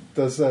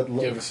 Does that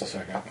look... Give us a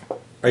second.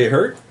 Are you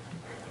hurt?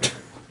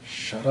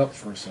 Shut up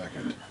for a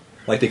second.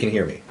 Like they can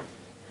hear me.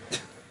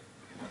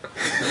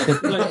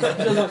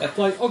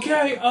 like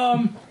okay,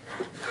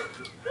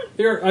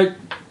 here,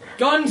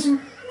 guns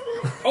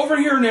over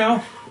here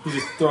now. He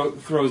just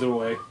throws it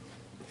away.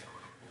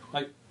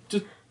 Like,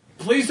 just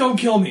please don't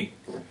kill me.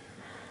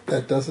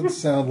 That doesn't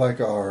sound like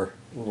our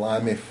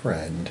limey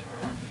friend.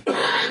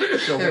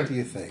 So what do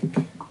you think?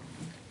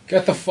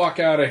 Get the fuck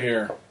out of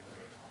here.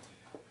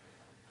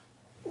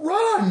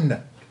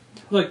 Run!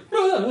 Like,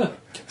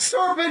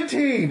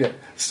 Serpentine!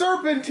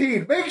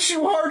 Serpentine! Makes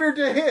you harder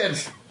to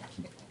hit!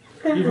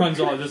 he runs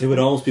off. Just It would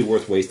almost be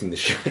worth wasting the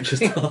shot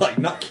just to, like,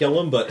 not kill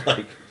him, but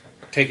like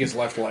Take his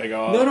left leg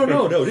off.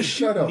 no, just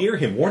shoot Shut up. near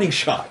him. Warning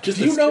shot. Just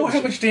Do you know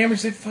how much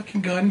damage that fucking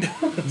gun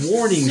does?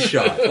 warning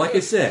shot? Like I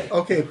said,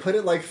 Okay, put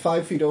it like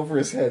 5 feet over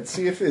his head.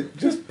 See if it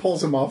just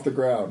pulls him off the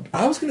ground.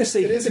 I was going to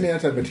say It is an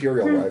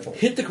anti-material rifle.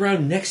 hit the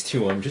ground next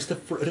to him just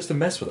to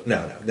mess with him.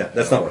 No,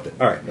 that's not worth it.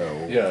 All right.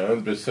 No. Yeah, and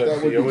That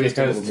besides, would he be only just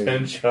a has little 10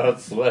 mean.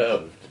 shots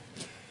left.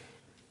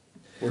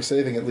 We're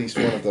saving at least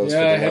one of those Yeah,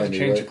 for I the had to limey,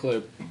 change right? the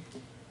clip.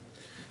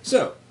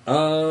 So,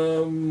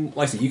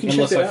 like I said, you can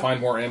Unless check I that out.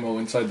 find more ammo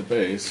inside the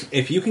base.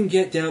 If you can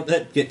get down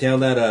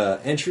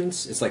that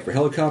entrance, it's like for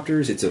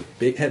helicopters. It's a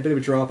bit of a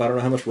drop. I don't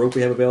know how much rope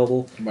we have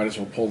available. Might as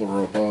well pull the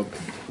rope up.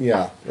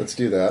 Yeah, let's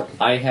do that.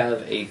 I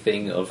have a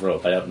thing of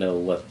rope. I don't know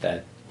what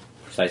that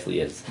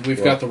precisely is. We've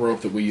Well- got the rope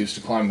that we used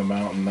to climb the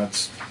mountain.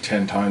 That's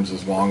 10 times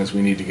as long as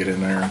we need to get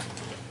in there.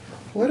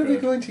 What are we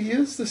going to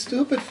use the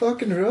stupid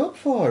fucking rope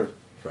for?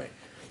 Right.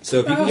 So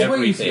if you can Oh, get, wait.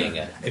 Everything.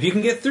 if you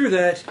can get through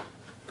that,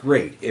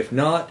 great. If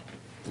not,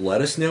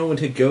 let us know when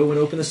to go and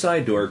open the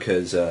side door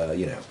because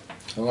you know.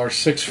 Well, our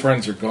 6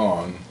 friends are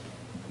gone,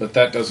 but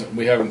that doesn't.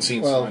 We haven't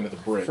seen Well, sign of the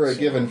bricks. for a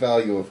given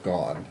value of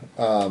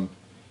gone.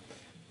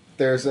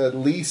 There's at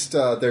least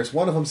there's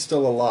one of them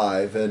still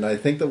alive, and I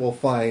think that we'll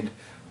find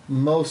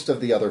most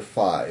of the other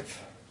 5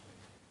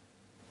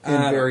 in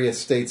various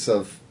states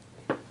of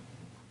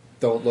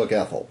don't look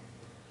Ethel.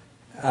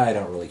 I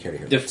don't really care to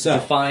hear that. So,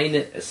 Define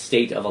a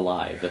state of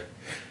alive.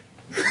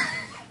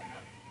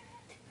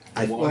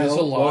 One is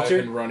Well, alive Walter,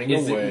 and running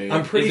is it- away.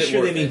 I'm pretty Is it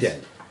sure they worth mean it?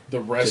 dead. The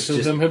rest Just-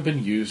 of them have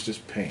been used as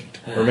paint.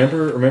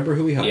 Remember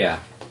who we hired. Yeah.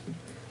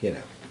 You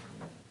know.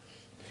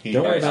 He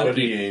Don't worry knows about what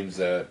it. he aims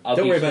at. I'll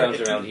Don't keep worry about rounds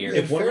it. around here.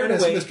 If In one ran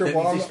fairness, away, Mr. that means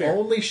Wong he's fair.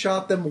 only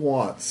shot them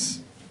once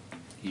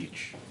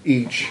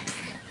Each.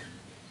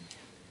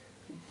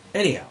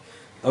 Anyhow,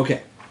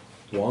 okay.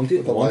 Wong did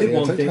with a Wong light did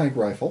one anti-tank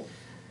thing. rifle,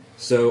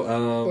 So,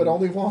 but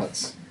only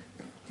once.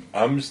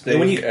 I'm staying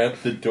when you-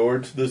 at the door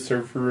to the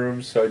server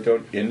room so I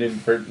don't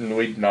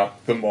inadvertently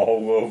knock them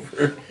all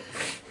over.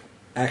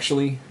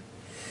 actually,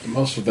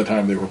 Most of the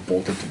time they're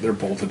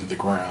bolted to the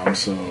ground,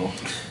 so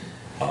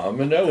I'm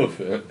an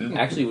elephant.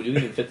 Actually, would you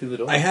even fit through the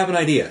door? I have an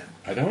idea.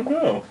 I don't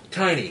know.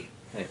 Tiny.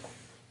 Hey.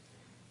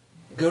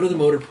 Go to the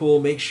motor pool,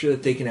 make sure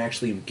that they can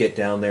actually get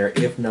down there.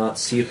 If not,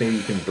 see if maybe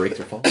you can break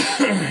their fall.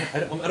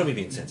 I don't mean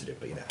being sensitive,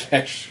 but you know.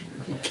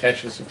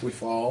 catch us if we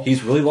fall.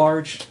 He's really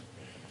large,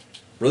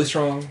 really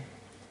strong.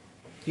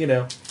 You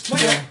know.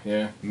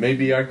 Yeah.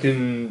 Maybe I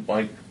can,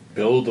 like,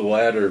 build a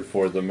ladder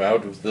for them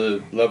out of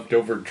the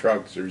leftover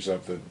trucks or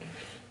something.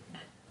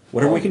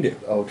 Whatever we can do.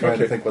 Oh, trying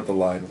to Okay. think what the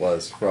line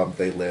was from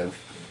They Live.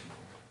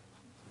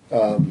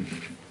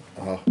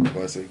 What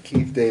was it?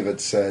 Keith David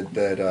said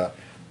that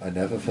I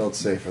never felt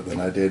safer than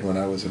I did when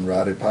I was in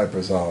Roddy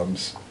Piper's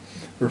arms,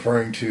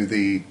 referring to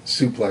the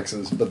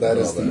suplexes, but that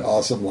is the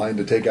awesome line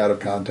to take out of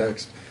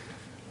context.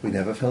 We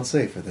never felt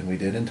safer than we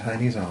did in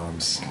Tiny's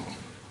arms.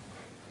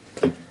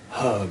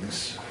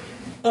 Hugs.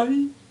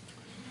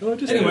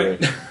 Anyway,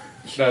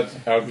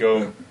 I'll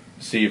go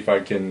see if I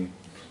can.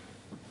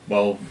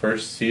 Well,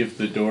 first see if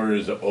the door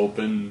is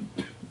open.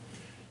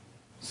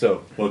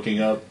 So,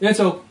 looking up. yeah,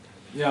 so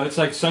it's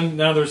like sun.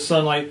 Now there's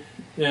sunlight.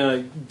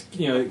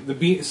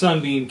 The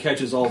sunbeam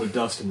catches all the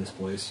dust in this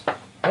place.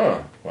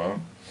 Huh,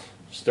 well.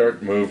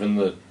 Start dragging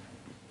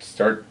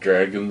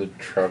the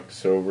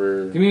trucks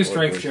over. Give me a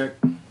strength check.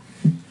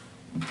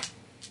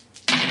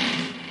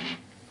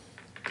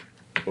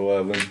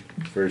 11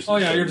 versus Oh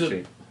yeah, you're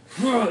 17.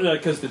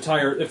 just because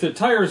if the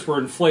tires were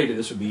inflated,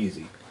 this would be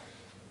easy.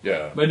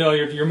 Yeah. But no,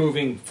 you're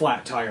moving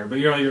flat tire. But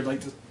you're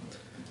like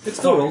It's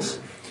still rolls.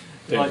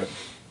 like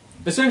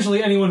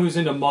essentially anyone who's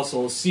into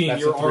muscles, seeing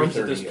That's your a arms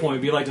at this 338.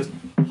 point, be like just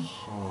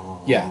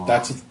Yeah,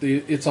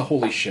 it's a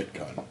holy shit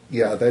gun.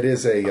 Yeah, that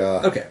is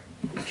a Okay.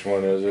 Which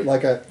one is it?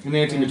 like a an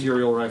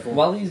anti-material rifle.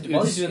 While he's doing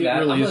It that,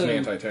 really I'm is an gonna-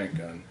 anti-tank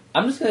gun.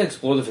 I'm just going to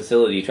explore the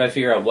facility, try to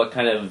figure out what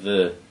kind of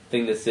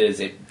thing this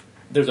is.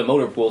 There's a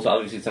motor pool, so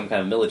obviously some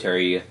kind of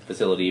military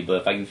facility,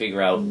 but if I can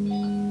figure out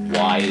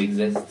why it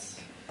exists.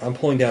 I'm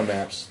pulling down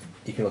maps.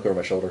 You can look over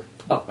my shoulder.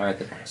 Oh, alright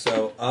then.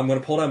 So I'm going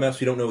to pull down maps.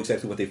 We don't know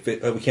exactly what they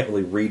fit. We can't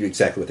really read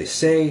exactly what they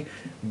say.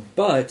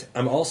 But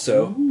I'm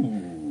also...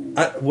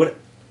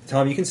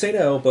 Tom, you can say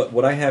no, but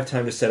would I have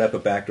time to set up a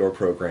backdoor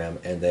program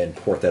and then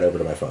port that over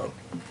to my phone?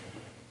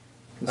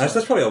 That's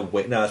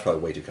probably that's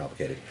probably way too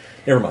complicated.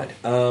 Never mind.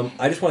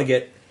 I just want to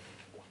get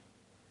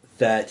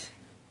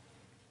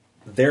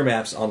their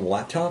maps on the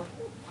laptop,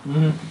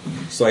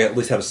 so I at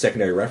least have a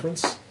secondary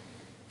reference.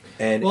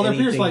 And Well, it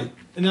appears anything- like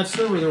in that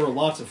server there were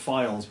lots of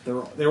files.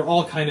 They were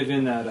all kind of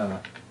in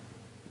that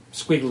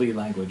squiggly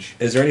language.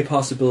 Is there any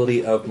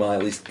possibility of my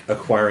at least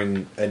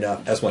acquiring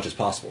as much as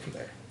possible from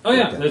there? Oh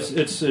yeah, Okay.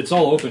 it's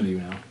all open to you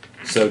now.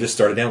 So just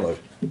start a download.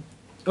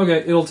 Okay,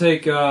 it'll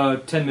take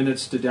 10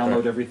 minutes to download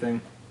Right.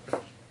 everything.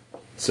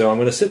 So I'm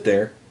going to sit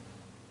there,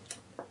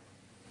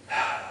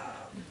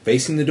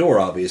 facing the door,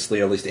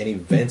 obviously, or at least any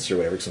vents or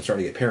whatever, because I'm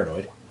starting to get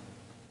paranoid,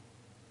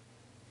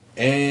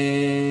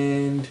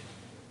 and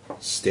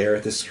stare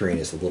at the screen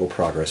as the little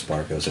progress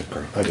bar goes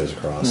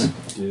across.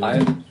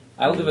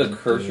 I'll give a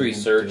cursory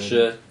search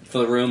for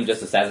the room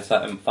just to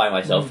satisfy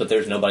myself that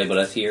there's nobody but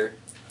us here.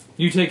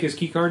 You take his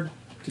key card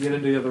to get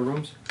into the other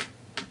rooms?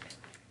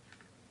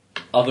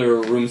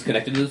 Other rooms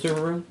connected to the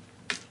server room?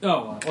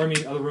 Oh, or I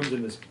mean other rooms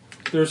in this.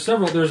 There's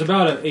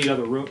about 8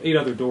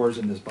 other doors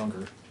in this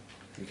bunker.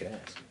 You can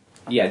ask.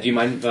 Yeah, do you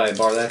mind if I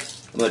borrow that?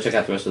 I'm going to check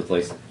out the rest of the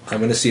place. I'm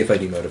going to see if I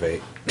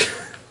demotivate.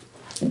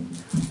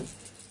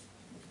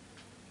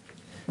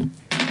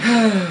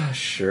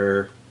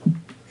 Sure.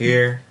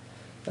 Here.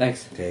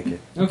 Thanks. Take it.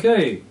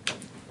 Okay.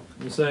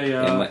 We'll say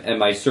And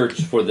my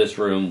search for this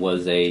room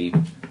was a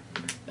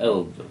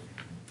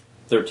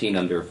 13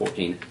 under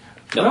 14.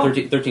 No, Well-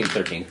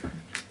 13.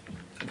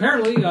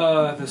 apparently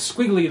the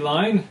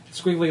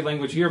squiggly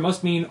language here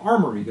must mean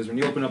armory, because when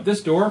you open up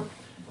this door,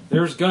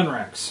 there's gun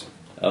racks.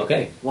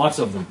 Okay. Lots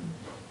of them.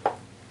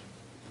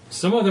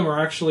 Some of them are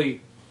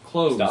actually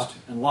closed Stopped?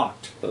 and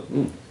locked.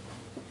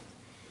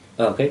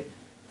 Okay.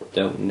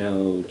 Don't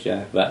know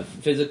jack about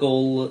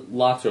physical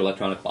locks or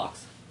electronic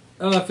locks.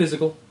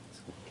 Physical.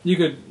 You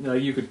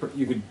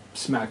could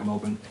smack them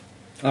open.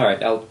 All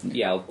right. I'll.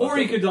 Or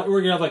you could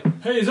have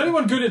like, hey, is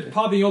anyone good at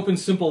popping open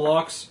simple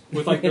locks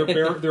with like their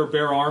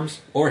bare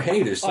arms? Or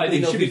hey, there's Oh, I somebody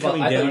didn't know should be if you-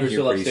 coming I thought down you were here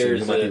still pretty soon. upstairs,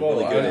 Who might be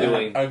really well, good at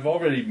doing- it. I've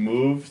already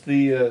moved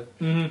the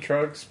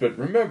trucks, but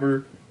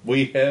remember,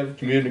 we have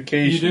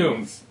communications. You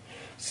do.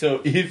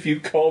 So if you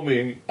call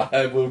me,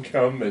 I will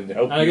come and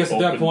help And I you guess at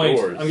open that point,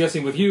 doors. I'm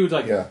guessing with you, it's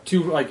like Yeah.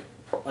 two like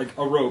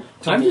a rope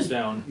I'm tumbles just-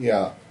 down.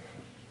 yeah.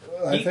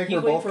 I think Keep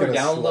we're waiting both for going a to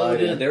slide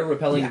download. in. They're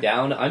rappelling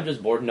down. I'm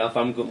just bored enough.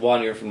 I'm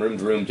wandering from room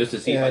to room just to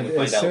see if I And can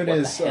find as out soon what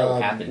as the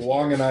hell happened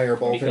Wong here. and I are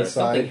both Because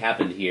something inside,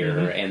 happened here,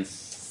 and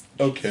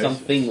Okay.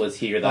 something was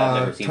here that I've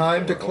never seen.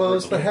 time to before.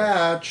 close the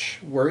hatch.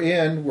 We're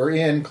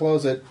in,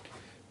 close it.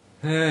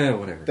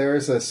 Whatever.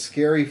 There's a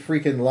scary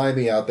freaking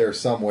limey out there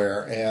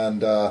somewhere,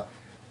 and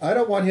I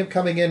don't want him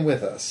coming in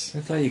with us. I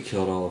thought you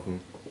killed all of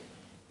them.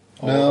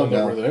 No, All of them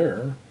no. that were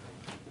there.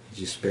 Did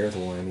you spare the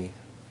limey?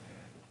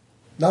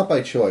 Not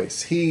by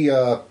choice. He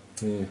Look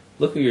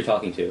who you're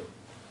talking to.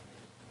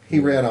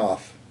 ran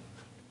off.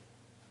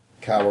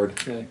 Coward.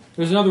 Okay.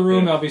 There's another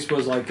room. Obviously,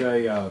 was like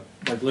a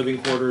like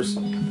living quarters.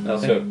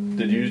 Okay. So,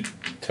 did you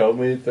tell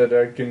me that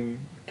I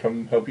can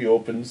come help you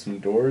open some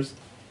doors?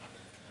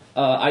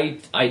 I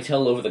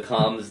tell over the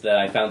comms that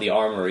I found the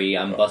armory.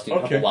 I'm busting a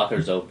couple Okay.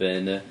 lockers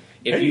open.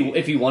 Hey.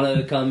 If you want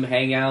to come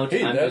hang out,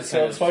 Hey, I'm that just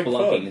kind of sounds like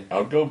spelunking. fun.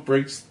 I'll go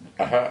break.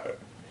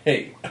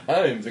 Hey,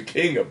 I'm the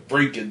king of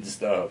breaking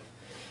stuff.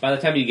 By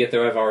the time you get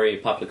there, I've already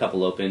popped a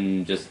couple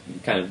open, just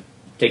kind of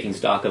taking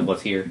stock of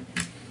what's here.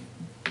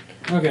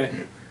 Okay.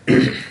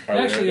 Are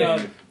Actually, there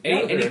any-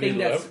 anything Any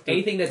that's left?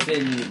 anything that's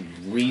in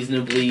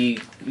reasonably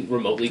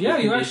remotely good Yeah,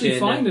 you actually condition,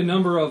 find a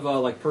number of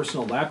like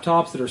personal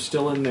laptops that are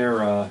still in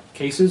their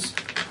cases.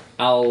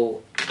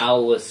 I'll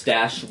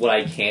stash what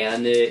I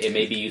can. It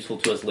may be useful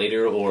to us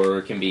later,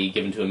 or can be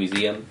given to a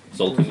museum,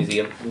 sold to a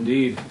museum.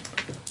 Indeed.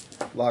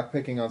 Lock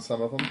picking on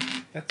some of them.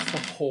 That's the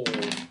hole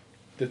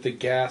that the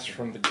gas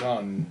from the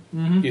gun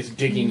Mm-hmm. is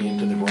digging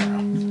into the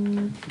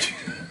ground.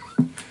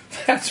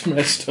 That's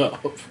messed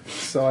up.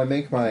 So I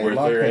make my Were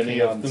lock there any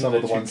picking of on them some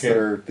of that the you ones that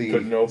are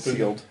couldn't the open?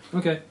 sealed.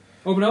 Okay.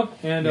 Open up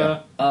and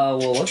Yeah. Well,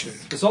 let's.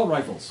 assault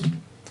rifles.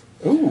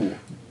 Ooh.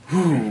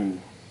 Ooh.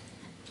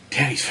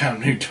 Daddy's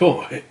found new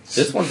toys.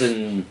 This one's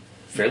in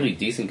fairly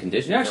decent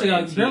condition. Yeah, actually, for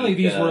an apparently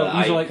antique. these were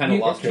I like kind of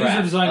lost these track.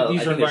 are designed.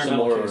 These I are think there's some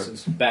environmental more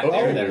cases. back Oh,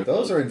 there. that are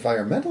those are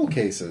environmental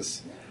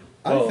cases.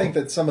 I Oh. think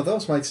that some of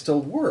those might still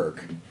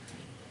work.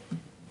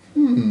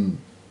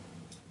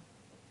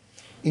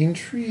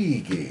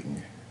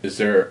 Intriguing.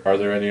 Are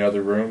there any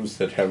other rooms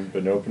that haven't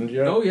been opened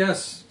yet? Oh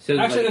yes. So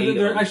there's Actually, like 8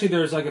 of them.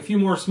 there's like a few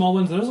more small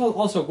ones. There's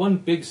also one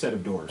big set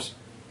of doors.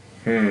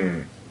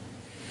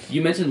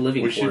 You mentioned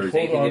living We should quarters.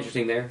 hold Anything on.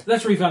 interesting there?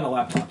 That's where you found the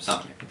laptops.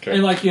 Oh. Okay.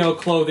 And like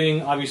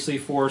clothing, obviously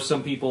for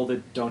some people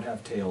that don't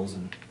have tails,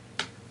 and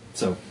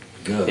so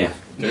Good. Yeah,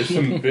 There's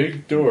some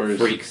big doors.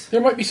 freaks. There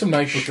might be some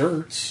nice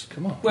shirts.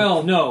 Come on.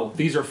 well, no,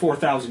 these are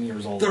 4,000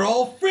 years old. They're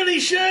all frilly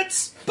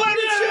shits! Pirate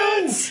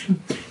shits!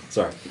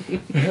 Sorry.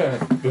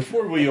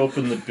 Before we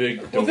open the big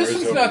doors Well, this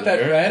is over not that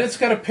there, bad. It's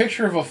got a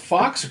picture of a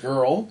fox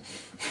girl.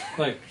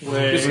 like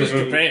This is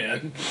wait,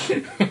 Japan.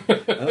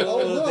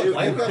 Oh, look,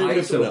 Why I've are got-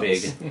 eyes so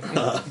big?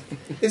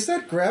 Is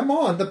that Grandma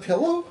on the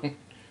pillow?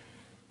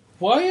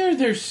 Why are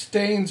there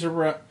stains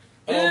around?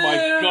 Oh Yeah.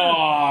 my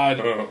god!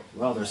 Oh,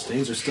 well, their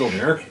stains are still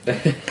there.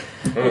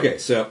 Okay,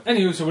 so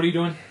Anywho, so what are you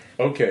doing?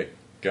 okay,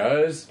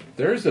 guys,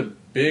 there's a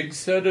big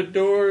set of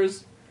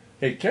doors.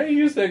 Hey, can I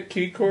use that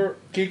key card?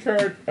 I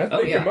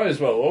think yeah. I might as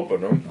well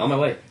open them. On my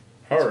way.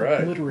 All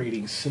right.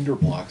 Obliterating cinder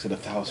blocks at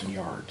 1,000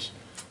 yards.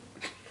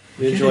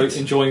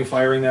 Enjoying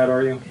firing that,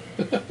 are you?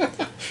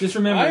 Just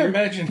remember, I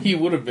imagine he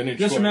would have been enjoying.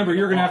 just remember,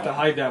 you're going to have to it.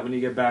 hide that when you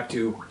get back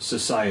to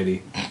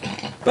society.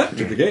 back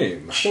to the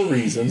game. For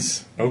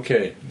reasons.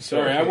 Okay.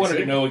 Sorry, I wanted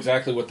to know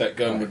exactly what that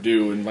gun would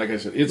do, and like I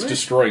said, it's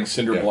destroying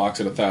cinder Yeah. blocks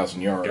at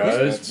 1,000 yards. Guys,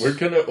 That's- we're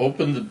gonna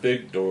open the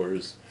big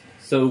doors.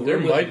 So There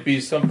room with- might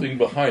be something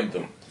behind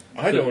them.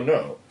 I don't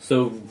know.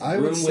 So I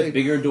would room say with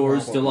bigger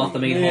doors still off the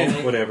main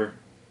hallway. Whatever.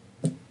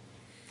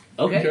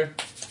 Okay.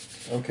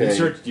 Okay.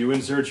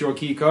 Insert your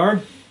key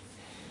card.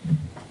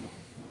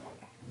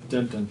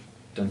 Dun dun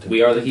dun dun.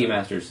 We are the key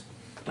masters.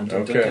 Dun,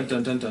 dun, Okay. dun,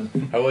 dun, dun, dun,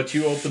 dun. I'll let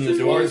you open the As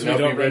long doors as and we I'll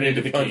be don't run ready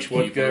into to the punch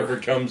gatekeeper. whatever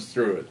comes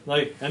through it.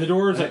 Like, and the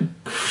doors, like,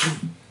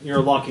 your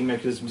locking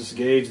mechanism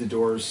disengaged. The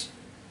doors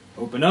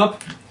open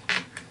up.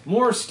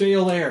 More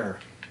stale air.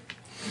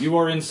 You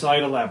are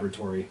inside a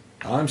laboratory.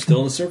 I'm still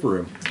in the server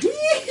room.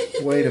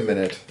 Wait a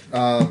minute.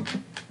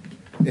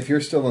 If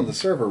you're still in the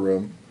server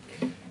room,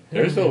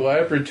 There's a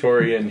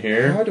laboratory in how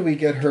here. do we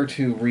get her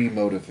to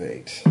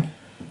remotivate?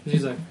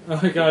 She's like, oh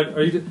my god,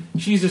 are you?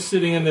 She's just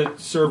sitting in the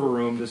server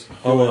room, just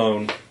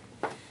Alone.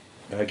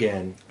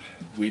 Again.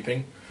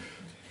 weeping.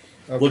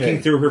 Okay.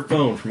 Looking through her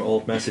phone from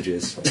old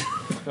messages.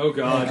 oh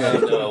god.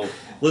 No.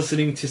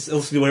 listening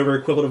to whatever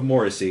equivalent of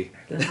Morrissey.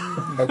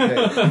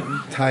 Okay,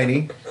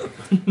 Tiny,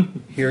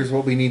 here's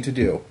what we need to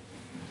do.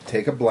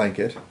 Take a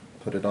blanket,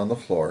 put it on the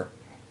floor.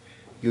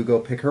 You go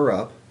pick her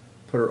up,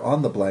 put her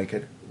on the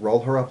blanket,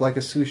 roll her up like a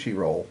sushi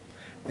roll,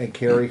 and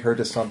carry her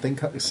to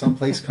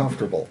someplace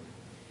comfortable.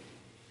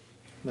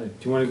 Like,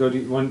 do you want to go? Do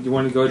you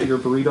want to go to your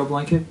burrito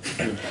blanket?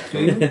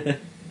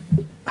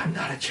 I'm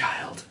not a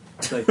child.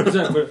 It's like, is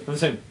that, I'm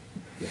saying,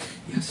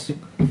 yes.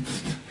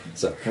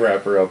 So,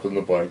 Wrap her up in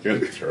the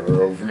blanket, throw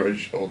her over my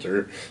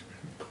shoulder,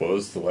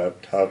 close the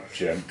laptop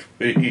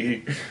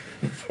gently,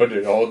 put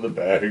it all in the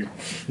bag.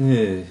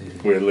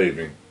 We're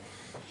leaving.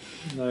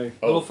 Like,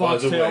 Oh, little by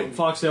the way.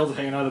 foxtails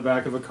hanging out of the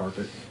back of a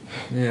carpet.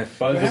 yeah.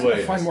 By I the have to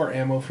way, find more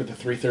ammo for the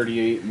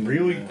 338. And,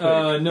 really quick,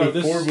 No,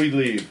 before this- we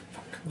leave,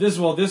 This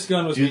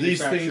gun was do these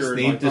things manufactured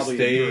need like, to probably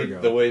a year stay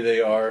ago. the way they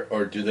are,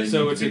 or do they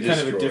So need it's to a be kind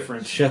of a destroyed?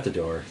 different. Shut the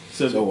door.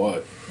 so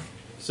what?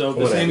 So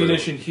this Whatever.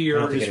 ammunition I here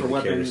don't think is for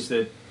anybody weapons cares.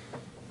 that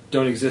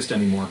don't exist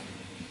anymore.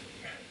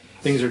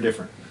 Things are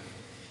different.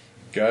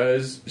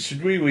 Guys,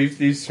 should we leave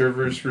these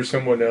servers for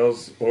someone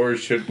else, or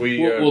should we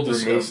We'll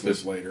discuss remove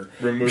this later.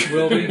 remove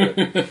Will the we?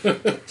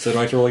 data? So do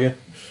I have to roll again?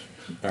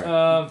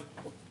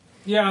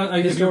 Yeah,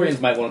 I guess Historians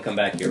might want to come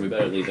back here. We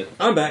better leave it.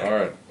 I'm back. All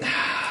right.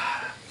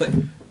 But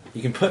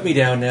you can put me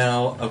down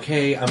now.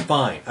 Okay, I'm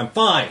fine. I'm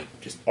fine.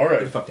 Just All right.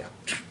 put the fuck down.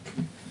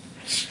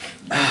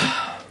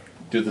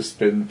 Do the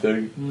spin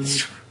thing.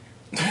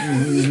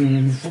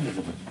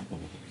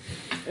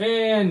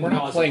 and We're not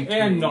nausea. playing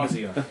And Toon.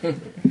 nausea.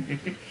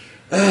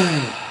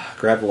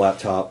 Grab the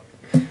laptop.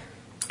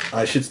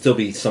 I should still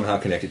be somehow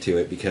connected to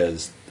it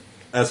because,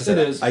 as I said,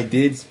 It is. I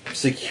did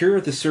secure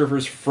the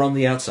servers from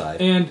the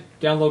outside. And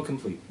download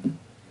complete.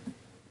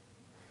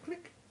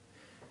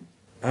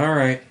 All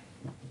right.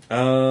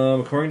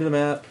 According to the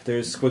map,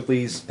 there's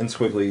squigglies and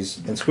squigglies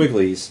and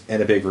squigglies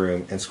and a big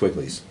room and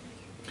squigglies.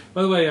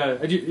 By the way,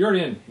 you're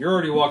already in. You're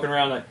already walking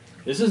around. Like,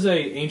 this is a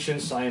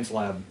ancient science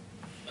lab.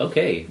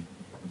 Okay.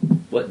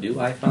 What do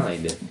I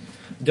find?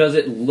 Does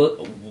it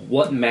look...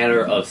 What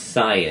manner of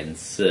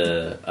science?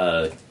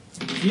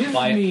 Give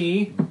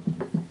me...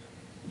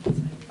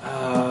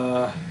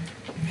 man,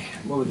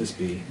 what would this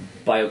be?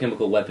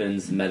 Biochemical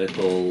weapons,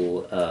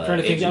 medical, I'm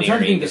trying to think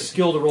engineering. the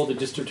skill to roll to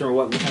just determine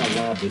what kind of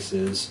lab this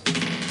is.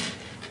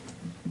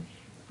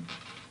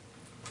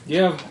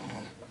 Yeah.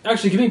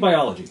 Actually, give me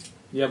biology.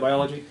 Yeah,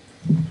 biology.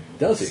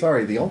 Does he?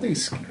 Sorry, the only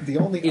Is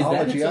that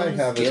ology its I own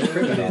have is skill?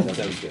 criminal. Yeah, that's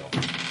own skill.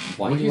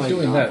 Why When do he's I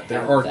doing not that,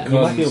 there have are that? You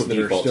might be able guns to that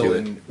are default still to it.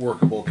 in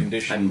workable I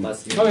condition.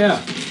 must... Oh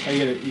yeah. I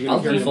get it.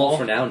 I'll default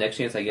for now. Next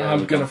chance I get,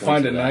 I'm I'll going to jump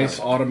find a into nice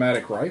that.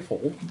 automatic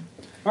rifle.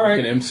 All Like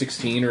right. an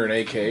M16 or an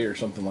AK or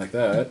something like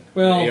that.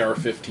 Well, an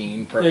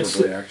AR-15, preferably,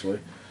 it's- actually.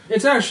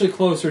 It's actually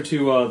closer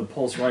to the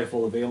pulse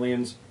rifle of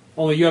aliens.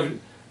 Only you have.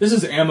 This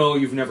is ammo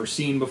you've never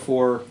seen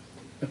before.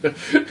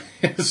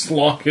 As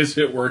long as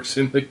it works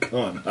in the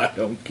gun, I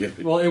don't give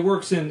it. Well, it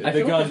works in I the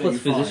feel gun like that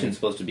that's you what physician's find.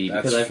 supposed to be,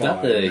 That's because I've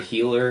got the fine.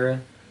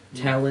 healer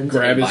talent,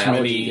 Grab and as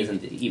biology many-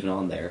 isn't even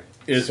on there.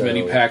 As So-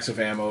 many packs of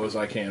ammo as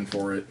I can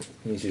for it.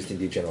 He's just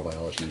into general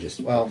biology.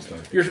 Just Well,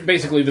 You're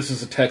basically, this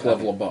is a tech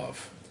level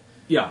above.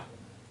 Yeah.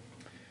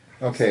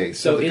 Okay,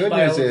 So so the is good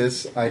bio- news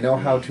is I know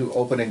how to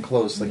open and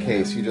close the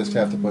case. You just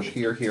have to push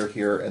here, here,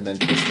 here, and then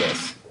twist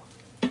this.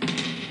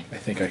 I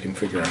think I can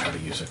figure out how to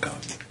use a gun.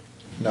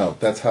 No,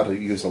 that's how to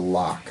use a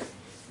lock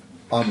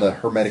on the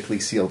hermetically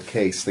sealed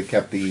case that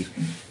kept the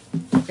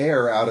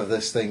air out of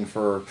this thing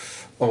for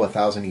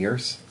 1,000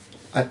 years,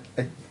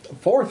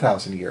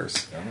 4,000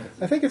 years.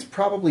 I think it's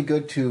probably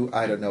good to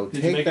Did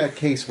you take make that it?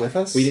 case with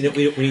us. we need to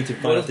find out the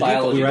default.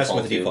 biology We were asking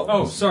what the default default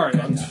Oh, was. sorry.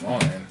 Gun's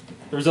fine.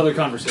 There's other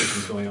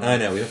conversations going on. I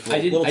know. We have a I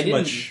little too didn't.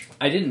 much.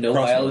 I didn't know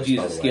crossovers, biology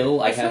by is a the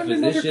skill. I have found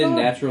another physician, gun.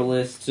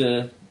 naturalist,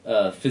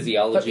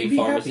 physiology, Let me be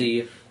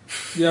pharmacy.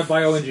 Yeah,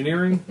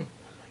 bioengineering.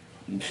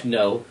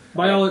 No,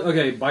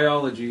 Okay,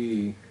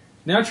 biology.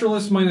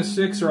 Naturalist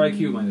 -6 or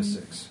IQ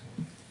 -6.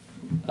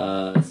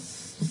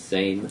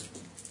 Same.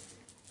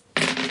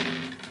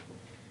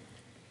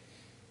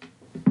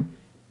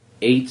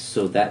 8,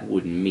 so that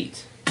would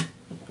meet.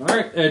 All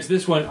right, it's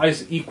this one.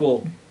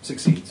 Equal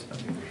succeeds.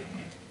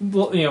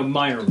 Well,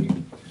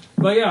 minorly.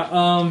 But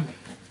yeah,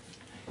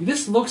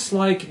 this looks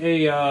like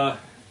a.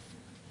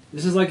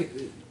 This is like,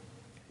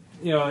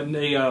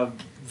 a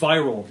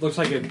viral. Looks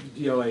like a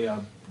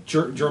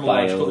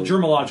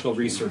germological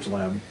research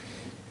lab.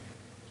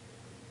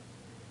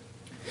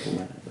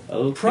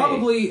 Okay.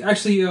 Probably,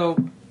 actually,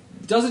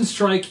 doesn't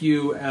strike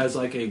you as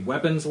like a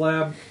weapons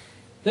lab.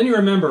 Then you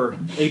remember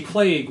a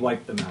plague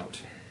wiped them out.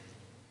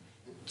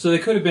 So they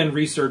could have been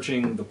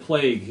researching the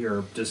plague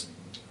here. Just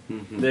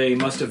they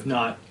must have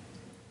not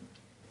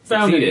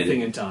found Succeeded.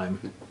 anything in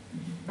time.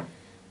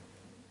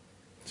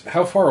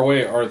 How far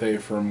away are they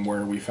from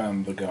where we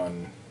found the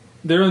gun?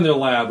 They're in their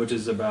lab, which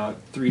is about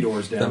 3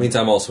 doors down. That means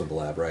I'm also in the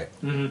lab, right?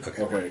 Mhm.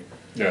 Okay. Okay.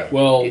 Yeah.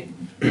 Well, I'm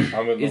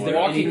in the is there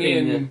lab. walking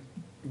anything- in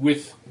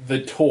with the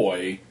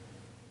toy,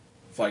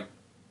 it's like,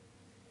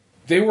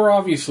 they were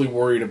obviously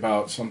worried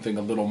about something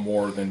a little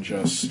more than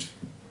just...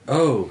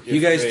 Oh, you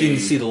If guys they- didn't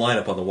see the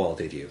lineup on the wall,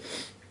 did you?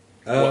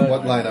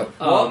 What lineup?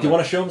 Do you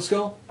want to show them the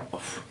skull?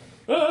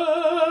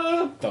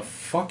 The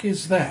fuck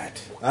is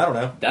that? I don't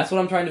know. That's what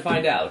I'm trying to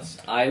find out.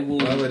 I will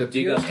Well, it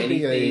dig appears up to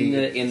be anything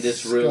a in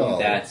this room skull.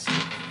 that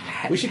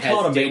We should has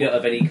call it a data Mayweather-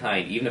 of any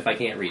kind, even if I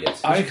can't read it.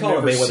 I've call it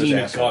never Mayweather's seen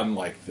a asshole. gun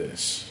like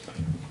this.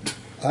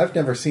 I've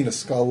never seen a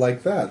skull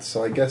like that,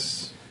 so I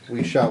guess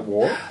we shout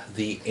war.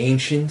 The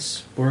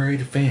ancients were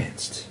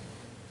advanced.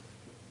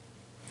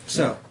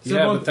 So,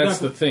 Yeah, well, but that's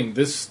the thing.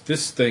 This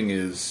thing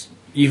is,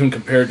 even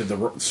compared to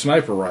the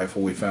sniper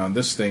rifle we found,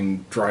 this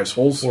thing drives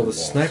holes well, through the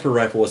walls. sniper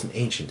rifle wasn't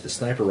ancient. The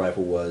sniper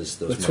rifle was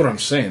those. That's what I'm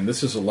medics. saying.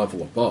 This is a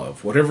level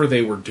above. Whatever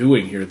they were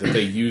doing here that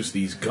they used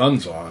these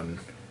guns on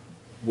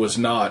was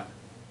not...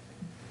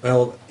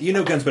 Well, you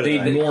know guns better than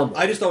I They- do.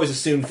 I just always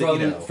assumed that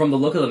From from the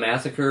look of the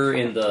massacre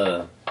in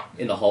the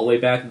hallway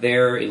back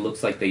there, it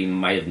looks like they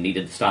might have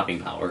needed stopping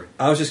power.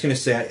 I was just going to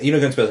say, you know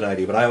guns better than I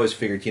do, but I always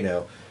figured,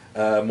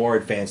 more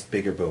advanced,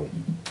 bigger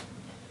boom.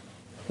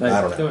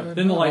 I don't know.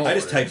 Then the lights. I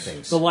just type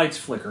things. The lights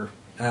flicker.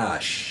 Ah,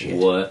 shit.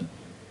 What?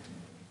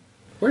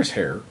 Where's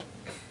hair?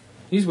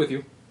 He's with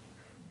you.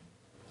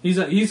 He's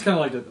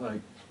kind of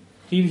like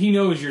he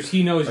knows your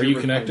Are you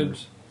connected?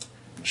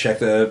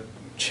 parameters.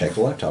 Check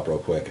the laptop real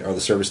quick. Are the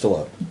servers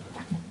still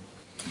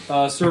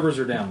up? Servers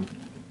are down.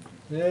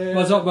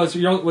 But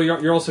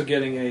you're also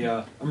getting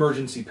a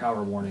emergency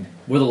power warning.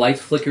 Were the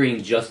lights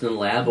flickering just in the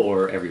lab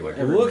or everywhere?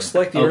 It looks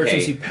like the Okay.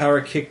 emergency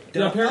power kicked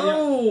Yeah, down.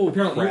 apparently,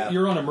 apparently crap.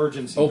 you're on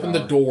emergency. Open the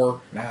power.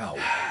 door now.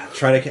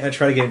 Try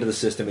to get into the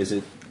system.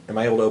 Am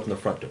I able to open the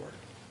front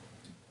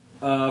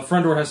door?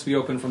 Front door has to be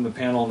open from the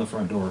panel on the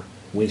front door.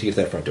 We need to get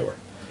to that front door.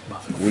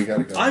 We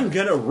gotta go. I'm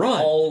gonna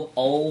run.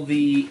 All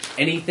the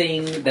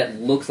anything that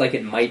looks like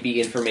it might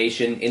be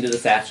information into the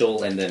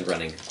satchel and then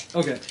running.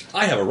 Okay.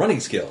 I have a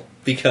running skill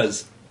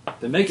because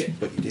Then make it.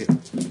 But you do.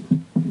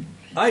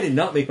 I did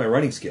not make my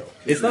running skill.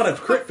 It's not a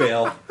crit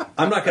fail.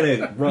 I'm not going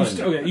to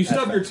run. You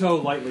stub your toe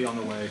lightly on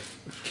the way.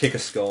 Kick a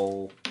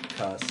skull,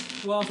 cuss.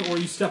 Well, or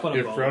you step on a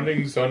If bone.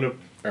 running's on a...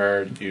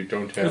 Or you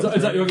don't have...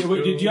 Is that, okay,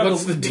 wait, do you have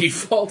What's the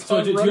default So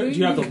on do running?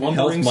 you have the lumbering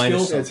Health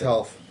minus skill? It's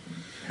health.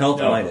 Health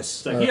No. minus.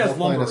 So he has Health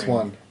lumbering. minus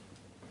 1.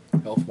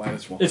 Health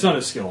minus 1. It's not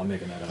a skill. I'm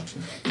making that up.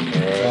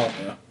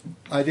 Well,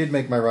 I did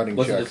make my running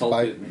What's the check.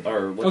 default?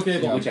 Or what's Okay,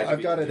 which I've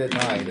attribute? got it at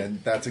 9,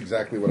 and that's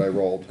exactly what I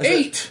rolled.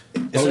 8!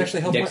 Is it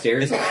actually health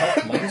Dexterity? Is it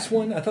health minus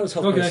 1? I thought it was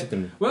health minus Okay.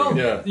 something. Well,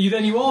 Yeah.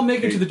 you all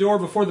make it to the door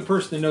before the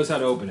person that knows how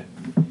to open it.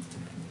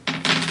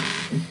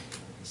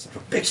 Son of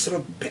a bitch, son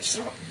of a bitch,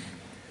 son of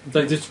It's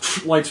like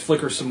just lights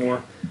flicker some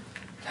more.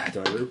 a...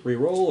 Do I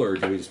re-roll or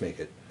do we just make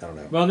it? I don't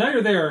know. Well, now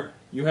you're there.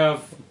 You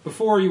have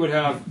before you would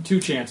have 2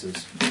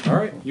 chances. All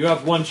right. You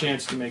have 1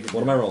 chance to make it.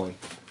 What am I rolling?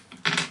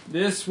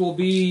 This will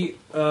be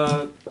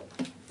a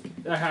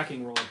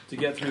hacking roll to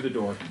get through the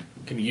door.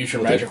 Can you use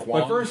your magic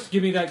wand? But first,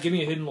 give me a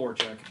hidden lore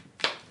check.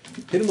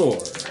 Hidden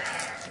lore.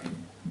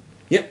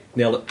 Yep,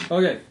 nailed it.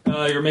 Okay,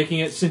 you're making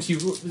it since you.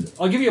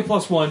 I'll give you a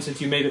 +1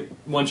 since you made it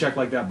 1 check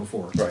like that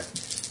before. Right.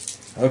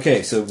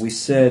 Okay, so we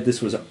said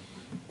this was...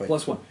 Wait.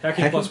 +1.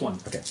 Hacking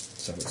 +1. Okay,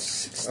 so it's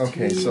 16.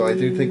 Okay, so I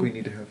do think we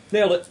need to have...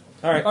 Nailed it.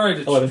 All right. All right,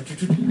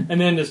 11.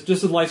 and then just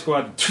as the lights go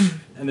out,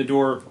 and the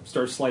door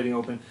starts sliding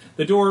open.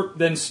 The door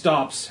then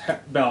stops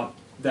about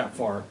that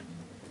far.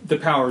 The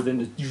power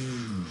then just,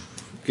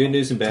 Good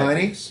news and bad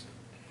Tiny? news.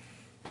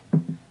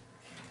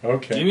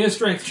 Okay. give me a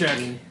strength check.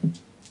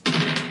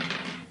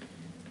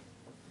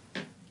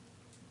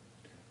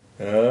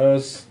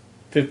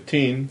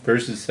 15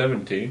 versus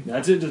 17.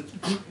 That's it.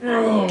 Just,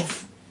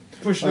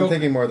 push it I'm open.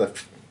 thinking more of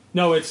the...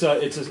 No, a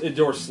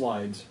door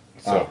slides.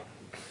 So,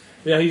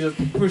 Yeah, he's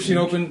just pushing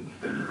open,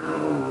 and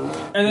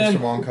Mr.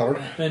 then Wong-Color.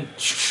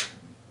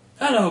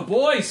 hello,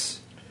 boys.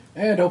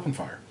 And open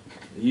fire.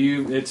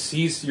 You're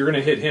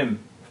gonna hit him.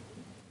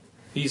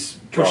 He's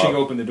pushing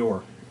Drop. open the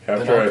door. Then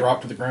after I'll I...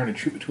 drop to the ground and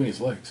shoot between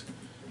his legs.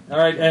 All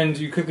right, and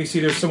you quickly see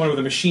there's someone with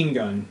a machine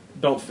gun,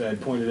 belt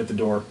fed, pointed at the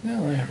door.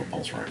 No, I have a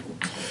pulse rifle.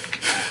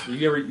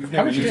 You've How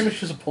never much used. damage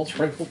does a pulse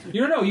rifle do?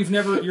 You don't know.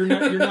 You're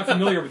not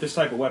familiar with this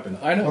type of weapon.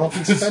 I know. Well,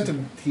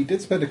 he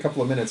did spend a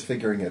couple of minutes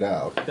figuring it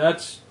out.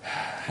 That's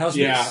How's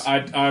Yeah, this?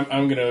 I'm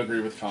going to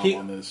agree with Tom He-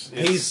 on this.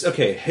 He's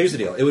okay. Here's the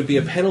deal. It would be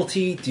a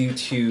penalty due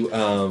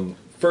to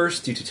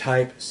first due to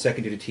type,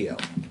 second due to TL.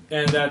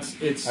 and that's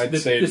it's I'd the,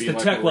 say it'd it's be the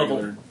like tech a level.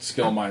 regular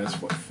skill minus,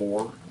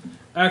 4?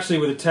 Actually,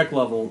 with a tech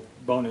level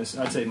bonus,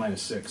 I'd say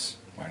 -6.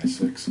 Minus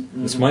 6.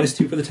 It's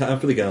 -2 for the type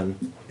for the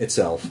gun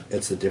itself.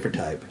 It's a different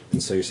type,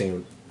 and so you're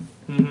saying,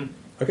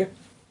 okay,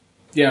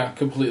 Yeah,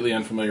 completely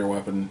unfamiliar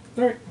weapon.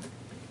 all right.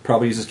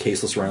 Probably uses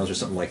caseless rounds or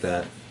something like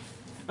that,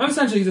 I'm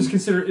essentially just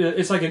consider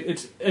it's like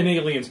it's an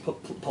alien's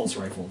pulse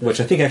rifle. which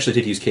I think actually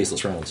did use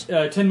caseless rounds.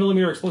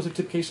 10mm explosive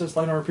tip caseless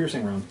light armor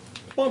piercing round.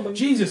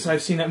 Jesus,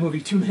 I've seen that movie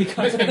too many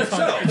times. It's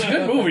a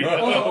good movie.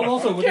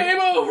 Also, with Game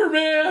over,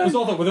 man!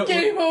 also with a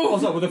Game over!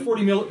 Also with a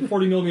 40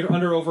 millimeter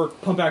under over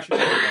pump action.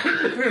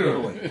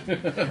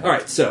 All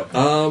right, so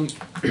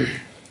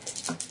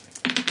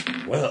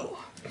well,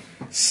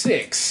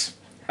 6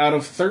 out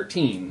of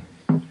 13.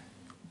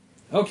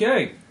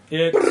 Okay,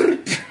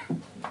 it.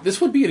 This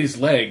would be at his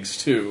legs,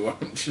 too.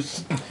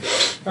 Just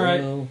All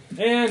right, Well.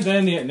 and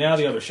then now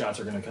the other shots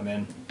are going to come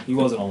in. He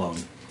wasn't alone.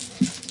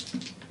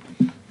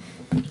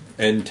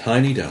 and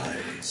Tiny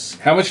dies.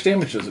 How much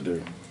damage does it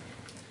do?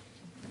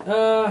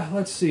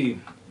 Let's see.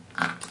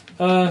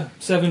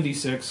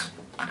 76.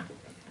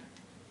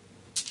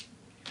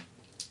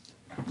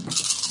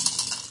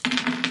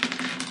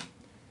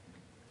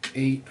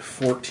 Eight,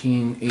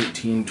 14,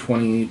 18,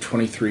 20,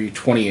 23,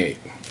 28.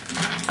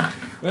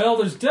 Well,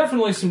 there's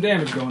definitely some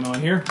damage going on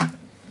here.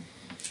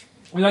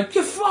 We're like,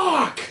 you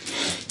fuck!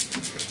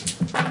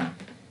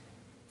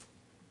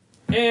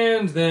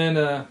 And then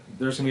there's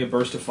going to be a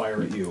burst of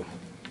fire at you.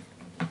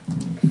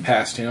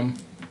 Past him.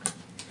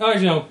 Oh,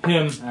 you know,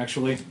 him,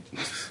 actually.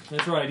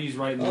 That's right, he's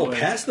right in the Oh, way.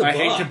 pass the I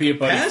buck. hate to be a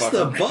buddy Pass fucker,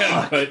 the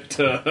buck. but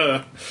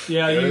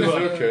Yeah, That you, is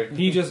okay.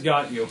 he just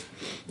got you.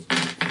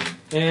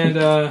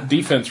 And,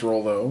 defense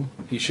roll though.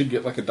 He should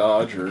get like a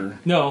dodge or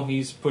no,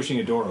 he's pushing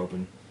a door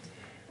open.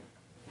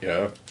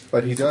 Yeah.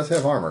 But he does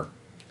have armor.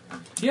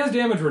 He has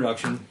damage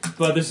reduction,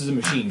 but this is a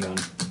machine gun.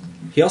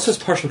 He also has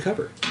partial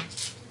cover.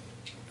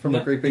 From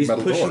Yeah. a great big He's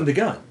metal pushing door. the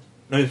gun.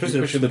 No, he's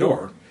pushing the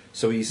door.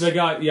 So he's The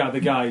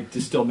guy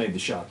just still made the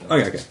shot, though.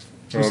 okay.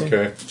 Okay.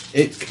 Okay.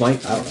 It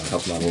might, I don't know,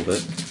 help him out a little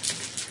bit.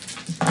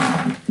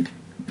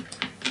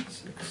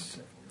 6,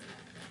 7,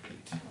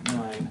 8,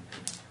 9,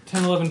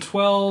 10, 11,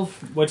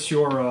 12. What's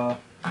your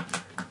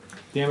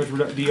damage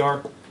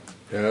DR?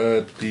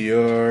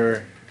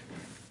 DR.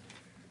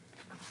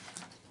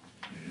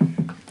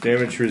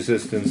 Damage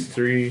resistance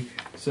 3.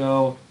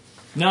 So,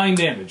 9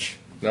 damage.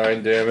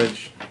 9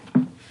 damage.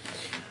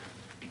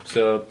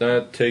 So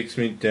that takes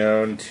me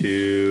down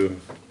to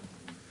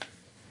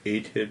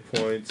 8 hit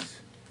points.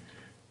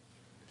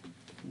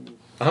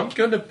 I'm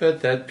gonna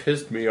bet that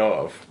pissed me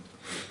off.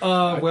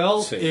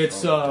 Well, say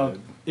it's probably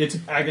it's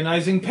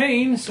agonizing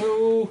pain.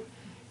 So,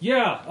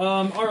 yeah.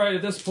 All right.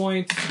 At this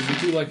point, Do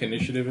we do like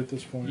initiative at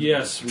this point?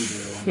 yes,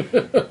 we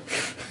do.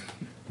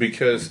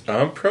 Because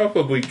I'm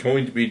probably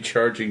going to be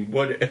charging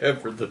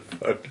whatever the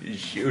fuck is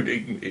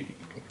shooting me.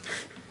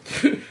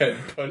 And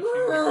punching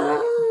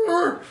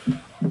the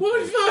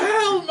What the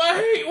hell,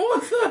 mate?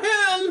 What the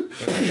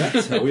hell?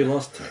 That's how we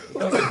lost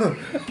time.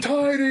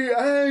 Tiny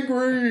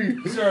angry.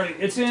 Sorry,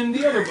 it's in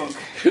the other book.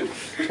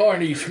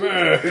 Tiny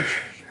smash.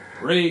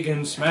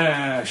 Reagan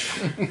smash.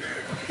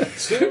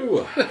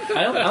 So,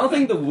 I don't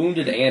think the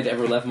wounded ant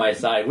ever left my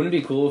side. Wouldn't it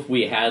be cool if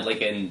we had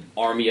like an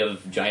army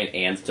of giant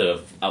ants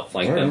to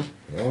outflank them?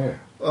 oh,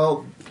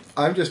 Well,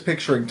 I'm just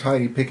picturing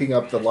Tiny picking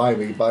up the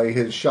limey by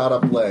his shot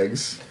up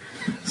legs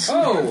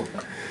Oh,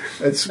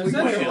 and swinging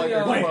him like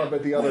a Essentially, club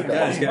at the other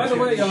guy. by the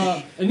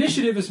way,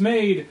 initiative is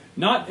made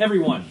not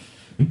everyone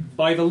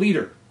by the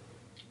leader.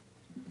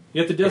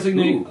 You have to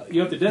designate. Ooh. You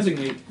have to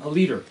designate a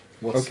leader.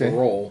 What's Okay. the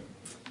roll?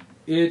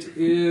 It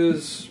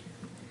is.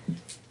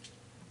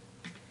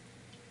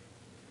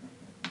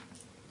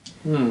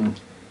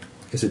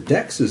 is it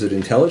Dex? Is it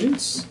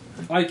Intelligence?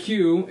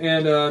 IQ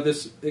and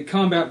this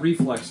combat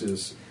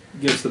reflexes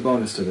gives the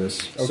bonus to this.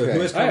 So Okay. who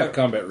has I have combat?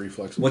 combat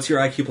reflexes. What's your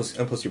IQ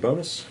plus your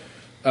bonus?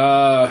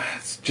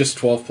 It's just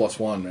 12 plus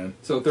 1, man.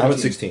 So 13. I'm at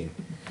 16.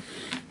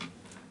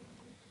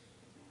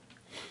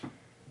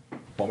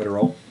 Want me to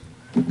roll?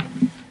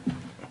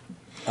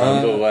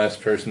 I'm the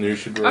last person who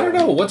should roll. I don't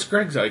know. What's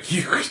Greg's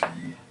IQ?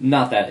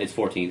 Not that, it's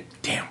 14.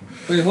 Damn.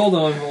 Wait, hold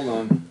on.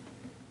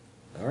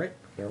 All right,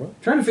 very well.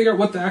 Trying to figure out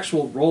what the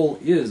actual roll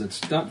is.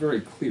 It's not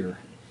very clear.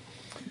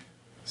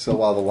 So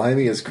while the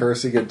limey is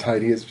cursing and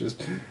Tiny is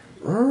just...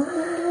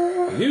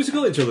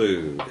 Musical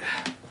interlude.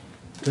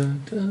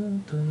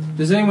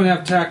 Does anyone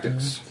have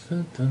tactics?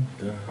 No,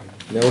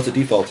 what's it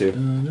default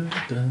to?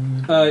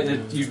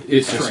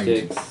 It's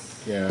strength. Six.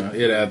 Yeah,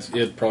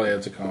 it probably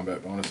adds a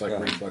combat bonus like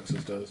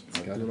reflexes does.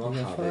 Got it on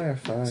the Hobbit.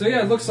 Firefighter. So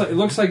yeah, it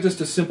looks like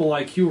just a simple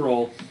IQ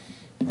roll.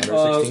 Under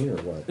 16 or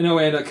what? No,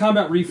 and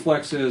combat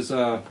reflexes.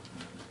 Tell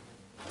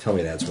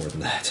me it adds more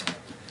than that.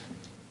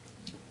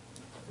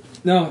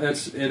 No,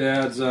 it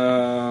adds.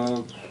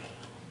 God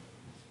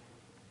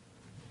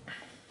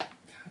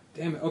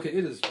damn it! Okay,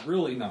 it is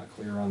really not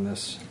clear on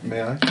this.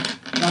 May I?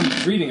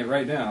 I'm reading it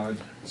right now.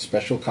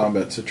 Special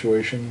combat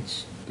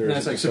situations.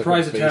 It's like just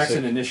surprise a attacks basic-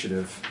 and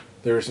initiative.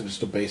 There isn't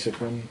just a basic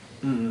one.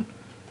 Mm-hmm.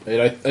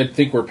 I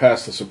think we're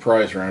past the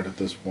surprise round at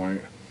this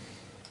point.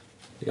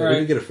 Yeah, All we right.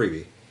 can get a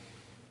freebie.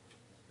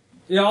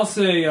 Yeah, I'll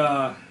say.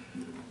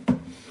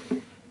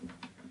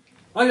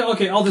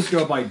 Okay, I'll just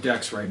go by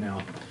Dex right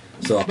now.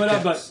 So, But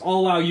I'll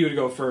allow you to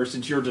go first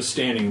since you're just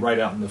standing right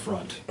out in the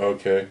front.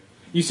 Okay.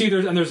 You see,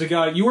 there's a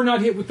guy. You were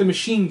not hit with the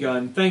machine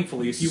gun,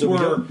 thankfully. If you So we were,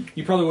 don't-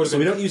 you probably would have so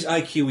we been. don't use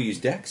IQ, we use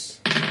Dex.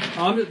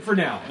 For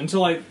now,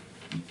 until I.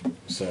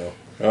 So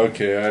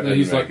Okay, I didn't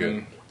He's make like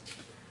it.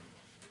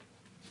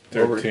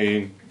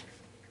 13.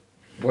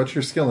 What's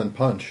your skill in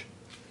punch?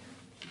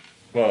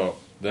 Well,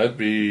 that'd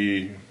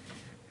be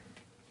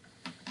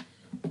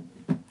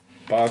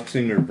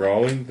boxing or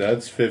brawling.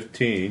 That's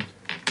 15.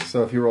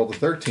 So if you rolled a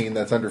 13,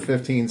 that's under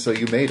 15, so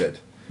you made it.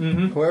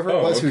 Mm-hmm. Whoever it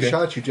Oh, was who okay.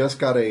 shot you just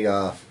got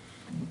a...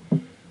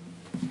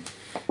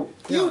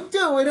 You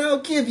do it, I'll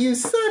give you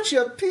such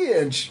a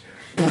pinch.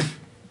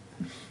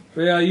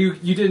 But yeah, you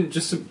didn't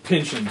just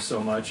pinch him so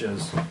much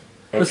as.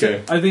 Okay.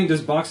 Listen, I think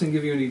does boxing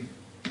give you any?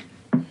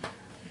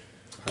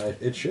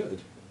 it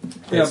should.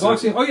 Yeah, It's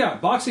boxing. Oh yeah,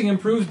 boxing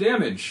improves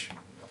damage.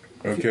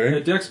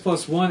 Okay. Dex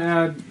plus 1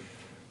 add.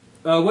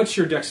 What's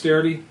your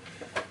dexterity?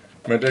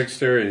 My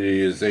dexterity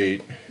is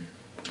 8.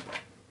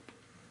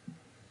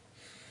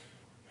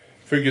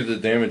 Figured the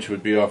damage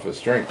would be off of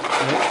strength.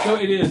 No,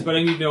 it is, but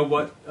I need to know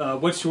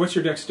what's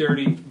your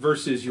dexterity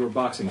versus your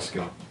boxing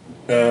skill.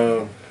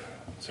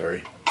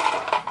 Sorry.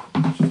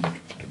 Just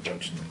a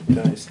bunch of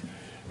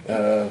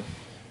dice.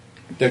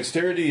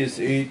 Dexterity is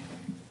 8.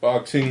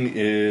 Boxing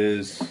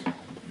is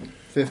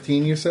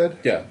 15, you said?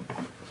 yeah.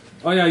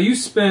 Oh yeah, you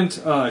spent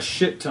a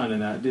shit ton in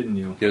that, didn't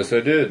you? Yes,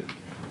 I did.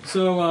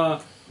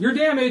 So your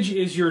damage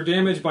is your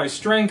damage by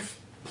strength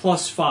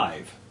plus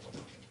 5.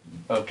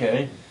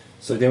 Okay.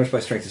 So damage by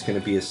strength is going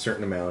to be a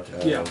certain amount.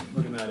 Yeah,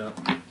 looking that up.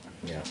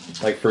 Yeah.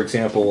 Like for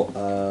example,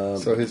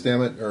 So his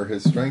damage, or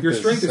his strength Your is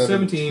strength is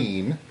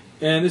 17.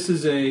 And this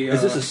is a.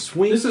 Is this a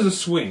swing? This is a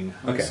swing.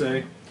 I'd Okay.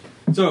 say.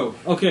 So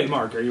okay,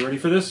 Mark, are you ready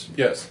for this?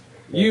 Yes.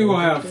 You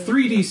have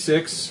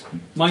 3d6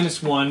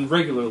 minus 1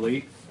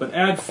 regularly, but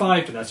add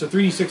 5 to that, so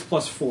 3d6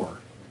 plus 4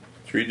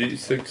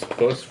 3d6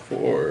 plus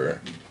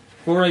 4.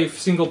 for a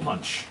single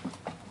punch.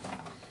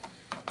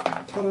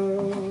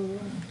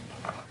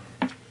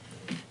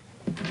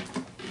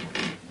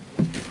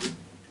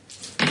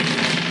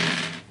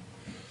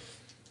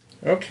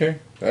 Okay,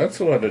 that's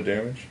a lot of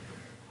damage.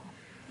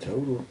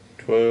 total.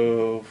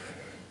 12.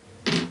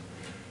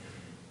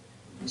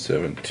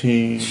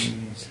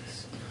 17.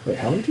 Wait,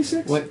 how many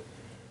d6? What?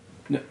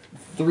 No,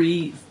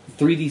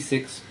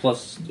 3d6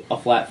 plus a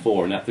flat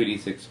 4, not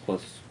 3d6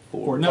 plus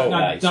 4. Not, Oh, not,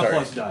 dice. not sorry.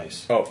 plus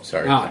dice. Oh,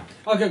 sorry.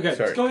 Okay, good.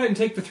 Sorry. Let's go ahead and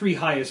take the 3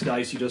 highest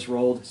dice you just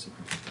rolled.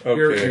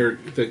 Okay. Here,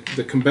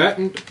 the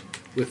combatant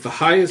with the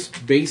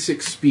highest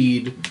basic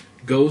speed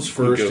goes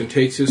first Go. and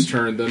takes his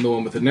turn, then the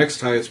one with the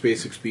next highest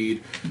basic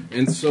speed,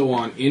 and so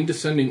on in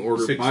descending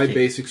order 16. by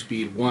basic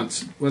speed.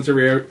 Once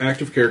every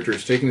active character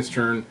has taken his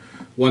turn,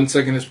 1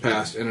 second has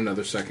passed, and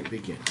another second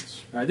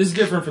begins. All right, this is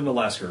different from the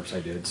last GURPS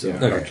I did. So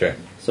Yeah. Okay.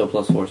 So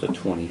plus 4, so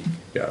 20.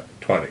 Yeah,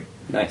 20.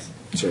 Nice.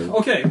 So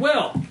okay,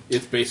 well,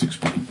 it's basic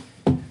speed.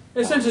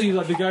 essentially,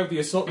 like the guy with the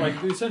assault, like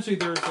essentially,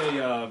 there's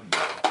a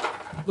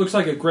looks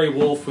like a gray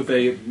wolf with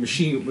a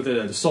machine with an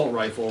assault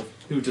rifle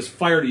who just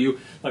fired at you,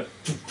 like,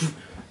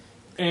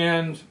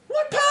 and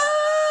One punch!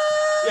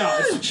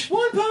 yeah, it's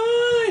 1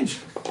 punch.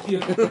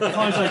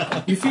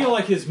 You feel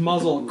like his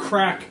muzzle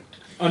crack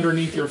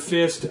underneath your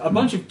fist. A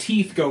bunch of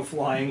teeth go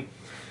flying,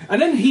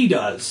 and then he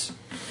does.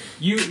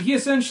 He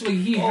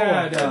I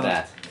had heard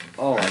that.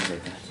 Oh, I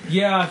heard that.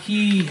 yeah,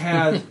 he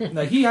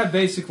had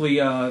basically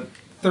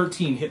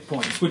 13 hit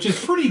points, which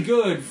is pretty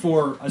good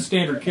for a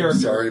standard I'm character.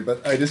 sorry,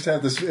 but I just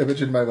have this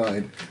image in my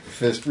mind.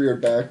 Fist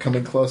reared back,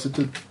 coming closer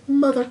to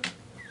mother.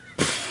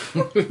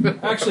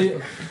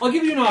 Actually, I'll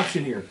give you an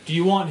option here. Do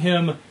you want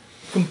him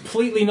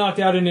completely knocked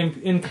out and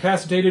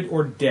incapacitated,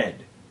 or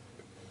dead?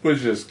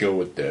 Let's just go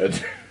with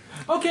dead.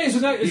 Okay, so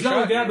that, it's not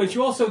only that, but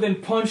you also then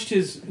punched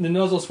the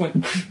nozzles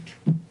went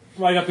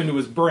right up into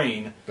his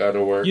brain.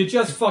 That'll work. You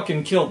just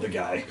fucking killed the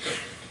guy.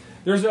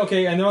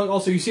 And there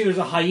also you see there's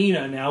a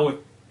hyena now with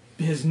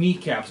his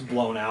kneecaps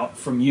blown out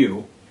from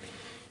you.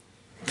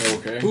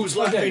 Okay. Who's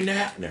Okay. laughing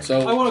now? No. So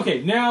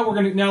Now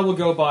we'll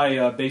go by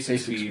basic basic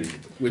speed, speed,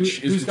 which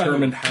Who's is got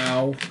determined the-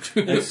 how.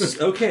 It's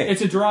okay.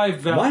 It's a drive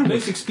value. Mine was-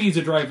 Basic speed's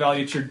a drive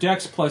value. It's your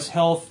dex plus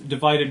health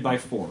divided by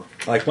 4.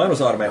 Like, mine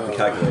was automatically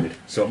calculated.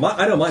 So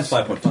I know mine's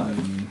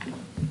 5.5.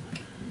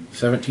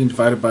 17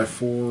 divided by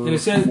 4, And it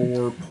says-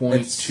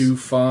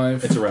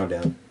 4.25. It's a round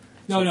down.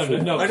 No.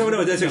 I don't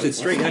know. That's actually it's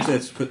straight. Actually,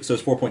 so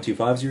it's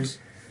 4.25 is yours.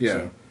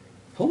 Yeah.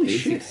 Holy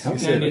shit! How You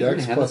Yeah, said and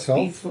Dex Have plus a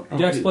health? speed-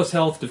 Dex plus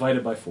health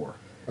divided by 4.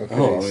 Okay,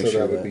 Oh, I'll so make sure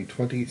that of would that. be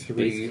 23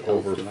 Basic health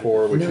over divided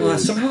 4, which No,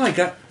 is... somehow mine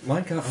got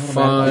automatically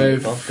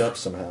 5. bumped up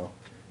somehow.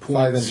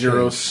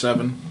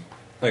 0.07.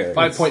 Okay,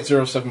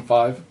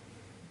 5.075.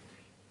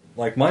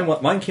 like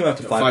mine came out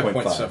to 5.5.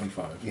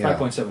 5.75. Yeah.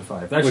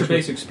 5.75. That's your Which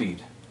basic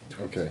speed.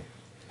 Okay.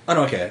 Oh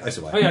no, okay, I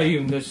see why. Oh yeah,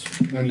 you this.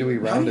 And do we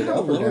How round do you it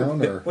have up a or lower?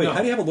 down? Or Wait, No. how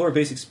do you have a lower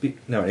basic speed?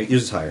 No,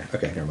 yours is higher.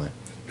 Okay, never mind.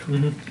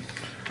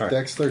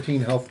 Dex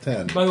 13, health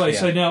 10. By the way,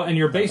 so Yeah. now and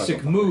your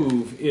basic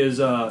move is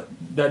that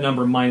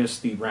number minus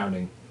the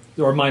rounding,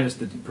 or minus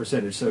the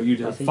percentage. So you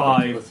I have think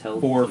 5, that's 4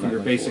 what's for your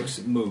held basic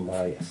divided move.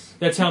 Yes.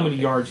 That's how many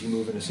yards you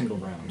move in a single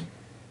round.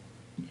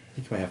 I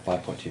think you might have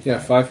 5.25. Yeah,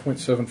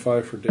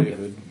 5.75 for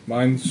David.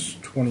 Mine's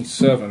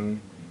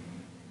 27.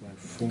 By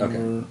 4.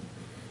 Okay.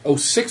 Oh,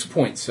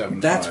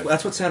 6.75.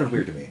 That's what sounded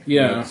weird to me.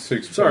 Yeah.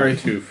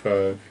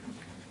 6.25.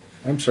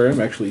 I'm sorry, I'm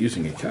actually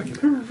using a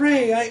calculator.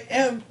 Hooray! I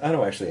am. I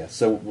know, actually, yeah.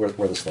 So we're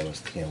the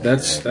slowest. Yeah,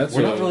 That's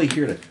we're not really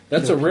here to.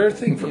 That's a rare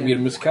thing for me to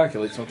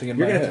miscalculate something in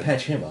You're my gonna have head.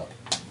 to patch him up,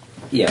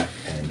 Yeah.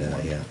 and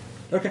yeah.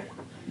 Okay.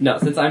 No,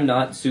 since I'm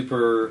not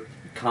super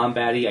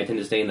combat-y, I tend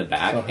to stay in the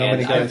back. So how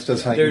many guys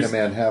does Hyena there's-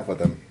 Man have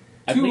with him?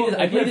 I Two played, of I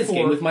them played had this 4.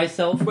 game with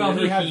myself. Well,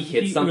 Whenever he he hit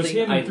it was something,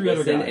 him and I 3 other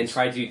listen guys. and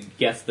try to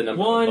guess the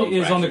number. One of bone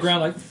is on the fractures.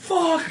 ground like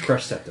fuck.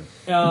 Crush septum.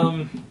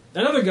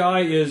 Another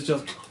guy is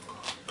just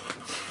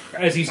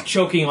as he's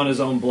choking on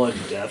his own blood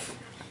to death.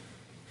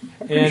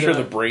 I'm sure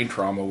the brain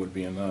trauma would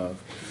be enough.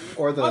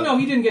 Or the... Oh no,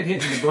 he didn't get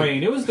hit in the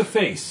brain. It was the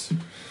face.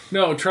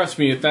 No, trust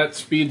me, at that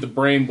speed, the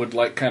brain would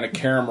like kind of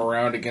carry him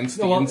around against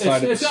the No, well,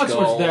 inside it's of not the so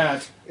much skull.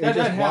 that. It That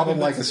just wobbled happened,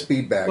 like a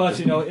speed bag. But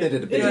you know,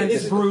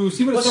 it's bruised.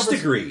 He would have Let's suffered.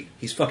 just agree.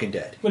 He's fucking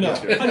dead. But no,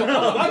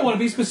 I don't want to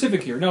be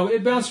specific here. No,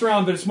 it bounced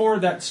around, but it's more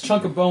that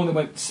chunk of bone that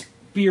went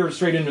spear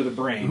straight into the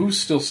brain. Who's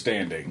still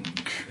standing?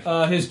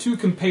 His 2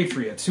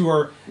 compatriots, who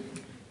are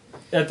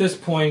at this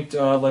point,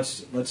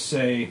 let's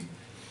say,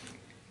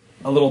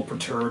 a little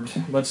perturbed.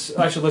 Let's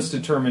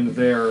determine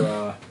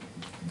their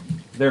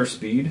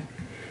speed.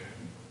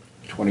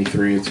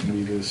 23, it's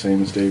going to be the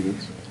same as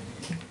David's.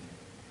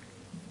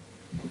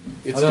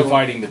 It's I don't-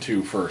 dividing the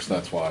 2 first,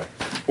 that's why.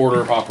 Order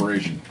of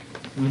operation.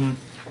 Mm-hmm.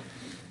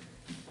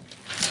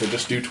 So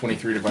just do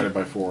 23 divided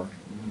by 4.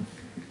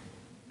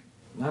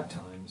 Not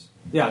times.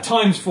 Yeah,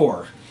 times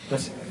 4.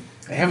 That's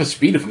I have a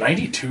speed of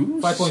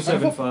 92?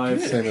 5.75.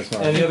 Same as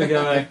mine. And the other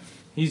guy,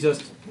 he's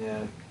just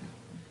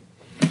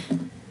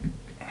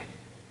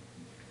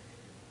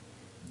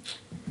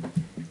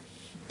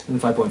And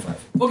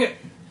 5.5. Okay.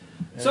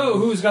 So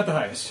who's got the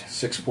highest?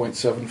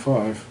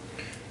 6.75.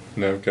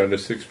 Now I've gone to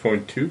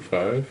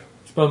 6.25.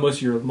 It's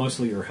probably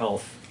mostly your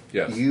health.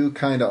 Yes. You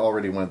kind of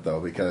already went, though,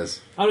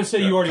 because... I would say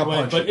you already Couple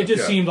went, but punches, it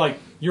just yeah. seemed like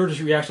your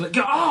just reaction, like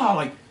you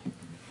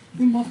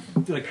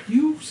like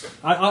you.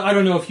 I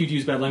don't know if you'd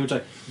use bad language,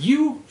 like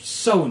you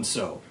so and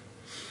so,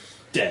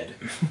 dead.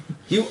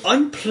 You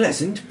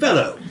unpleasant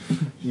fellow.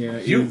 Yeah,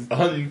 You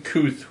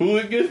uncouth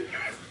hooligan.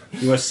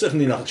 You are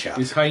certainly not a chap.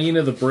 Is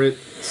Hyena the Brit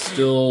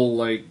still,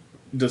 like,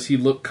 Does he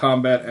look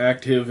combat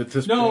active at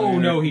this No,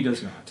 point? no, he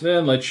does not.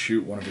 Then let's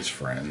shoot one of his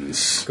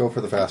friends. Go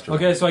for the faster.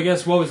 Okay, so I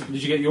guess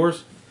did you get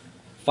yours?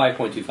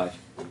 5.25.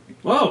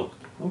 Whoa.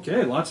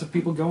 Okay, lots of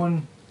people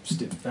going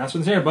faster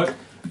than here, but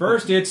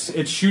first it's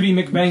Shooty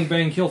McBang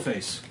Bang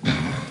Killface.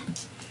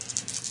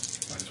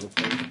 Might as well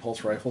play with the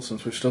pulse rifle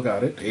since we've still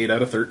got it. 8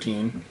 out of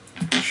 13.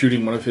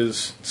 Shooting one of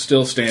his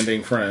still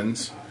standing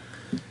friends.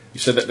 You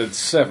said that did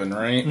 7,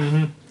 right?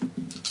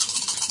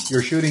 Mm-hmm.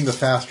 You're shooting the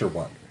faster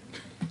one.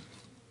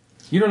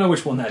 You don't know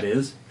which one that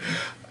is.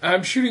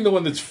 I'm shooting the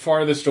one that's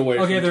farthest away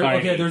from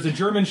Tiny. There's a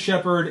German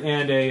Shepherd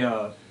and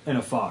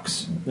a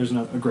fox. There's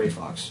a gray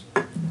fox.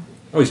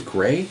 Oh, he's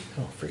gray?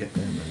 Oh, forget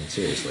that. I mean,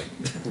 seriously.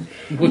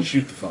 We'll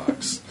shoot the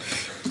fox.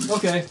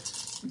 Okay.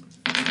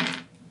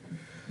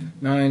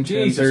 9, 10,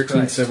 Jesus 13,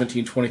 Christ.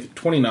 17, 20,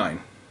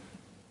 29.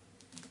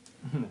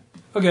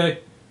 Okay.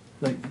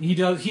 Like he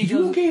does.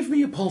 You gave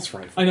me a pulse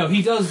rifle. I know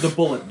he does the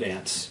bullet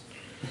dance,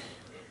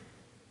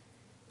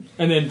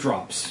 and then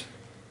drops.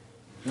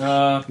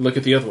 Look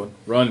at the other one.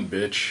 Run,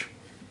 bitch.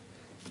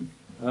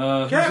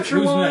 Capture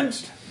who's one!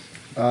 next?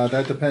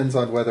 That depends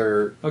on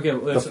whether Okay,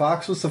 well, the that's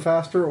fox was the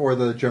faster or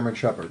the German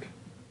Shepherd.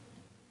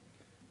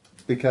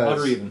 Because odd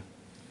or even.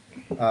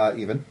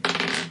 Even.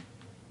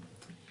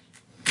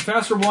 The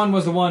faster one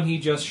was the one he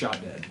just shot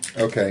dead.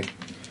 Okay.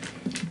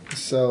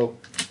 So,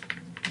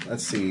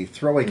 let's see.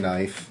 Throwing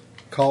knife,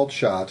 called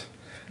shot.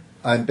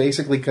 I'm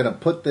basically going to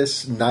put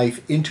this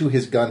knife into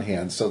his gun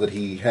hand so that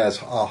he has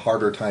a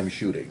harder time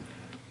shooting.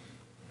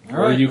 All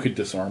Or right. you could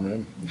disarm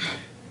him.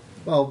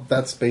 Well,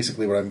 that's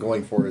basically what I'm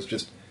going for, is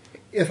just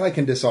if I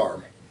can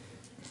disarm.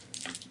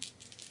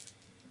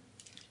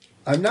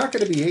 I'm not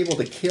going to be able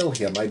to kill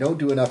him. I don't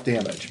do enough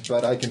damage,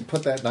 but I can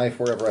put that knife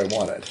wherever I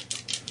want it.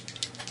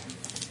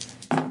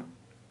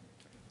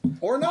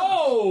 Or not.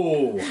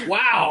 Oh!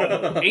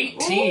 Wow!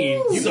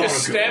 18. You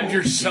just stabbed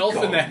yourself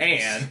in the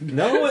hand.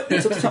 No,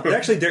 it's up top.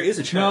 Actually, there is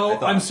a chart. I No,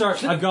 thought. I'm sorry.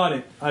 I've got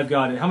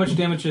it. How much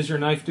damage does your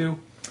knife do?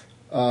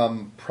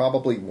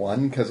 Probably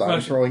 1, because I'm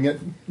Okay. throwing it.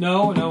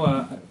 No.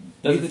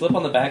 Does it flip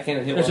on the backhand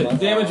and hit There's one a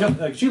button? damage.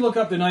 Like, you look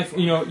up the knife.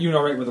 You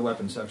know right where the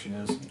weapon section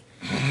is.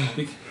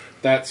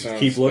 That sounds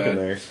Keep looking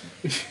bad.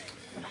 there.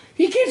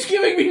 He keeps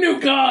giving me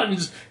new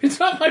guns! It's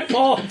not my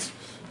fault!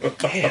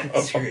 Man,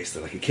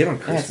 seriously, like a kid on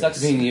Yeah, it Christmas.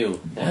 sucks being you.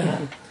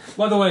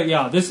 By the way,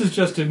 yeah, this is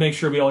just to make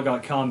sure we all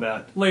got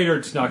combat. Later,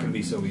 it's not going to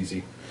be so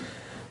easy.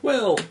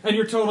 Well, And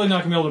you're totally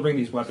not going to be able to bring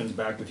these weapons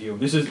back with you.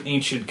 This is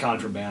ancient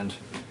contraband.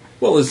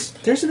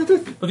 there's another.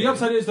 But the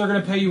upside is they're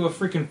going to pay you a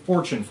freaking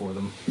fortune for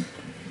them.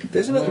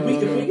 There's another.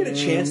 If we get a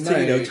chance to,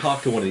 knife.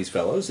 talk to one of these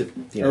fellows. If,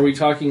 Are we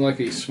talking like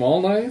a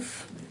small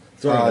knife?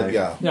 throwing a knife,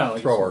 Yeah. Yeah,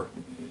 like- Thrower.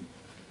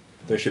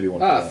 There should be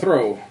one. Ah, for that.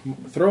 throw.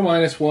 Throw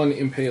 -1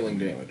 impaling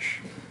damage.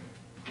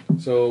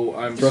 So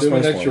I'm Thrust assuming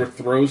minus that's 1. your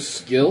throw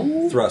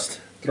skill? Thrust.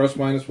 Thrust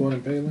 -1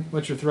 impaling?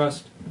 What's your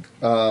thrust?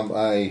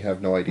 I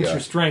have no What's idea. your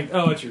strength?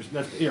 Oh, it's your.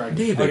 That's here. I can.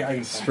 David, I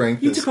can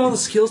Strength You is took all the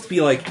skills to be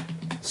like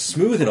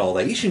smooth and all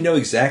that. You should know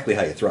exactly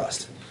how you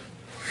thrust.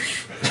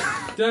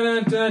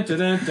 Dun, dun, dun,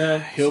 dun,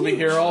 dun. He'll be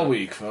here all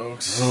week,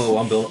 folks. Oh,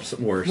 I'm building up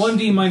something worse.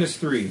 1d minus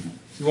 3.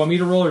 You want me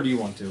to roll or do you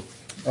want to?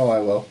 Oh, I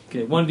will.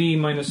 Okay, 1d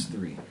minus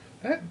 3.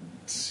 That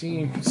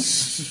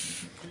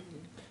seems...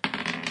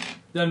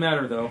 Doesn't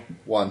matter though,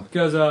 1.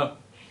 because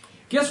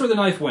guess where the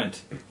knife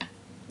went?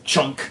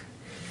 Chunk.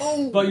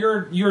 Oh. But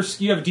you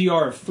have a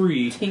DR of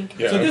 3. Tink.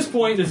 Yeah. So at this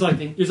point, it's like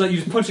you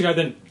just punch the guy,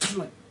 then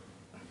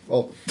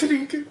Well,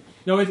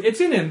 no, it's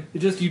in him. It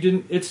just you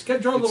didn't. It's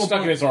got drawn a It's little.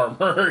 stuck in his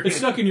armor. It's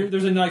stuck in your.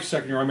 There's a knife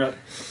stuck in your arm,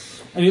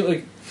 and you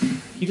like.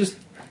 He just.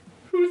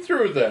 Who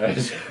threw that?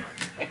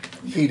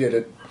 he did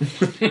it.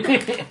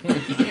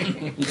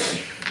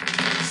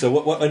 So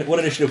what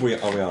initiative are we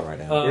on right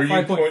now? Were you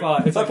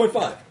 5.5. It's like,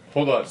 5.5.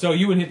 Hold on. so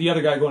you would hit the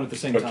other guy going at the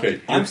same time. Okay,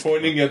 you're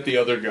pointing at the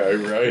other guy,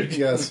 right?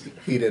 Yes,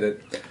 he did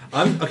it.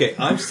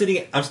 I'm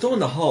sitting. I'm still in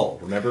the hall.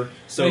 Remember?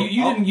 So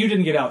you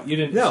didn't get out. You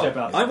didn't No, step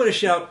out. I'm going to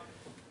shout.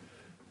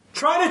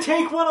 Try to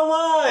take one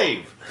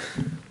alive.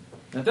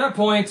 At that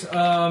point,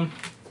 The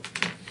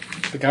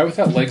guy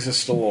without legs is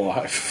still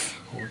alive.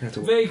 We're gonna have to.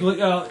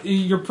 vaguely,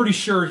 you're pretty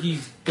sure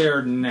he's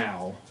there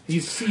now.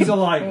 He's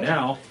alive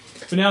now.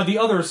 So now the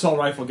other assault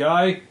rifle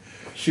guy,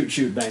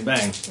 shoot, bang,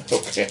 bang,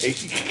 Okay.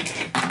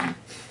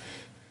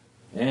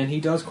 and he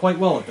does quite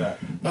well at that.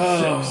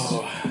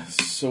 Oh,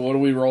 so what do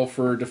we roll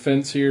for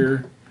defense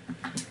here?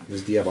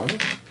 Does do you have armor?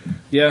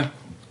 Yeah.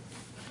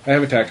 I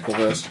have a tactical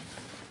vest.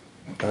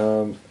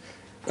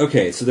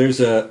 Okay, so there's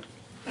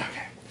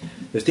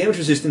damage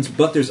resistance,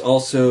 but there's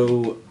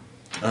also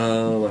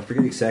I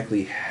forget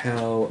exactly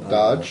how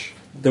Dodge?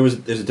 There's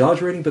a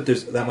dodge rating, but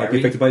that might be Parry?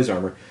 affected by his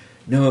armor.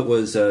 No, it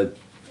was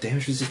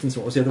damage resistance.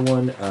 What was the other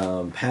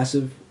one?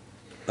 Passive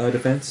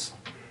defense.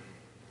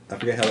 I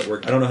forget how that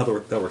works. I don't know how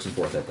that works in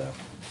 4th Ed though.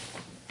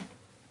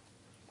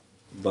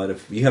 But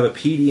if you have a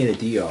PD and a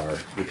DR,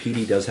 the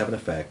PD does have an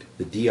effect.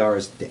 The DR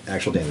is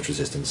actual damage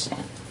resistance.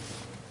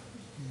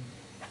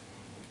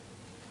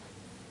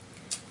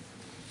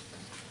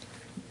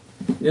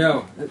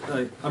 Yeah,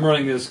 I'm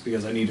running this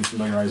because I need to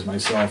familiarize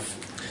myself.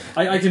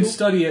 I can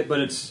study it, but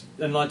it's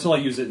until I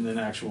use it in an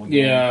actual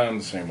game. Yeah, I'm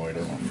the same way. I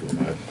don't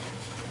feel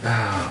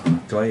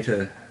bad. Do I need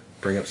to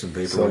bring up some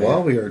vaporwave? So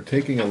while we are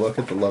taking a look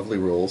at the lovely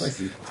rules,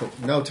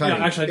 no, Tiny,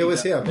 Yeah, actually, I it did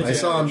was that. him. I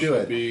saw him do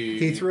should it. be-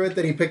 He threw it,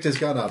 then he picked his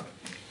gun up.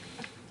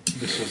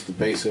 This is the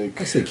basic.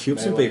 I say cube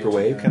some melee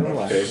vaporwave, kind of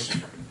Okay. relax.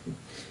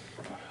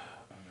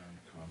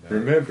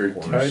 Remember,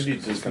 Tiny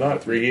does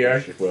not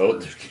react well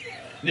to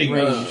getting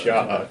a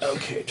shot.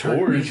 Okay, Or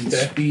target range and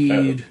step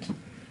speed.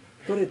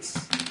 But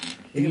it's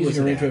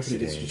Using a range weapon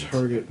accident. against a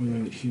target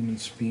moving at human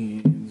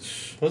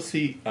speeds. Well,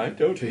 see, I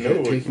don't To know hit,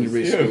 it taking was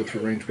your race him. with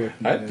your ranged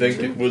weapon. I think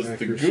it was the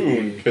accuracy.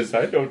 goon, because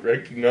I don't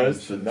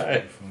recognize the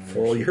knife.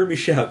 Well, you heard me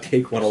shout,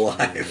 take one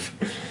alive.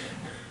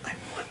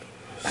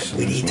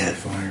 We need to.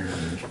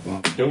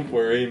 Don't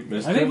worry,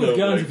 Mr. I think with guns,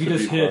 Novak if you could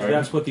just be hit, fine.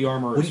 that's what the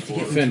armor What is if you for.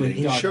 get Defending.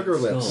 into an Sugar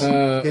lips.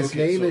 His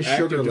name is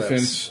active Sugar Lips.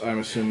 defense, I'm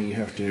assuming you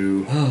have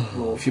to.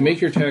 If you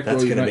make your attack That's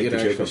roll, you're gonna not make yet the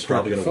joke actually of probably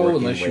struck gonna your foe work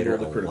unless you later roll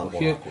the a critical lot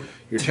more hit. awkward.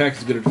 Your attack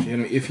is going to hit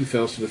him if he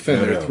fails to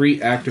defend. There are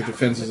 3 active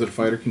defenses that a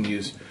fighter can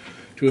use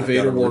to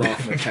evade or ward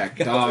off an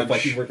attack: If I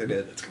dodge, can work it in,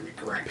 it's going to be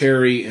correct.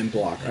 parry, and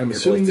block. I'm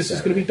assuming this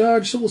is going to be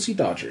dodge, so we'll see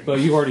dodging. But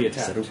you've already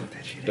attacked.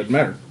 Doesn't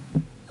matter.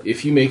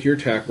 If you make your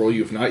attack roll,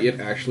 you have not yet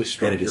actually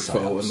struck And it your is foe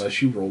psyops.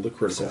 unless you rolled a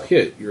critical So-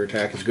 hit. Your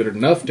attack is good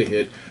enough to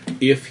hit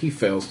if he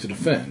fails to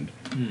defend.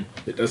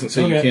 It doesn't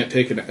say you Okay. can't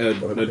take a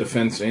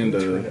defense and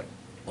a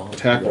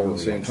attack roll at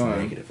the same time.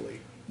 Negatively.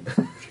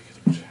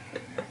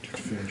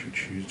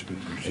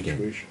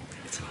 Again.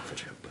 It's an awful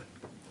joke,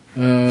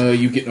 but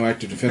You get no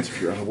active defense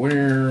if you're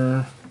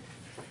unaware.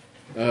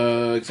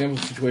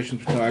 Examples of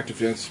situations with no active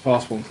defense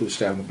possible include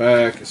stab in the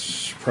back, a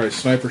surprise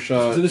sniper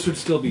shot, So this would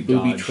still be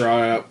booby dodge.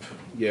 trap.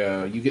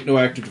 Yeah, you get no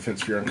active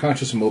defense if you're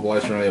unconscious,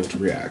 immobilized, or unable to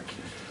react.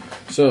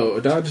 So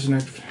a dodge is an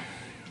active.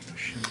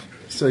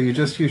 So you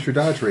just use your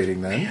dodge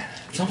rating then.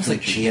 it's almost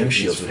like GM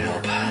shields would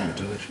help.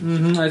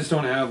 I just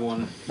don't have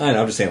one. I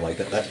know, I'm just saying like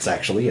that. That's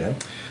actually, Your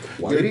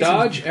Ladies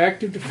dodge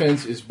active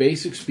defense is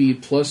basic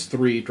speed plus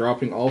 3,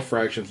 dropping all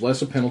fractions,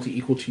 less a penalty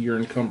equal to your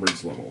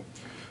encumbrance level.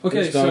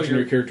 Okay, This so dodge in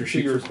your character so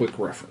sheet for your- quick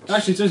reference.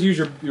 Actually, it says use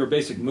your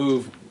basic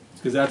move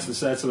because that's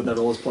what that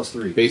roll is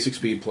 +3. Basic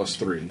speed plus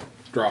 3,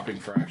 dropping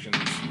fractions.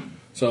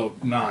 So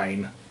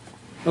 9.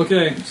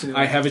 Okay. So,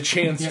 I have a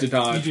chance Yeah, to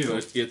dodge, you do.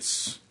 but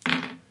it's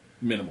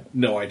minimal.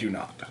 No, I do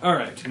not. all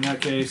right. In that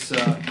case,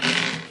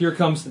 here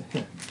comes the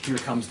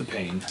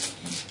pain.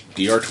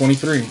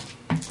 DR23.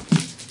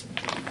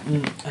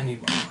 I need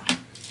one.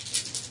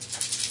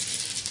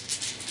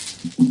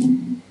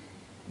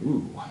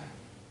 Ooh.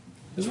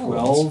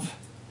 12,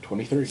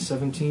 23.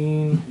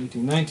 17,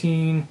 18,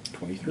 19,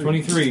 23.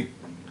 23.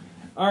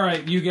 All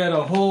right, you get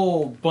a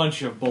whole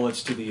bunch of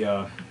bullets to the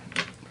armor.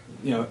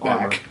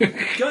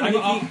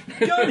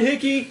 Gun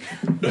hickey!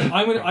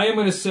 I am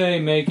gonna say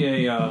make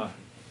a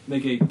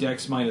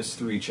Dex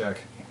 -3 check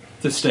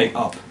to stay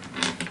up.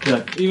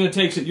 That even if it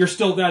takes it, you're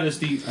still that is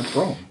the I'm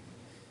prone.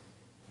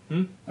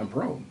 I'm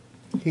prone.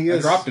 He I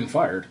is. dropped and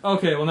fired.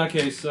 okay. Well, in that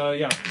case,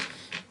 yeah,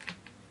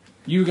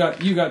 you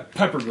got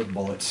peppered with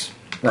bullets.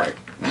 Right.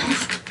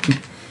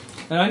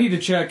 And I need to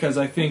check because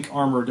I think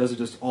armor doesn't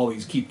just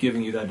always keep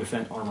giving you that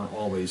defense armor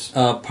always.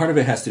 Part of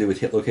it has to do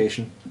with hit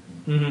location.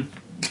 Mm-hmm.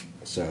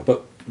 So,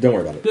 but don't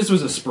worry about it. This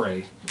was a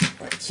spray.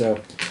 Right, so,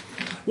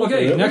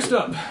 Okay, next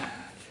up.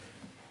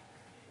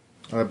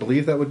 I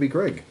believe that would be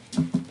Greg.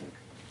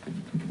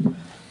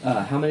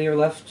 How many are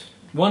left?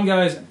 One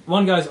guy's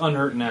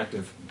unhurt and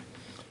active.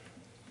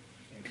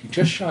 He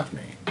just shot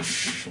me.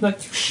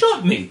 Like, you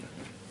shot me.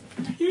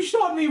 You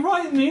shot me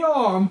right in the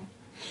arm.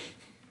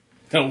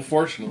 No,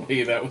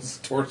 fortunately, that was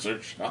torso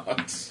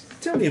shots.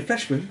 it's only a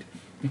flesh wound.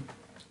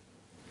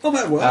 Oh,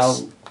 that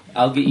was.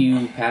 I'll get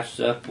you patched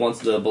up once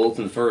the bullets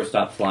in the fur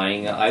stop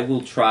flying. I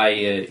will try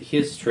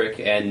his trick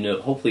and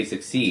hopefully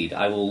succeed.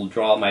 I will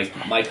draw my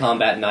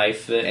combat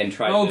knife and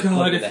try Oh to flip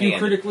god, in the if you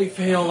hand. critically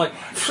fail, like,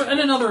 and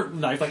another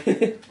knife, like,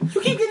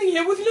 you keep getting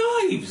hit with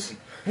knives.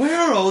 Where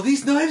are all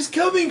these knives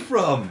coming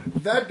from?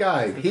 That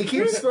guy. He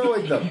keeps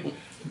throwing them.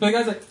 The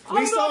guy's like,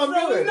 I'm saw not him do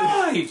throwing it.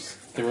 knives.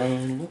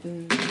 Thrown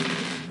weapon.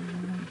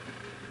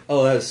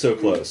 Oh, that is so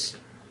close.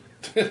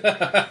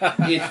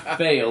 It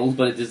failed,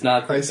 but it does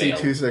not I quite see fail.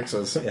 2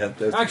 6s. Yeah,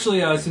 there's- Actually,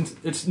 since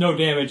it's no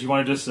damage, you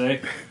want to just say,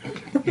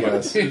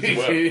 Yes.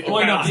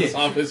 why not? Bounces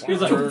off his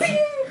He's like, armor.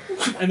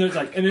 and there's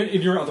like, and then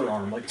in your other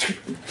arm, like,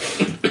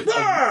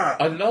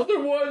 Another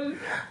one?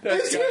 That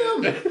It's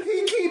guy- him!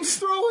 He keeps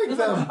throwing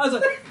them! I was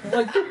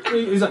like,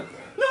 he's like,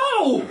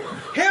 no.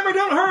 Hammer,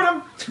 don't hurt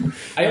him!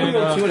 I only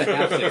And, rolled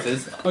 2.5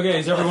 6s. Okay,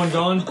 is everyone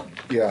gone?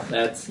 Yeah.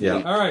 That's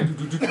Yeah. All right,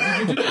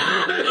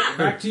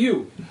 back to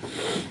you.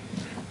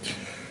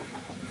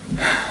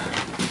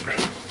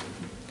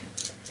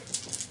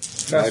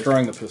 Fast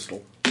drawing the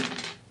pistol.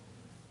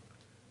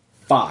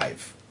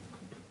 5.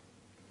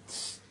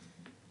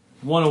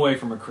 One away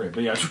from a crit,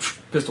 but yeah,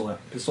 pistol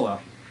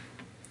out.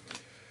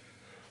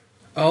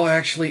 I'll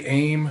actually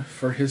aim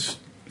for his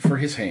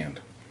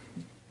hand.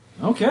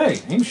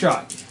 Okay, aim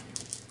shot.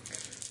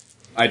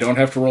 I don't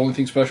have to roll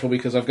anything special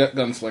because I've got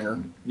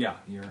Gunslinger. Yeah,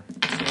 you're.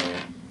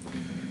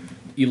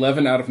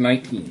 11 out of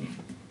 19.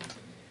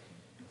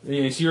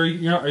 Yeah, so are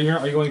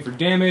you going for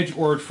damage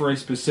or for a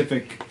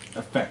specific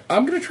effect?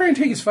 I'm going to try and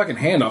take his fucking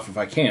hand off if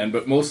I can,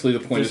 but mostly the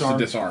point is to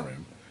disarm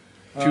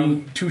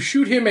him. To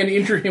shoot him and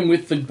injure him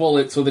with the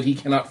bullet so that he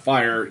cannot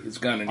fire his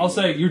gun anymore. I'll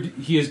say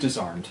he is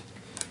disarmed.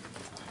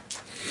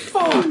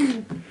 Fuck!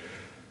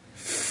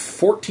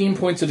 14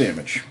 points of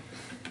damage.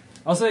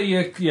 I'll say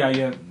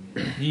yeah.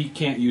 He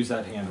can't use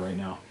that hand right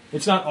now.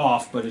 It's not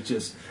off, but it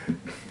just...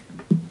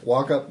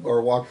 Walk up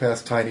or walk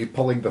past Tiny,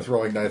 pulling the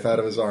throwing knife out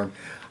of his arm.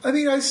 I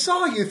mean, I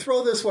saw you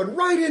throw this one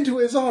right into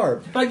his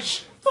arm. Like,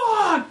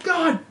 fuck!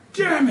 God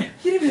damn it!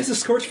 He even has a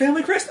Scorch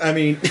family crest? I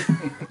mean...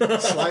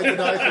 Slide the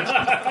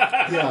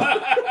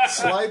knife.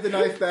 Slide the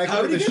knife back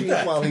How into did the he get sheath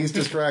that? while he's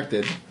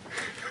distracted.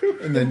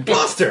 And then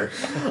Buster!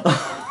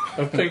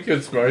 I think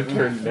it's my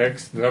turn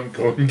next, and I'm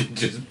going to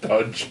just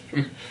punch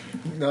him.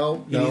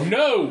 No.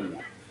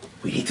 No!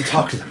 We need to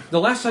talk to them. The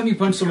last time you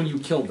punched someone, you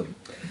killed them.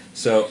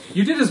 So,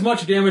 You did as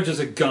much damage as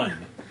a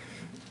gun.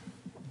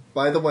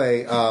 By the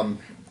way,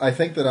 I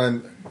think that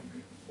I'm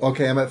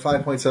okay. I'm at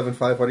 5.75.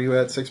 What are you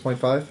at?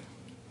 6.5.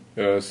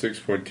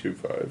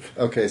 6.25.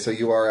 Okay, so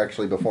you are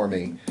actually before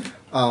me.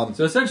 So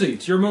essentially,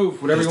 it's your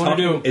move. Whatever you want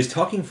to do. Is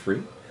talking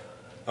free?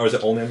 Or is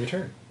it only on your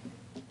turn?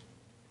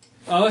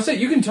 Let's say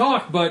you can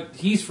talk, but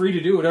he's free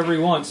to do whatever he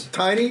wants.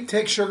 Tiny,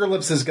 take Sugar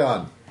Lips'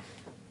 gun.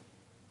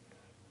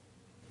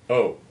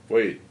 Oh,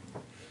 wait.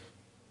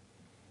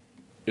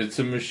 It's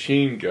a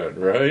machine gun,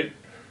 right?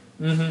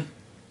 Mm-hmm.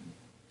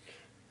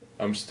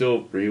 I'm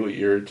still really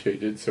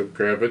irritated, so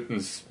grab it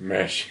and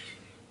smash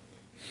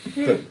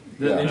it.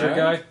 The injured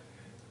guy.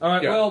 All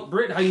right. Yeah. Well,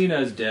 Brit Hyena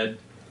is dead.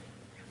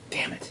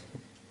 Damn it.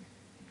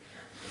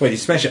 Wait, you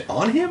smash it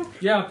on him?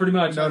 Yeah, pretty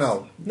much.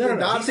 No. No.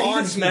 Not He said he on.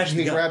 didn't smash the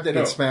He gun. grabbed it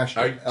No, and smashed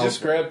I it.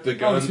 just grabbed the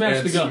gun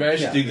smashed and the gun.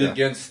 smashed Yeah, it yeah.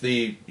 against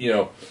the,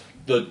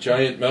 the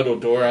giant metal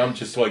door. I'm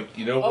just like,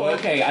 you know Oh, what?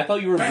 okay. I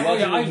thought you were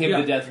bludgeoning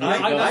him to death. with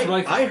a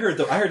gun. I heard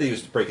that he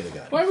was breaking the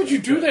gun. Why would you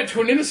do that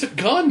to an innocent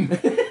gun?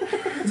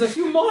 It's like,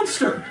 you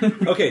monster.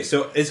 Okay,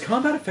 so is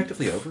combat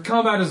effectively over?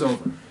 Combat is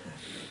over.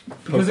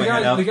 Because my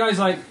head out. the guy's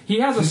like, he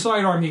has a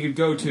sidearm he could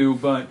go to,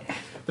 but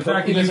the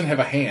fact He that doesn't have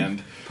a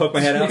hand. Poke my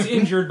head out. he's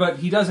injured, but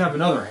he does have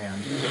another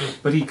hand.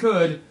 But he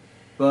could,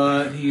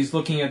 but he's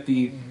looking at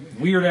the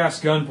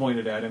weird-ass gun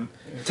pointed at him.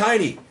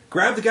 Tiny,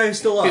 grab the guy who's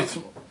still up.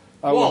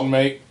 I Whoa. wouldn't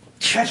make.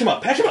 Patch him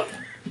up, patch him up.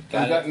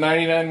 I've got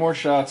 99 more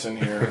shots in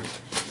here.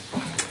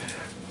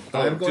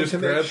 I'm going just to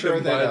make grab sure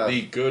him that, by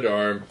the good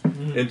arm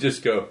and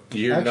just go,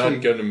 you're Actually-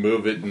 not going to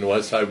move it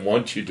unless I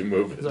want you to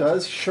move it.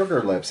 Does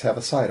Sugar Lips have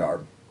a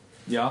sidearm?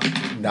 Yeah.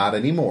 Not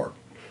anymore.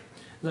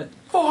 Like,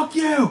 fuck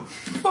you!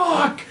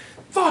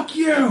 Fuck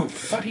you! I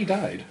thought he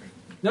died.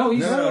 No,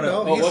 he's... No.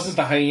 Oh, it wasn't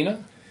the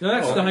hyena? No,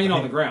 that's the hyena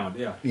on the ground,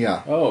 yeah.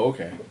 Yeah. Oh,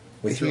 okay.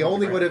 We threw He him on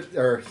only the would ground. have,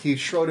 or he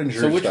Schrodinger.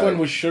 So which died. one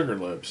was Sugar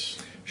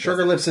Lips?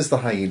 Sugar Lips is the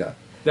hyena.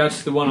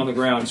 That's the one on the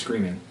ground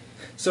screaming.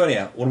 So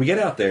anyhow, when we get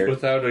out there,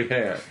 Without a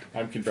hand.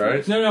 I'm confused.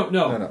 Right? No.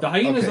 No. The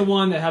hyena's Okay. the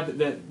one that had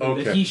that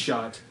Okay. he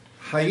shot.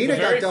 Hyena The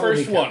very got double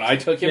first kneecap. one, I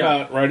took him Yeah.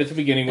 out right at the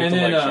beginning with And the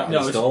then, leg shot. no,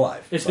 he's still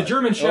alive. It's the but-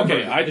 German Shepherd.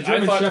 Okay, I the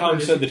German thought Shepherd Tom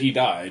is- said that he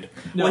died.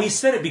 No. Well, he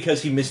said it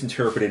because he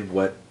misinterpreted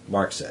what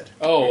Mark said.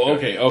 Oh,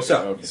 okay.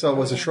 So- So it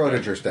was a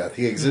Schrodinger's death.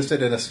 He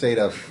existed in a state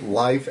of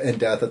life and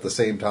death at the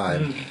same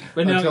time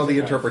But now until he's the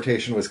alive.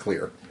 interpretation was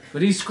clear.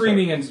 But he's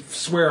screaming and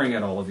swearing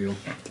at all of you.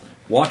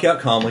 Walk out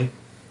calmly.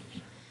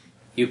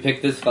 You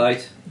pick this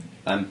fight.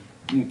 I'm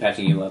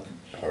patching you up.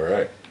 All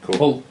right.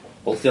 Cool.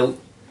 Hold still.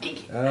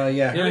 Yeah,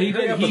 Yeah, he hurry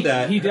did. up with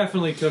that. He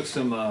definitely took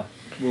some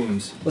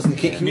wounds. Listen,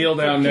 can Kneel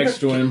down next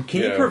to him.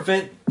 Can you Yeah.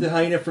 prevent the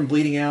hyena from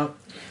bleeding out?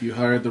 You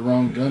hired the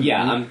wrong gun.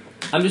 Yeah,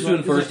 I'm just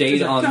doing first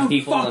aid on Don't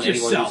people fuck and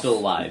anyone yourself. who's still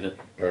alive.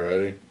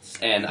 Alrighty.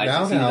 And I Now,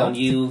 succeeded now. on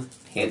you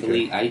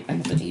handily. I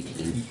have an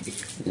 18.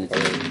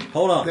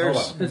 Hold on, There's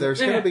hold on. there's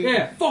yeah, going to be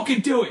yeah,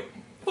 fucking do it!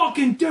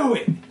 Fucking do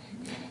it!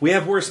 We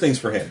have worse things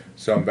for him.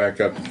 So I'm back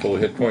up to full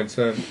hit points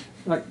then?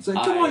 Like, it's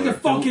like, come on, you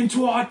don't- fucking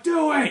twat,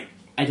 do it!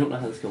 I don't know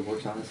how this skill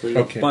works, honestly.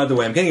 Okay. By the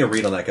way, I'm getting a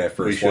read on that guy We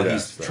first. should While he's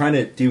ask that. trying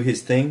to do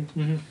his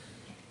thing,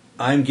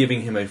 I'm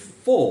giving him a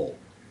full,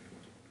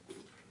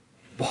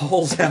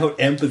 balls out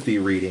empathy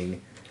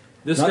reading.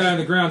 This Not- guy on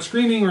the ground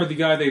screaming, or the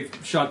guy they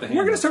shot the hand?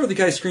 We're going to start with the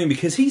guy screaming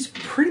because he's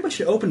pretty much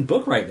an open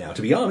book right now,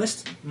 to be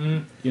honest.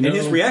 You And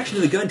his reaction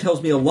to the gun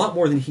tells me a lot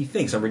more than he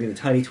thinks. I'm reading the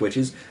tiny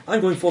twitches. I'm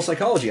going full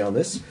psychology on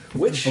this.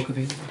 Which,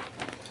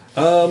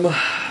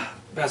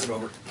 Pass it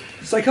over.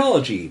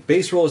 psychology,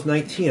 base roll is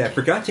 19. I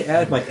forgot to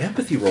add my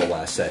empathy roll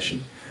last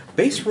session.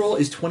 Base roll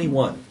is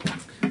 21.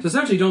 So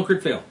essentially, don't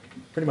crit fail.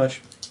 Pretty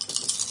much.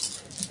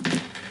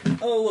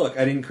 Oh, look,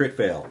 I didn't crit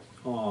fail.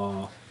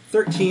 Aw.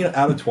 13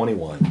 out of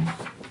 21.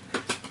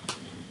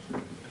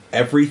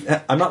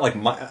 I'm not like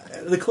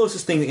the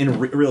closest thing in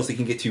realistic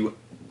can get to.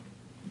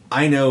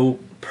 I know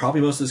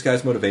probably most of this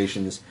guy's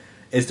motivations.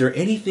 Is there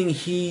anything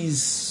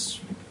he's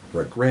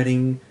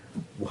regretting,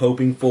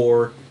 hoping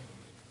for?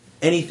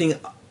 Anything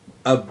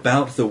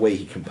about the way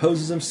he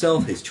composes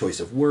himself, his choice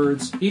of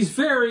words? He's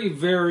very,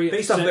 very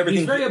Based off upset. of everything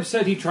He's very he-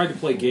 upset he tried to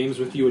play games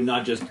with you and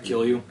not just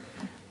kill you.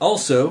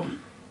 Also,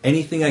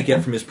 anything I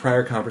get from his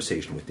prior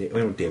conversation with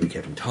David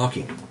kept him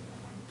talking.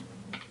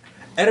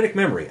 Eidetic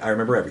memory, I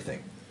remember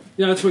everything.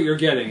 Yeah, that's what you're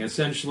getting.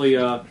 Essentially,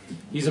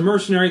 he's a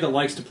mercenary that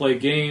likes to play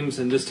games,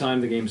 and this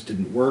time the games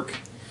didn't work.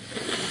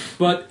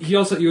 But you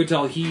would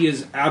tell he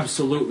is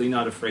absolutely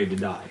not afraid to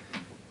die.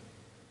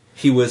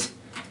 He was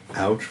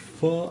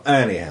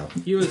anyhow.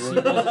 He was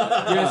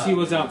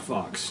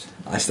outfoxed.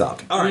 I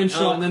stopped. All right.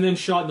 And then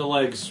shot in the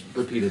legs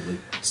repeatedly.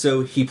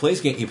 So he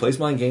plays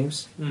mind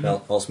games.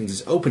 That also means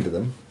he's open to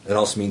them. It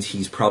also means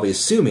he's probably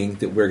assuming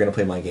that we're going to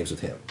play mind games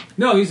with him.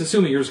 No, he's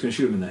assuming you're just going to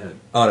shoot him in the head.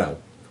 Oh no,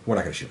 we're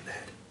not going to shoot him in the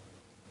head.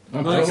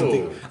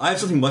 I have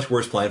something much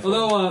worse planned for him.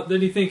 Although,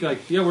 then you think,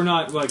 we're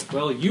not,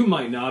 well, you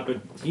might not,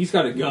 but he's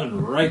got a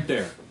gun right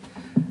there.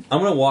 I'm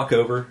going to walk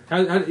over.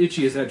 How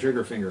itchy is that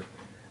trigger finger?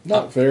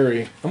 Not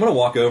very. I'm going to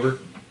walk over.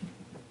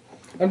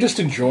 I'm just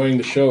enjoying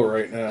the show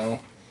right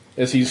now.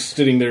 As he's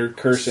sitting there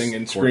cursing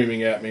and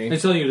screaming at me. And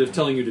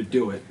telling you to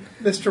do it.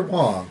 Mr.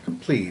 Wong,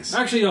 please.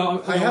 Actually,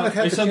 I haven't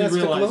had the chance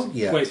to gloat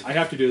yet. Wait, I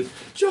have to do this.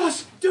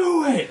 Just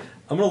do it!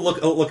 I'm going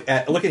to look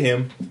at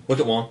him, look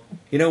at Wong.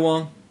 You know,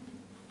 Wong,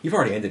 you've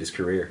already ended his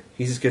career.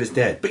 He's as good as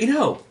dead. But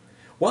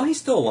while he's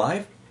still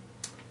alive,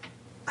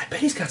 I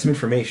bet he's got some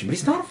information. But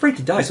he's not afraid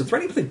to die, so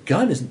threatening with a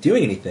gun isn't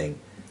doing anything.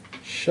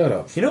 Shut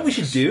up. You know what we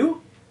should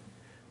do?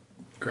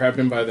 Grab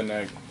him by the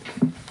neck.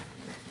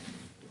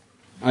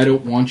 I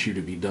don't want you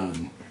to be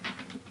done.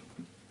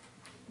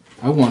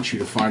 I want you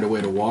to find a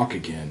way to walk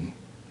again.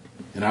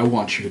 And I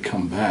want you to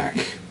come back.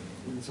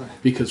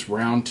 Because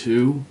round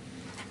 2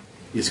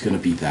 is going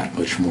to be that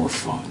much more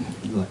fun.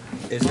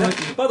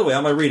 By the way,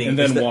 on my reading... And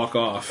then walk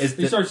off.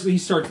 He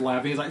starts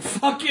laughing. He's like,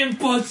 fucking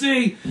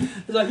pussy!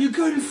 He's like, you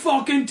couldn't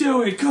fucking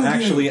do it, could you?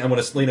 Actually, I'm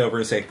going to lean over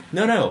and say,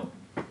 no.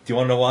 Do you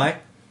want to know why?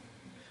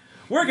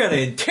 We're going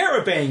to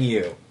interrobang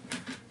you!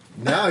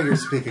 Now you're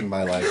speaking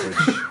my language.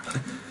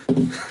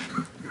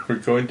 We're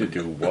going to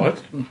do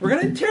what? We're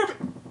going to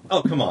interrobang...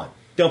 Oh, come on.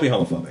 Don't be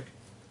homophobic.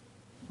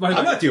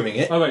 I'm not doing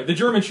it. Oh, wait. The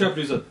German Shepherd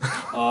is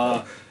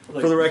a...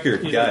 For the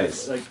record,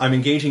 guys, I'm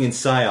engaging in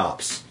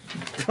psyops.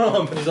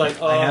 He's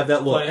like, I have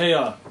that look. Like,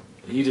 hey,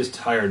 he just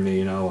hired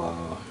me,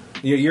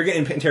 You're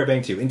getting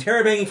interrobanged too.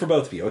 Interrobanging for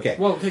both of you. Okay.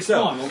 Well,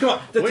 come on.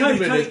 The Wait a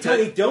minute,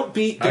 tiny, don't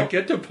be... I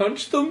get to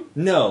punch them?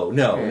 No.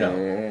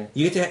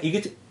 You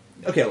get to...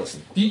 Okay,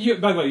 listen.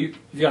 By the way,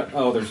 you got...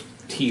 Oh, there's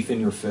teeth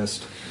in your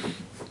fist.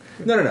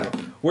 No.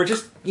 We're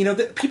just...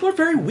 people are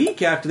very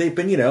weak after they've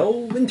been,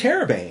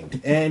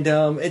 interrobanged. And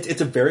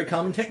it's a very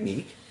common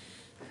technique.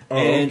 Oh,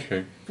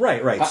 okay.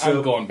 Right.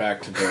 I'm going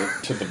back to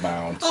the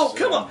mounds. Oh,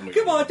 come on.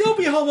 Don't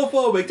be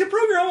homophobic. To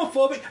prove you're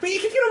homophobic, you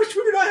can get over to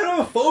prove you're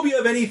not homophobia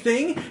of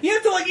anything. You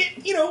have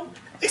to,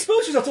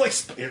 expose yourself to,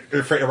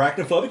 you're afraid of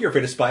arachnophobic, you're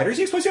afraid of spiders,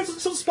 you expose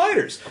yourself to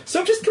spiders.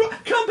 So just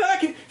come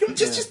back and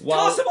just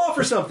toss them off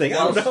or something. I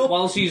don't know.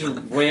 While she's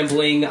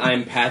rambling,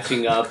 I'm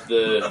patching up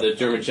the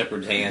German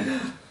Shepherd's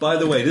hand. By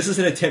the way, this is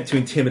an attempt to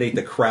intimidate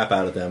the crap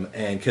out of them,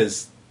 and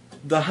because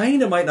the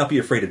hyena might not be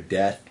afraid of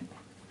death,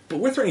 but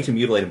we're threatening to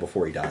mutilate him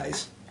before he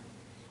dies.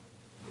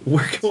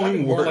 We're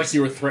going more worse. like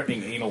you were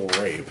threatening anal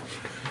rape.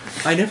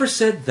 I never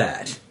said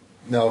that.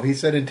 No, he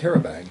said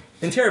interrobang.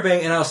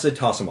 Interrobang, and I also said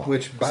toss him off.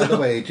 Which, by the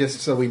way,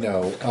 just so we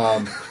know,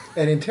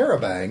 an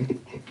interrobang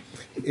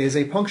is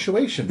a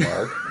punctuation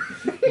mark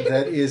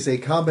that is a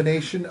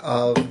combination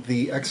of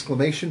the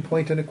exclamation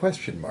point and a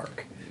question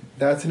mark.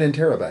 That's an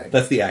interrobang.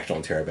 That's the actual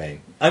interrobang.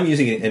 I'm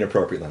using it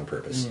inappropriately on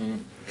purpose.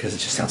 Because it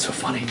just sounds so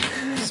funny.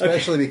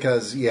 Especially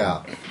because,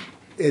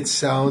 it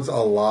sounds a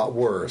lot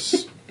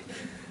worse.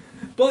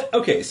 But,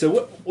 okay,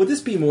 so would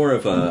this be more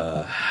of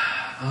a...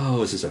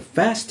 Oh, is this a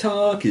fast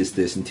talk? Is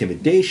this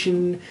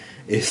intimidation?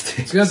 Is this...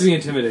 It's going to have to be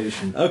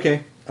intimidation.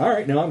 Okay. All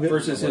right, no, I'm good.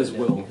 Versus his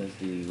will.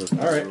 All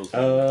right.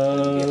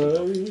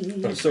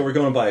 So we're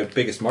going by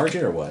biggest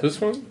margin or what? This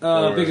one?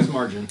 Biggest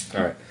margin.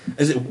 All right.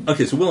 Is it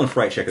okay? So will and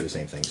fright check are the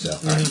same thing. So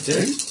all right.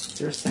 Is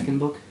there a second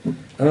book?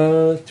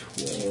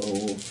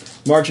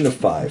 12. Margin of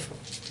 5.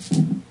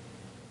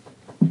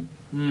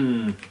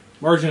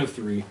 Margin of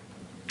 3.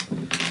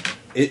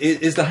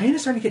 Is the hyena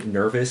starting to get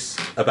nervous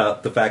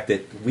about the fact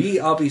that we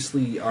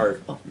obviously are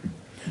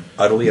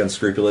utterly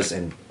unscrupulous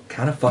and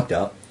kind of fucked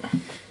up?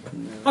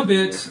 A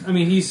bit. I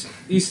mean, he's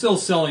still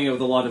selling it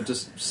with a lot of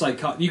just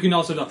psychotic. You can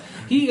also tell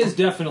he is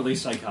definitely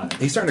psychotic.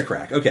 He's starting to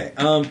crack. Okay.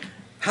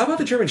 How about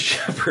the German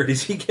Shepherd?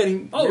 Is he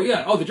getting? Oh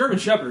yeah. Oh, the German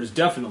Shepherd is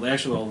definitely.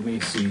 Actually, well, let me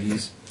see.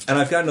 And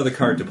I've got another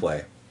card to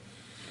play.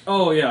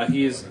 Oh yeah,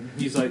 he's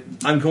like.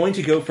 I'm going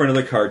to go for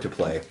another card to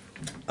play.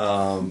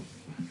 I'm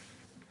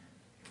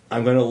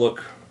going to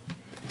look.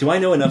 Do I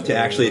know enough to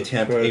actually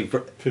attempt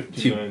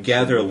to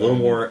gather a little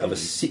more of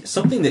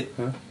something that?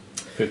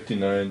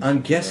 59.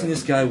 I'm guessing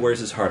this guy wears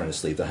his heart on his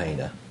sleeve, the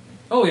hyena.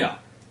 Oh yeah.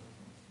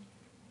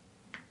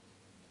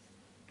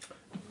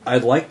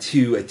 I'd like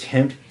to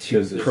attempt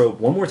to probe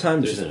one more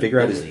time, just to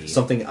figure out is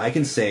something I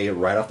can say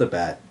right off the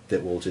bat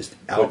that will just Which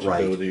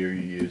outright ability are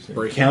you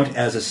using? count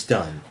as a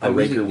stun, a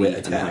rapier wit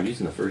attack. I'm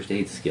using the first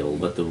aid skill,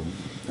 but the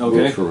Okay.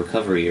 rules for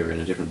recovery are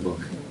in a different book.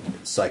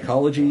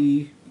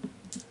 Psychology.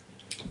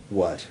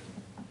 What?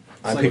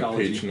 I'm What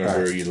Psychology. page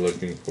number are you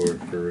looking for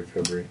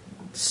recovery?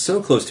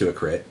 so close to a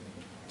crit.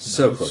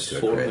 So close to a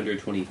crit.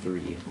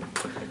 423.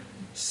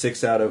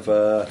 6 out of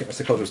I think my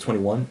psychology was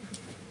 21.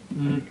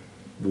 Mhm.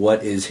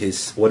 What is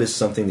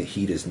something that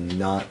he does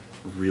not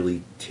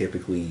really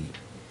typically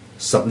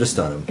something to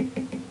stun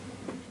him?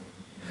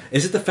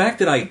 Is it the fact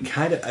that I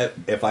kind of,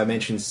 if I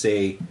mention,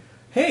 say,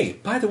 hey,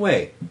 by the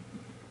way,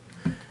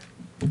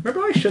 remember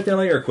I shut down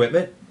all your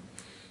equipment?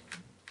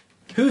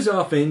 Who's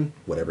off in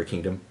whatever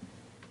kingdom?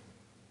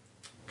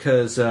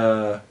 Because,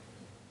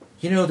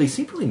 they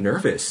seem really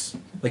nervous.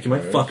 Like you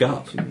might fuck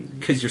up.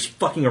 Because you're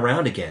fucking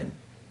around again.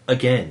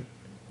 Again.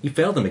 You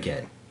failed them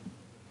again.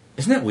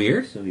 Isn't that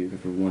weird? So you're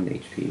for 1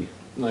 HP.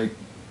 Like,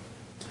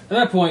 at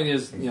that point,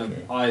 his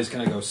eyes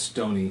kind of go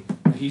stony.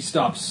 He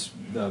stops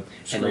the And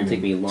screaming. it'll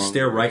take me long.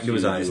 Stare right into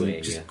his to eyes do and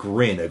a just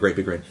grin, a great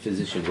big grin.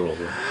 physician roll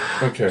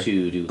Okay.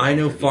 to do. I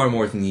know far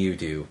more than you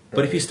do.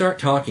 But if you start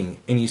talking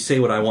and you say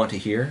what I want to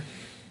hear,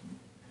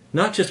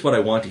 not just what I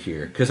want to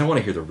hear, because I want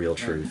to hear the real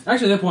truth.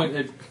 Actually, at that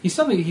point, he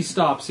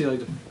stops. He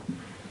like,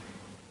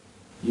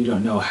 you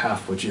don't know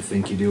half what you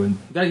think you do, and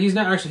that he's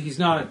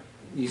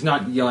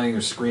not yelling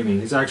or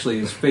screaming. He's actually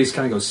his face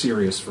kind of goes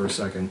serious for a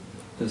second.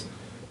 Just,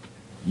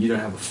 you don't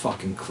have a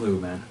fucking clue,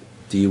 man.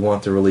 Do you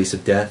want the release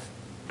of death?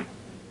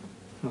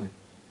 Like,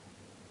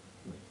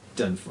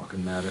 doesn't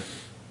fucking matter.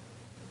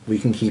 We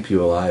can keep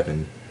you alive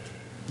and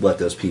let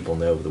those people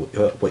know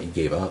what you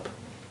gave up.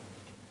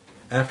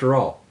 After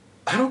all,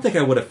 I don't think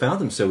I would have found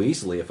them so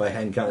easily if I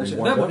hadn't gotten Actually,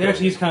 one. at that point,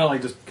 he's kind of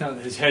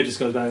like his head just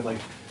goes back like,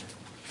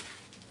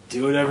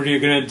 do whatever you're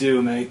gonna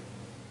do, mate.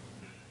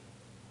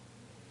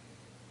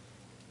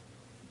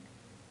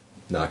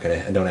 Not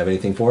gonna. Don't have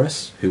anything for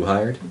us. Who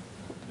hired?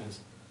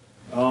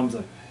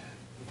 If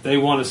they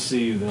want to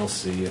see you, they'll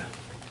see you.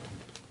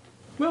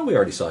 Well, we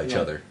already saw each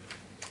other.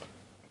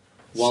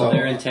 While So-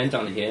 they're intent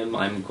on him,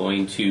 I'm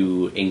going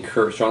to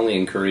strongly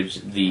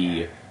encourage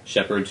the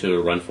shepherd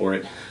to run for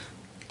it.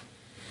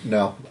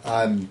 No,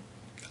 I'm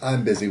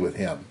busy with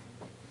him.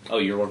 Oh,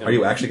 you're working. Are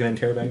you actually going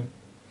to interrogate him?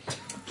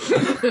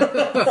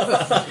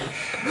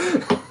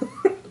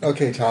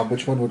 Okay, Tom,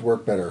 which one would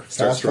work better?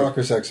 Start Fast talk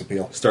or sex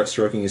appeal? Start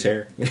stroking his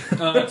hair. It's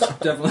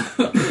definitely.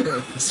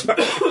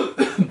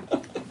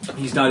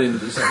 He's not into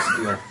the sex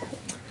appeal.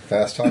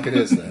 Fast talk it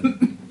is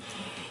then.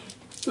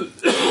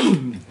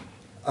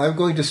 I'm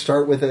going to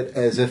start with it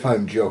as if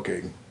I'm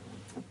joking.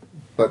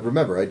 But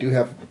remember, I do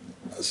have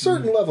a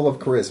certain level of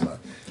charisma.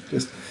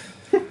 Just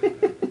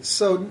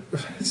so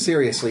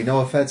seriously, no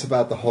offense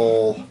about the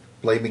whole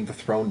blaming the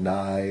thrown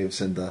knives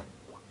and the,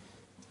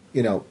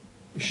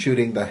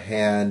 shooting the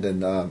hand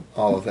and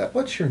all of that.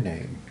 What's your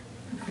name?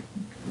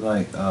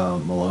 Like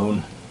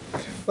Malone.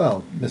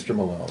 Well, Mr.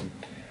 Malone.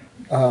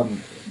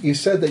 You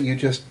said that you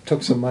just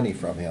took some money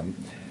from him.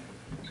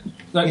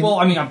 Like, well,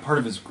 I mean, I'm part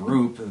of his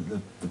group,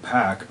 the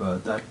pack,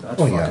 but that's Oh,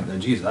 fucking. yeah.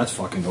 Geez, that's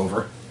fucking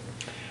over.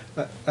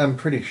 I'm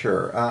pretty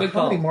sure. Good How many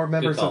call. more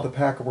members Good of call. the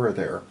pack were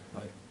there?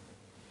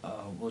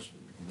 Well,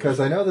 Because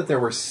I know that there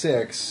were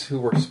 6 who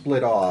were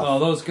split off. oh,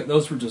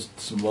 those were just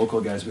some local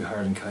guys we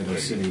hired in Kaido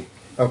City.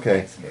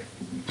 Okay.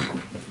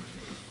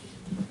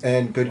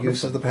 And good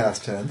use of the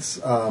past tense.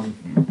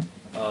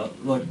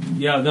 Look,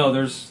 yeah, no,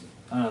 there's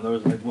I don't know,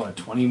 there's like what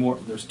 20 more.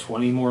 There's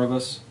 20 more of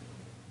us.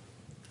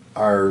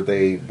 Are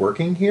they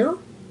working here?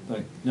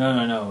 Like,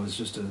 no, it was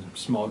just a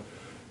small.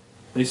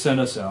 They sent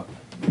us out.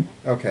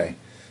 Okay.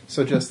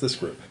 So just this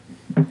group.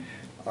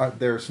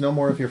 There's no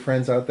more of your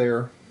friends out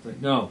there?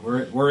 Like, no,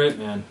 we're it,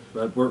 man.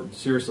 But we're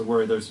seriously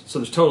worried. There's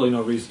totally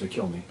no reason to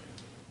kill me.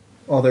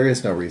 Well, there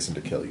is no reason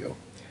to kill you.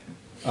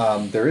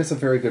 There is a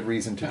very good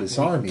reason to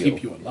disarm you.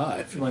 Keep you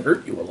alive. Like-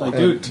 Hurt you alive. Like,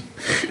 dude,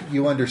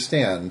 You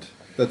understand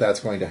that that's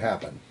going to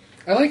happen.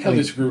 I like how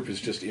this group is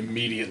just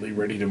immediately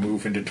ready to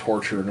move into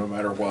torture no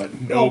matter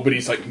what.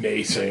 Nobody's like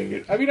naysaying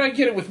it. I mean, I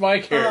get it with my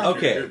character.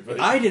 Okay,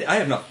 but I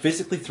have not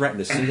physically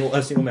threatened a single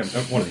member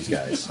of one of these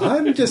guys.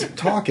 I'm just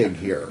talking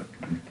here.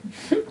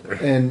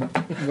 And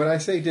when I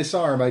say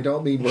disarm, I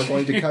don't mean we're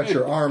going to cut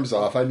your arms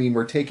off. I mean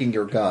we're taking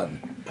your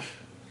gun.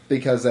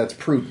 Because that's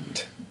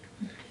prudent.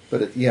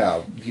 But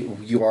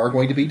you are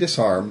going to be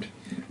disarmed.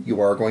 You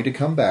are going to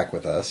come back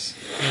with us.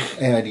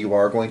 And you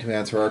are going to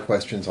answer our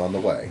questions on the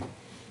way.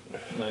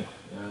 like,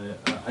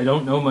 I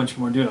don't know much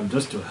more, dude. I'm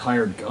just a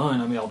hired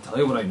gun. I mean, I'll tell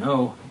you what I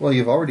know. Well,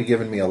 you've already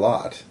given me a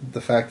lot.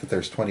 The fact that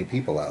there's 20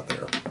 people out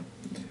there.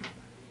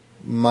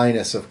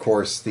 Minus, of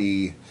course,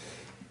 the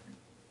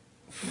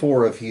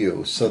 4 of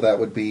you. So that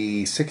would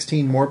be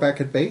 16 more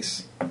back at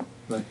base?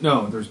 Like,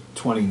 no, there's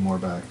 20 more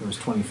back. There's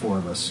 24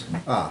 of us.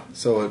 Ah,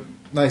 so a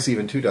nice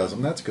even 2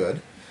 dozen. That's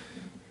good.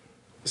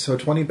 So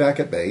 20 back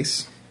at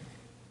base.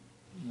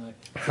 Like,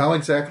 How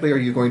exactly are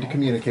you going to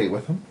communicate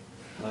with them?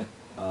 like,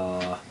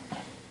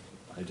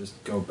 I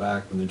just go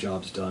back when the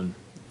job's done.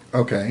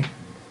 Okay.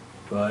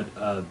 But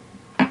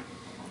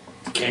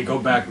can't go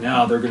back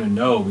now. They're gonna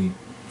know we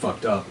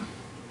fucked up.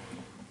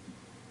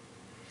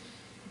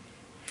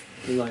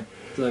 He's like,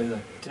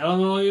 tell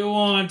them all you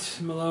want,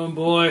 Malone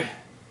boy.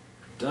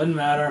 Doesn't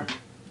matter.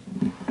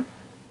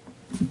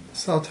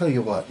 So I'll tell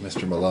you what,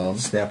 Mr. Malone.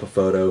 Snap a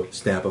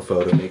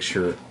photo, make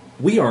sure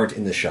we aren't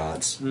in the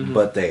shots,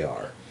 but they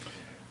are.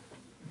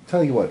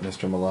 Tell you what,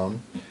 Mr.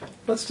 Malone.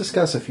 Let's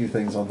discuss a few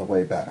things on the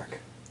way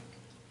back.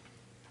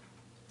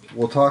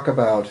 We'll talk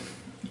about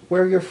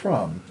where you're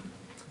from,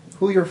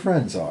 who your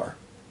friends are,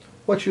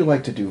 what you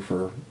like to do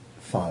for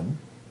fun.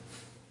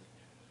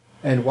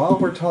 And while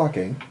we're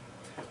talking,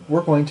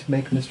 we're going to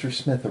make Mr.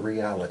 Smith a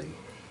reality.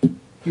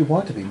 You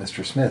want to be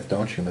Mr. Smith,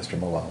 don't you, Mr.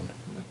 Malone?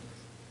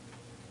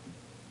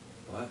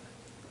 What?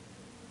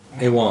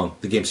 Hey Wong,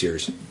 the game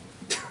series.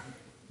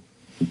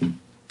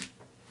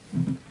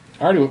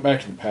 I already went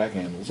back to the pack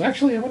animals.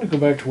 Actually, I want to go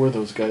back to where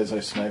those guys I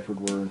sniped were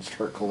and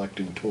start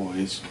collecting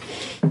toys.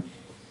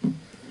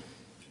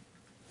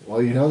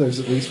 Well, you know there's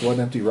at least one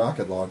empty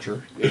rocket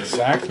launcher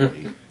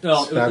Exactly.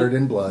 Well, spattered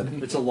in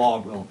blood. It's a law.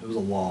 Well, it was a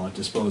law.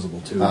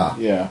 Disposable too. Ah,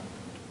 Yeah.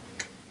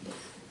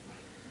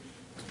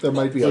 there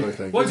might be other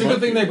things. Well, it's a good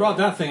thing they brought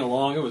that thing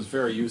along. It was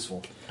very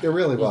useful. It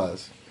really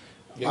was.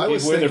 I Gave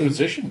was away their thinking-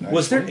 position.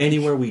 Was there actually.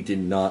 anywhere we did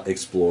not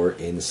explore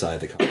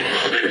inside the car?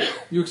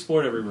 You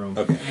explored every room.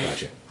 Okay,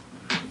 gotcha.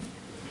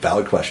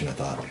 Valid question, I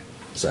thought.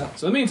 So,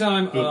 So in the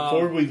meantime,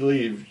 Before we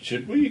leave,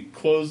 should we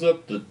close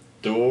up the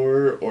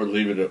door or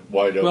leave it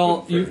wide open?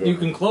 well, for you whoever?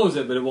 can close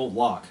it, but it won't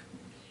lock.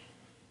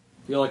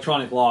 The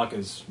electronic lock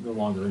is no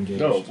longer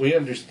engaged. No, we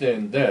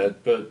understand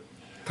that, but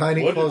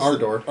Tiny, What close is- the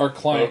door. Our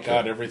client Okay.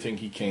 got everything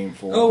he came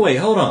for. oh wait,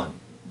 hold on.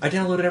 I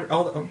downloaded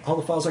all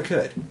the files I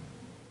could.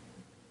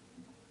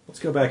 Let's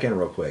go back in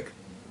real quick.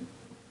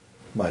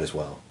 Might as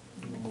well.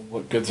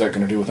 What good's that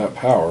going to do without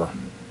power?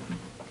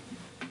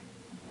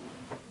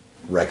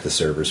 Wreck the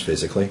servers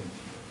physically.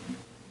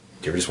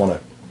 Do you ever just want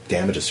to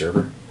damage a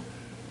server?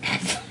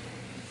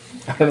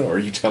 I don't know. Are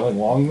you telling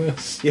Wong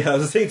this? Yeah, I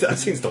was saying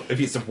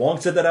if Wong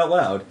said that out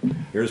loud,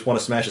 you just want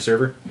to smash a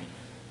server?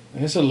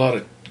 There's a lot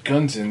of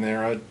guns in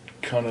there. I'd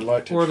kind of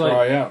like to Or try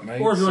like, out,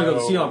 mate. or if you want to go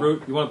the so- Seahawk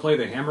route, you want to play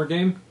the hammer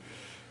game.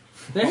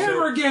 The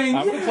hammer game.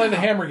 I'm going to play the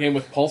hammer game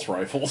with pulse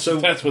rifles. So-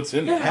 So that's what's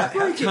in there. Have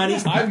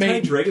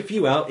Tiny drag a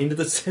few out into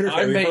the center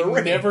I area may for a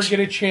range. never get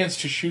a chance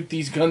to shoot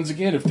these guns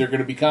again if they're going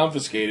to be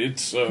confiscated.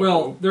 So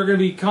Well, they're going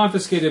to be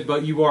confiscated,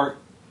 but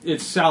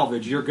it's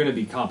salvage. You're going to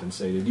be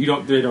compensated. They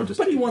don't just.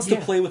 But he wants to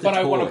play with but a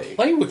I toy. want to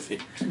play with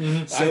it.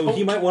 So I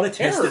he might want to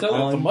test care it about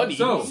the on... money.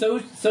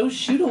 So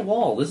shoot a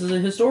wall. This is a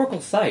historical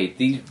site.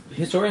 The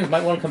historians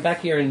might want to come back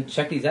here and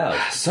check these out.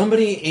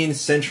 Somebody in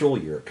Central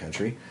Europe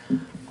country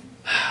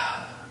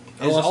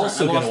is lost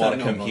also that- I going to lost want that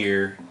to come notebook.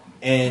 here,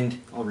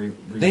 and I'll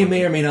they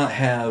may or may not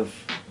have,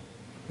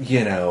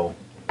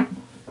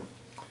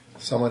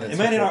 Someone in It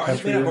might Central not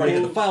Country already have the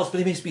removed. files, but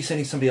they may be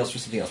sending somebody else for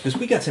something else. Because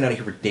we got sent out of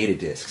here for data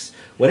disks.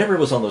 Whatever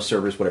was on those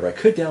servers, whatever I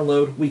could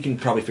download, we can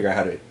probably figure out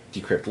how to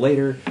decrypt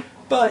later.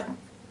 But,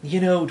 do we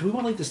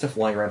want to leave this stuff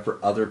lying around for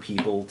other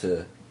people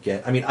to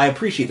get? I mean, I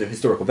appreciate the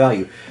historical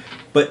value,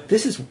 but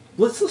this is,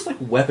 let's like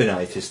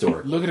weaponized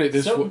historic. Look at it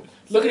this So- way.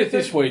 Look so at it if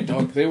this it- way,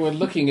 Doc. They were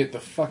looking at the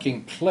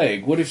fucking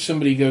plague. What if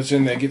somebody goes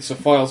in there, gets the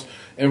files,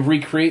 and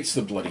recreates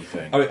the bloody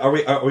thing? Are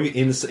we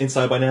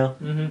inside by now?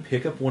 Mm-hmm.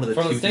 Pick up one of the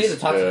From the toothy, state of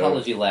the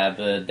toxicology lab,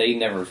 they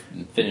never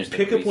finished.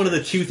 pick up one of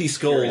the toothy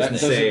skulls That and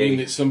doesn't mean say,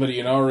 that somebody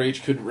in our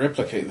age could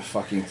replicate the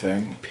fucking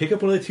thing. pick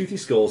up one of the toothy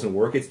skulls and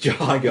work its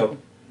jaw and go,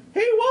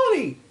 "Hey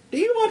Wally, do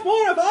you want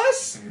more of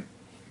us?"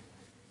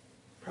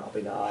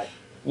 Probably not.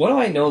 What do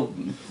I know?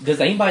 Does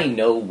anybody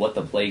know what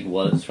the plague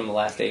was from the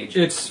last age?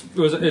 It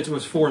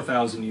was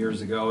 4,000 years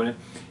ago, and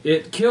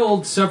it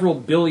killed several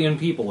billion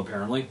people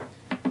apparently.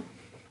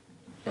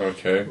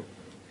 okay.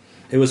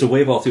 It was a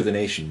wave all through the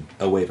nation,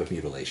 a wave of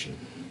mutilation.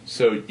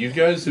 So you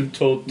guys have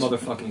told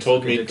Motherfucking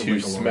told me Dick to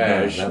Winkle.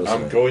 smash. Yeah, that was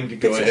I'm a- going to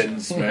go It's a- ahead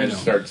and smash. know.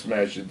 Start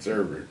smashing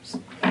servers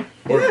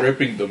or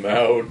ripping them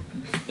out.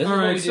 This All is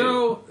right, what we do.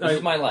 so, This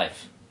is my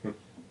life.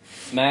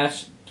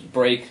 Smash,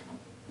 break,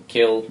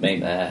 kill, make.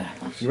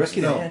 You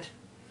rescue the No. ant,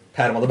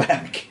 pat him on the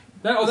back.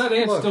 That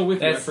ant's Look, still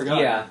with you. I That's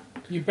forgot. yeah.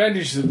 You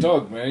bandage the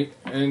dog, mate.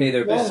 And Hey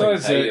there, Ben.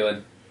 besides How you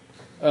that,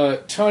 doing?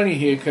 Tiny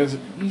here, because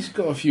he's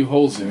got a few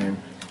holes in him.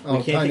 Oh,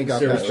 We can't Tiny take got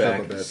service patched up a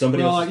back. bit.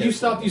 Somebody Well, else is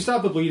you gonna-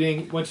 stop the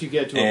bleeding once you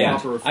get to a And-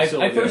 proper I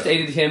facility. first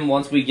aided him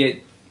once we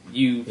get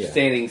you Yeah.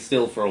 standing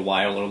still for a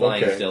while or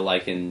lying Okay. still. I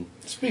can.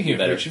 Speaking of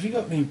Better. which, have you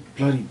got any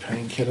bloody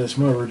painkillers?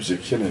 My ribs are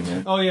killing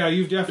me. Oh yeah,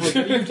 you've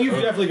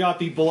definitely got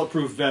the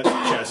bulletproof vest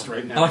chest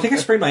right now. Oh, I think I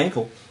sprained my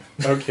ankle.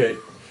 Okay.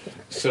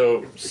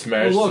 So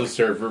smash Oh, look. the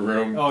server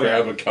room, Oh,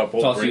 grab yeah. a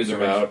couple, Toss bring you the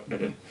them out.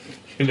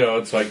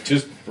 It's like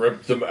just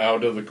rip them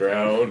out of the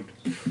ground.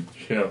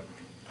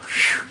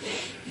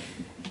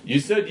 You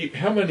said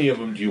how many of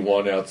them do you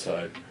want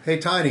outside? Hey,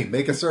 Tiny,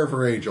 make a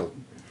server angel.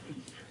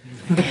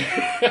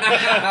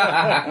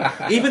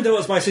 Even though it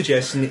was my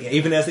suggestion,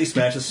 even as they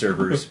smash the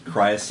servers,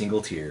 cry a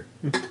single tear,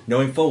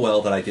 knowing full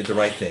well that I did the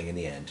right thing in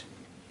the end.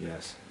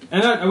 Yes.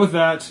 And with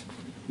that,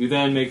 you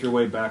then make your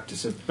way back to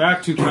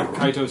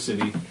Kaito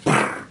City,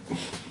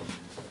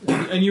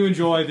 and you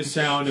enjoy the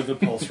sound of the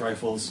pulse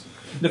rifles.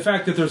 The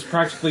fact that there's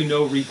practically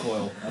no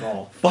recoil at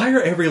all.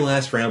 Fire every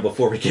last round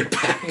before we get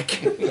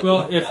back.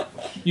 Well, if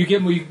you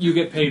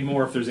get paid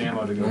more if there's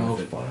ammo to go Oh,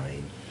 with it.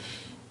 fine.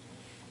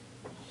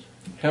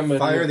 How many?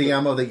 Fire the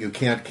ammo that you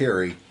can't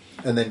carry,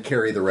 and then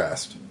carry the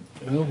rest.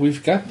 Well,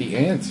 we've got the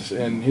ants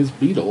and his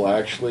beetle.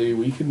 Actually,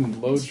 we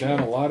can load down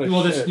a lot of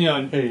Well, shit. this, you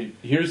know, Hey,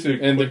 here's a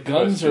and the quick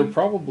guns question. are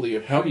probably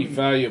a pretty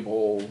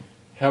valuable.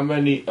 How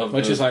many of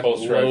Much those as I'm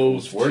pulse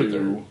rifles loath were there?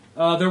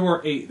 to. there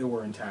were 8 that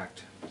were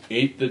intact.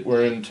 8 that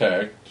were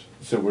intact.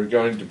 So we're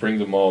going to bring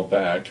them all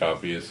back,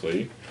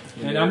 obviously.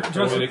 And I'm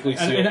hermetically and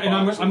sealed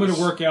I'm going to boxes.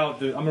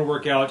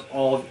 work out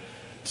all of,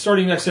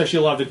 starting next session.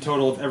 You'll have the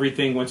total of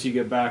everything once you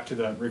get back to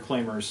the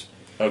reclaimers,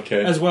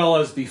 Okay. as well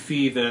as the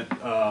fee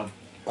that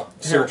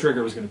Hair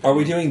Trigger was going to pay. Are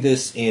we doing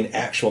this in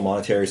actual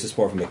monetary? Is this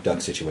more of a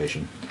McDuck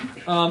situation?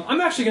 I'm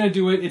actually going to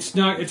do it. It's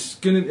not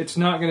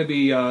going to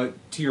be to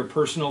your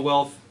personal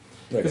wealth,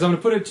 because Okay. I'm going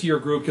to put it to your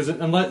group. Because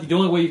the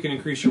only way you can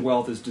increase your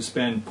wealth is to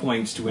spend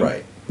points to win.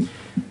 Right.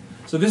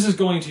 So this is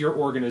going to your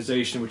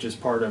organization, which is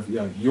part of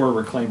your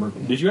reclaimer.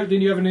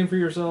 Didn't you have a name for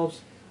yourselves?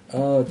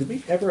 Did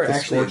we ever The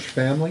actually Scorch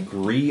family?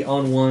 agree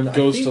on one? I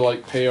Goes think- to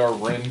like pay our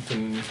rent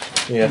and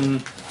yeah.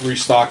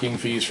 restocking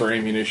fees for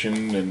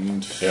ammunition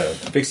and. Yeah.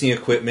 Fixing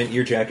equipment.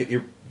 Your jacket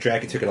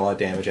took a lot of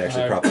damage.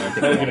 Actually, probably. I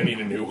think I'm gonna need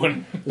a new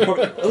one.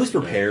 at least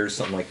repairs,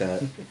 something like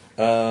that.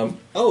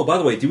 Oh, by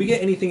the way, do we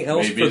get anything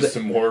else Maybe for the?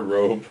 some more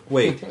rope.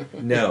 Wait,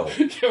 no,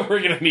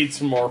 We're gonna need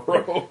some more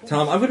rope.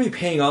 Tom. I'm going to be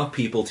paying off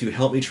people to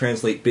help me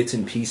translate bits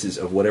and pieces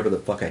of whatever the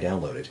fuck I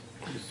downloaded.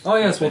 Oh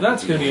yes, well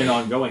that's going to be an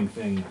ongoing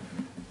thing.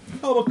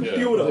 Oh, a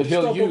computer. That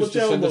he'll Stop all use the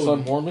to send us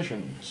downloading. on more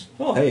missions.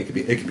 Oh, hey, it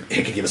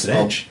could give us an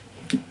Oh. edge.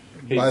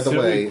 Hey, By the silly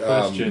way,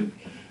 question.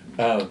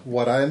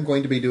 What I'm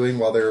going to be doing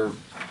while they're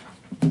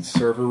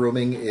server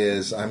rooming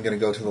is I'm going to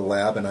go to the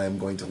lab and I'm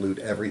going to loot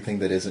everything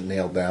that isn't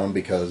nailed down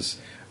because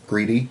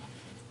greedy.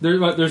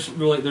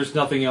 There's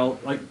nothing else.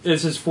 Like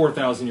this is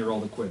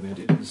 4,000-year-old equipment.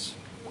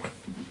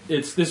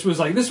 This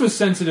was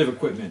sensitive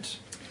equipment.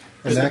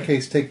 In that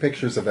case, take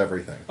pictures of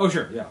everything. Oh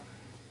sure, yeah.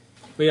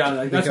 But yeah,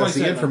 that's why I Because the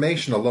said,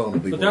 information alone will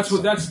be But worth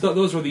something.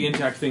 those were the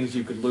intact things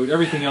you could loot.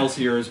 Everything else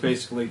here is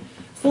basically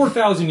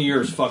 4,000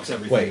 years fucks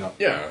everything Wait. up.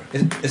 Yeah.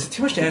 Is it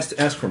too much to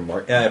ask for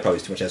mark? Probably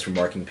it's too much to ask for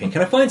marking paint.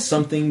 Can I find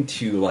something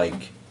to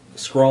like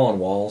scrawl on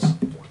walls?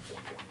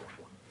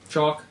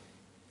 Chalk.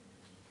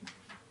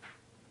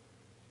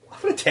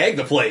 I'm gonna tag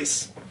the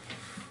place.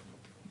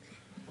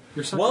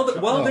 You're such While a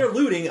chalk. while they're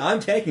looting, I'm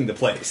tagging the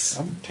place.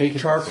 I'm taking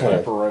Charcoal. the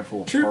sniper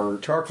rifle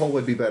apart. Charcoal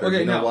would be better. Okay,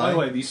 you know now why? by the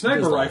way, the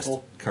sniper Just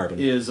rifle carbon.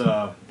 is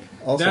Also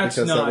that's because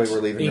that not way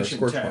we're leaving our ancient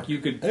scorch tech. mark. You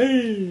could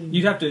Hey.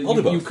 you'd have to I'll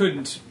do you both.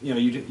 couldn't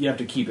you have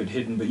to keep it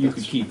hidden, but you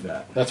could keep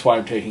that. That's why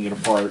I'm taking it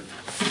apart.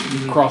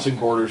 Crossing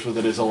borders with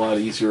it is a lot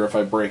easier if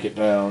I break it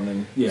down.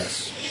 And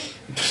Yes.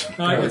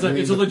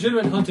 It's a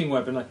legitimate hunting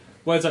weapon.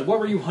 It's like what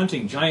were you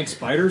hunting? Giant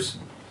spiders,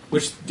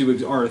 which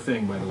are a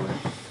thing, by the way.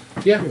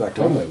 yeah, We like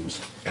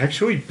those.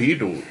 Actually,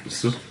 beetles.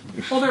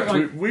 Well, they're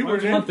like We why were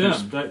would you hunt them.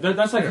 interested.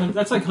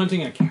 That's like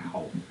hunting a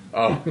cow.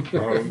 Oh.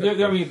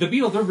 I mean, the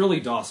beetles they're really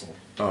docile.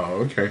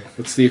 Oh, okay.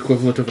 it's the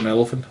equivalent of an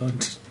elephant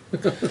hunt.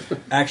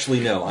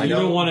 Actually, no. I You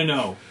don't know. want to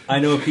know. I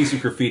know a piece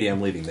of graffiti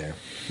I'm leaving there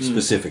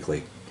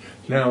specifically.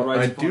 Now, Rides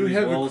I upon do these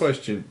have walls. a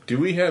question. Do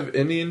we have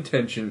any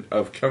intention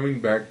of coming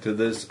back to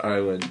this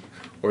island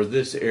or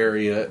this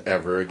area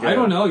ever again? I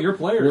don't know. You're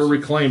players. We're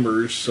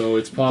reclaimers, so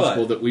it's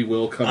possible But that we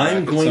will come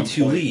I'm back going at some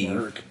to point, leave.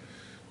 Mark.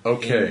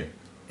 Okay.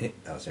 Oh,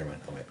 never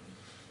mind. Oh, wait.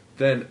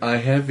 Then I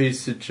have a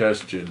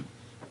suggestion.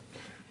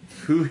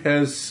 Who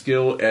has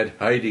skill at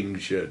hiding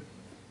shit?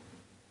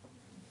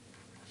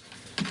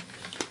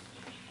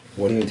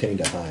 What are you intending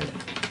to hide?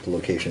 The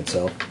location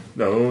itself?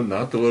 No,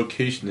 not the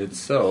location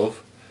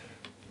itself.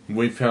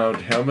 We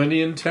found how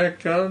many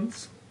intact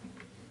guns?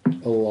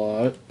 A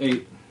lot,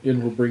 8.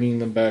 and we're bringing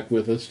them back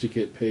with us to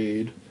get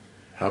paid.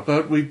 How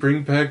about we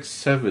bring back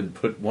 7,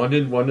 put one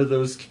in one of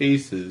those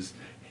cases,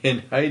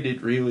 and hide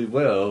it really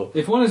well?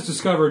 If one is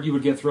discovered, you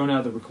would get thrown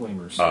out of the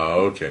reclaimers.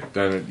 Oh, okay.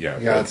 Then, yeah.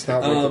 Yeah, it's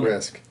not worth the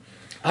risk.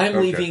 I'm Okay.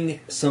 leaving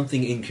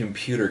something in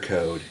computer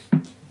code.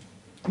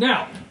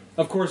 Now,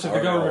 of course, if the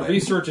Alright, government alright.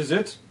 researches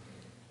it,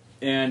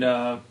 and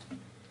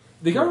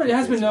the government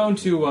has been known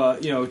to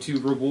to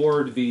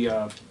reward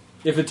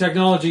if the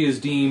technology is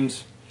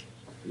deemed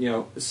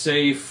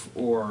safe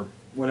or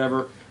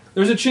whatever,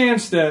 there's a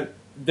chance that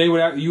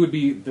you would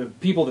be the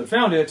people that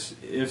found it.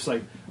 If it's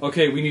like,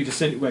 okay, we need to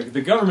send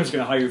the government's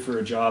going to hire you for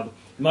a job.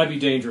 It might be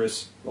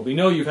dangerous. Well, we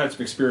know you've had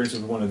some experience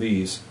with one of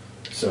these,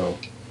 so.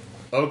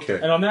 Okay.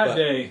 And on that But-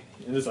 day,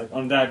 and it's like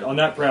on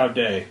that proud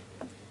day.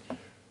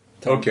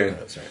 Okay.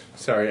 Oh, sorry.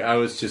 Sorry, I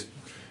was just...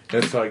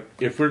 That's like,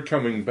 if we're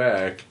coming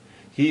back,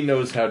 he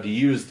knows how to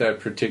use that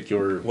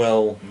particular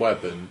Well,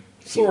 weapon.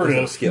 sort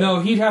of skill. No,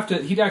 he'd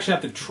actually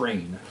have to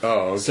train.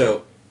 Oh, okay.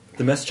 So,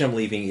 the message I'm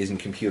leaving is in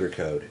computer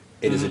code.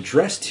 It is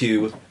addressed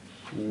to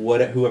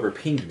whoever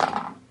pinged me,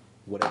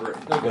 whatever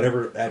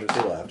address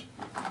they left,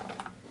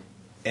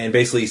 and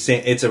basically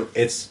saying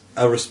it's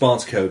a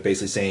response code,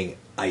 basically saying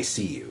I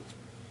see you.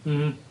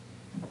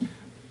 Mm-hmm.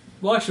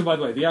 Well, actually, by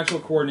the way, the actual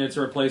coordinates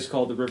are a place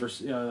called the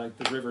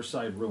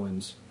Riverside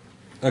Ruins.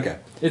 Okay.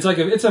 It's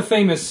a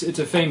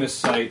famous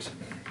site.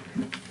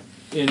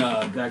 in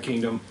that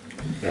kingdom.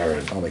 All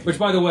right. I'll make Which,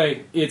 by the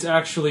way, it's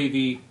actually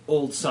the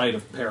old site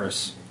of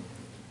Paris.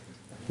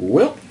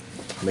 Well,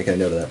 I'm making a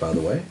note of that, by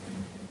the way.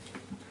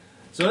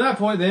 So at that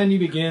point, then you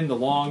begin the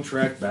long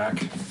trek back.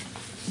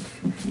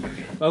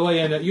 By the way,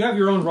 and you have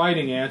your own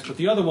riding ant, but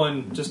the other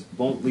one just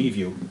won't leave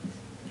you.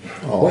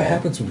 What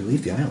happens when we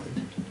leave the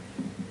island?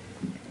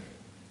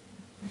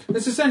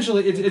 It's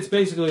essentially, it's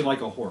basically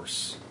like a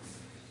horse.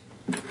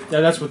 Yeah,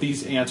 that's what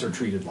these ants are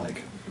treated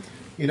like.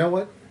 You know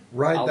what?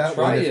 Ride I'll that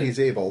try one if it. he's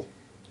able.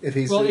 If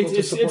he's Well, able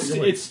to support your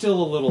weight. it's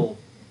still a little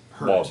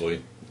hurt.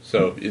 Wobbly.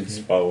 So it's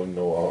following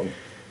along.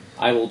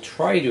 I will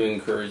try to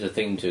encourage the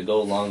thing to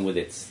go along with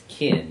its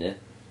kin.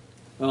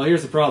 Well,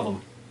 here's the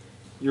problem.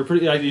 You're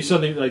pretty. You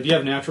something like? Do you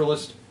have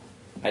naturalist?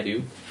 I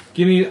do.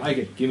 Give me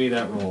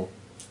that roll.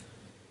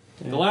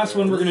 The last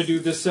one we're going to do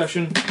this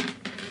session.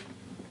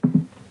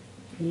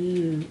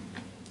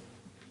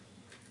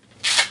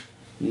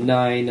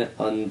 9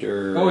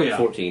 under Oh, yeah.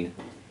 14.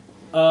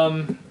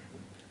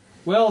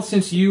 Well,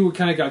 since you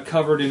kind of got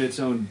covered in its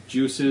own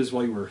juices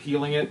while you were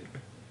healing it,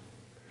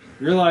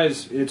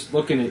 realize it's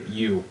looking at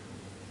you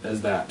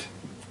as that.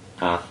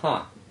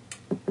 Aha.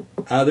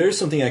 There's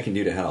something I can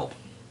do to help.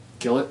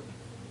 Kill it.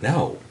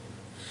 No.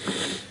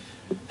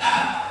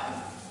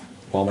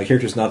 While my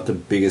character's not the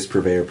biggest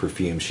purveyor of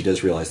perfume, she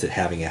does realize that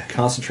having a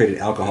concentrated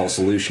alcohol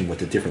solution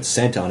with a different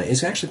scent on it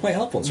is actually quite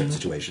helpful in certain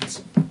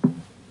situations.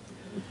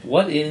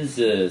 What is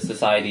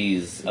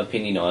society's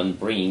opinion on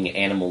bringing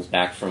animals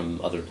back from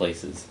other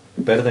places?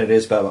 Better than it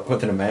is about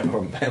putting a man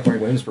wearing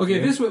women's perfume.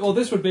 Okay,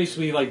 this would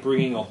basically be like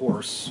bringing a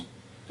horse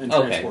and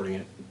Okay. transporting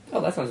it. Oh,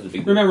 that's not such a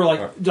big deal. Remember,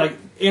 like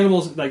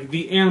animals, like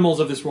the animals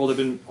of this world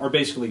are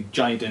basically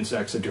giant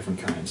insects of different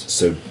kinds.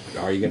 So,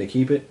 are you going to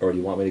keep it, or do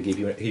you want me to give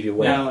you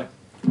away?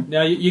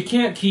 Now you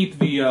can't keep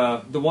the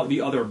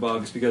other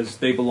bugs because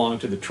they belong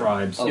to the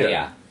tribes. Oh,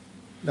 yeah.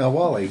 Now,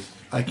 Wally,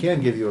 I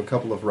can give you a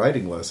couple of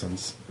writing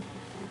lessons.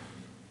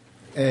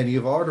 And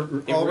you've If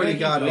we're already gonna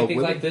got do a anything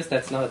willing... like this,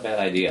 that's not a bad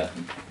idea.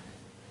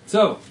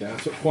 So Yeah,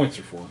 that's what points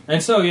are for.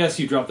 yes,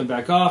 you drop them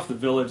back off the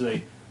village.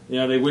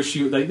 They wish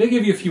you they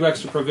give you a few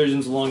extra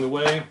provisions along the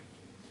way.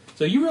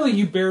 So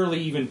you barely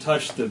even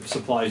touch the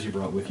supplies you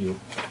brought with you,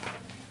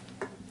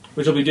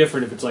 which will be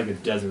different if it's like a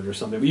desert or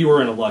something. But you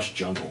were in a lush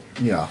jungle.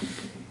 Yeah.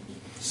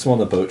 Swung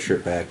the boat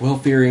shirt back. Well,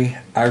 Fury,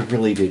 I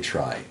really did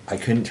try. I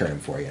couldn't turn him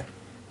for you.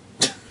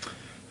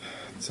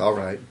 It's all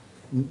right.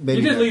 Maybe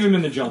You did next- leave him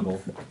in the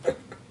jungle.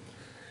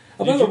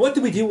 Oh, by the way, what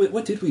did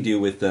we do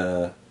with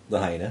the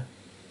hyena?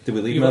 Did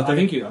we leave him out there?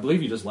 I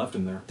believe you just left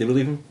him there. Did we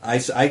leave him?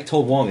 I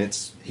told Wong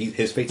his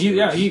fate's He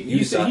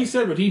yours.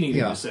 said what he needed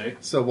Yeah. to say.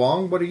 So,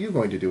 Wong, what are you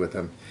going to do with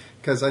him?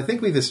 Because I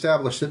think we've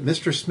established that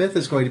Mr. Smith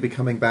is going to be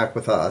coming back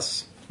with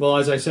us. Well,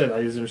 as I said,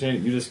 I just understand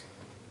it. You just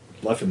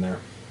left him there.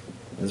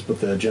 That's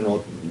what the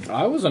general.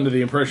 I was under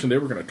the impression they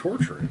were going to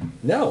torture him.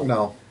 No,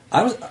 No.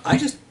 I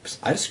just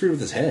screwed with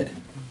his head,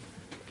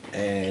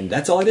 and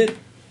that's all I did.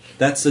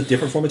 That's a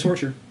different form of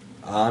torture.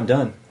 I'm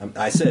done.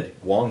 I said,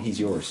 Wong, he's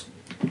yours.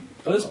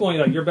 At this point,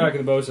 like you're back in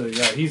the boat, so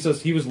yeah,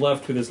 he was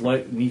left with his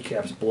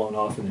kneecaps blown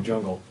off in the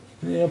jungle.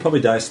 Yeah, he'll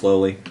probably die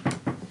slowly.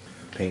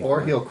 Painful.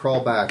 Or he'll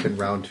crawl back, and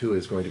round 2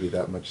 is going to be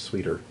that much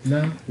sweeter.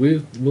 No,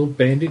 we'll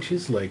bandage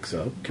his legs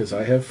up because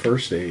I have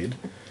first aid,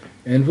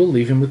 and we'll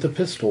leave him with a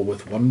pistol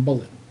with 1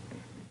 bullet.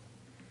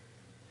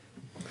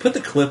 Put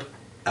the clip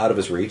out of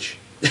his reach.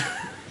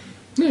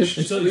 Yeah,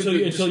 Until you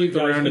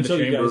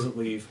guys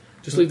leave.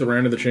 Just leave the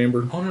round in the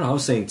chamber. Oh no, I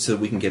was saying so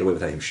we can get away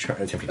without him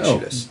attempting to Oh,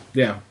 shoot us.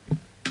 yeah.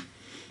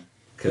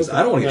 Because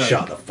I don't want to get Yeah.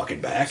 shot in the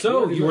fucking back.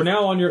 So you were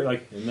now on your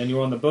and then you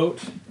were on the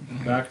boat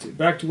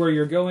back to where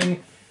you're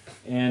going,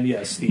 and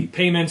yes, the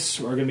payments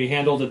are going to be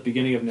handled at the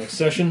beginning of next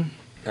session.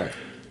 All right.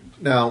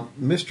 Now,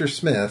 Mr.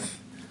 Smith,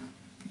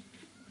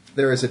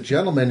 there is a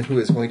gentleman who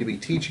is going to be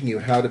teaching you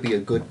how to be a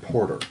good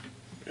porter.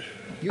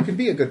 You can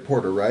be a good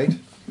porter, right?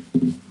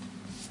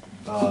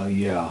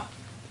 Yeah.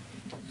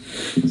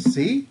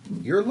 See?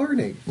 You're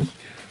learning.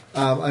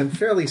 I'm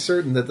fairly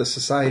certain that the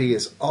society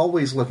is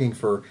always looking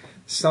for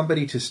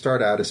somebody to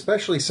start out,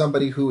 especially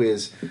somebody who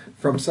is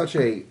from such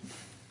a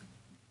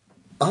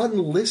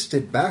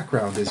unlisted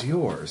background as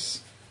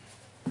yours.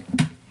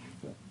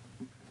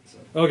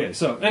 Okay.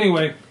 So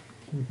anyway,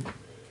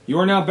 you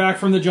are now back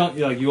from the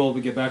jungle. Like you will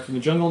get back from the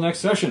jungle next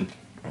session.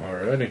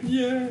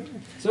 Alrighty.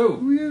 So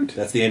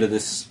That's the end of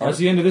this arc. that's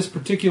the end of this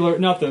particular.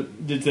 Not this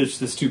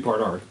 2-part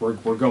arc.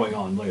 We're going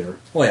on later.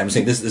 Well, yeah, I'm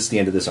saying this is the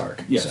end of this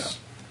arc. Yes.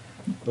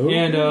 So.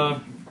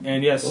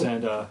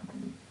 And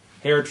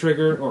Hair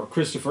Trigger or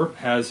Christopher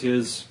has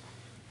his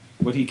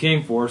what he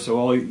came for.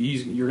 So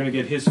you're going to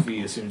get his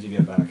fee as soon as you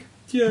get back.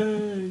 Yay!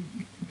 And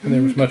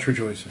there was much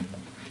rejoicing.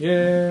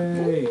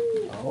 Yay!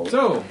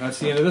 So that's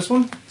the end of this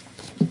one.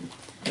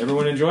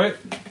 Everyone enjoy it.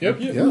 Yep.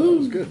 Yeah, that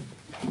was good.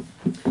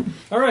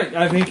 All right.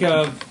 I think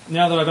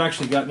now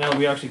that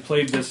we actually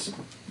played this,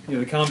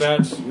 the combat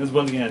is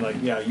once again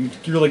you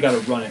really got to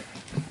run it.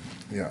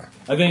 Yeah.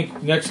 I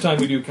think next time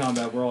we do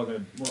combat, we're all gonna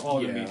be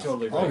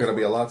totally All ready going to for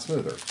be it. a lot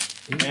smoother.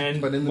 And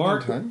But in the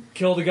Mark meantime-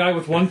 killed a guy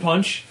with one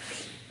punch,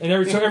 And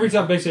every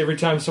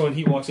time someone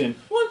Heat walks in,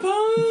 1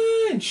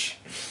 punch.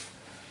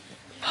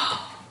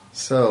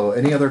 So,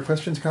 any other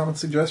questions,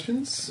 comments,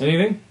 suggestions?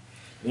 Anything?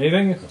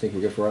 I think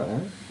we're good for right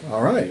now.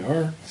 All right.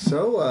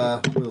 So,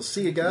 we'll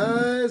see you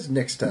guys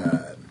next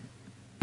time.